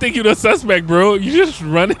 they might think you the suspect, bro. You just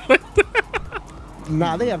running like that.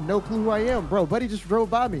 Nah, they have no clue who I am, bro. Buddy just drove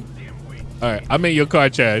by me. All right, I'm in your car,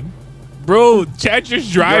 Chad. Bro, Chad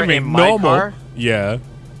just driving in my normal. car? Yeah.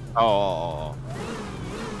 Oh.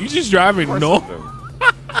 You just driving normal.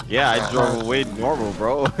 Yeah, I drove away normal,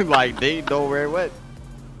 bro. Like, they know where it went.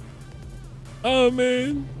 Oh,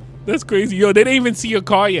 man. That's crazy. Yo, they didn't even see your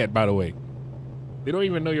car yet, by the way. They don't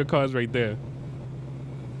even know your car's right there.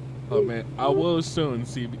 Oh, man. I will soon,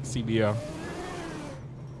 CBL.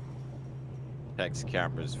 Text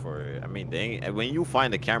cameras for, I mean, when you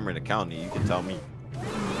find a camera in the county, you can tell me.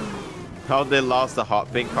 How they lost the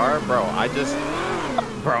hot pink car? Bro, I'm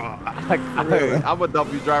a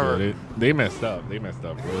W driver. Yo, they messed up. They messed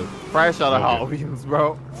up, bro. Fresh out of Okay. Hot Wheels,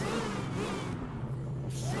 bro.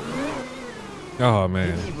 Oh,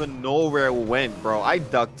 man. Didn't even know where it went, bro. I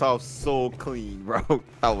ducked off so clean, bro.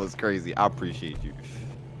 That was crazy. I appreciate you.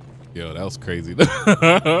 Yo, that was crazy.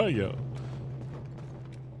 Yo.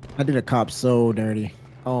 I did a cop so dirty.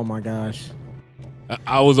 Oh my gosh.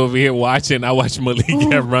 I was over here watching. I watched Malik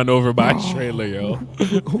get run over by a trailer, yo.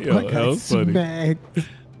 Yo, I that got was funny. smacked.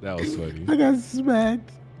 That was funny. I got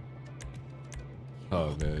smacked.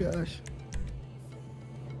 Oh, man. Gosh.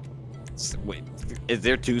 Wait, is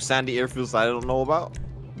there 2 sandy airfields I don't know about?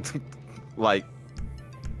 like,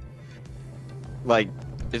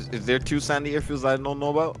 is there 2 sandy airfields I don't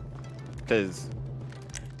know about? Because,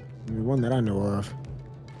 One that I know of.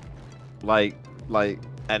 like,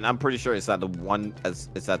 and I'm pretty sure it's at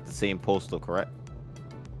it's at the same postal, correct?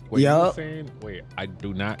 What you Yup. saying? Wait, I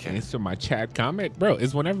do not answer my chat comment, bro.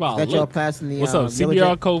 It's whenever I That y'all look. passing the What's up? yellow CBR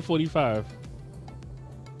jet? code 45.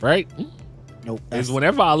 Right? Nope. It's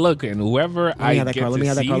whenever I look and whoever I have that get car, let to me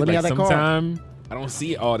have that see. car, let me Like have that car. sometime I don't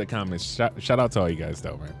see all the comments. Shout out to all you guys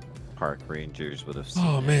though, man. Park Rangers would have seen.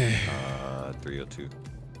 Oh man. 302.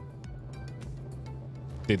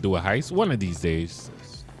 They do a heist one of these days.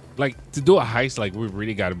 Like to do a heist, like we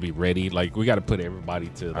really got to be ready. Like we got to put everybody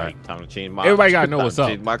to like. Alright, time to change my. Everybody gotta know time what's to up.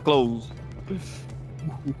 Change my clothes.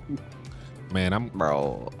 Man, I'm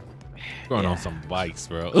going on some bikes,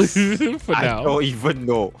 bro. For I now, don't even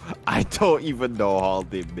know. I don't even know how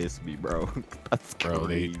they missed me, bro. That's bro.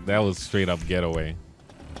 crazy. That was straight up getaway.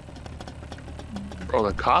 Bro,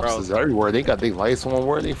 the cops is everywhere. They got their lights on.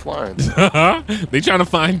 Where are they flying? They trying to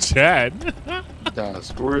find Chad.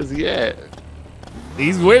 Where is he at?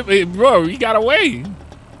 He's with me, bro. He got away.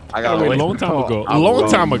 I got away away. a long time ago. A I'm long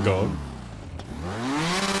wrong. time ago.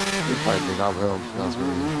 They probably think I'm him. That's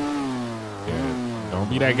crazy. Yeah. Don't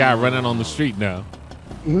be that guy running on the street now.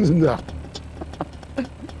 Nah.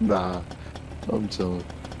 Nah. I'm chilling.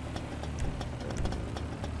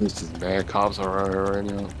 There's just mad cops around here right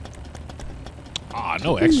now. Ah,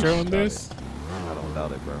 no extra on this.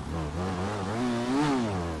 without it, bro.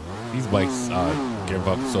 These bikes give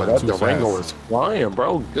up so that too Durango fast. is flying,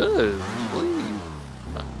 bro. Good. Please.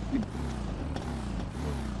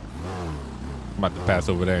 I'm about to pass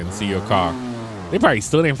over there and see your car. They probably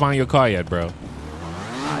still didn't find your car yet, bro.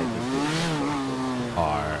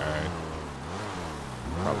 Alright.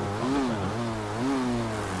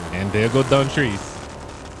 And there go Don Trees.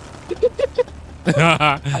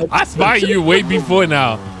 I spotted you way before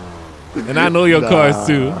now. And I know your cars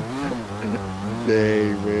too.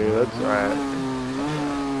 Dang, man. That's right.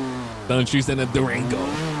 Don Trees and a Durango.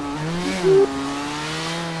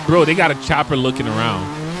 Bro, they got a chopper looking around.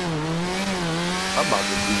 I'm about to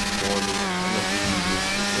do more than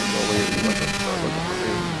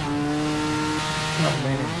Oh,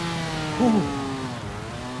 man.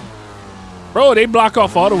 Bro, they block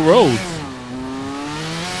off all the roads.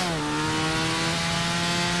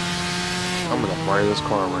 I'm gonna fry this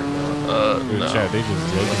car right now. Dude, No. Chad, they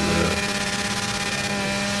just looking for it.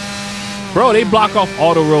 Bro, they block off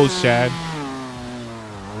all the roads, Chad.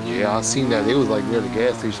 Yeah, I seen that. They was like near the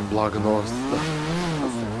gas station blocking off stuff.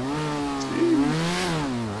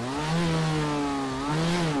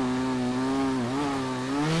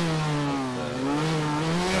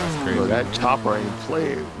 That's crazy. Bro, that chopper ain't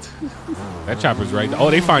playing. That chopper's right there. Oh,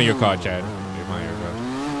 they found your car, Chad. They found your car.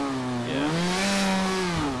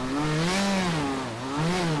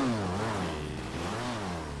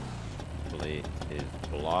 Plate is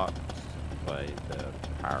blocked by the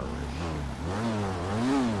power.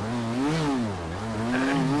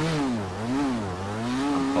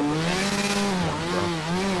 I'm public enemy.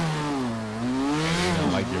 I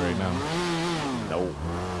don't like you right now. No.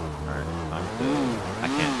 Alright, I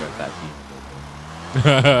can't drive that beast.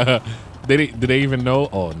 Did they even know?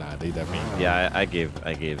 Oh, nah, they definitely. Yeah, I gave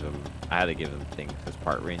them. I had to give them things as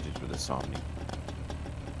part ranges with this on me.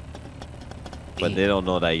 But they don't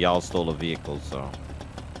know that y'all stole a vehicle, so.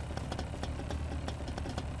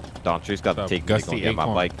 Dontry's got to take me to go get my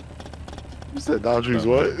bike. You said Dodger's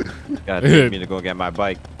what? Gotta take me to go get my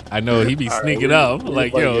bike. I know he be sneaking up.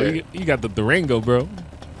 Like, yo, you got the Durango, bro.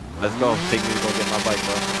 Let's go. Take me to go get my bike,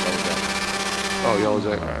 bro. Oh, Yellow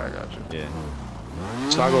Jack. Alright, I got you. Yeah.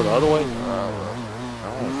 Should I go the other way?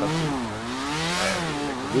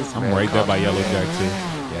 I'm right there by Yellow Jack too.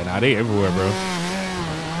 Yeah, nah, they everywhere, bro.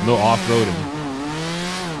 No off-roading.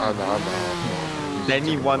 I know. Then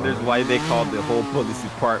he wonders why they called the whole police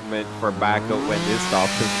department for backup when they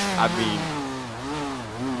stopped him. I mean,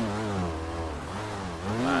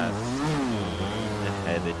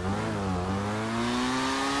 headed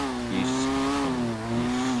east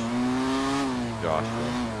Joshua.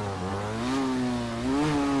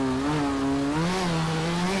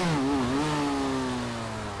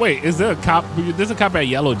 Wait, is there a cop? There's a cop at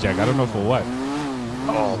Yellow Jack. I don't know for what.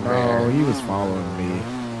 Oh man, he was following me.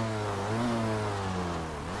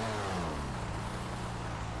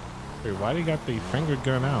 Wait, why they got the finger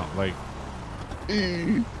gun out? Like,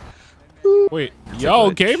 wait, y'all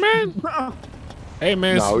okay, man? Hey,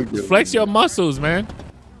 man, Nah, we good. flex your muscles, man.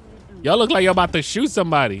 Y'all look like y'all about to shoot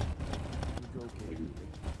somebody.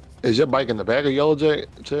 Is your bike in the back of Yellow Jack,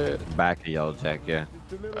 Chad? Back of Yellow Jack, yeah.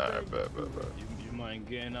 Alright, bet. You mind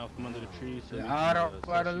getting out from under the trees? So I don't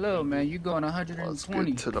quite a little, man. You going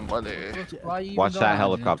 120 to the money. Watch that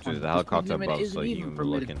helicopter. The helicopter above, so you can be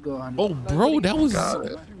looking. Oh, bro, that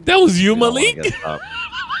was you, Malik. You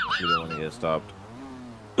don't want to get stopped.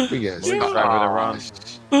 We get Malik's driving around.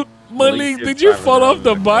 Malik, did you fall off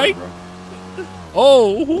the bike?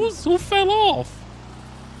 Oh, who fell off?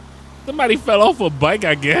 Somebody fell off a bike,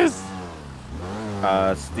 I guess.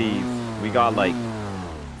 Steve, we got like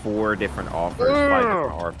 4 different offers, 5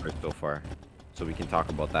 different offers so far, so we can talk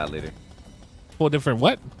about that later. 4 different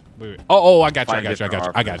what? Wait. Oh, I got you. 5 different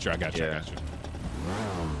offers. I got you.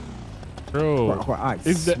 Bro,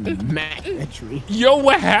 is that that tree? Yo,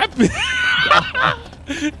 what happened? I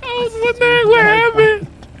was wondering what happened.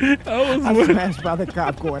 I smashed by the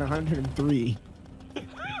cop going 103.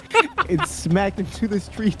 It smacked into the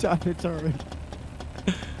street on the turn.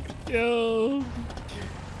 Yo.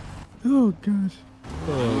 Oh gosh.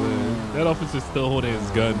 Oh man, that officer's still holding his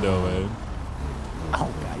gun though, man.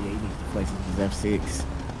 Oh god, yeah, he needs to flex his F6.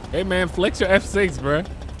 Hey man, flex your F6, bro.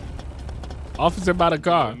 Officer by the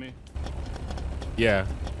car. Yeah.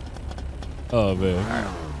 Oh man. Alright,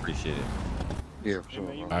 appreciate it. Yeah, for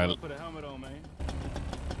sure. Right. Put a helmet on, man.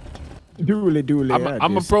 Dooley.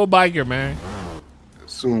 I'm a pro biker, man.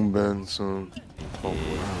 Soon, Ben. Soon.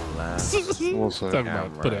 Hopefully. Talking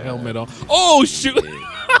about put a helmet on. Oh shoot!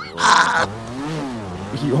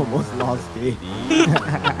 You almost lost it.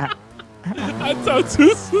 I talked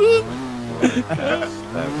too soon.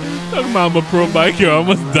 Talking about I'm a pro biker, I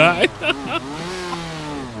almost died.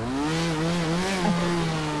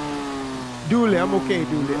 Dooley, I'm okay,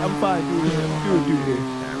 Dooley. I'm fine, Dooley. I'm good, Dooley.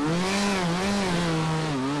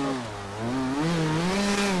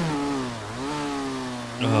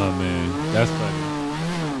 Oh man, that's funny.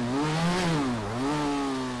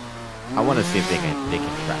 I want to see if they can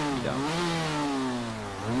track me down.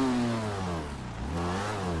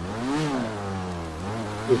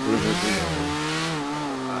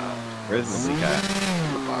 Where's Malik at?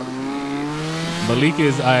 Malik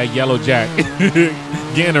is Yellow Jack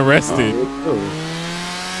getting arrested.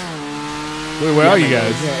 Wait, where are you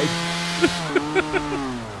guys?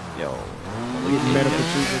 Yo, Getting medical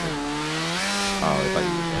treatment. Oh, I thought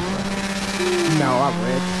you were getting arrested. No, I'm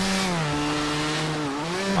red.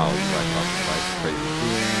 Oh, you like like crazy.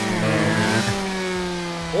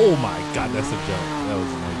 Oh my God, that's a jump. That was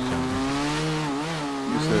a nice jump.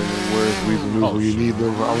 You said where's Weasel News when you need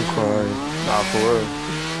them? I'm crying. Nah, for real.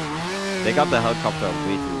 They got the helicopter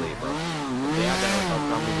way too late, bro. If they had that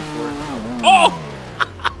helicopter on me before. Oh!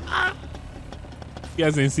 You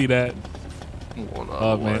guys didn't see that?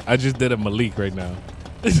 Oh man, I just did a Malik right now.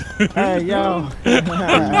 Hey, yo.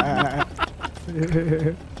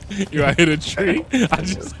 You I hit a tree. I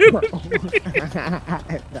just hit a tree.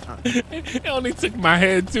 It only took my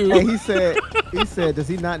head too. Hey, he said, does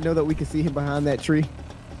he not know that we can see him behind that tree?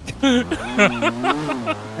 What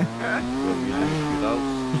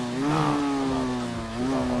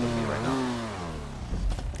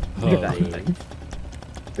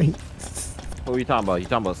are you talking about? You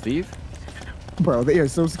talking about Steve? Bro, they are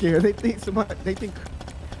so scared. They think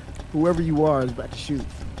whoever you are is about to shoot.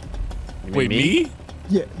 Wait, me?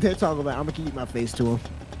 Yeah, they're talking about I'm gonna keep my face to him.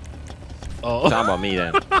 Oh, talking about me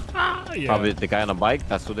then. Yeah. Probably the guy on the bike.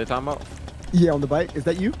 That's what they're talking about. Yeah, on the bike. Is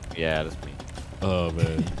that you? Yeah, that's me. Oh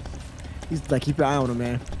man. He's like, keep your eye on him,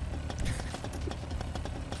 man.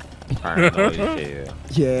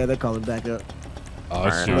 Yeah, they call him back up. Oh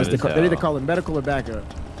shoot! They either call him medical or backup.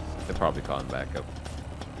 They're probably calling back up.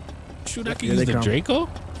 Shoot, I can use the Draco.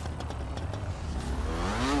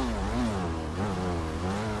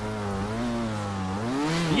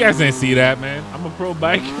 You guys didn't see that, man. I'm a pro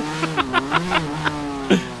bike.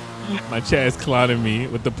 My chat is clowning me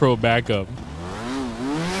with the pro backup.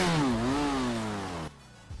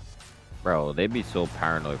 Bro, they be so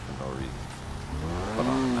paranoid for no reason. Hold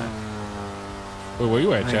on, man. Wait, where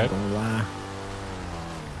you at, Chad? Gonna lie.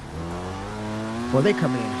 Well, they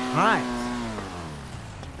coming in hot.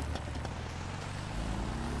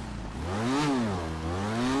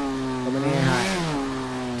 Coming in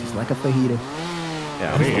hot. Just like a fajita.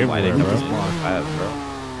 Yeah, I don't know why they come this long fast, bro.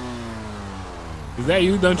 Is that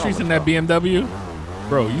you done treating that BMW?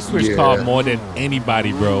 Bro, you switch car more than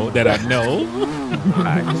anybody, bro, that I know.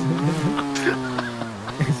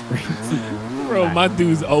 Bro, my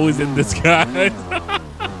dude's always in disguise.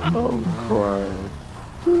 I'm crying.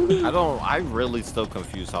 I really still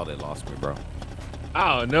confused how they lost me, bro.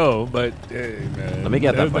 I don't know, but hey, man. Let me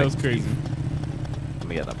get that bike. That was crazy. Let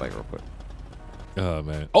me get that bike real quick. Oh,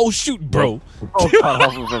 man. Oh, shoot, bro. Oh, cut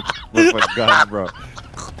off with a gun, bro.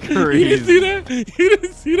 Crazy. You didn't see that? You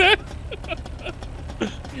didn't see that?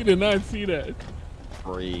 You did not see that.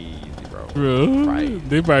 Crazy, bro. Bro, Right.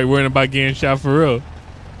 They probably worrying about getting shot for real.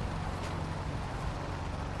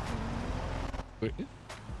 Wait. Dude,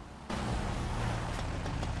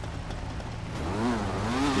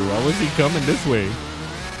 why was he coming this way?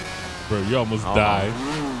 Bro, you almost died.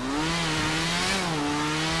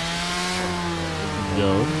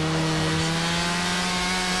 Yo.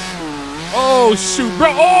 Oh, shoot, bro.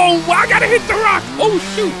 Oh, I gotta hit the rock. Oh,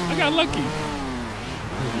 shoot. I got lucky.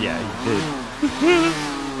 Yeah, you did.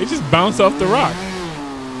 It just bounced off the rock.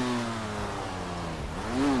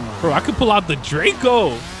 Bro, I could pull out the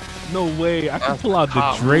Draco. No way. I could pull out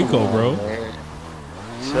the Draco, bro.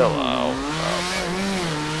 Chill out.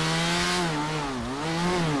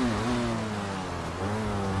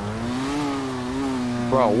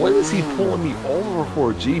 Bro, what is he pulling me over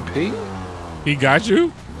for, GP? He got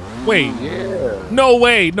you? Wait. Yeah. No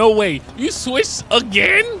way. No way. You switched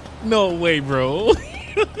again? No way, bro.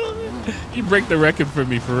 You break the record for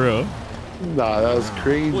me, for real. Nah, that was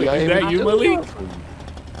crazy. Wait, is that you, Malik?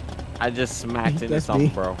 I just smacked into something,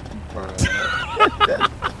 bro.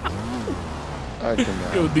 I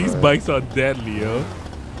cannot, Yo, these bikes are deadly, yo.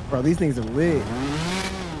 Bro, these things are lit.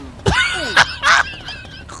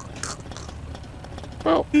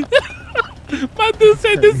 Bro. My dude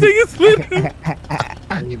said this thing is lit.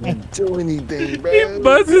 I didn't even do anything, man. He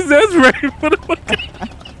buzzed his ass right for the fucking.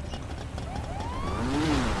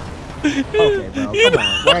 Okay, bro. Come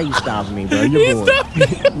on. Why are you stopping me, bro? You're bored.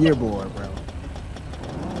 You're bored, bro.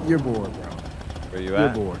 You're bored, bro. Where you You're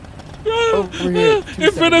at? bored. Over here.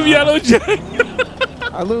 In front of Yellow Jack.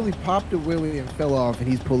 I literally popped a wheelie and fell off, and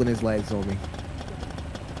he's pulling his legs on me.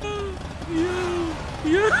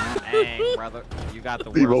 Dang, brother. You got the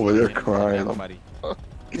worst. Leave over there one crying. everybody.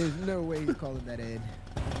 There's no way he's calling that in.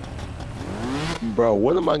 Bro,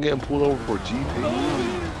 when am I getting pulled over for GP?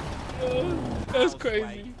 That's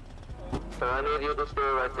crazy. I need you to stay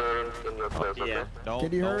right there in your place, okay?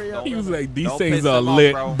 Can you hurry up? He was like, these Don't things piss are them off,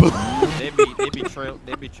 lit. bro. they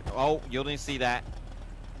be oh, you didn't see that.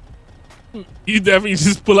 You definitely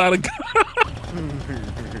just pull out a gun.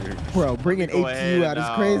 Bro, bringing Go ATU ahead, out is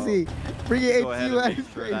no. crazy. Bringing Go ahead ATU and out make is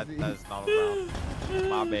sure that crazy. that's not around.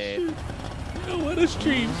 My bad. Yo, what a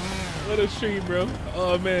stream. What a stream, bro.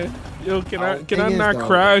 Oh, man. Yo, can I thing is, not though,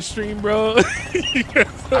 cry stream, bro?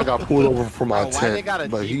 I got pulled over for my Bro, why they tent, got a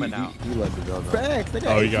but he demon out? let me go. Facts. They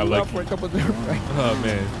got Oh, you got ATU lucky. out for a couple of them. Oh,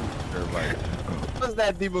 man. What's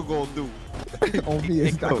that demon gonna do? On me,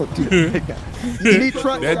 it's not gonna do. You need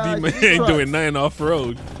trucks, That guys. demon You need ain't trucks. doing nothing off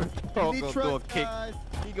road. Bro, need gonna do a trucks, kick. guys.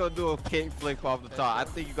 He gonna do a kick flip off the top. I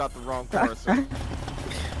think you got the wrong car, sir.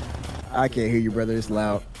 I can't hear you, brother. It's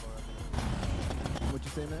loud. What you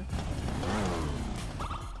say, man?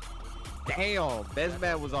 Damn, this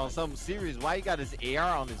man was on something serious. Why you got his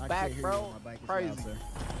AR on his I back, can't hear you. bro? My bike is Crazy. loud, sir.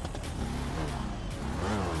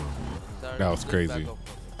 That was crazy.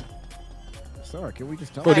 Sorry, can we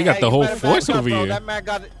just talk? Bro, they got the you whole better force back up, over bro. here. That man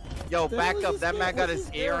got it. Yo, That back was up. just- That man got his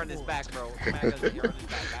was AR on his terrible. back, bro. That man got his AR on his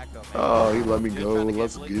back. Back up, man. Oh, he let me You're go. trying to get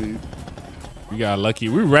Let's licked. get it. We got lucky.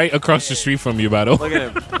 We're right across the street from you, by the way. Look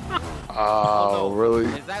at him. Oh, really?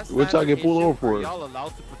 Is that What y'all get pulled issue? over for? Are y'all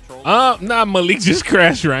allowed to patrol? Nah, Malik just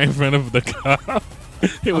crashed right in front of the car.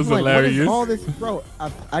 It was I'm like, what is hilarious. all this, bro?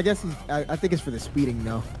 I guess he's. I think it's for the speeding,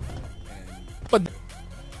 though. But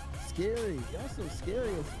Scary. Y'all so scary.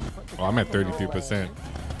 oh, I'm at 33%.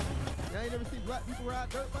 Y'all ain't never seen black people ride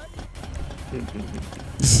dirt bikes?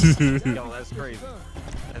 Yo, that's crazy.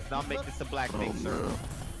 Let's not make this a black thing, sir.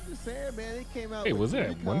 I'm just saying, man. He came out. Hey, with was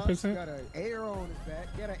that three cops, 1%? Got an AR on his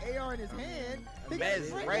back. Got an AR in his hand. He got Man's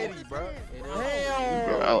a ready, in his bro. hand.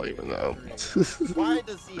 Bro, I don't even know. Why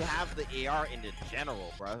does he have the AR in the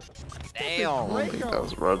general, bro? I Damn. don't think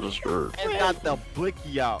that's registered. And got the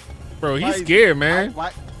blicky out. Bro, he's Why- scared, man.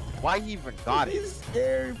 Why he even got it? He's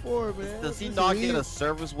scary for it, man. Does he Listen, not we get ain't- a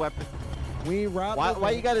service weapon? We ain't robbed. Why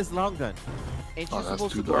nobody. you got his long gun? Ain't you Oh, that's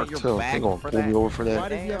supposed too to go in dark your too. They back gonna for pull me that? over for Why that.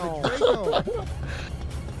 does he have a Damn. Draco?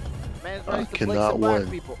 Man's I right to cannot black some black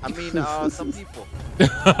win. people. I mean, some people.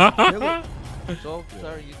 So,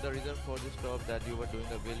 sir, the reason for this stop that you were doing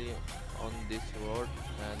a wheelie on this road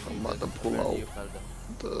and I'm about to pull when out. you fell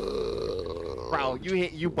down. Bro,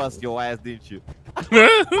 you bust your ass, didn't you?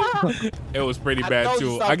 It was pretty I bad told you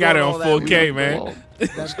too. stop I got it doing on all that 4K, weed, man.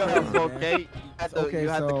 That's Got crazy, a man. 4K. You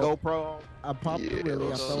had the so GoPro on. I popped the wheelie. I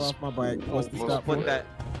Yeah, fell off my bike. What's the We stop gonna for? put that.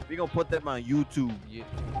 We gonna put them on YouTube.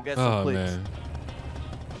 We'll get some Oh clicks. man.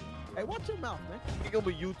 Hey, watch your mouth, man. We gonna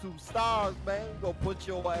be YouTube stars, man. We gonna put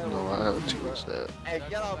your ass. No, I haven't changed that. Hey,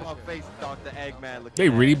 get out of my face, Dr. Eggman looking They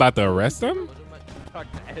really ass. about to arrest him?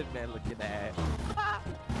 Dr. Eggman looking ass.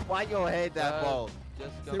 Why your head that bald?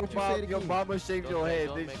 Say what you said Your again. mama shaved your head,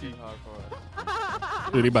 didn't she?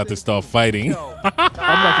 Dude, they about to start fighting. I'm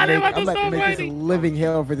about to make this a living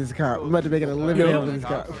hell for this car. I'm about to make it a living hell for this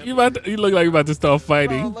car. You look like you about to start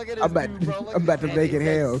fighting. I'm about to make it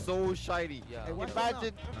hell. So shiny.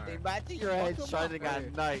 Imagine your head shining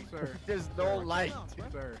at night. There's no light.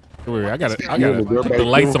 Wait, I gotta put the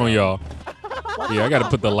lights on y'all. Yeah, I gotta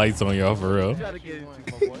put the lights on y'all for real. Try to get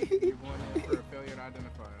into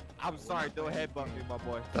I'm sorry, don't headbutt me, my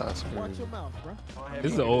boy. That's Watch crazy. your mouth, bro.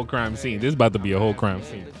 This is an old crime scene. This is about to be a whole crime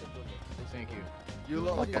scene. Thank you. You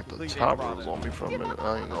look I like a thought the complete chopper improv. was on me for a minute.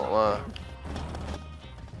 I ain't gonna lie.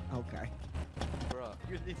 Okay. Bro,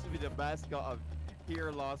 you need to be the mascot of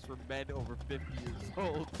hearing loss for men over 50 years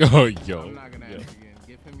old. Oh, yo. I'm not gonna ask again.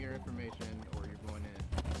 Give him your information or you're going in.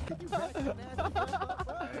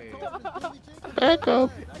 Back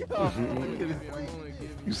up. Hey.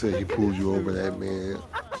 You said he pulled you over, that man.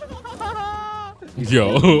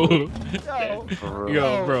 Yo. For real.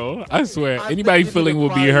 Yo, bro. I swear, anybody feeling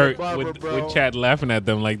will be hurt with chat laughing at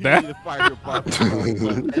them like that.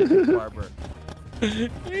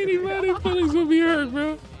 Anybody feelings will be hurt,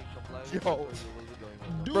 bro. Yo.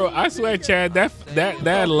 Bro, I swear, Chad,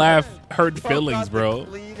 that laugh hurt feelings, bro.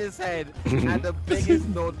 Clean his head and the biggest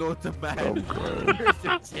no to man. Here's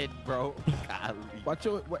your chin, bro. Golly. Watch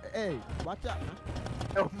your. Hey, watch out, man.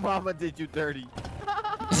 Your mama did you dirty.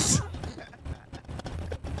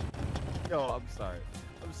 Yo, I'm sorry.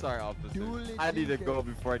 I'm sorry, officer. I need to go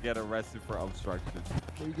before I get arrested for obstruction.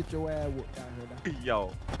 Before you get your ass whooped out here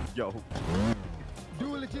now. Yo.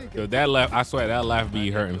 Yo, that laugh, I swear that laugh be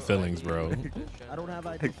hurting feelings, bro. I don't have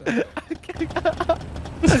ID.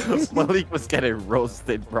 Malik was getting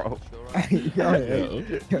roasted, bro.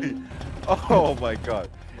 Oh my god.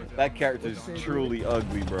 That character is truly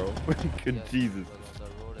ugly, bro. Good Jesus.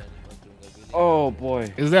 Oh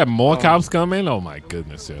boy. Is there more cops coming? Oh my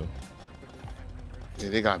goodness, yo. Yeah,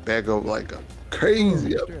 they got back up like a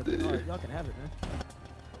crazy up there. Y'all can have it, man.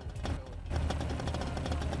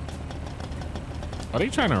 Are they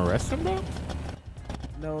trying to arrest him, bro?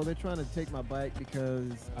 No, they're trying to take my bike because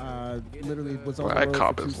I literally was on Well, the that road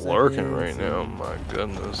cop for 2 is lurking seconds right now. and- My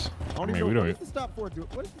goodness. I don't I mean, even we know don't- what is the stop for,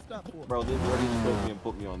 dude? What is the stop for? Bro, this is where he took me and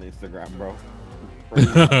put me on Instagram, bro.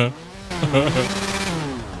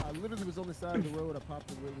 I literally was on the side of the road. I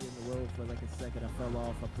popped a wheelie in the road for like a second. I fell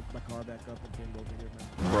off. I picked my car back up and came over here,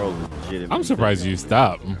 man. Bro, legitimately. I'm surprised you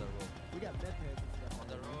stopped. We got meth heads and stuff on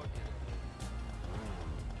the road.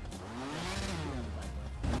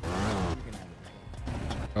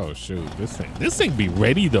 Oh shoot, this thing be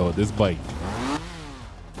ready though. This bike.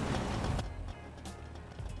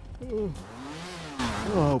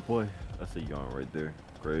 Oh boy. That's a yawn right there.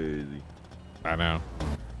 Crazy. I know.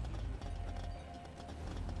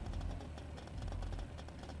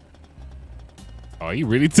 Oh, he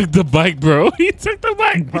really took the bike, bro. He took the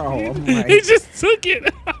bike. Bro, I'm like- he just took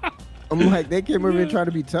it. I'm like, they came over here trying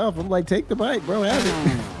to be tough. I'm like, take the bike, bro. Have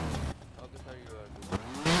it.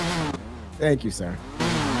 Thank you, sir.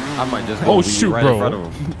 I might just Oh, go shoot, right bro. in front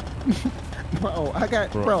of him. Bro, I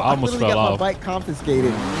got, Bro, bro, I I almost literally fell got off. my bike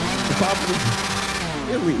confiscated. The property.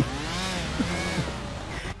 Really?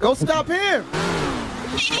 Go stop him.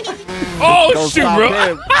 Oh Don't shoot, stop bro.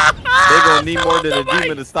 him. They gonna need more than a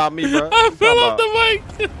demon to stop me, bro. I fell off the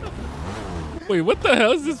bike. Wait, what the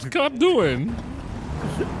hell is this cop doing?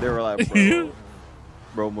 They were like,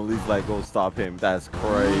 bro, Malik's like, go stop him. That's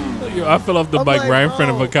crazy. Yo, I fell off the I'm bike like, right in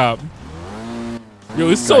front of bro. a cop. Yo,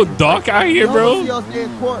 it's so dark out here, Y'all bro. see y'all stay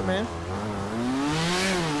in court, man.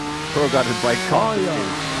 Bro got his bike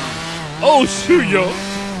confiscated. Oh shoot, yo.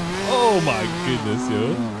 Oh my goodness,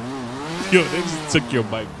 yo. Yo, they just took your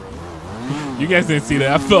bike, bro. You guys didn't see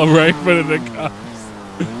that. I fell right in front of the cops.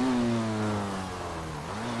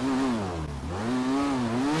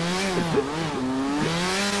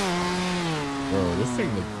 Bro, this thing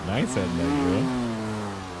looks nice at night, bro.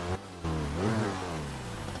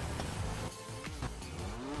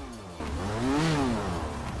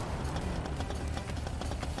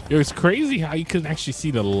 Yo, it's crazy how you couldn't actually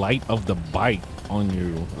see the light of the bike on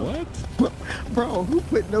you. What? Bro, who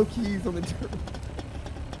put no keys on the turbo?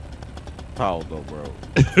 How though, bro?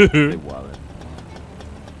 They wildin'.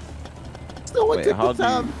 Someone Wait, took how the do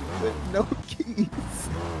time with no keys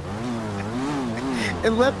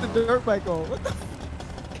and left the dirt bike on. What the?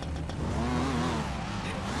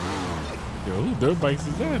 Yo, who dirt bikes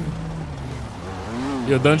is that?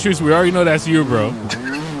 Yo, don't choose. We already know that's you, bro.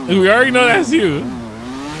 We already know that's you.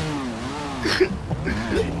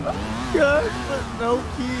 God, put no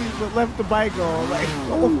keys but left the bike on. Like,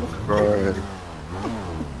 oh. Bro.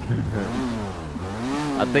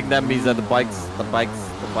 I think that means that the bike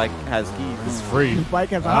has keys. It's free. The bike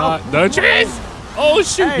has a house. Don't choose. Oh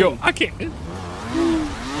shoot, Hey. yo, I can't.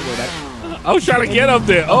 I was trying to get up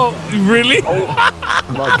there. Oh, really?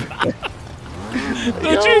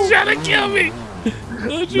 Don't you trying to kill me?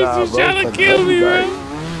 Don't you just trying to kill me, bro?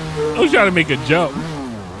 I was trying to make a jump.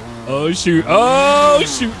 Oh shoot! Oh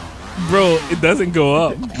shoot! Bro, it doesn't go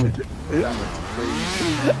up.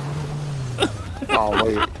 Oh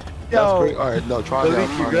wait. That's great. All right, no, try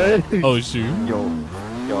that. You good? Oh shoot! Yo,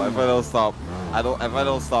 if I don't stop, if I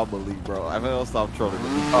don't stop Malik, bro, if I don't stop trolling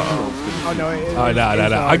Malik, Oh no! Oh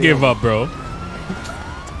nah. I give up, bro.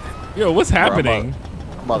 Yo, what's happening?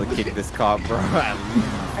 I'm about to kick this car, bro.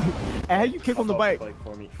 How you kick on the bike?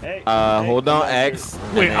 Hold on, X.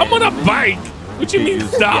 Wait, and I'm then on a bike. What you mean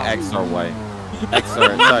use stop? the X or Y. X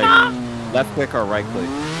or sorry, left click or right click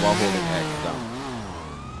while holding X down.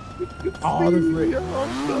 Oh, this is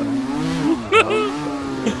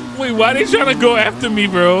Wait, why they trying to go after me,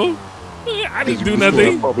 bro? I didn't do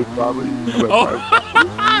nothing. Oh,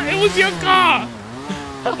 it was your car.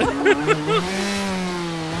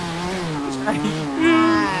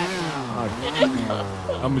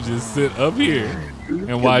 I'ma just sit up here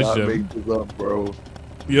and watch them. Make this up, bro.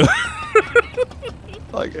 Yeah.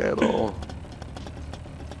 Like at all.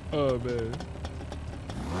 Oh man.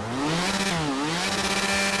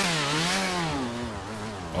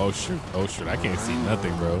 Oh shoot! Oh shoot! I can't see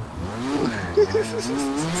nothing, bro.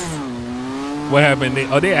 What happened?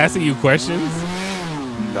 Are they asking you questions?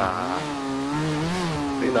 Nah.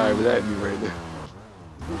 They not even at me right now.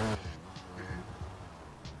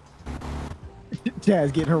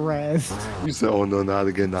 Chad's getting harassed. You said, oh no, not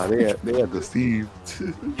again. Nah, they had the Steve.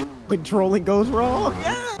 When trolling goes wrong.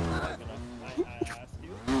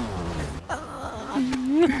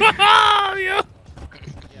 Yeah.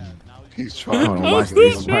 He's trying. Watch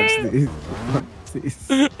this. Watch this. Watch this.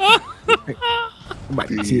 I'm about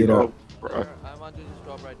to tee it up. I want you to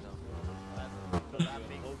stop right now.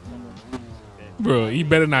 Bro, he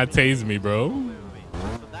better not tase me, bro.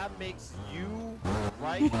 So that makes you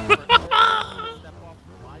right.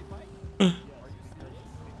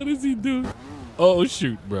 What does he do? Oh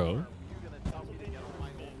shoot, bro.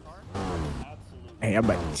 Hey, I'm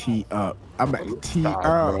about to tee up. I'm about to tee up.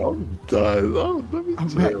 I'm done. Oh, let me I'm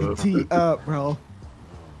about to tee up, bro.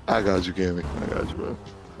 I got you, Cammy. I got you, bro.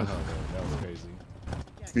 Oh, man, that was crazy.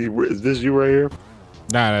 Steve, is this you right here?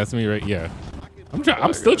 Nah, that's me right. Yeah.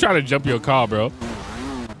 I'm still trying to jump your car, bro.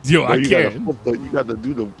 Yo, I can't. You got to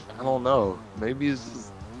do the. I don't know. Maybe it's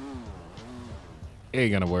just. It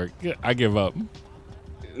ain't gonna work. I give up.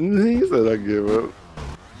 He said I give up.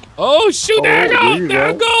 Oh shoot! There I go! There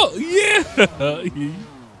I go. Yeah.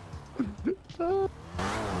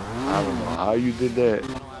 I don't know how you did that.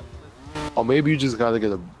 Or maybe you just got to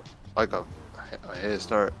get a head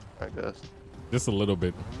start, I guess. Just a little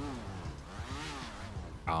bit.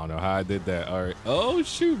 I don't know how I did that. All right. Oh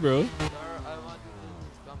shoot, bro. Sir, I want you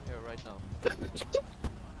to come here right now.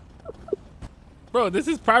 Bro, this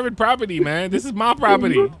is private property, man. This is my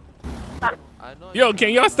property. I know. Yo,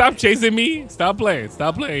 can y'all stop chasing me? Stop playing.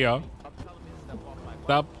 Stop playing, y'all.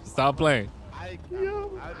 Stop playing. I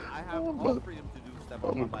have all freedom to do step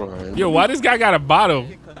on my bike. Yo, why this guy got a bottle?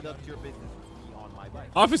 You can conduct your business with me on my bike.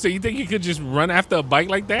 Officer, you think you could just run after a bike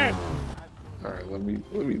like that? All right, let me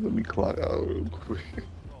clock out real quick.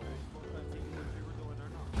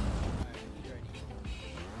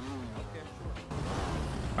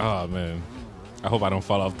 Oh man, I hope I don't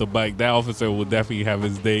fall off the bike. That officer will definitely have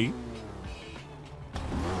his day.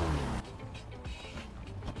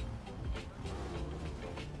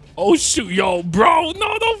 Oh shoot, yo, bro,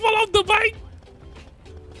 no, don't fall off the bike.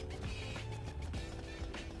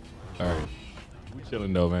 All right, we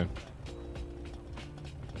chilling though, man.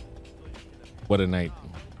 What a night.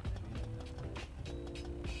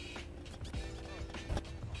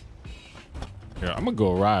 Yeah, I'm gonna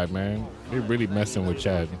go ride, man. They're really messing with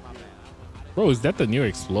Chad. Bro, is that the new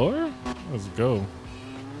Explorer? Let's go.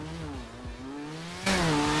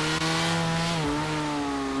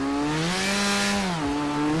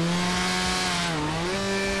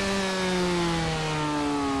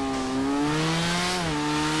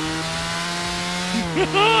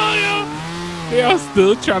 They are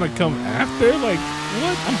still trying to come after? Like,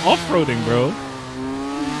 what? I'm off-roading, bro.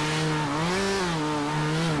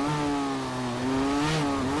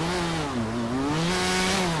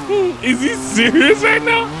 Is he serious right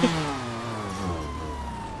now?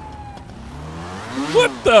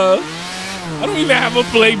 What the? I don't even have a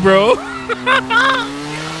plate, bro.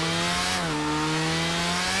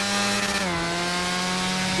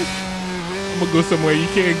 I'm gonna go somewhere you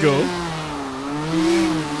can't go.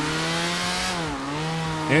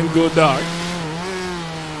 And go dark.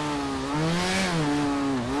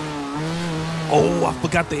 Oh, I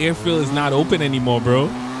forgot the airfield is not open anymore, bro.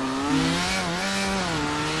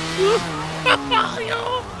 Yo,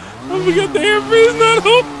 I forgot the airfield is not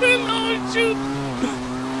open. Oh, shoot.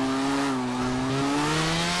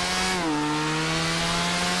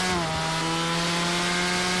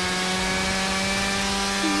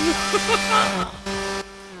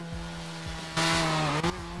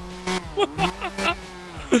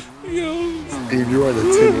 Yo. Steve, you're on a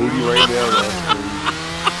 1080 right now.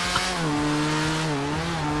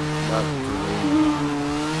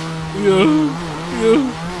 Yo.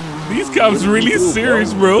 These cops really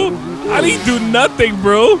serious, bro. I didn't do nothing,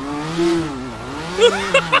 bro. Y'all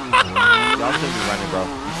shouldn't be running, bro.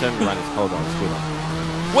 You shouldn't be running. Hold on, it's cool down.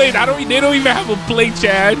 Wait, they don't even have a plate,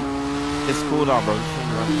 Chad. It's cool down, bro. You shouldn't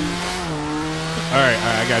be running. All right,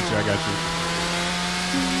 I got you.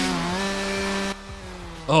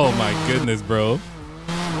 Oh my goodness, bro.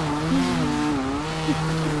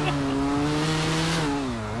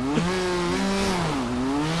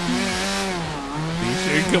 You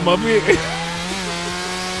should come up here.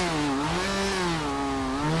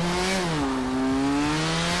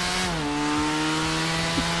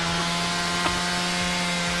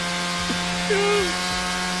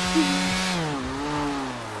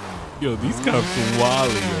 Yo, these cops are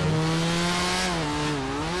wild, yo.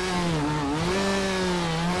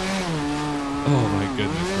 Oh my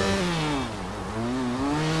goodness, bro.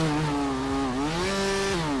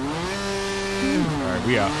 All right,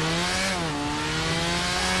 we out.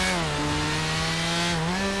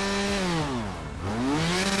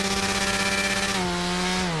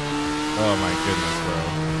 Oh my goodness, bro.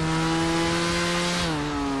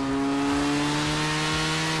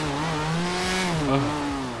 Oh.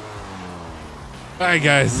 All right,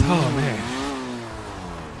 guys. Oh man,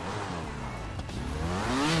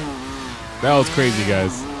 that was crazy,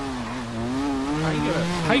 guys.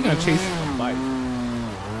 How you gonna chase a bike?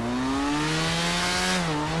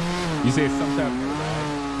 You say sometimes.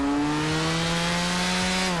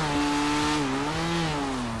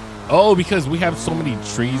 Oh, because we have so many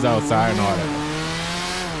trees outside and all that.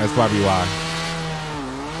 That's probably why.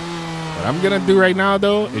 What I'm gonna do right now,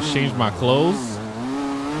 though, is change my clothes.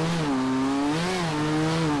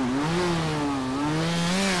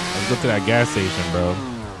 Let's go to that gas station, bro.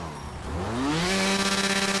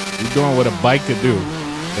 We're doing what a bike could do.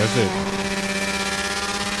 That's it.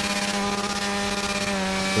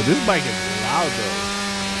 But this bike is loud, though.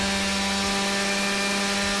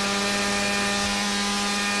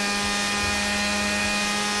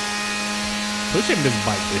 Pushing this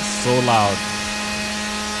bike is so loud.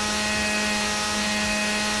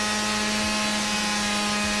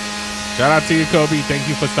 Shout out to you, Kobe. Thank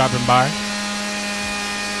you for stopping by.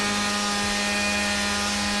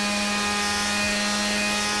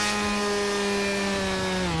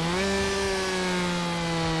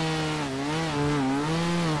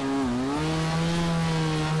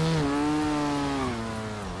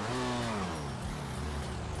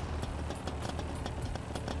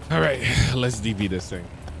 All right, let's DV this thing.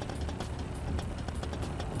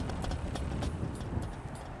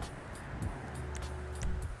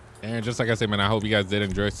 And just like I said, man, I hope you guys did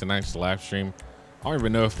enjoy tonight's live stream. I don't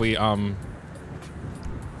even know if we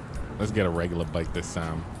let's get a regular bike this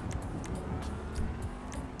time.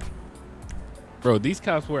 Bro, these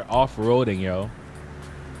cops were off-roading, yo.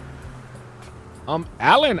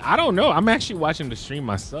 Alan, I don't know. I'm actually watching the stream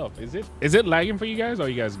myself. Is it lagging for you guys or are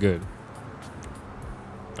you guys good?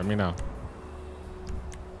 Let me know.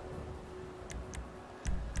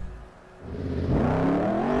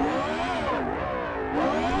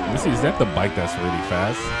 Let me see, is that the bike that's really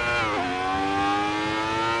fast?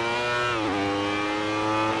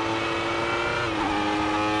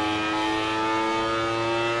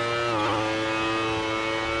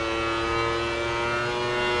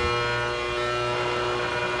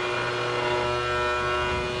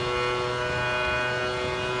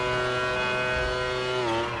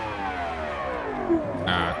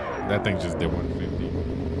 That thing just did 150.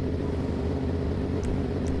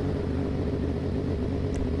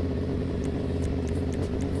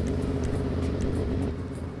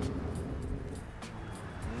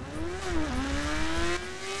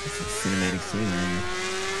 It's a cinematic scene, man.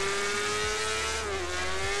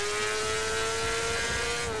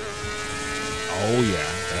 Oh yeah,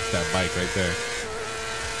 that's that bike right there.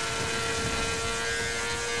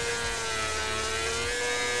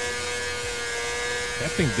 That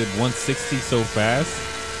thing did 160 so fast.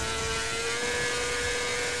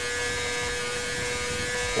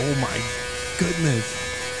 Oh my goodness.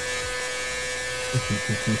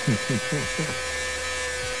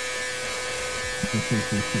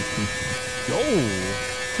 Yo,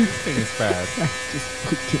 this thing is fast.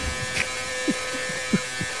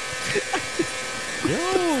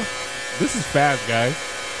 Yo, this is fast, guys.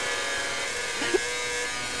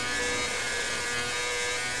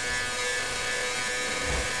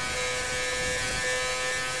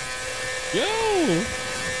 Yo!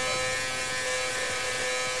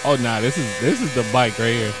 Oh nah, this is the bike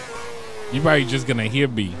right here. You probably just gonna hear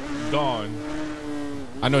me. Gone.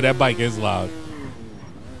 I know that bike is loud.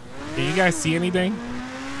 Can you guys see anything?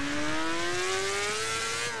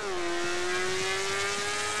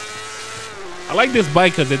 I like this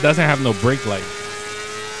bike because it doesn't have no brake light.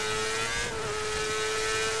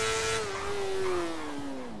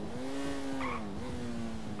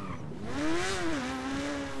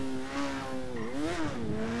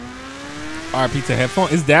 RP to headphone.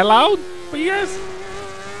 Is that loud for you guys?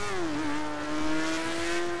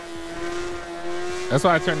 That's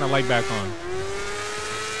why I turned the light back on.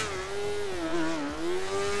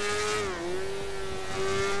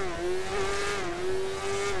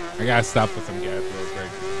 I gotta stop for some gas real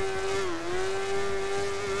quick.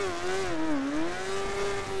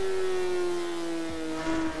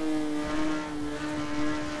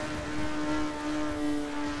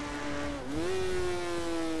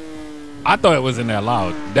 I thought it wasn't that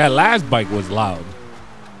loud. That last bike was loud.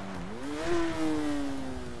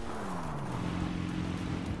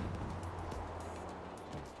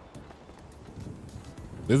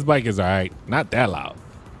 This bike is all right. Not that loud.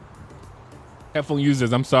 Headphone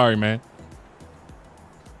users, I'm sorry, man.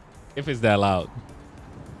 If it's that loud.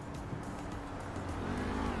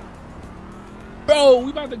 Bro,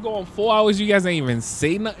 we about to go on 4 hours. You guys ain't even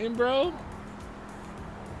say nothing, bro.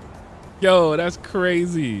 Yo, that's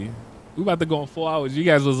crazy. We about to go on 4 hours. You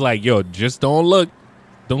guys was like, yo, just don't look.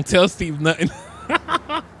 Don't tell Steve nothing.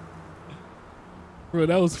 Bro,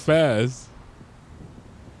 that was fast.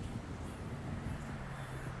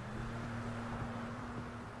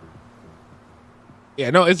 Yeah,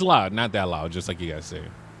 no, it's loud. Not that loud, just like you guys say.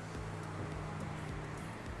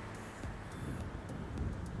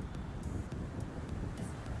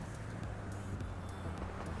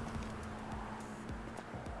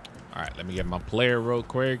 All right, let me get my player real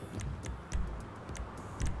quick.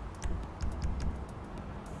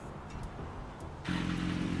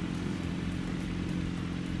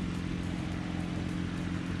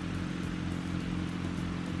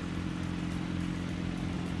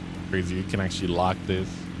 Crazy, you can actually lock this.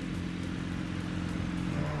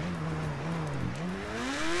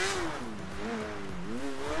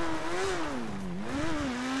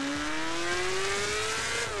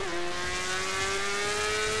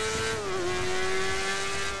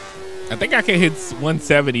 I think I can hit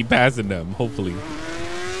 170 passing them, hopefully.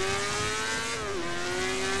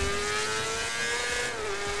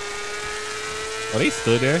 Oh, they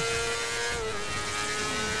stood there.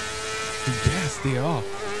 Yes, they are.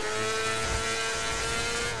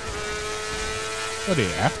 What are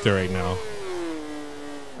they after right now? All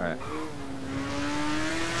right.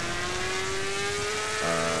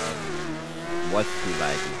 What's too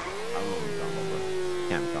laggy? I don't know what you're talking about.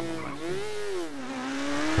 Can't come on my screen.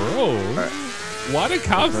 Bro, why the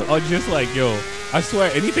cops are just like, yo, I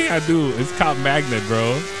swear anything I do is cop magnet,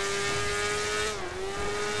 bro.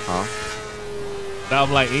 Huh? Now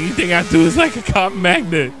I'm like, anything I do is like a cop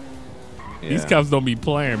magnet. Yeah. These cops don't be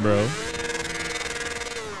playing, bro.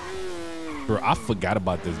 Bro, I forgot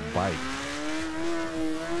about this bike.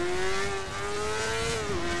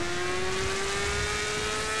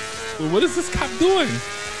 Well, what is this cop doing?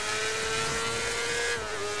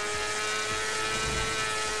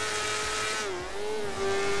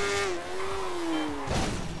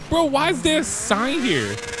 Bro, why is there a sign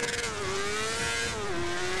here?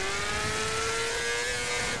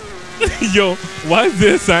 Yo, why is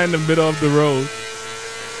there a sign in the middle of the road?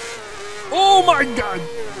 Oh my God.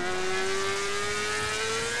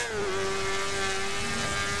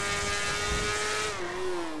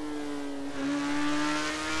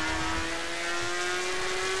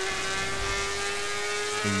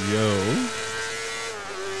 Yo.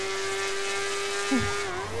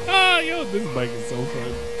 Ah, yo, this bike is so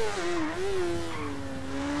fun.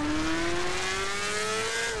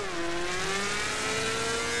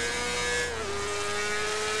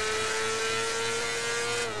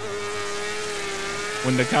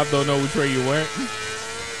 When the cop don't know which way you went.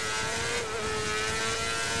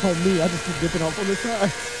 Oh, me, I just keep dipping off on the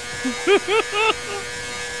side.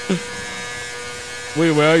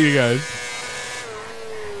 Wait, where are you guys?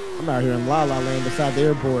 I'm out here in La La Land beside the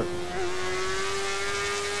airport.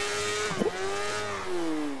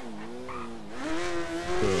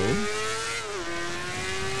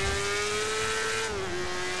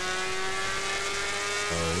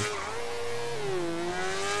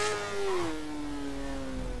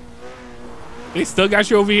 They still got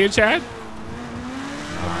you over here, Chad?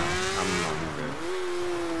 I'm good.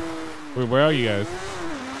 Wait, where are you guys?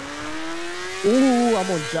 Ooh, I'm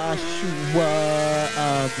on Joshua.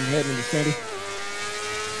 Heading into Sandy.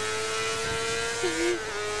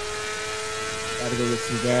 Gotta go get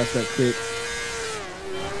some gas right quick.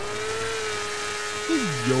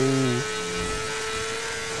 Yo.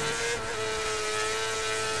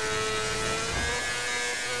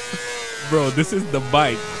 Bro, this is the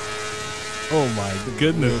bike. Oh my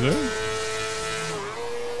goodness, man.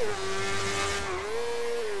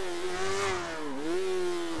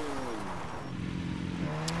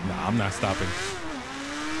 Nah, I'm not stopping.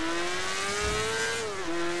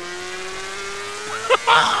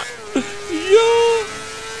 Yo!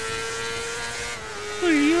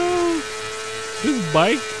 Yo! This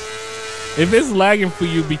bike, if it's lagging for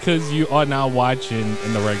you because you are now watching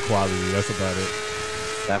in the right quality, that's about it.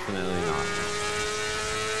 Definitely not.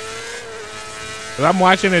 But I'm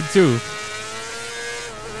watching it too.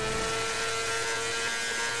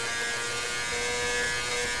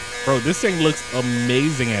 Bro, this thing looks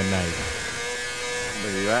amazing at night.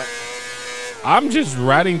 Where you at? I'm just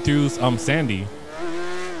riding through Sandy.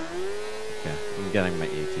 Okay, I'm getting my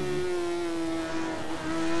ATV.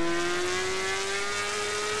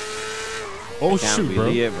 Oh Can't shoot, bro.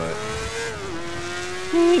 It, but...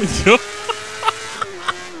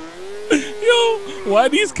 Yo, Why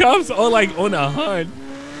these cops all like on a hunt?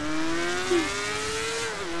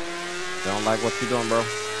 They don't like what you doing, bro.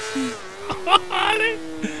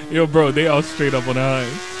 Yo, bro, they all straight up on the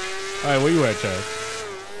hunt. All right, where you at, Chad?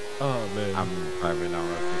 Oh man, I'm driving down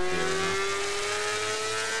Route 68 right now.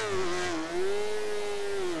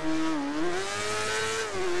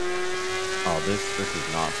 Oh, this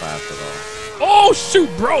is not fast at all. Oh shoot,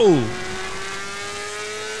 bro!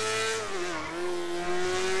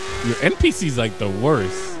 Your NPC's like the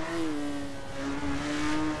worst.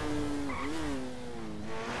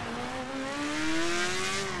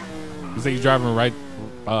 You say you're driving right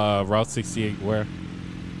Route 68 where?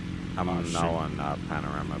 I'm now on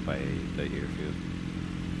Panorama by the airfield.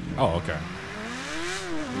 Oh, okay.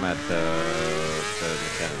 I'm at the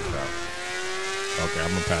mechanic shop. Okay,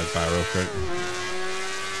 I'm gonna pass by real quick.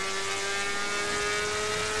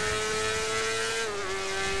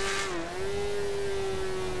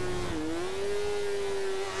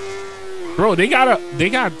 Bro, they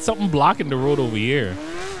got something blocking the road over here.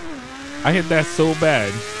 I hit that so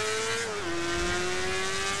bad.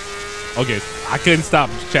 Okay, I couldn't stop,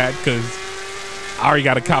 chat, because I already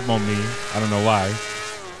got a cop on me. I don't know why.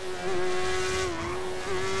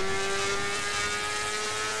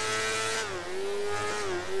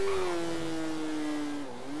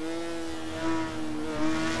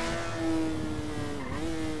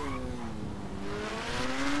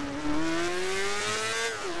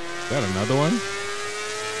 Is that another one?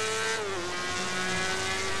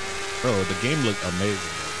 Bro, the game looked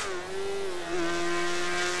amazing.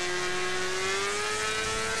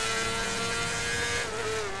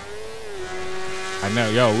 I know,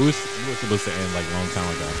 yo, we were supposed to end like a long time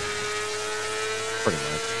ago. Pretty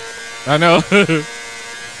much. I know. You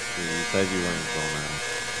said you weren't going out.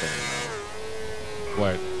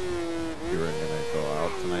 What? You weren't gonna go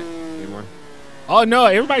out tonight anymore? Oh no,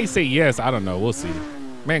 everybody say yes. I don't know. We'll see.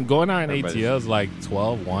 Man, going out in Everybody's- ATL is like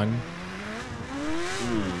 12, 1.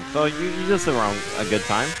 So you just around a good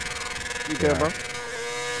time? You good, bro?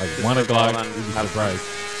 Like Just 1 go o'clock. out and You'd be have fun. surprised.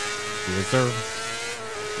 Yes, sir.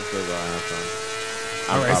 Just go out and have fun.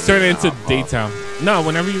 All right, it's probably turning gonna into hop off. daytime. No,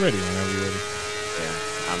 whenever you're ready. Whenever you're ready. Yeah,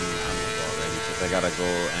 I'm already because I gotta go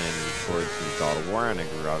and record some God of War and I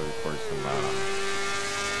gotta record some what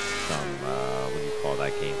do you call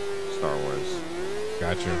that game? Star Wars.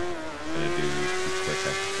 Gotcha. Gonna do 2 quick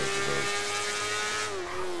episodes of those.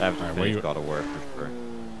 I have to Alright, where finish you- God of War for sure.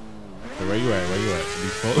 So where you at? Where you at?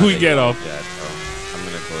 Before I'm we at get Yellow off. Jet, so I'm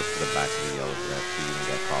gonna go to the back of the Yellow Jet so you can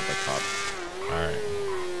get caught by cops. All right.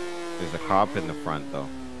 There's a cop in the front though,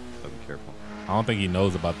 so be careful. I don't think he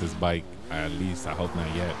knows about this bike. At least I hope not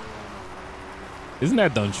yet. Isn't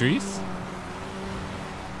that Dumtrees?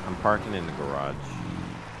 I'm parking in the garage.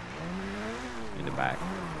 In the back.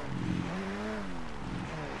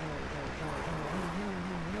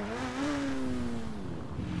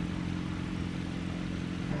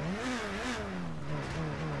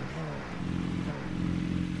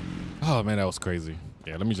 Oh man, that was crazy.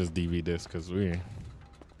 Yeah, let me just DV this because we.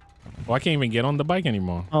 Oh, I can't even get on the bike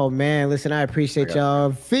anymore. Oh man, listen, I appreciate y'all.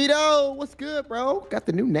 Vito, what's good, bro? Got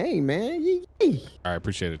the new name, man. Yee. All right,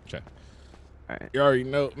 appreciate it, chat. All right, you already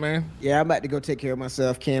know, man. Yeah, I'm about to go take care of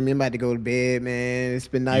myself, Cammy. I'm about to go to bed, man. It's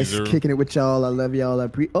been nice Easer. kicking it with y'all. I love y'all.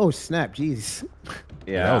 Oh snap, jeez.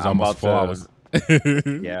 Yeah, that was I'm almost 4 about hours.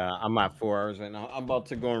 Yeah, I'm at 4 hours right now. I'm about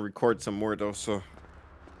to go and record some more though, so.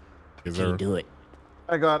 Is there? Do it.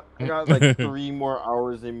 I got like 3 more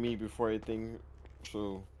hours in me before I think.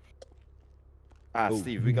 So.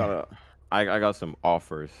 Steve, we got I got some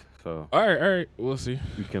offers, so. All right, we'll see.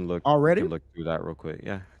 You can look Already? You can look through that real quick.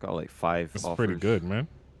 Yeah, got like 5 That's offers. pretty good, man.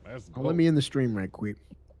 That's Oh, let me in the stream right quick.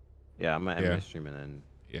 Yeah, I'm at Yeah. my stream and then.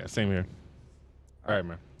 Yeah, same here. All right,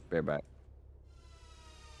 man. Right back.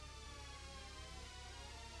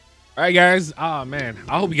 All right, guys. Oh man,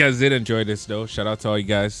 I hope you guys did enjoy this though. Shout out to all you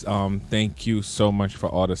guys. Thank you so much for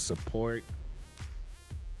all the support.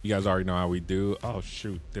 You guys already know how we do. Oh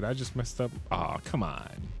shoot, did I just mess up? Oh, come on.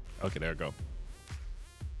 Okay, there we go.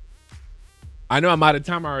 I know I'm out of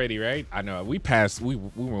time already, right? I know we passed. We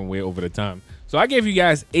went way over the time. So I gave you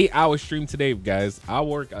guys 8-hour stream today, guys. I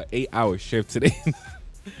work an 8-hour shift today.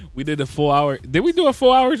 We did a 4 hour. Did we do a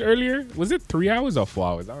 4 hours earlier? Was it 3 hours or 4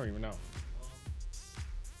 hours? I don't even know.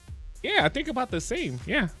 Yeah, I think about the same.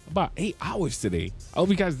 Yeah, about 8 hours today. I hope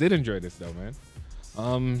you guys did enjoy this though,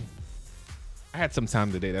 man. I had some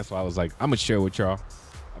time today. That's why I was like, I'm gonna share with y'all.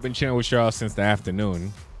 I've been sharing with y'all since the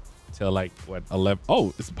afternoon till like what 11.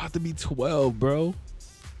 Oh, it's about to be 12, bro.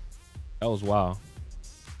 That was wild.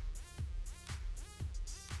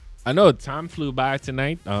 I know time flew by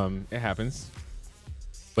tonight. It happens.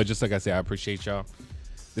 But just like I said, I appreciate y'all.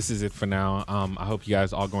 this is it for now. I hope you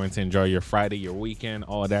guys are going to enjoy your Friday, your weekend,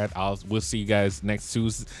 all that. We'll see you guys next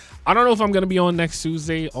Tuesday. I don't know if I'm gonna be on next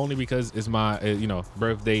Tuesday, only because it's my you know,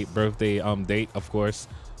 birthday date. Of course,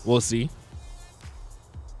 we'll see.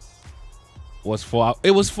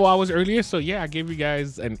 It was 4 hours earlier, so yeah, I gave you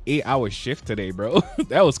guys an 8-hour shift today, bro.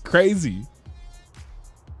 That was crazy.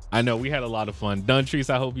 I know we had a lot of fun. Duntrice,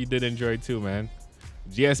 I hope you did enjoy too, man.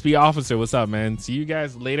 GSP officer, what's up, man? See you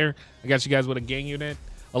guys later. I got you guys with a gang unit.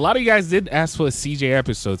 A lot of you guys did ask for a CJ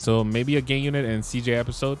episode, so maybe a gang unit and CJ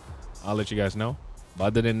episode. I'll let you guys know. But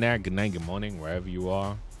other than that, good night, good morning, wherever you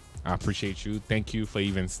are. I appreciate you. Thank you for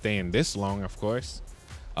even staying this long, of course.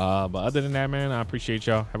 But other than that, man, I appreciate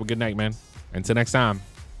y'all. Have a good night, man. Until next time.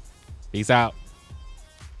 Peace out.